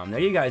Boogie Bomb. There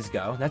you guys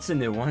go. That's a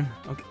new one.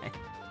 Okay.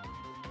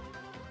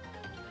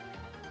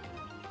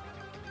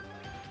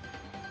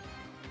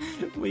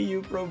 Wii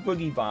U Pro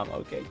Boogie Bomb.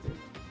 Okay, dude.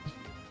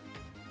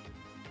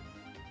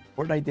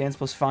 Fortnite dance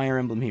plus Fire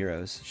Emblem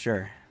Heroes.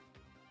 Sure.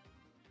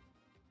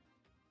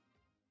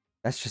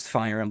 That's just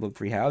Fire Emblem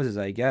Three Houses,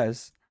 I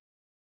guess.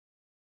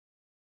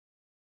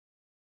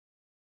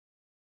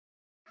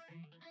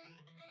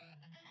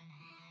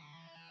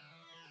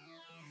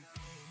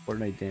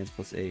 Fortnite dance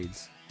plus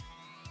AIDS.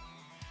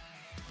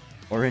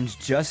 Orange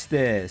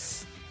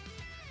Justice.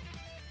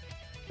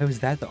 Oh, is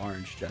that the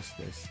Orange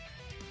Justice?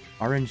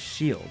 Orange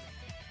Shield.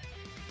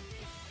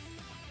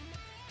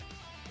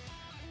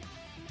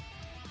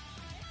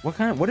 What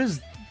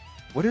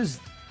does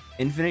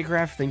Infinite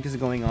Craft think is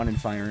going on in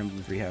Fire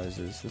Emblem Three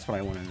Houses? That's what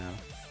I want to know.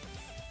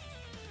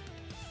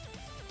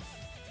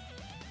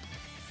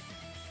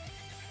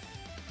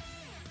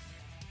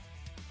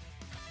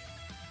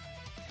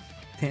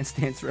 Dance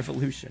Dance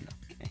Revolution.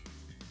 Okay.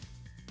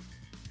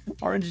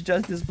 Orange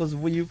Justice plus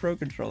Wii U Pro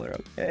controller.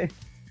 Okay.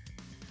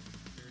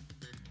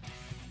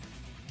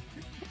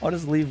 I'll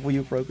just leave Wii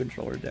U Pro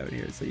controller down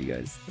here so you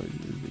guys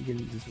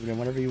can just do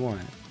whatever you want.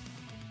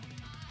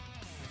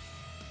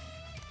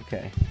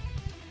 Okay.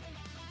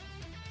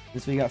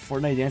 This we got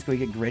Fortnite dance. Can we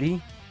get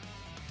gritty?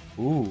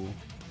 Ooh.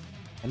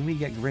 Can we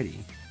get gritty?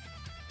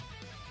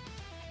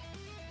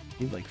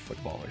 Need like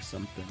football or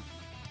something.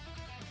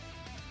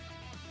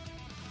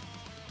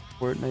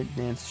 Fortnite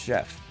dance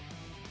chef.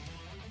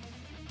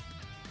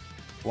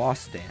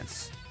 Floss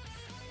dance.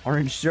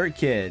 Orange shirt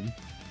kid.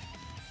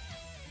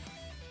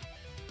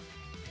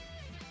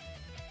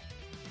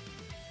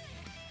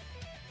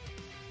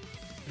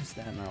 Does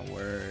that not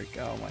work?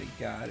 Oh my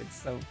god, it's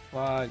so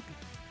fucked.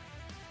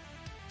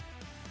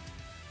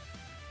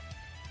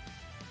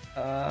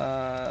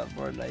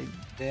 Fortnite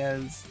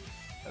dance.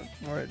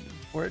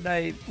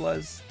 Fortnite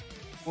plus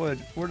wood.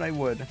 Fortnite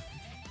wood.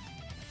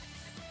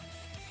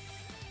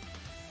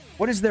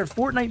 What is there?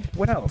 Fortnite.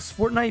 What else?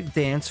 Fortnite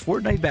dance.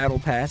 Fortnite battle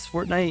pass.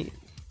 Fortnite.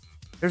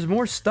 There's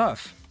more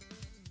stuff.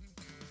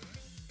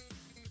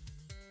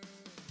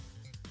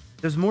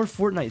 There's more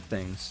Fortnite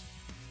things.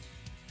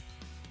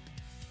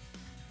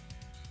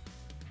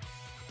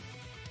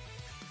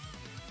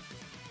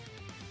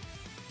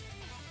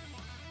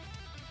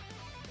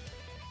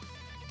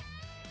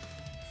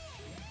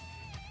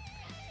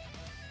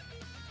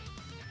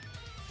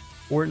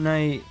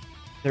 Fortnite.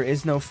 There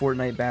is no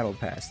Fortnite battle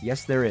pass.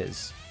 Yes, there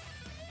is.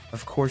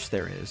 Of course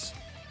there is.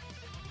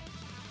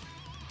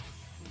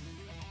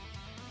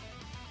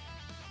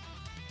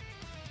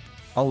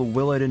 I'll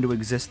will it into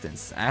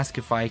existence. Ask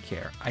if I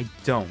care. I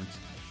don't.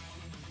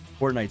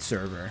 Fortnite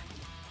server.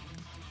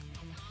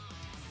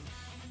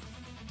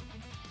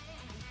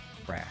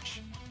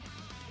 Crash.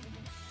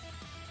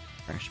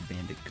 Crash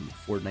Bandicoot.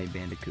 Fortnite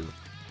Bandicoot.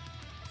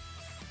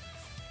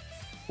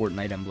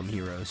 Fortnite Emblem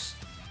Heroes.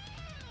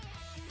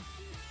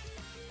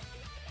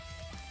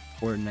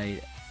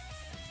 Fortnite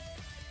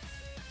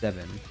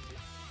 7.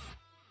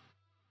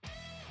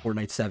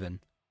 Fortnite 7.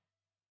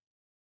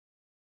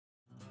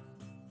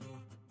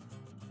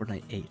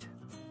 Fortnite 8.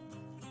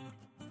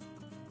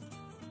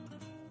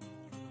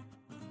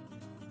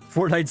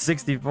 Fortnite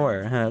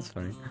 64. That's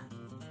funny.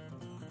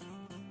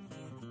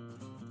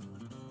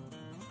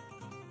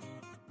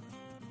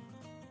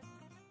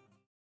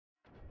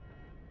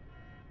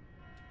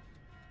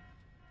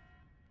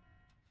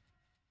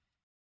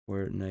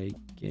 Fortnite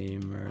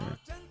gamer.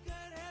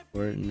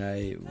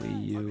 Fortnite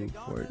Wii U.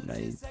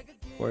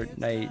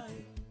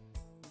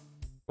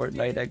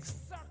 Fortnite X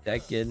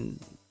Tekken.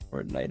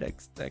 Fortnite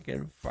X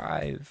Tekken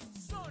 5.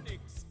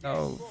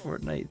 No,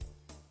 Fortnite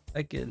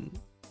Tekken.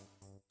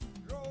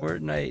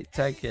 Fortnite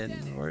Tekken.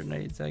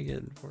 Fortnite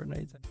Tekken.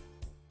 Fortnite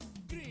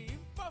Tekken.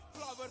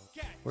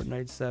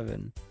 Fortnite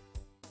 7.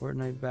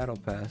 Fortnite Battle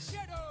Pass.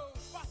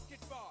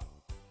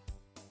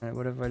 Alright,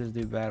 what if I just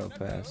do Battle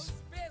Pass?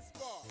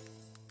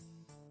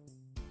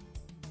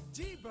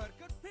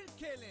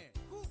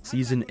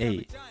 Season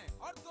 8.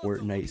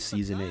 Fortnite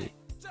Season 8.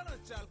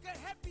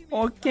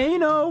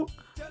 Volcano!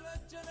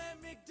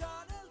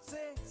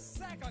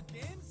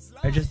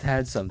 I just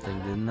had something,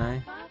 didn't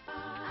I?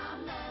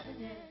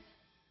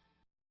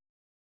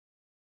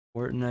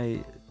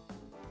 Fortnite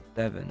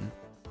 7.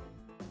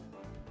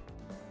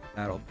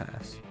 Battle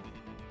Pass.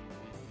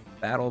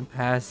 Battle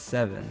Pass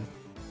 7.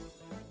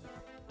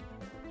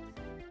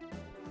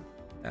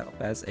 Battle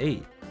Pass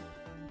 8.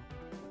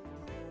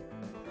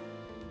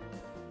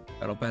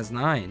 Battle Pass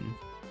 9.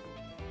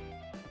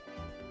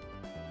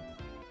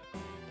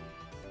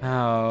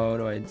 How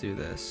do I do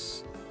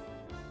this?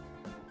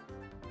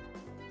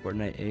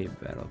 Fortnite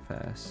 8 Battle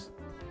Pass.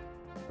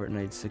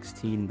 Fortnite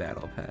 16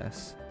 Battle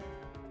Pass.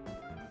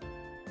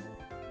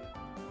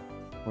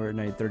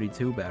 Fortnite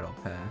 32 Battle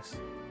Pass.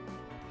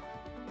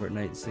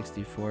 Fortnite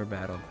 64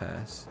 Battle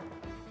Pass.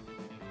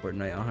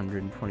 Fortnite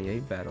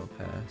 128 Battle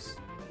Pass.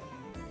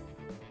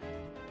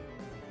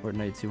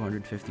 Fortnite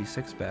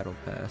 256 Battle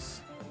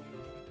Pass.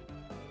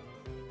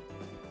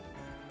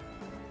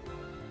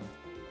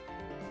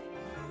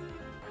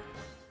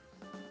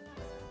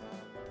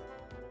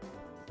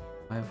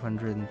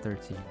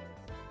 $513.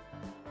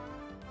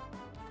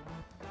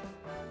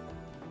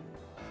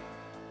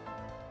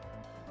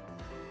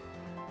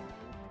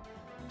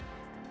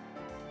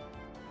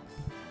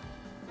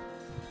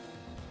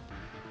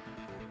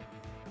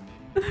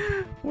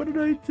 What did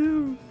I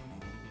do?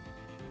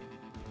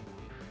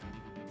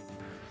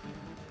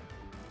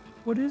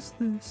 What is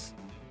this?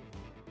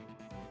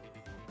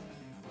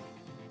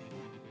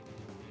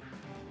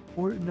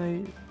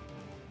 Fortnite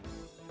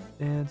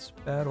Dance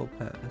Battle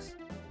Pass.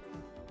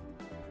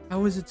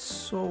 How is it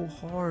so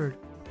hard?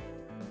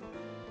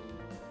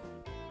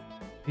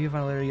 You can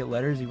finally get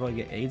letters, you probably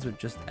get AIDS with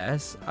just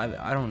S? I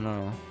don't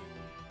know.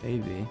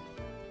 Maybe.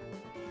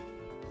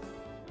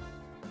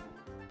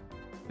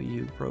 But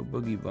you Pro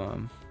Boogie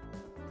Bomb.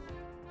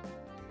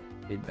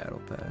 8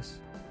 Battle Pass.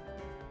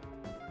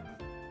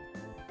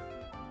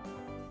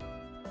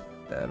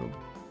 Battle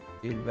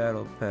 8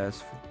 Battle Pass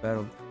for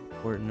Battle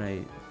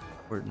Fortnite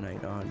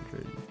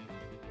 100.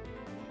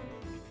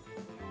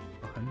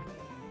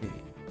 108.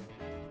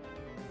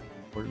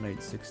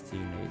 Fortnite 16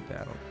 8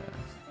 Battle Pass.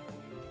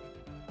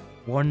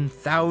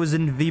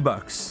 1,000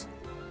 V-Bucks.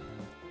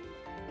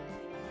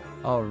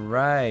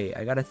 Alright,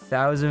 I got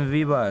 1,000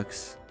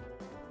 V-Bucks.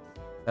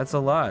 That's a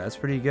lot, that's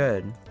pretty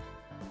good.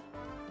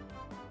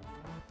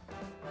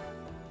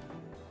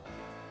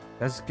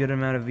 That's a good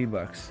amount of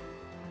V-Bucks.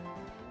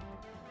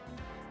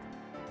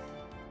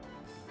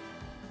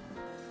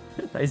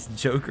 Nice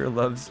Joker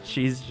loves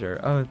cheese shirt.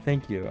 Oh,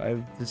 thank you.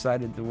 I've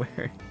decided to wear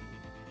it.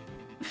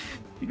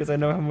 Because I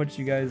know how much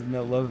you guys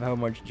love how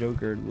much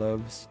Joker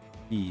loves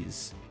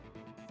cheese.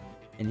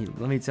 And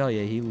let me tell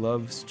you, he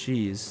loves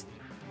cheese.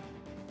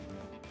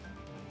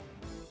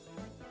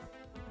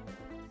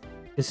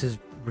 This is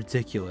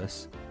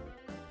ridiculous.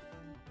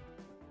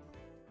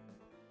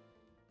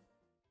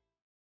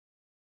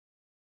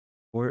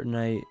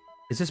 Fortnite.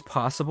 Is this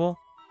possible?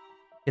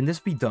 Can this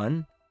be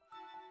done?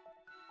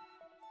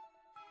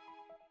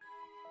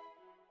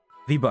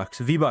 V-Bucks.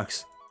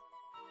 V-Bucks.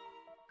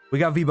 We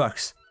got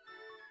V-Bucks.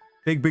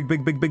 Big, big,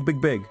 big, big, big, big,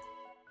 big.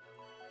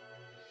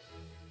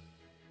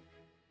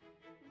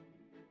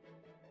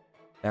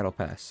 Battle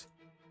Pass.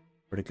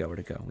 Where'd it go? Where'd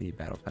it go? We need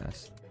Battle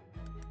Pass.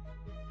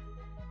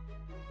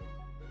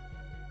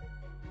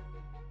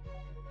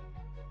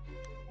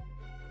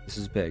 This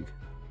is big.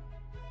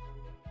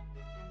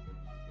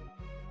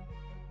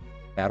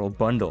 Battle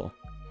Bundle.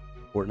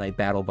 Fortnite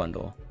Battle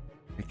Bundle.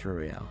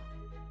 Victory Royale.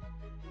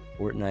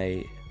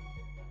 Fortnite.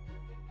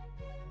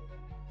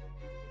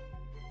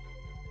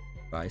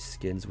 Buy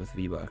skins with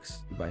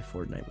V-Bucks. You buy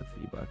Fortnite with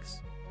V-Bucks.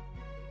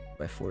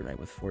 Buy Fortnite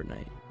with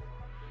Fortnite.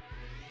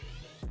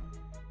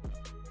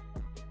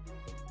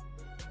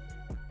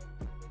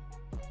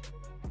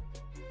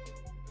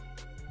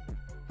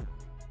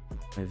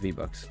 My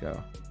V-Bucks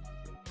go.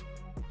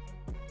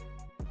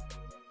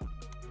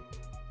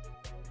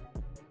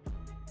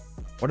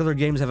 What other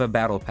games have a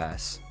battle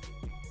pass?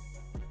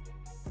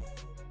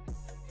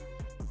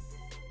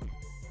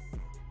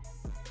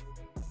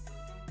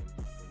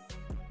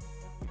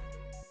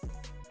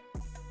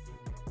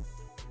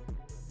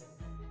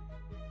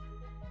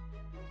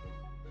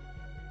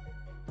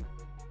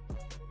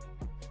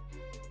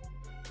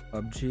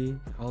 PUBG,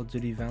 Call of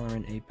Duty,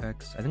 Valorant,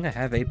 Apex. I think I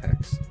have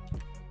Apex.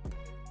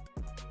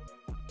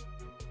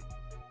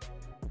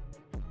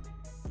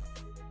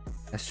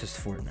 That's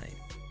just Fortnite.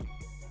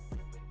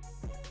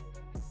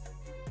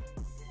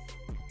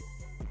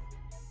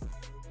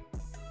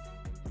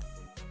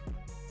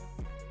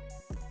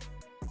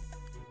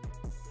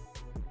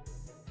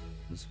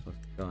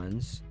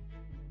 Guns.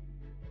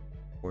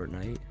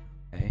 Fortnite.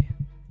 Okay.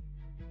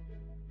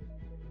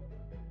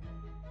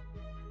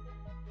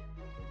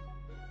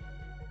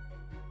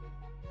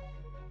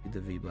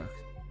 The V-Bucks.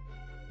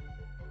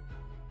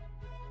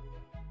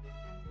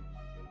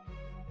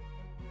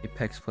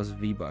 Apex plus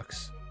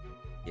V-Bucks.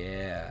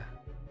 Yeah.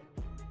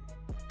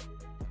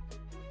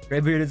 Gray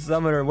Bearded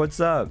Summoner, what's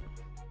up?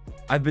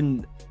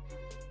 We're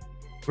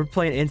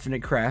playing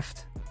Infinite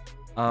Craft.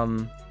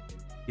 You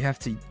have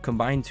to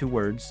combine 2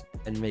 words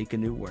and make a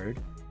new word.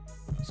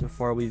 So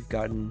far we've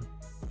gotten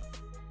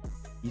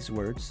these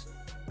words.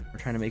 We're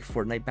trying to make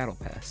Fortnite Battle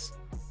Pass.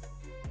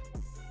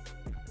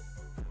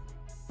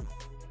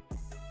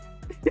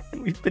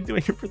 We've been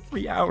doing it for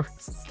 3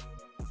 hours.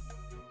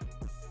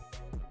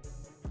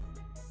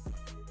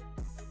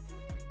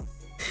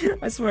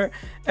 I swear,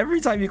 every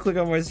time you click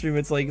on my stream,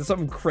 it's like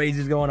something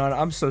crazy is going on.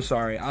 I'm so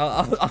sorry.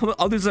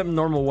 I'll do something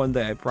normal one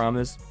day, I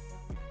promise.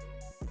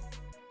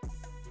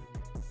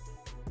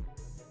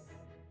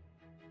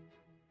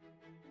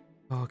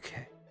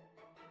 Okay.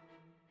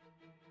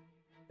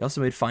 They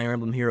also made Fire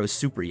Emblem Heroes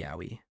Super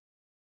Yaoi.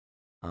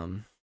 My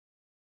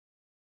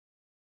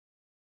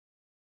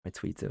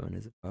tweet doing,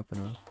 is it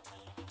popping up?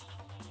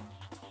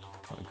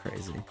 Going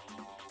crazy.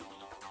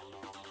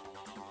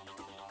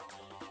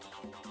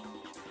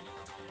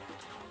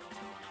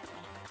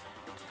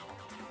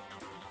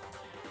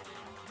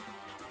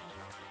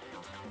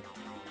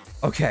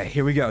 Okay,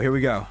 here we go, here we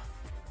go.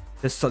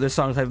 This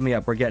song's hyping me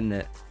up, we're getting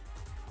it.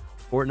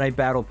 Fortnite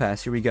Battle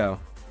Pass, here we go.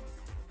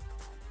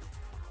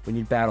 We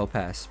need Battle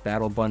Pass,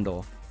 Battle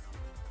Bundle.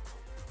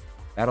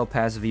 Battle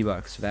Pass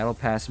V-Bucks, Battle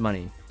Pass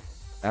money.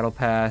 Battle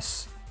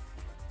Pass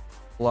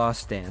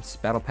Lost Dance,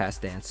 Battle Pass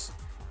Dance.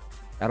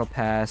 Battle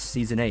Pass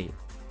Season 8.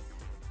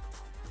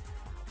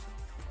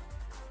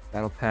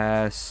 Battle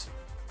Pass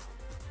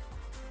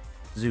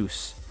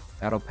Zeus.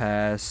 Battle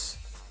Pass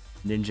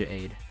Ninja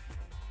Aid.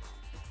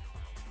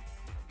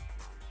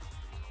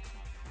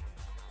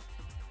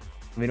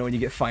 Let me know when you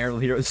get Fire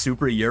Emblem Heroes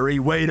Super Yuri.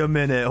 Wait a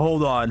minute.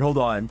 Hold on. Hold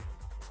on.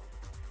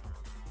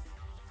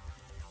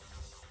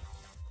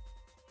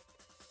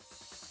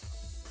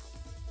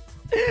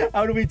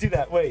 How do we do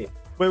that? Wait.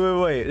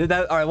 Wait.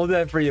 That, all right, we'll do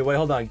that for you. Wait,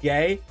 hold on.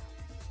 Gay.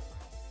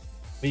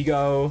 We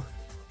go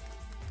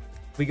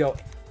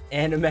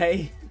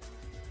anime.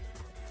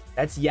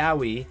 That's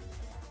yaoi.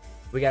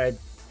 We got a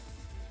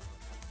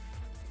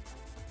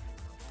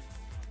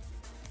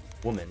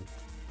woman,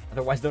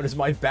 otherwise known as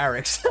my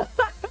barracks.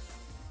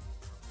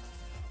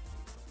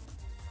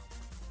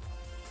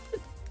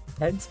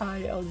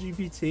 Hentai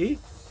LGBT?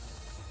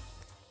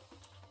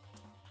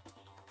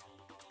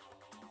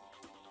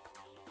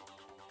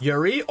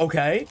 Yuri?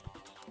 Okay.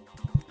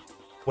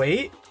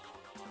 Wait.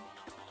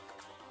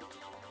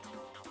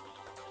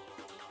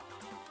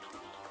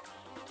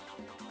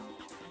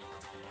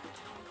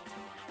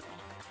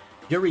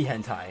 Yuri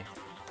hentai.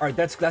 Alright,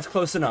 that's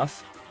close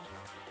enough.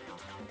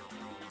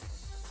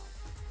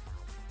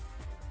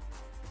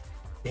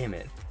 Damn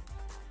it.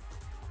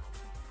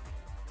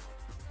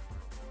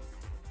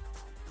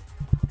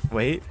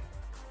 Wait.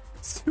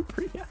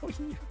 Super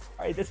yaoi.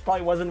 Alright, this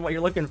probably wasn't what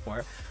you're looking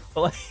for.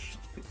 But like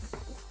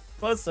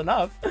close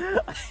enough.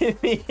 I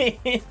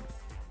mean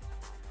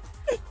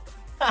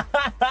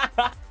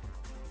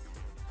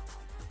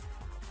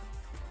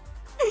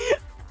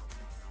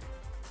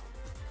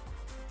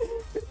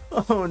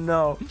oh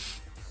no.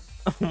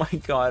 Oh my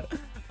god.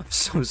 I'm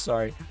so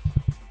sorry.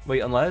 Wait,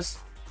 unless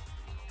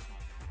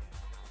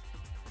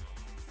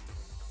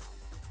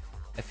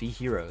FE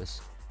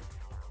Heroes.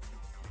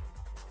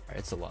 Alright,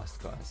 it's a lost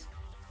cause.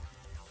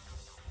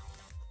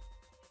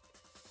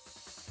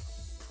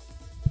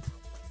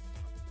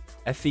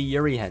 FE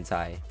Yuri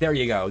hentai. There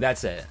you go.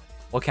 That's it.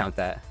 We'll count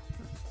that.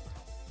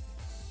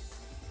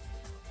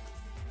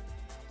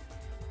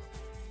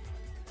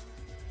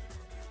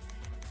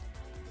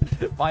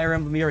 Fire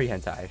Emblem Yuri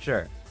hentai.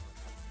 Sure.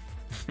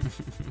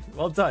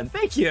 Well done.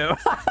 Thank you.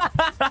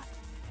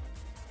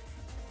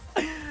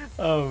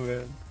 Oh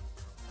man.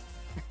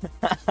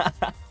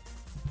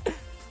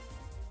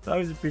 I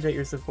always appreciate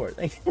your support.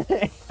 Thank you.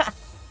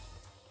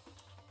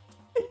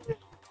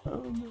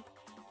 Oh, no.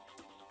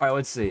 Alright,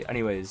 let's see.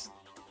 Anyways.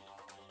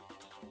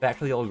 Back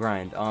to the old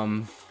grind.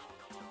 Battle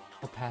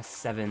Pass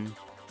 7.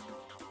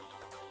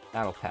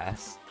 Battle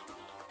Pass.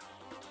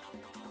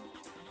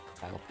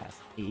 Battle Pass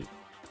 8.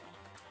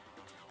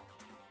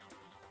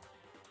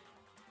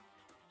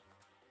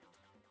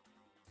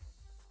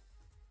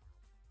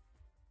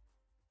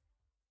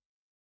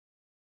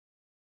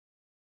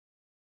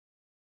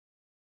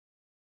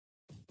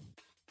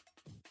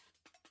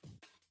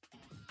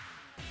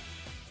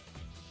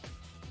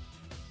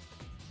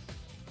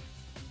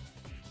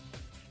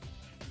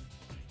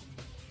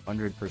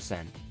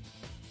 $100%.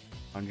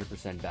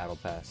 100% Battle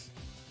Pass.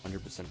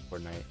 100%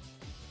 Fortnite.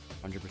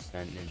 100%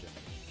 Ninja.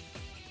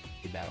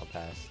 The Battle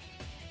Pass.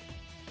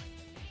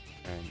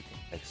 And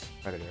X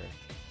Predator.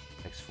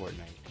 X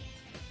Fortnite.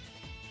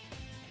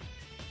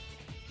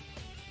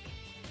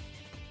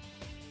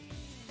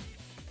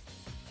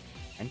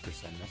 $10%,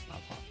 that's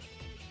not possible.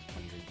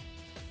 100.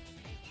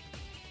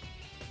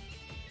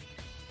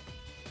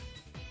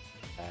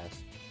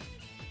 Pass.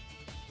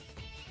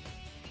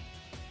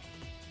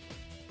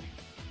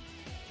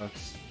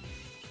 Bucks,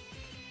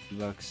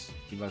 bucks,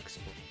 bucks,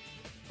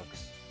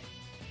 bucks,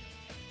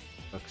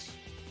 bucks,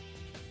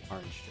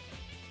 orange.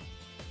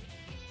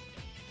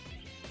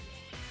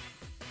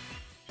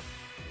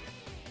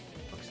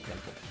 Bucks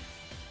temple.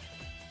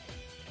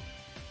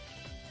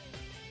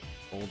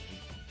 Gold.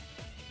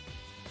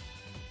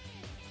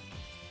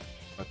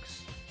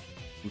 Bucks.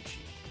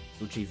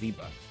 Gucci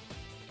V-Bucks.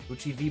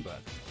 Gucci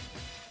V-Bucks.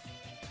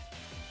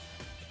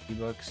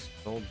 V-Bucks,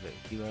 gold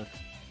V-Bucks.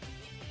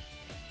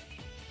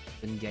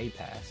 Golden Gay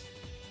Pass.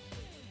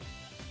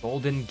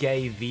 Golden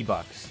Gay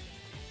V-Bucks.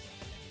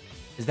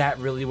 Is that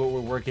really what we're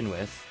working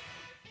with?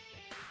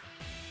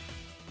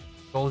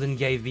 Golden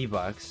gay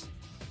V-Bucks.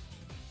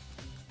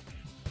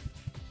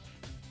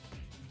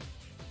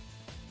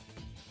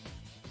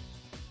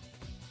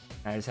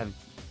 I just have...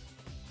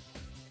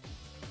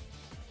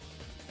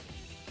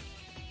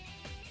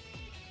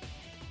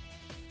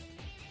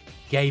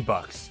 Gay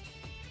bucks.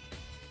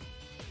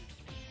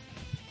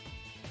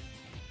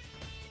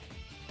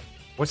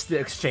 What's the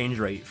exchange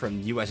rate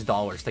from US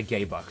dollars to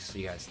gay bucks,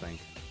 you guys think?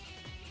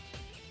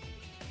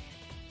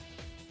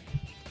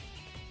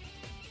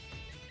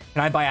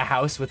 Can I buy a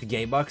house with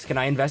gay bucks? Can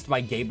I invest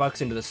my gay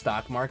bucks into the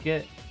stock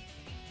market?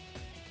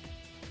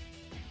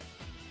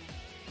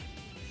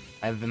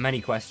 I have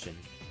many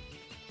questions.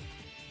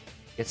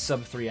 It's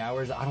sub 3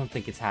 hours? I don't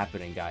think it's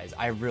happening, guys.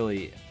 I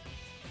really...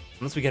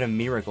 Unless we get a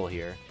miracle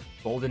here.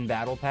 Golden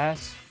Battle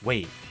Pass?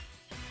 Wait.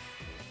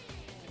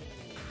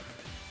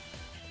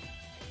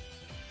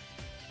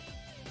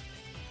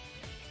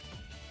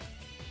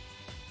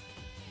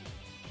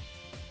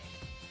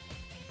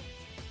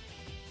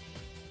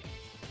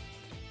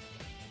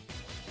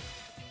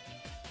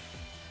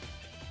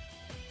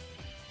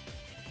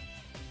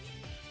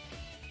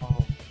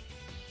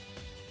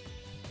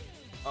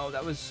 Oh,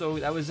 that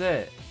was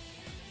it.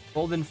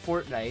 Golden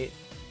Fortnite.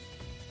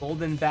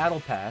 Golden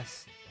Battle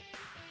Pass.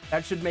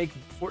 That should make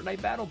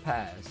Fortnite Battle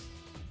Pass.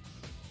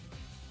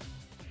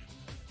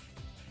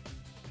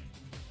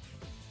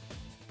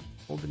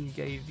 Golden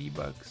gay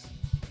V-Bucks.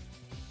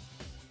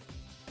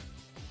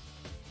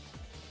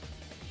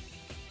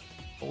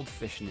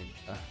 Goldfish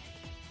Ninja.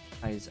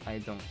 I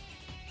don't...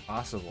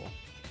 Possible.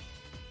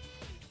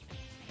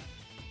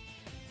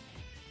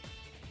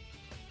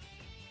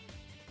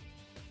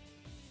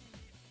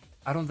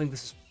 I don't think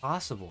this is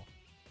possible.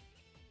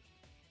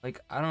 Like,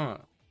 I don't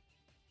know.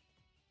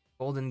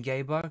 Golden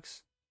gay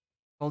bucks?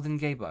 Golden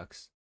gay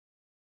bucks.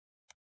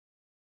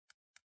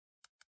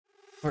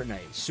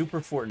 Fortnite.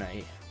 Super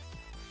Fortnite.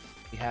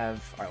 We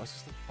have... Alright, let's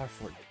just look at our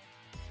Fortnite.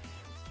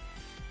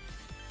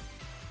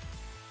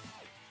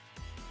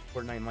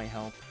 Fortnite might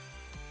help.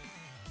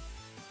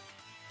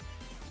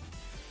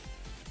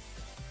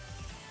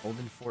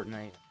 Golden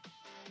Fortnite.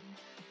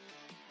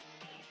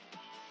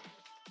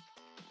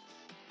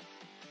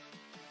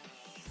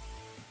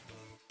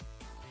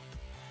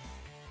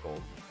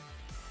 Gold.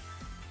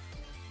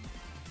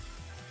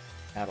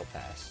 Battle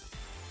Pass.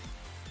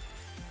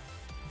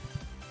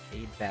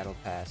 Aid Battle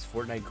Pass.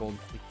 Fortnite Gold.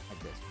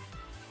 Like this.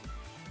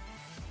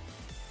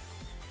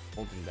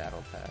 Golden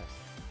Battle Pass.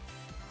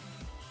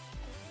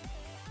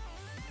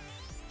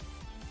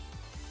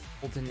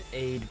 Golden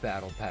Aid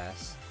Battle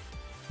Pass.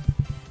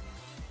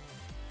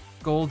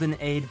 Golden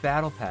Aid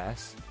Battle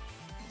Pass.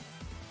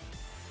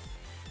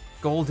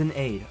 Golden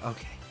Aid.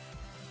 Okay.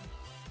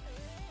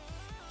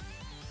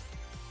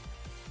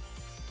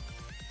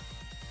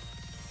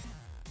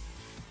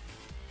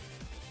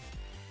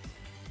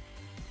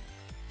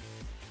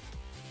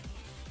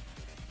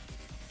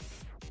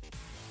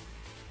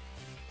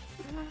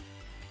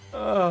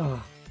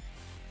 Oh.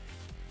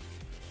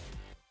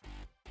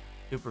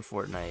 Super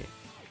Fortnite.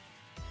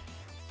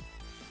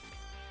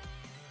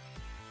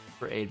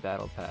 Super Aid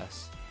Battle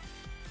Pass.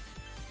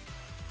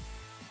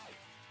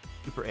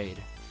 Super Aid.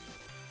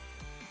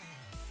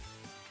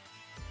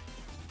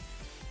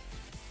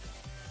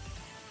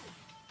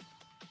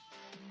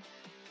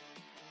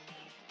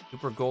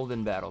 Super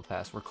Golden Battle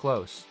Pass. We're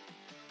close.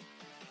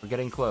 We're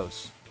getting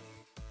close.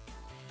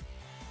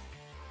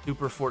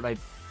 Super Fortnite.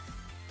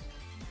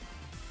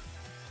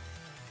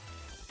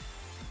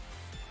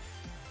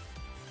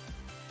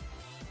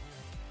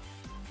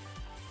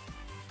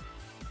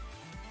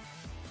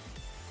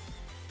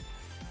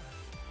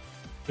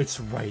 It's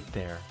right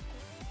there.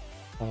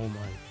 Oh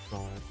my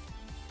god.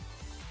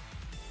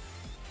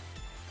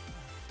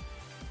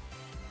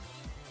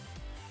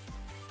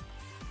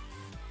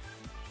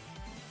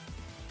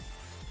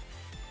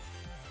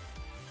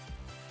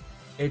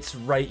 It's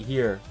right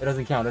here. It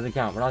doesn't count, doesn't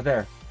count. We're not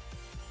there.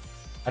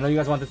 I know you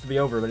guys want this to be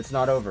over, but it's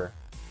not over.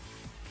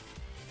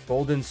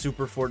 Golden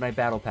Super Fortnite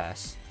Battle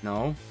Pass.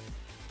 No.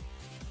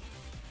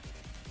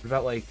 What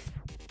about, like...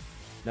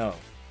 No.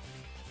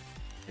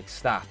 Like,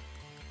 stop.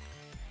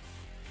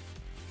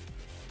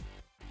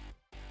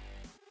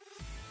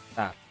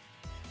 Stop.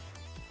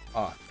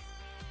 Off.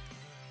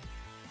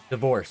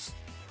 Divorce.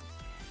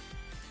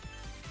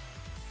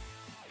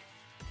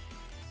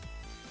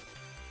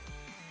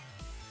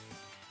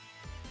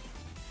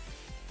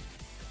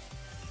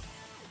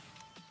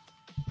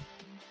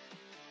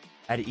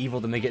 Add evil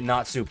to make it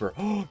not super.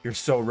 Oh, you're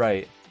so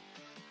right.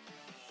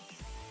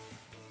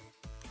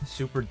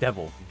 Super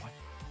devil. What?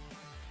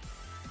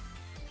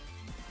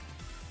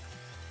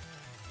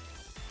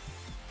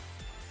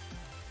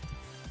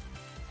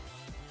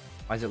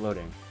 Why is it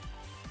loading?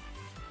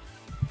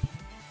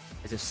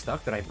 Is it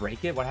stuck? Did I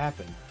break it? What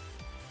happened?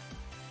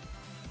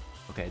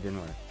 Okay, it didn't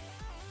work.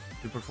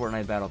 Super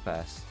Fortnite Battle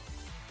Pass.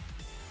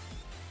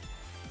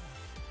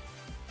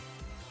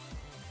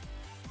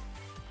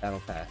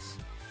 Battle Pass.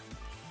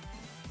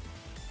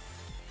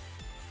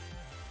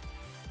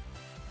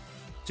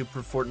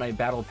 Super Fortnite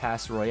Battle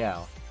Pass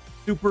Royale.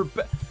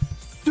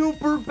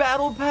 Super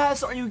Battle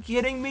Pass? Are you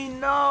kidding me?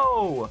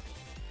 No!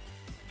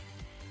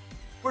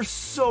 We're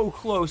so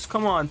close.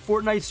 Come on,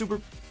 Fortnite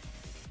Super...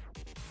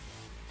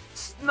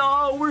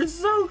 No, we're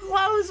so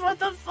close. What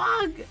the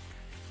fuck?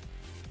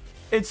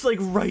 It's like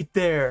right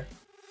there.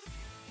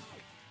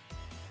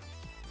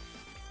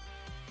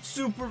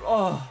 Super...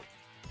 Oh.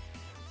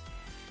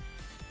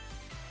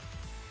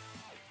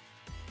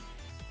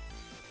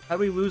 How do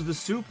we lose the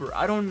super?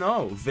 I don't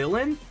know.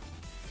 Villain?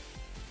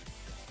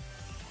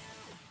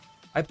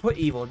 I put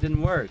evil. It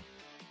didn't work.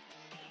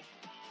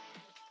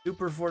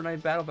 Super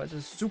Fortnite Battle Pass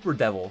is Super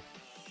Devil.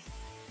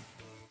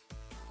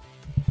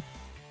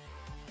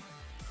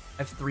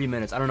 I have 3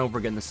 minutes. I don't know if we're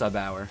getting the sub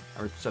hour.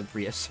 Or sub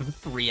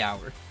 3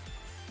 hour.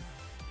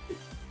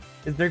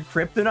 Is there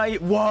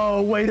kryptonite?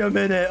 Whoa, wait a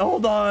minute.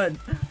 Hold on.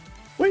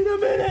 Wait a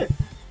minute.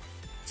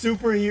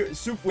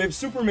 We have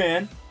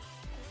Superman.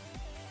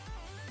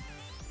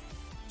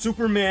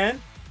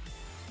 Superman.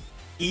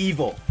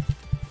 Evil.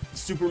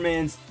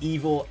 Superman's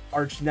evil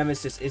arch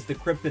nemesis is the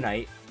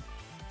kryptonite.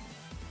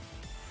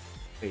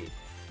 Wait.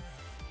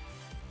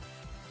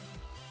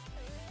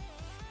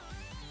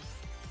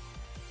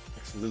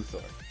 Lex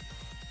Luthor.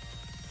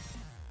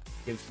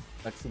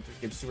 Lex Luthor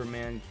gives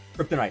Superman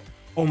kryptonite.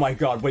 Oh my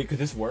god, wait, could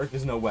this work?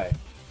 There's no way.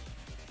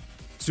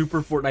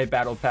 Super Fortnite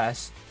Battle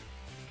Pass.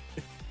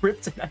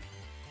 Kryptonite.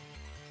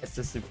 It's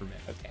just Superman,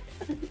 okay.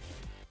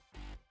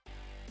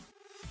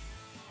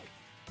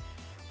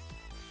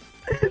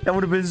 That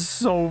would have been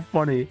so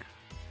funny.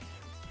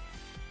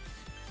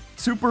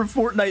 Super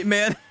Fortnite,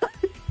 man.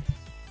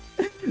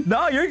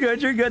 No, you're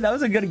good, you're good. That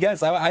was a good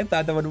guess. I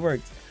thought that would have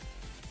worked.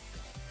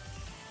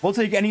 We'll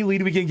take any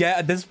lead we can get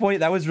at this point.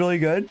 That was really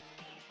good.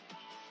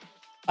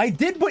 I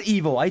did put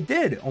evil. I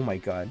did. Oh my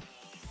god.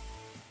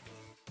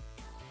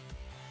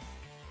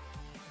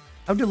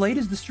 How delayed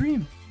is the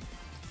stream?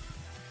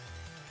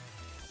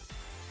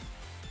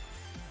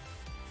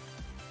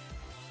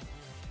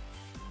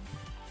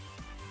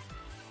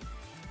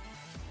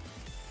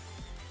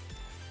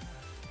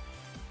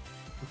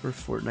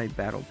 Super Fortnite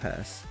Battle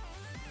Pass.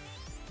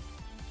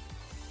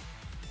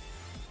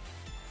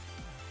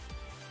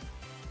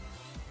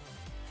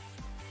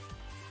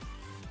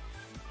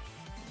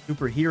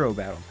 Superhero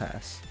Battle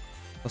Pass.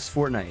 Plus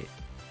Fortnite.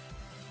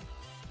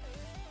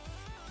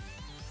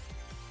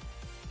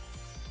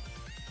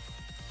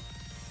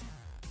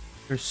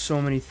 There's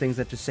so many things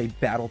that just say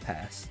Battle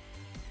Pass.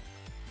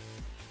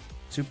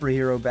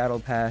 Superhero Battle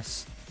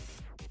Pass.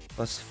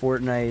 Plus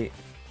Fortnite.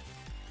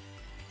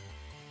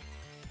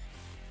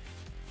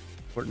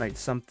 Fortnite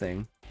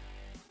something.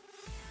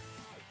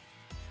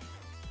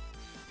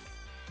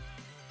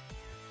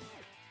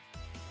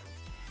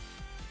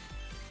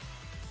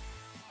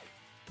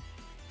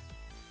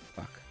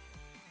 Fuck.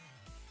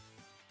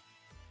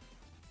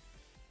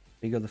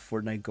 We go the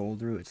Fortnite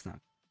gold route. It's not.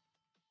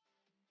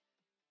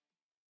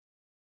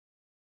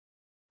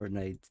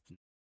 Fortnite.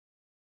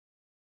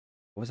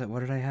 What was that? What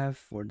did I have?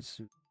 Ford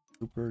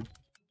Super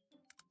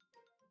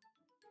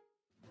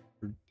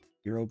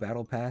Hero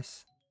Battle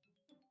Pass.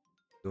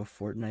 Go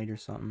Fortnite or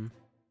something.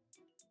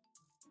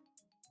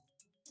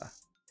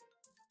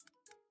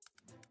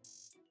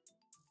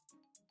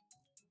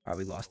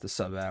 Probably lost the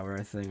sub hour,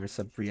 I think, or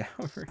sub 3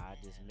 hour.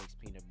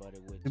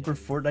 Super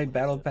Fortnite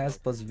Battle Pass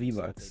plus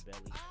V-Bucks.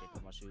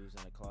 Shoes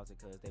in the closet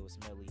cause they were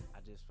smelly. I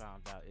just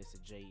found out it's a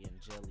J and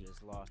jelly.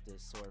 Just lost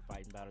this sword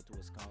fighting battle to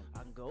a skunk.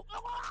 I can go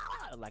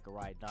like a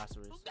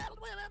rhinoceros.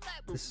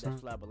 That's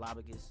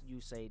flabberlobicus.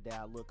 You say that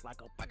I look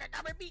like a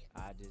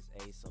I just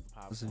ate some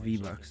popcorn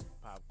V-Bucks.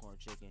 Popcorn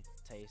chicken.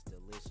 Tastes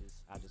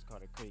delicious. I just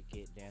caught a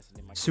cricket dancing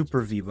in my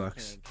Super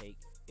V-Bucks.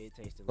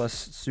 Plus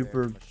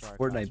Super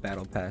Fortnite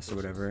Battle Pass Pass or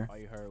whatever. All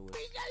you heard was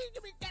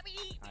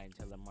I ain't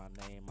telling my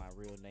name. My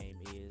real name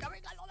is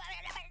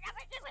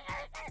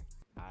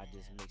I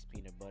just mix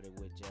peanut butter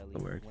with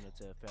jelly.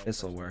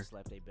 This'll work.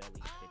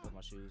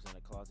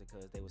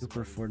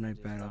 Super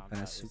Fortnite Battle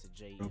Pass,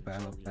 Super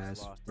Battle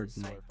Pass,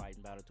 Fortnite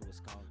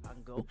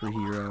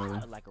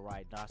Superhero,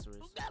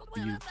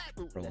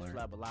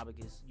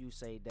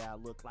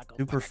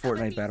 Super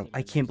Fortnite Battle.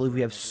 I can't believe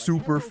we have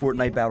Super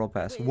Fortnite Battle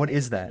Pass. What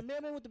is that?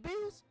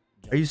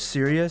 Are you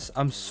serious?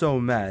 I'm so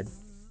mad.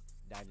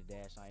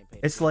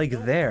 It's like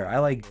there. I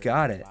like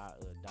got it.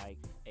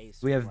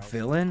 We have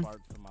villain.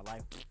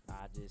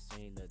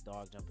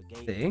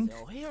 Think?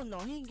 Oh, hell no,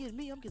 he ain't getting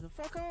me. I'm getting the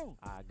fuck on.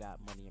 I got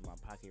money in my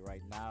pocket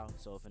right now,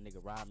 so if a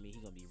nigga rob me, he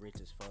gonna be rich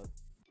as fuck.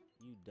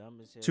 You dumb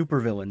as hell. Super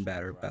villain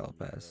battle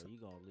pass. You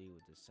gonna leave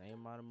with the same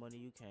amount of money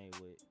you came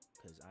with,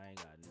 cause I ain't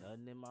got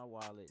nothing in my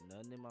wallet,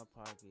 nothing in my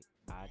pocket.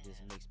 I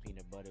just mix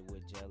peanut butter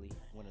with jelly.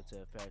 Went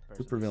into a fat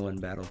person. Super villain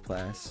battle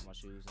pass.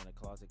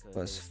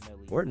 Plus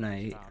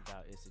Fortnite. Found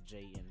out it's a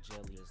J and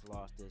jelly. Just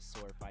lost this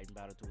sword fighting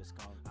battle to a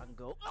skunk. I can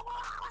go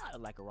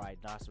like a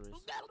rhinoceros.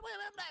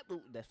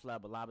 That's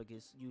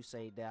flabberlobicus. You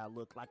say that I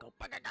look like a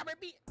I just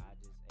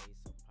ate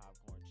some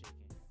popcorn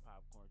chicken.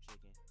 Popcorn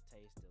chicken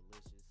tastes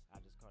delicious. I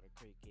just caught a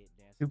cricket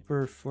dancing.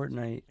 Super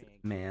Fortnite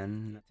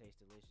man.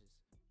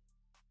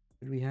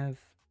 What do we have?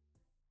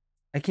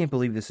 I can't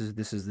believe this is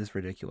this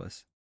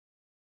ridiculous.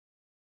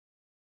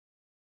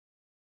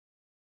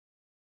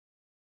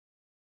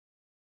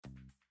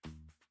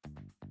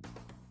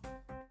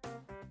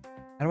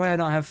 How do I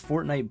not have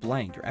Fortnite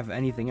blank or have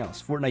anything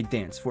else? Fortnite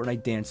dance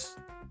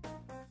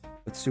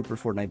with Super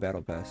Fortnite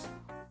Battle Pass.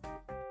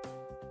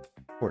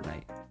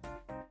 Fortnite.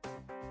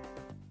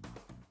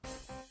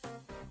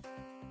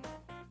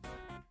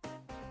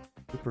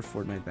 Super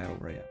Fortnite Battle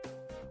Royale.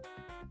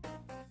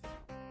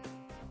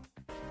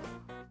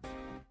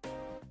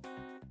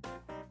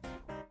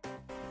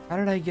 How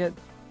did I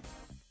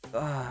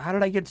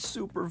get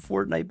Super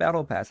Fortnite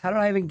Battle Pass? How did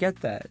I even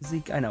get that?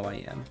 Zeke, I know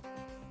I am.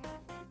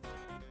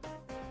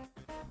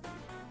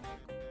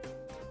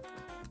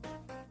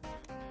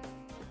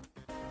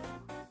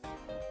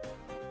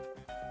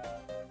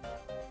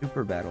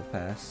 Super Battle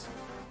Pass.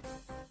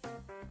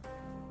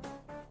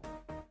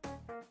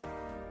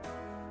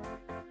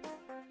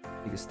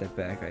 Take a step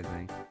back, I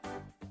think.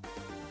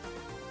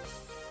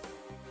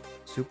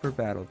 Super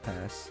Battle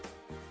Pass.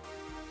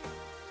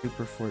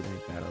 Super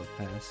Fortnite Battle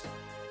Pass.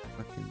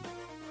 Fucking...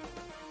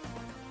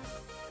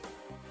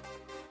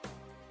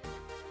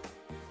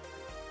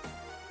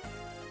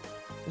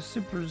 A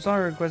super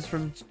bizarre request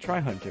from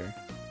Tryhunter.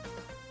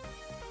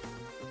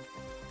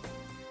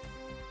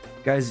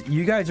 Guys,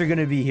 you guys are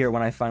gonna be here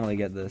when I finally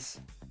get this.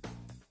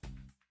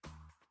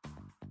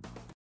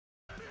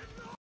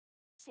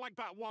 It's like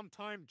that one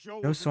time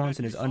Joe Joe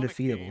Swanson is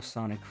undefeatable.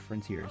 Sonic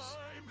Frontiers.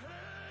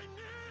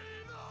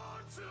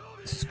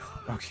 This is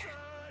okay.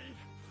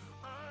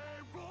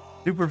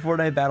 Super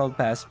Fortnite Battle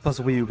Pass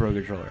plus Wii U Pro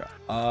Controller.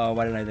 Oh,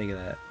 why didn't I think of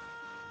that?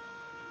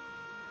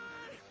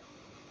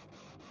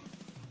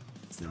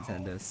 It's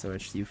Nintendo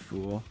Switch, you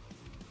fool.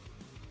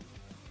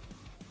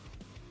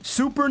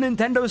 Super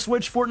Nintendo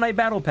Switch Fortnite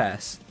Battle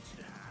Pass.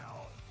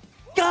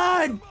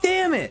 God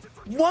damn it!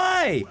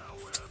 Why?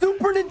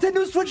 Super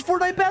Nintendo Switch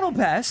Fortnite Battle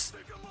Pass?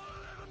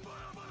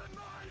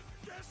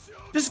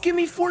 Just give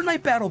me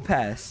Fortnite Battle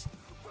Pass.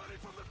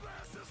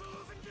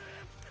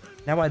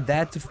 Now add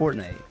that to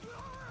Fortnite.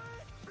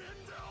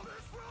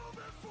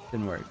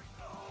 Didn't work.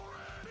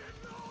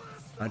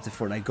 Add to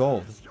Fortnite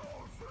Gold.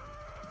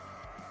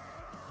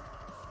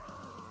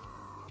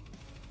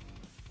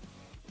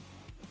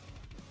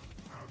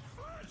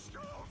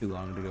 Too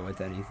long to go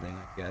with anything,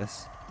 I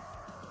guess.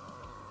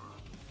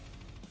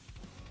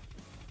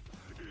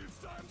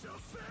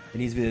 It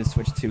needs to be the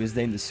Switch 2 is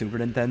named the Super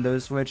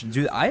Nintendo Switch.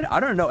 Dude, I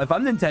don't know. If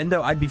I'm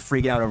Nintendo, I'd be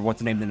freaking out over what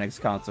to name the next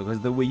console.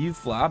 Because the Wii U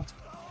flopped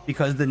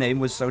because the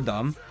name was so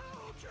dumb.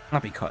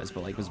 Not because,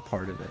 but like was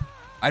part of it.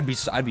 I'd be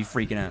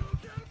freaking out.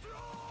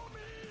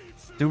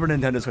 Super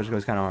Nintendo Switch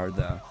goes kind of hard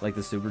though. Like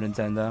the Super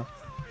Nintendo.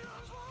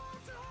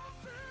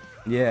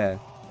 Yeah,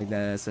 like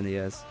that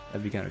SNES.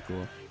 That'd be kind of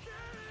cool.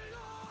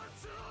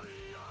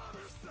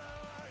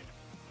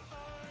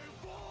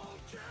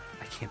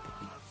 I can't believe.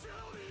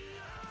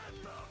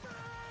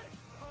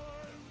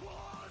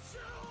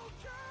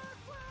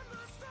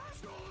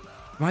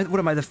 What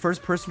am I, the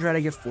first person trying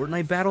to get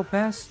Fortnite Battle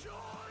Pass?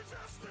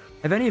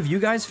 Have any of you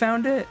guys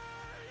found it?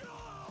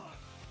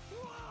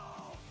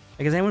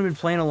 Like, has anyone been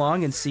playing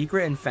along in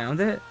secret and found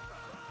it?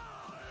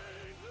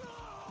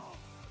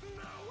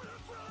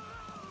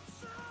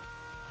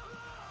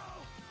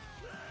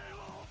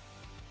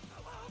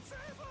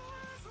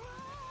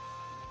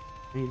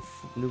 I need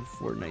new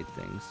Fortnite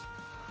things.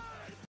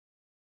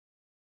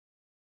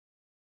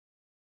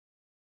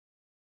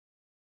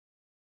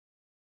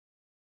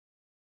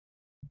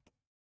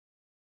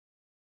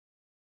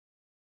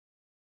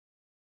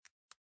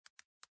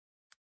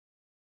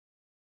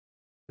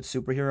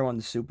 Superhero on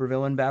the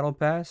Supervillain Battle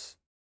Pass?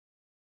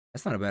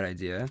 That's not a bad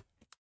idea.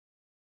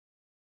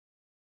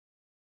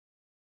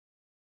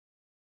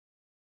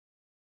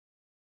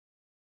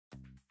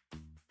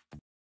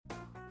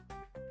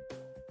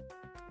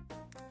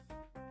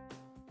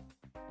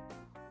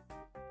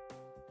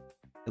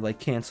 It like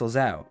cancels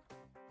out.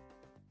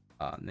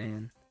 Aw,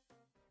 man.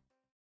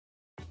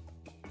 I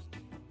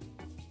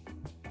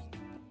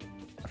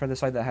tried the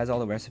site that has all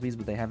the recipes,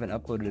 but they haven't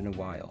uploaded in a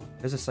while.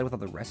 There's a site with all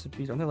the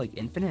recipes? Aren't they like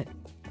infinite?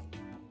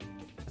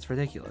 That's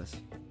ridiculous.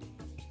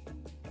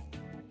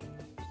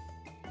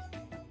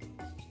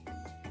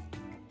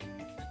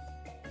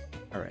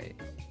 Alright.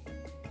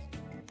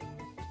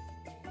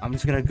 I'm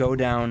just gonna go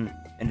down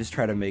and just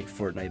try to make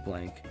Fortnite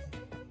blank.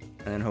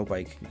 And then hope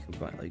I can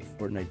combine like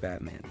Fortnite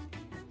Batman.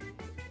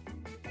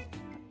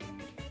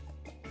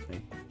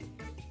 Okay.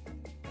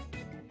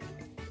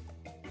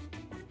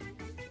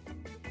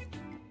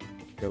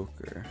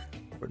 Joker.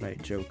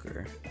 Fortnite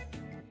Joker.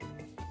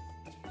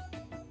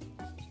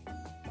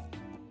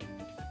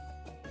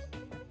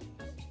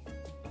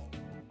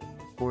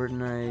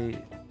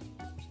 Fortnite.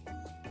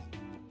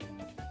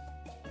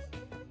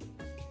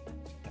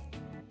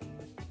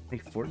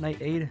 Make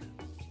Fortnite aid?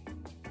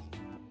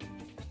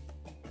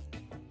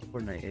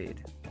 Fortnite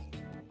aid.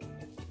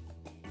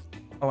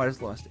 Oh, I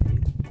just lost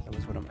aid. That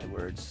was one of my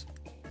words.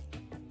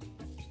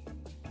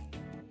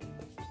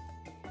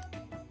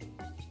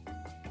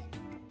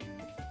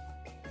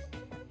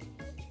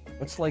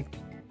 What's like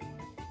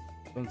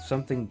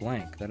something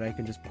blank that I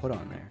can just put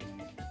on there?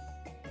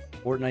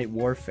 Fortnite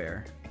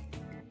Warfare.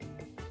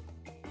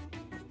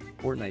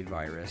 Fortnite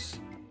virus.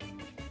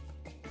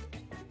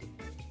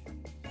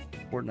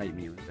 Fortnite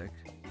music.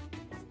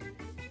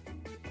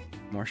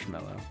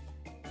 Marshmallow.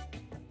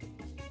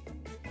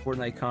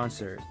 Fortnite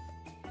concert.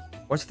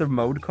 What's the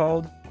mode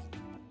called?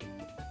 Do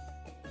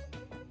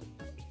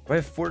I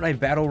have Fortnite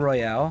Battle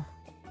Royale?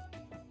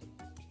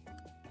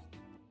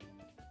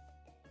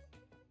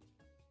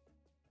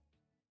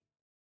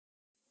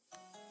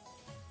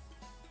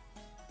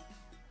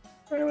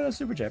 Anyone else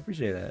super chat?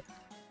 Appreciate that.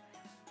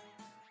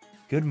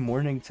 Good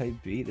morning type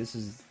beat. This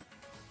is.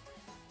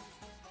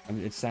 I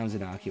mean, it sounds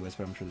innocuous,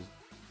 but I'm sure this is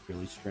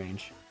really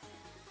strange.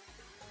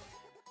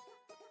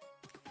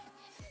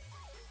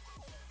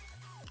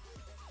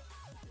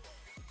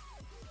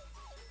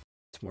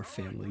 It's more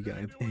Family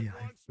Guy AI.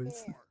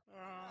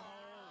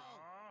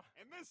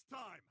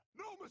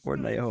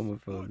 Fortnite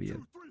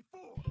homophobia.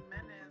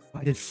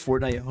 Why did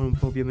Fortnite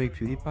homophobia make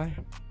PewDiePie?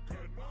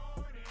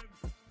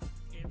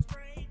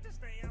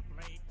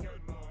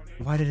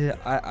 Why did it?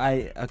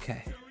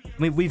 Okay.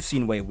 I mean, we've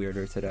seen way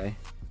weirder today.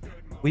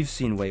 We've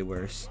seen way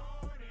worse.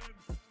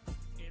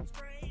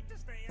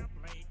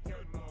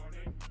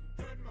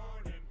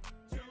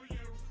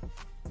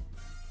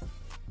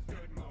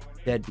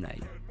 Dead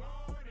Knight.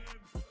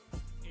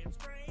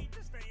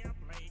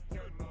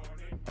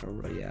 Battle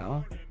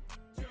Royale.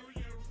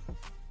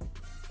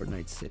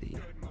 Fortnite City.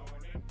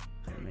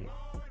 Fortnite.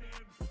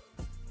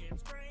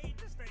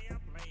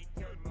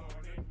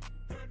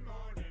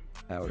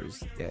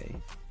 Towers Gay.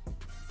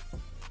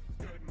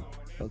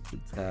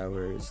 Tilted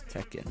Towers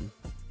Tekken.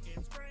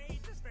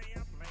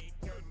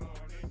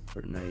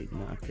 Fortnite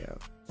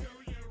Knockout.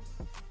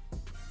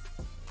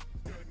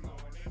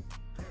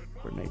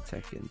 Fortnite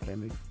Tekken. Did I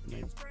make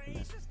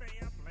Fortnite?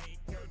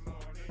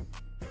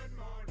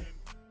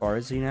 Far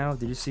is he now?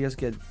 Did you see us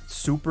get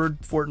super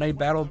Fortnite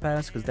Battle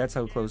Pass? Because that's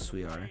how close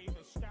we are.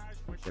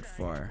 Get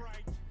far.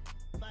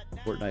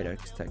 Fortnite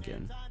X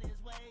Tekken.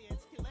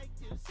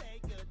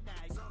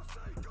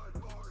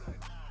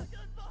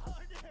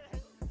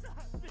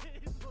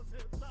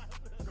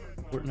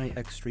 Fortnite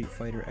X Street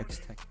Fighter X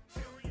Tekken.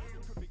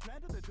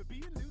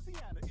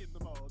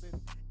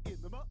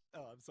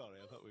 Oh, I'm sorry,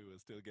 I thought we were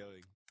still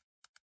going.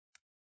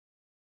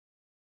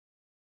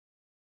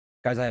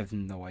 Guys, I have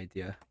no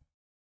idea.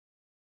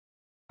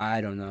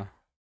 I don't know.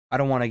 I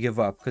don't want to give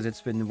up because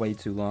it's been way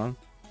too long.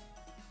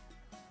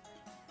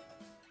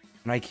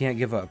 And I can't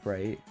give up,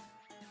 right?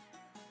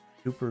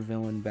 Super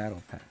Villain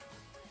Battle Pass.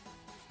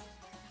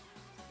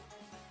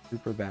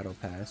 Super Battle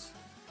Pass.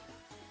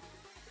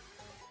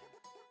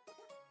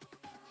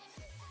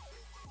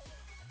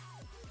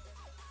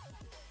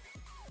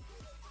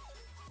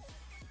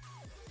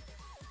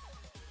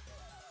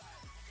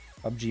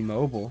 PUBG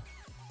Mobile.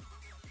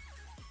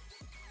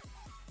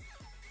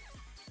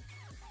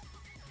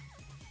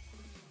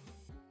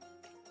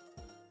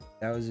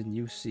 That was in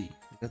UC. Is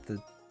that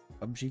the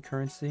PUBG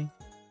currency?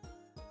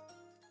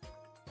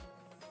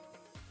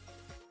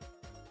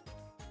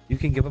 You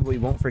can give up, but we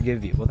won't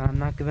forgive you. Well, then I'm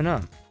not giving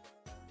up.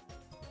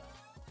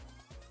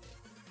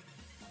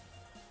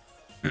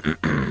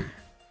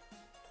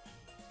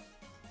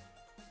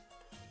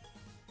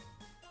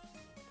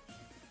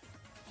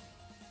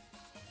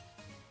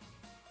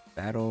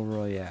 Battle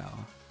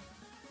Royale.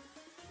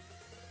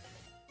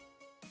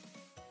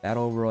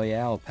 Battle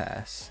Royale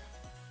Pass.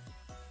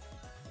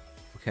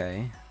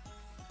 Okay.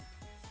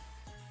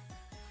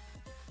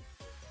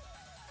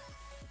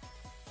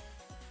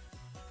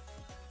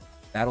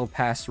 Battle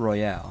Pass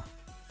Royale.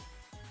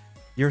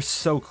 You're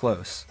so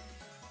close.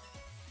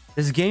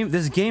 This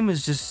game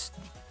is just,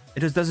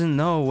 it just doesn't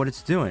know what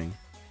it's doing.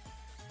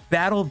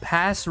 Battle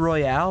Pass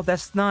Royale?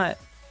 That's not.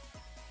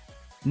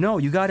 No,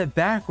 you got it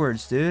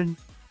backwards, dude.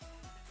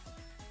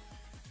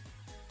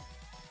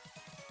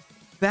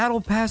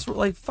 Battle Pass,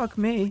 like, fuck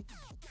me.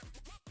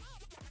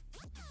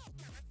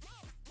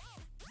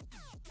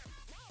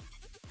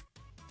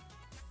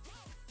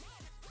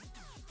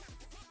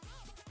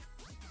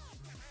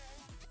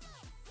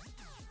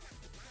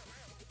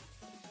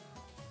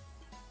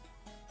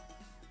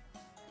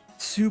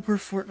 Super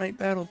Fortnite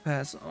Battle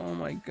Pass. Oh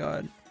my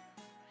god.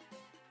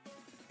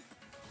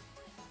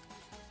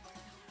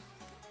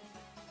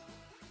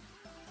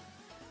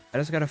 I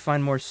just gotta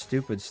find more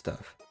stupid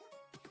stuff.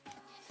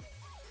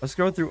 Let's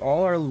go through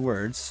all our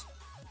words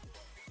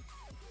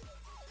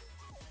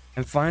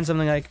and find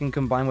something I can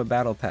combine with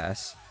Battle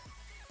Pass.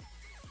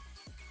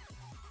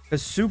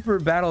 Because Super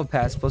Battle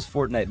Pass plus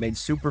Fortnite made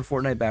Super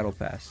Fortnite Battle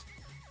Pass.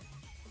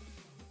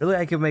 Really,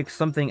 I could make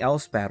something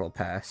else Battle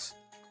Pass.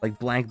 Like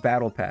blank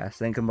Battle Pass,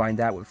 then combine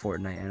that with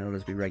Fortnite and it'll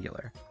just be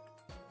regular.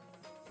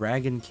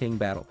 Dragon King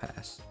Battle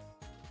Pass.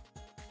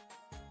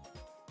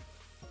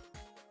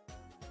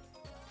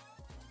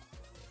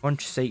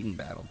 Punch Satan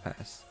Battle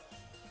Pass.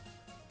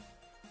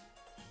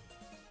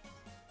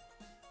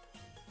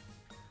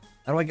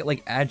 How do I get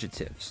like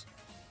adjectives?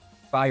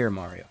 Fire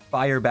Mario.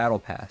 Fire Battle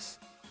Pass.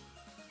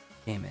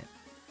 Damn it.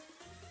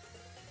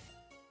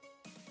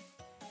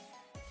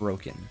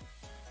 Broken.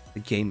 The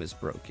game is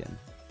broken.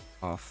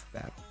 Off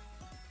battle.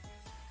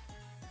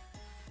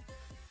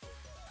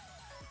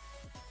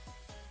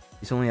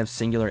 These only have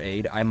singular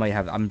aid. I might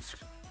have.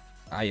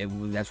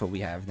 That's what we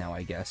have now,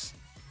 I guess.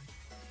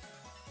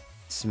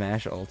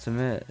 Smash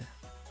Ultimate.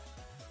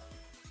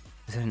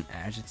 Is it an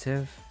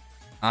adjective?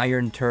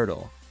 Iron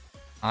Turtle.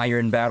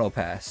 Iron Battle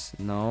Pass.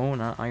 No,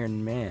 not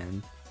Iron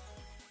Man.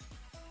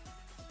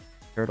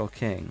 Turtle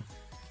King.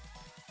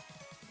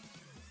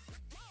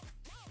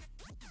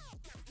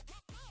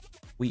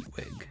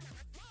 Wheatwig.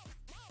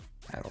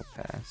 Battle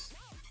Pass.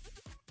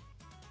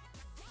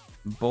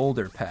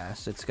 Boulder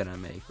Pass. It's gonna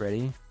make.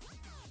 Ready?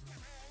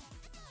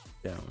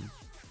 Down.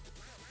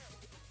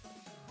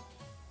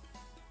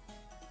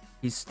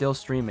 He's still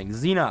streaming.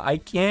 Xena, I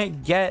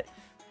can't get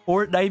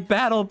Fortnite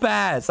Battle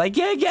Pass. I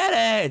can't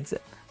get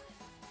it.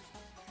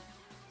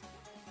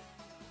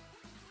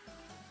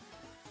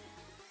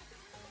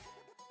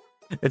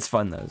 It's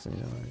fun though. So, you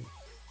know, like...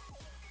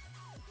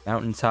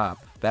 Mountain Top.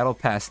 Battle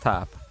Pass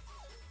Top.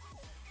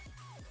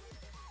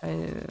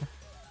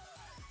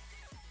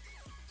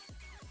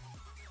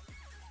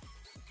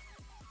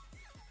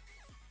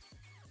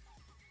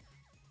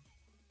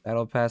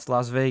 Battle Pass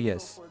Las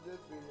Vegas.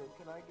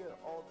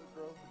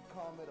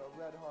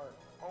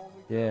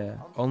 Yeah,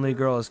 only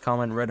girl is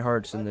comment red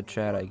hearts in the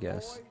chat, I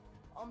guess.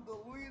 I'm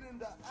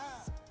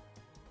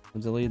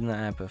deleting the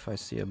app if I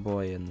see a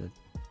boy in the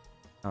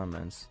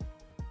comments.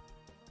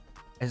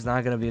 It's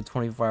not gonna be a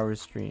 24-hour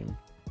stream.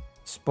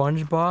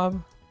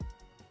 SpongeBob?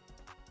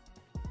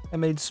 I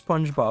made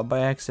SpongeBob by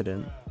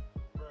accident.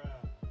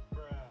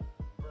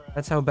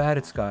 That's how bad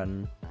it's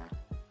gotten.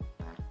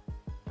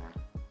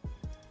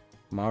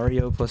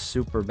 Mario plus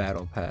Super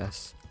Battle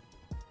Pass.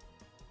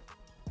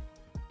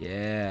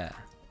 Yeah.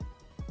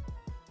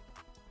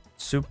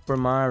 Super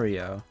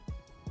Mario.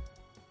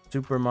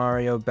 Super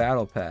Mario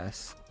Battle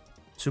Pass.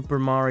 Super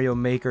Mario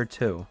Maker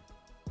 2.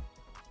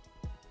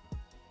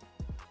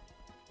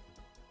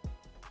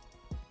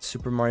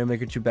 Super Mario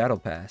Maker 2 Battle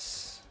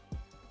Pass.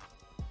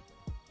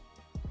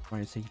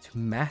 Mario Maker 2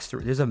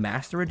 Master. There's a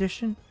Master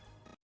Edition?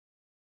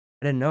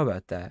 I didn't know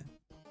about that.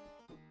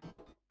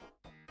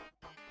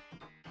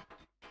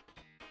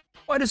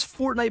 Why does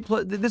Fortnite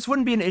plus... This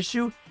wouldn't be an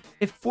issue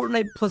if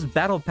Fortnite plus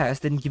Battle Pass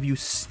didn't give you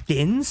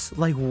skins?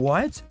 Like,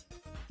 what?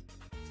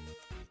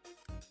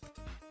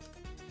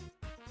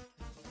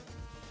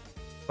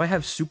 Do I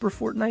have Super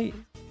Fortnite?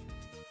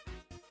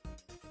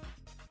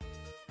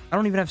 I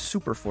don't even have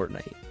Super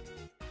Fortnite.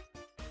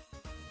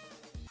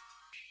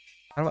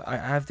 How do I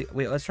have to...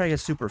 Wait, let's try to get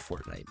Super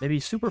Fortnite.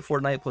 Maybe Super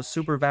Fortnite plus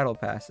Super Battle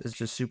Pass is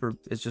just Super...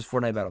 It's just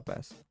Fortnite Battle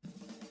Pass.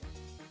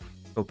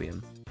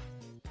 Opium.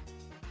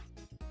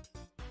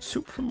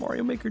 Super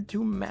Mario Maker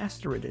 2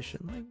 Master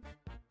Edition. Like...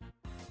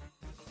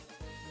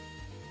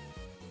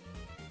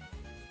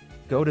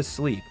 Go to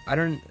sleep. I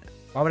don't...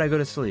 Why would I go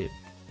to sleep?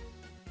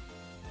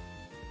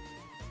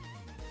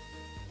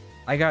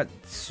 I got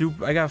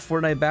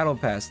Fortnite Battle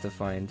Pass to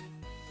find.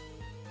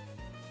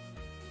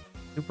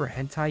 Super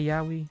Hentai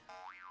Yaoi?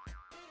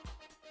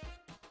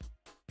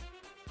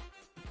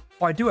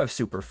 Oh, I do have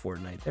Super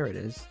Fortnite. There it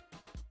is.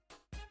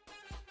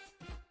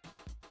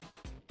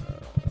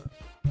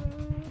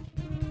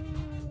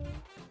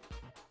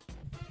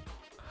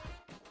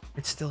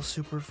 It's still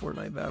Super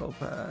Fortnite Battle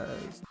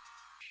Pass.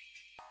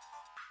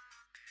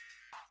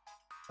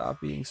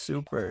 Stop being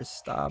super.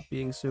 Stop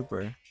being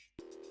super.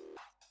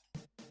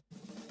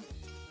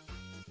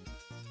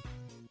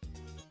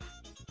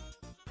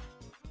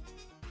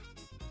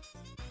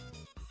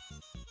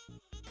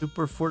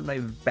 Super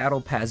Fortnite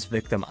Battle Pass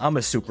victim. I'm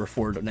a Super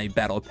Fortnite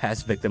Battle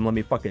Pass victim, let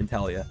me fucking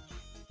tell you.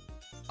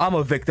 I'm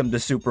a victim to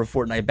Super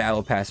Fortnite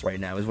Battle Pass right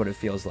now, is what it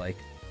feels like.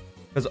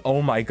 Because,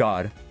 oh my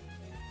god.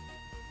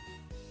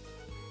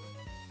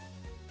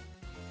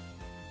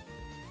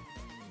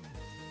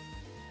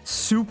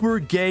 Super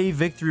gay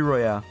victory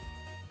royale.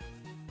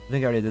 I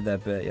think I already did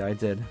that bit. Yeah, I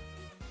did.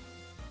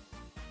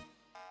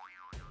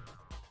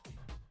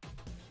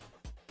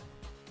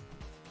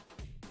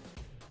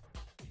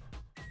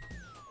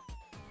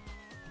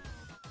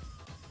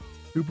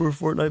 Super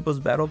Fortnite plus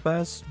Battle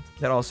Pass.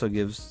 That also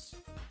gives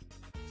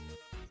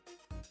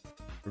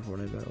Super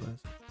Fortnite Battle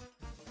Pass.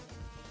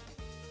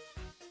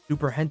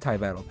 Super Hentai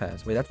Battle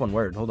Pass. Wait, that's one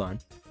word. Hold on.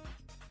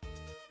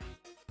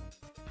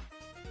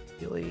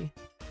 Really?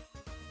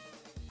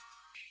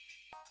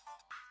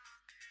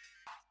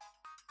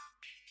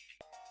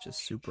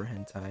 Just Super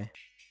Hentai.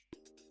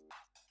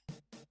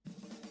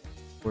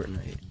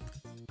 Fortnite.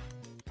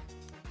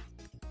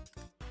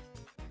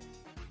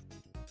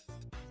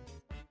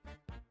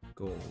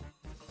 Gold.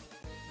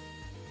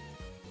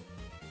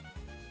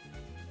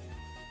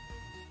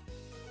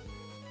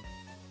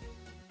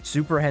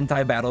 Super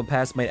Hentai Battle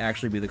Pass might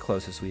actually be the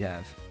closest we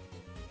have.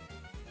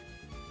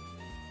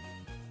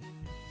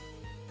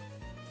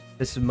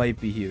 This might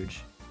be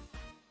huge.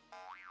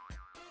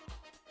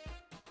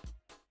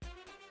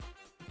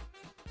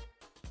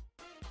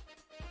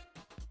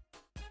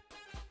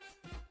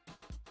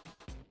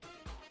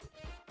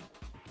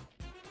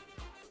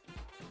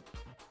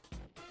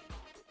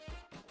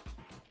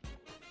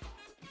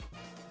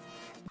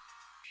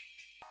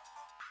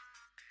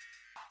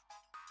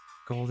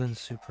 Golden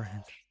Super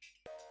Hentai.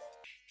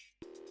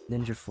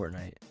 Ninja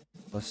Fortnite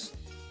plus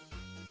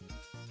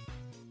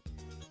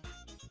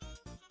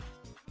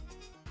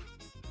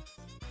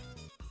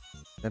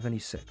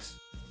 76.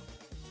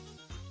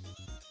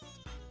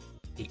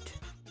 8.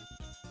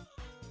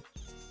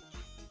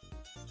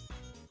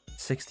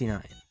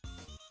 69.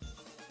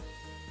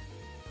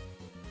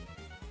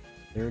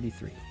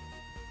 33.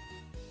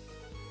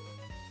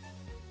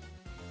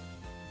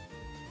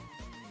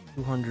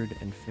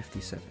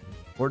 257.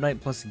 Fortnite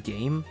plus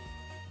game?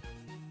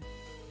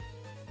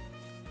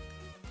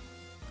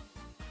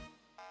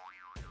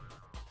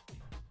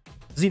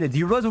 Xena, do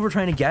you realize what we're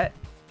trying to get?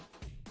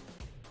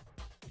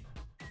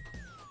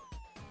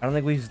 I don't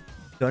think we've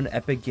done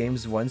Epic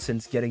Games once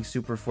since getting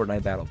Super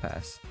Fortnite Battle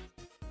Pass.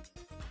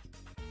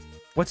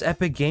 What's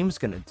Epic Games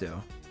gonna do?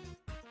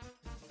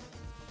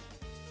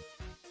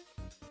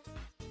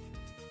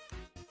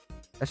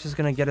 That's just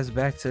gonna get us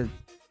back to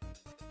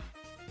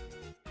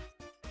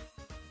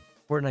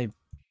Fortnite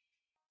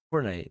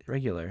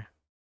regular.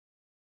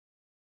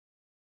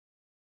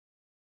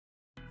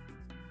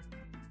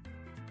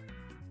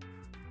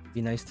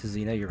 Be nice to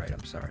Xena. You're right.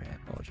 I'm sorry. I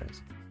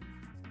apologize.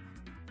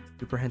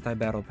 Super Hentai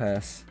Battle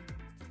Pass.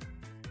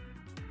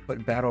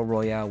 Put Battle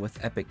Royale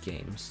with Epic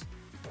Games.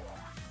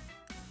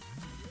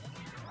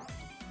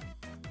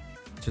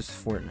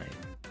 Just Fortnite.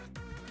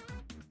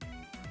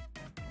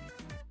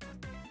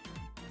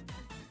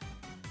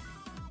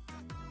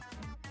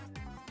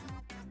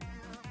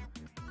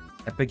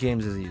 Epic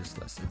Games is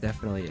useless. It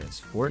definitely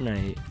is.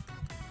 Fortnite.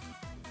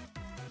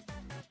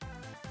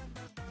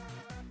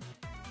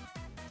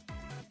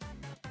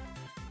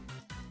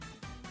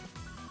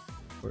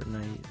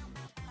 Fortnite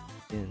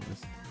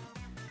skins.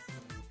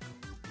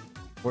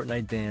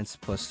 Fortnite Dance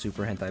plus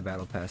Super Hentai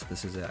Battle Pass.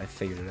 This is it. I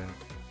figured it out.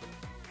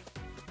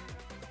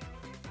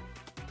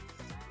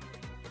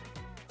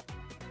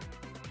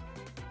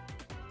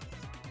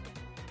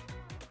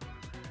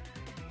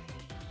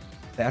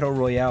 Battle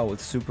Royale with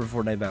Super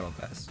Fortnite Battle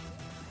Pass.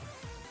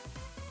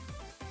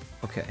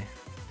 Okay.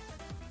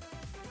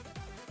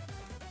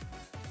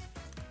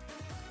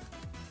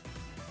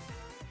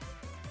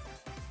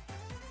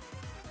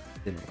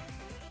 Didn't work.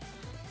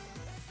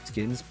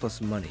 Skins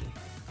plus money.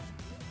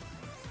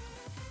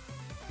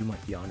 You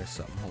might be onto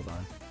something. Hold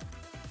on.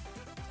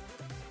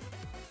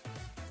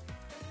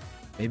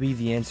 Maybe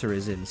the answer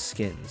is in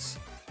skins.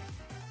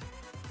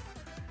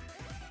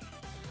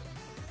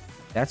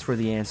 That's where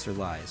the answer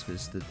lies,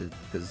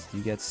 because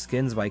you get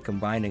skins by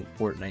combining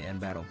Fortnite and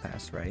Battle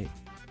Pass, right?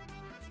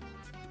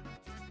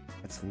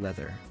 That's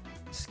leather.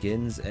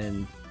 Skins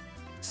and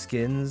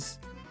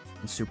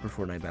Super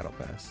Fortnite Battle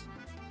Pass.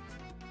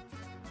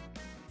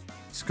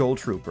 Skull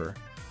Trooper.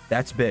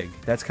 That's big.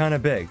 That's kind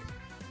of big.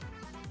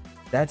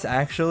 That's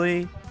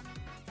actually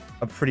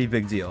a pretty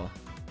big deal.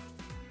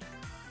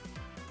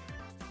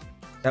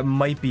 That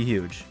might be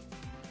huge.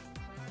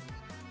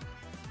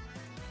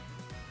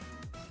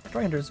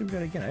 Trying to super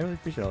good again. I really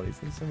appreciate all these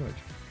things so much.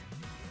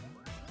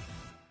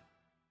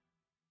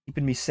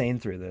 Keeping me sane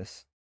through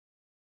this.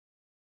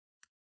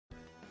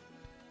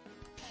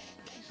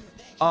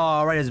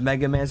 Oh, right, as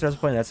Mega Man starts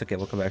playing. That's okay.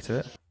 We'll come back to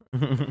it.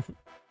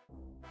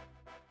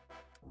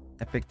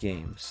 Epic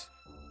Games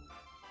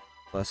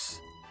plus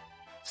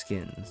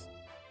skins.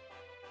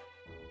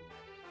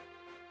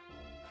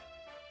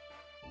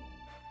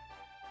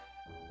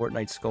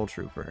 Fortnite Skull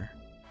Trooper.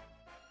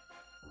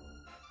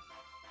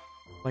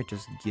 Might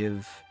just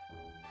give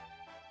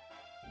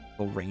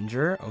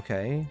Ranger,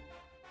 okay.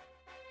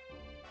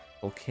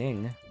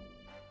 King.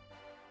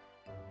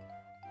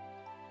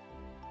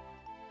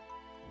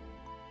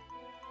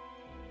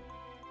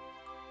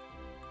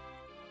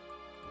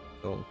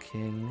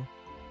 King.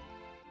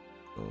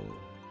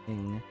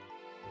 King.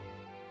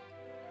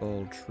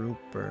 Skull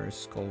Trooper,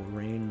 Skull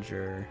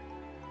Ranger.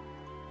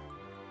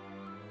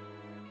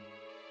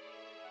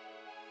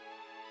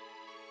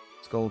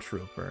 Skull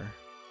Trooper.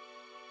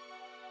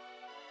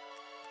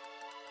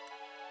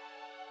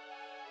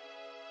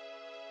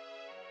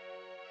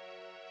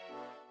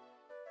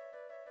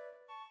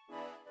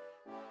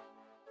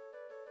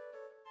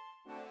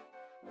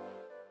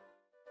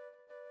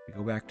 We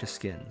go back to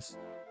skins.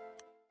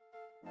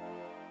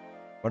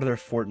 What other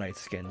Fortnite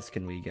skins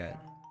can we get?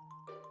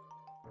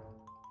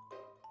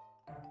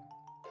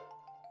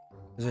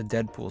 There's a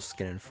Deadpool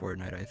skin in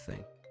Fortnite, I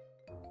think.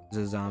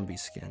 There's a zombie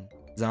skin.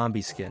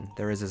 Zombie skin.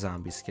 There is a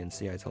zombie skin.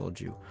 See, I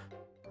told you.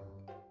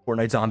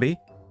 Fortnite zombie.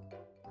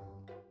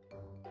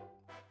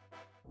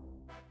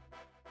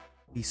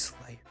 Beast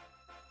Slayer.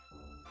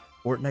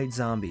 Fortnite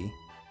zombie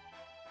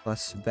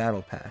plus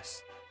Battle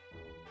Pass.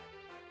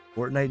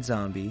 Fortnite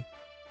zombie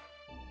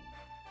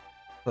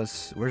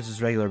plus, where's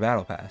this regular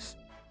Battle Pass?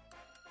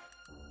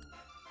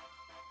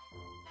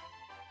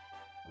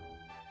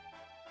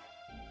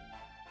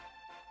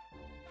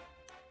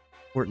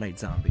 Fortnite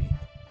zombie.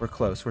 We're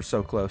close. We're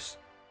so close.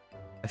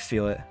 I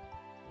feel it.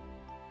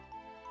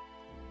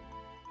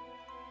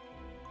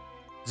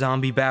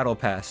 Zombie Battle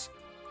Pass.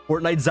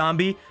 Fortnite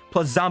zombie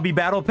plus zombie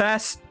Battle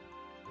Pass.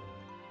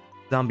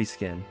 Zombie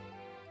skin.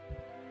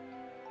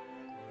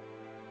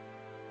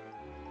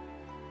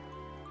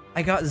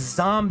 I got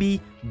zombie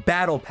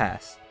Battle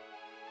Pass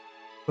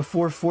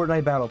before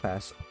Fortnite Battle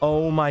Pass.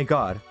 Oh my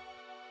god.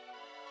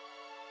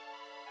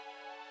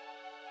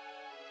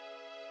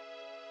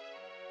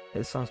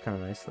 This song's kind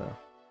of nice though.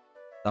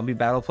 Zombie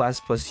battle pass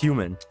plus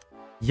human.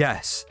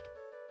 Yes.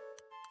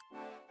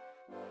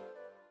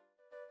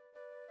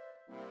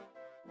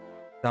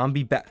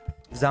 Zombie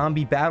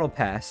battle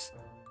pass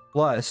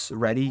plus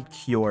ready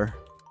cure.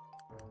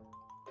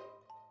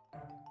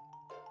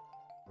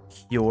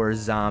 Cure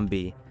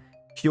zombie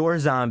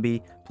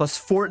plus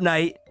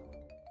Fortnite.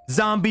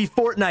 Zombie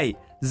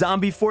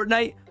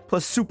Fortnite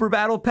plus super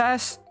battle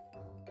pass.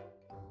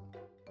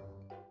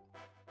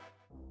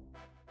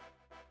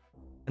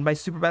 And by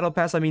super battle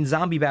pass I mean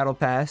zombie battle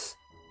pass.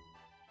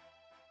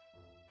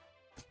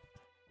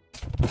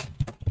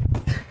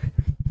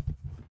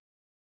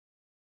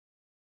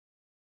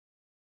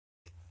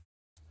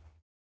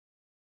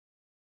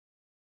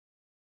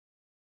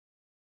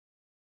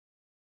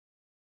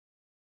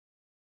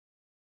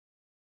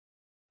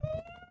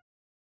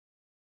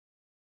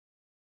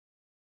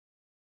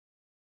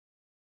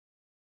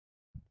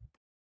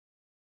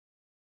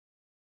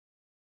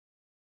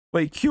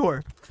 Wait,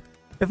 cure.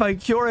 If I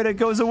cure it, it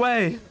goes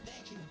away.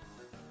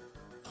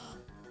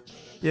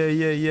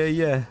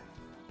 Yeah.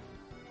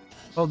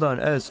 Hold on.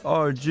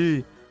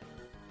 SRG.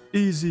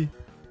 Easy.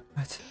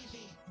 What?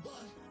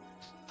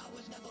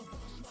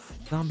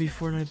 Zombie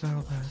Fortnite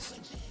Battle Pass.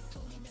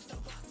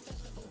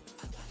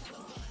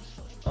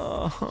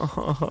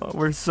 Oh,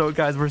 we're so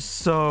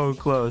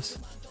close.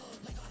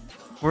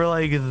 We're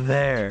like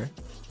there.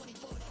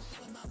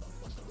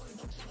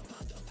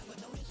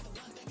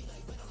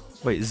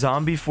 Wait,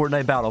 Zombie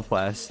Fortnite Battle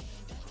Pass.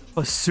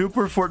 A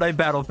Super Fortnite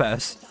Battle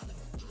Pass.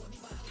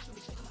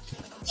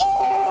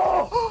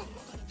 Oh!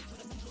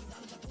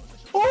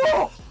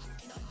 Oh!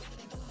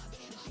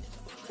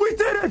 We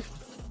did it!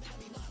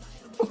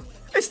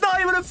 It's not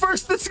even a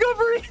first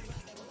discovery!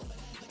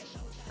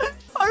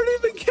 I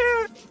don't even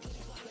care!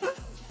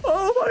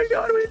 Oh my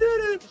god, we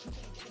did it!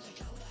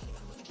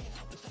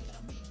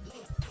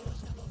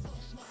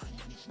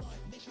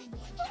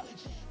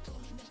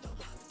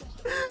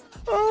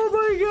 Oh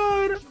my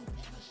god!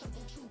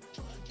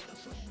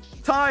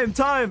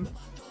 Time!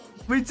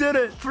 We did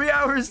it! 3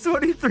 hours,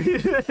 23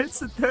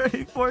 minutes, and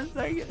 34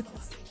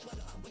 seconds.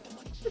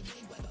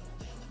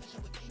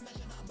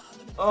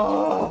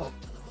 Oh!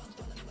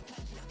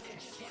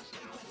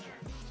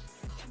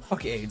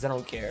 Okay, AIDS, I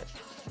don't care.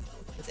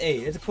 It's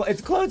AIDS.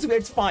 It's close.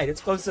 It's fine.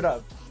 It's close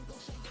enough.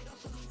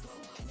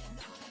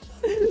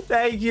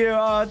 Thank you.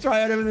 Oh,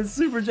 try out with the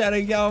super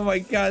chatting. Oh my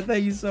god,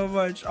 thank you so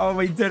much. Oh,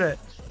 we did it.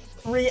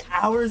 3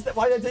 hours?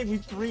 Why did it take me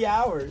 3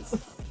 hours?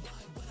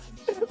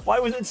 Why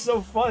was it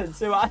so fun?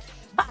 So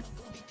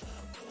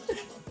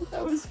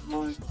that was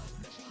fun.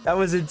 That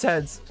was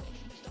intense.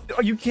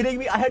 Are you kidding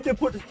me? I had to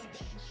put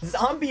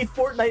Zombie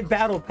Fortnite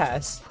Battle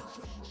Pass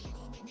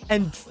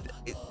and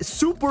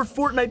Super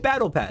Fortnite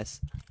Battle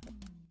Pass.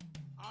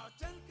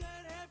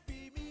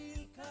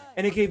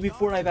 And it gave me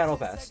Fortnite Battle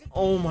Pass.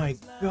 Oh my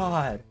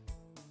god.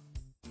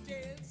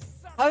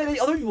 How did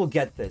other people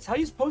get this? How are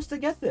you supposed to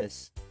get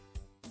this?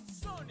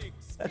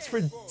 That's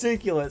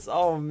ridiculous.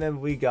 Oh man,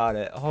 we got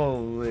it.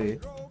 Holy.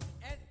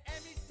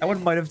 That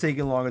one might have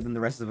taken longer than the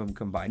rest of them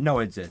combined. No,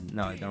 it didn't.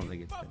 No, I don't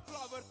think it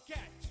did.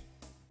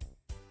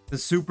 The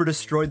super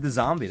destroyed the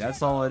zombie.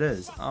 That's all it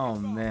is. Oh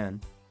man.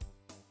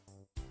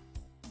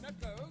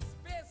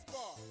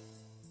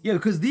 Yeah,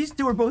 because these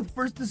two are both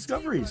first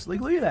discoveries. Like,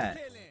 look at that.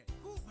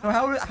 So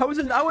how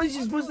is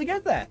he supposed to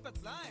get that?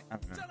 I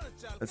don't know.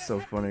 That's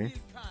so funny.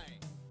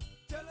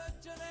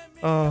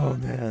 Oh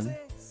man.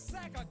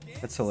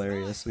 That's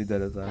hilarious. We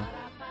did it though.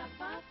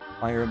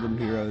 Fire Emblem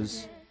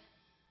Heroes,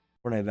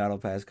 Fortnite Battle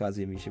Pass,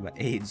 Kazuya Mishima,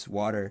 AIDS,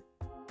 Water,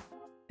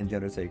 and The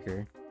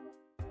Undertaker.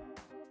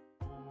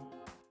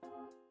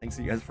 Thanks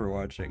you guys for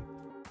watching.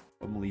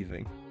 I'm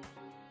leaving.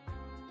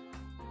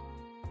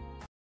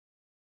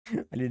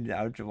 I didn't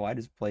outro. I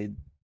just played. You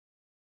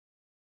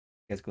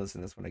guys can listen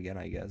to this one again,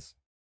 I guess.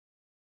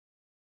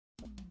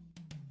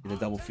 The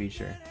double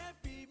feature.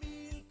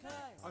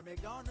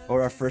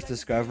 Or our first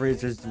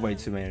discoveries. There's way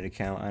too many to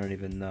count. I don't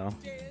even know.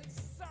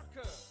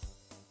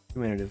 Too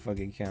many to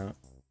fucking count.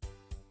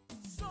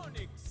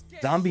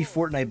 Zombie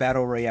Fortnite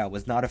Battle Royale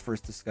was not a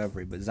first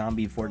discovery, but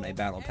Zombie Fortnite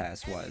Battle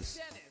Pass was.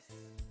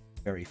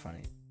 Very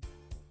funny.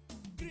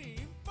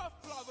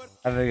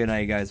 Have a good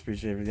night, guys.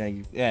 Appreciate it. Thank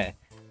you. Yeah.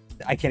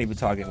 I can't even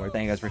talk anymore.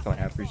 Thank you guys for coming.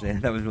 I appreciate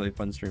it. That was a really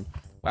fun stream.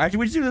 Well, actually,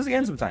 we should do this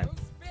again sometime.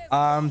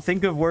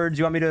 Think of words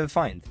you want me to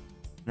find.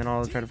 Then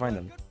I'll try to find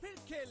them.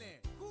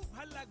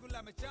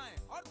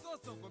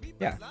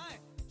 Yeah.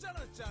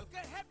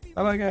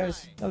 Bye bye,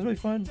 guys. That was really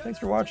fun. Thanks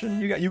for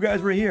watching. You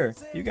guys were here.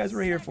 You guys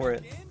were here for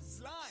it.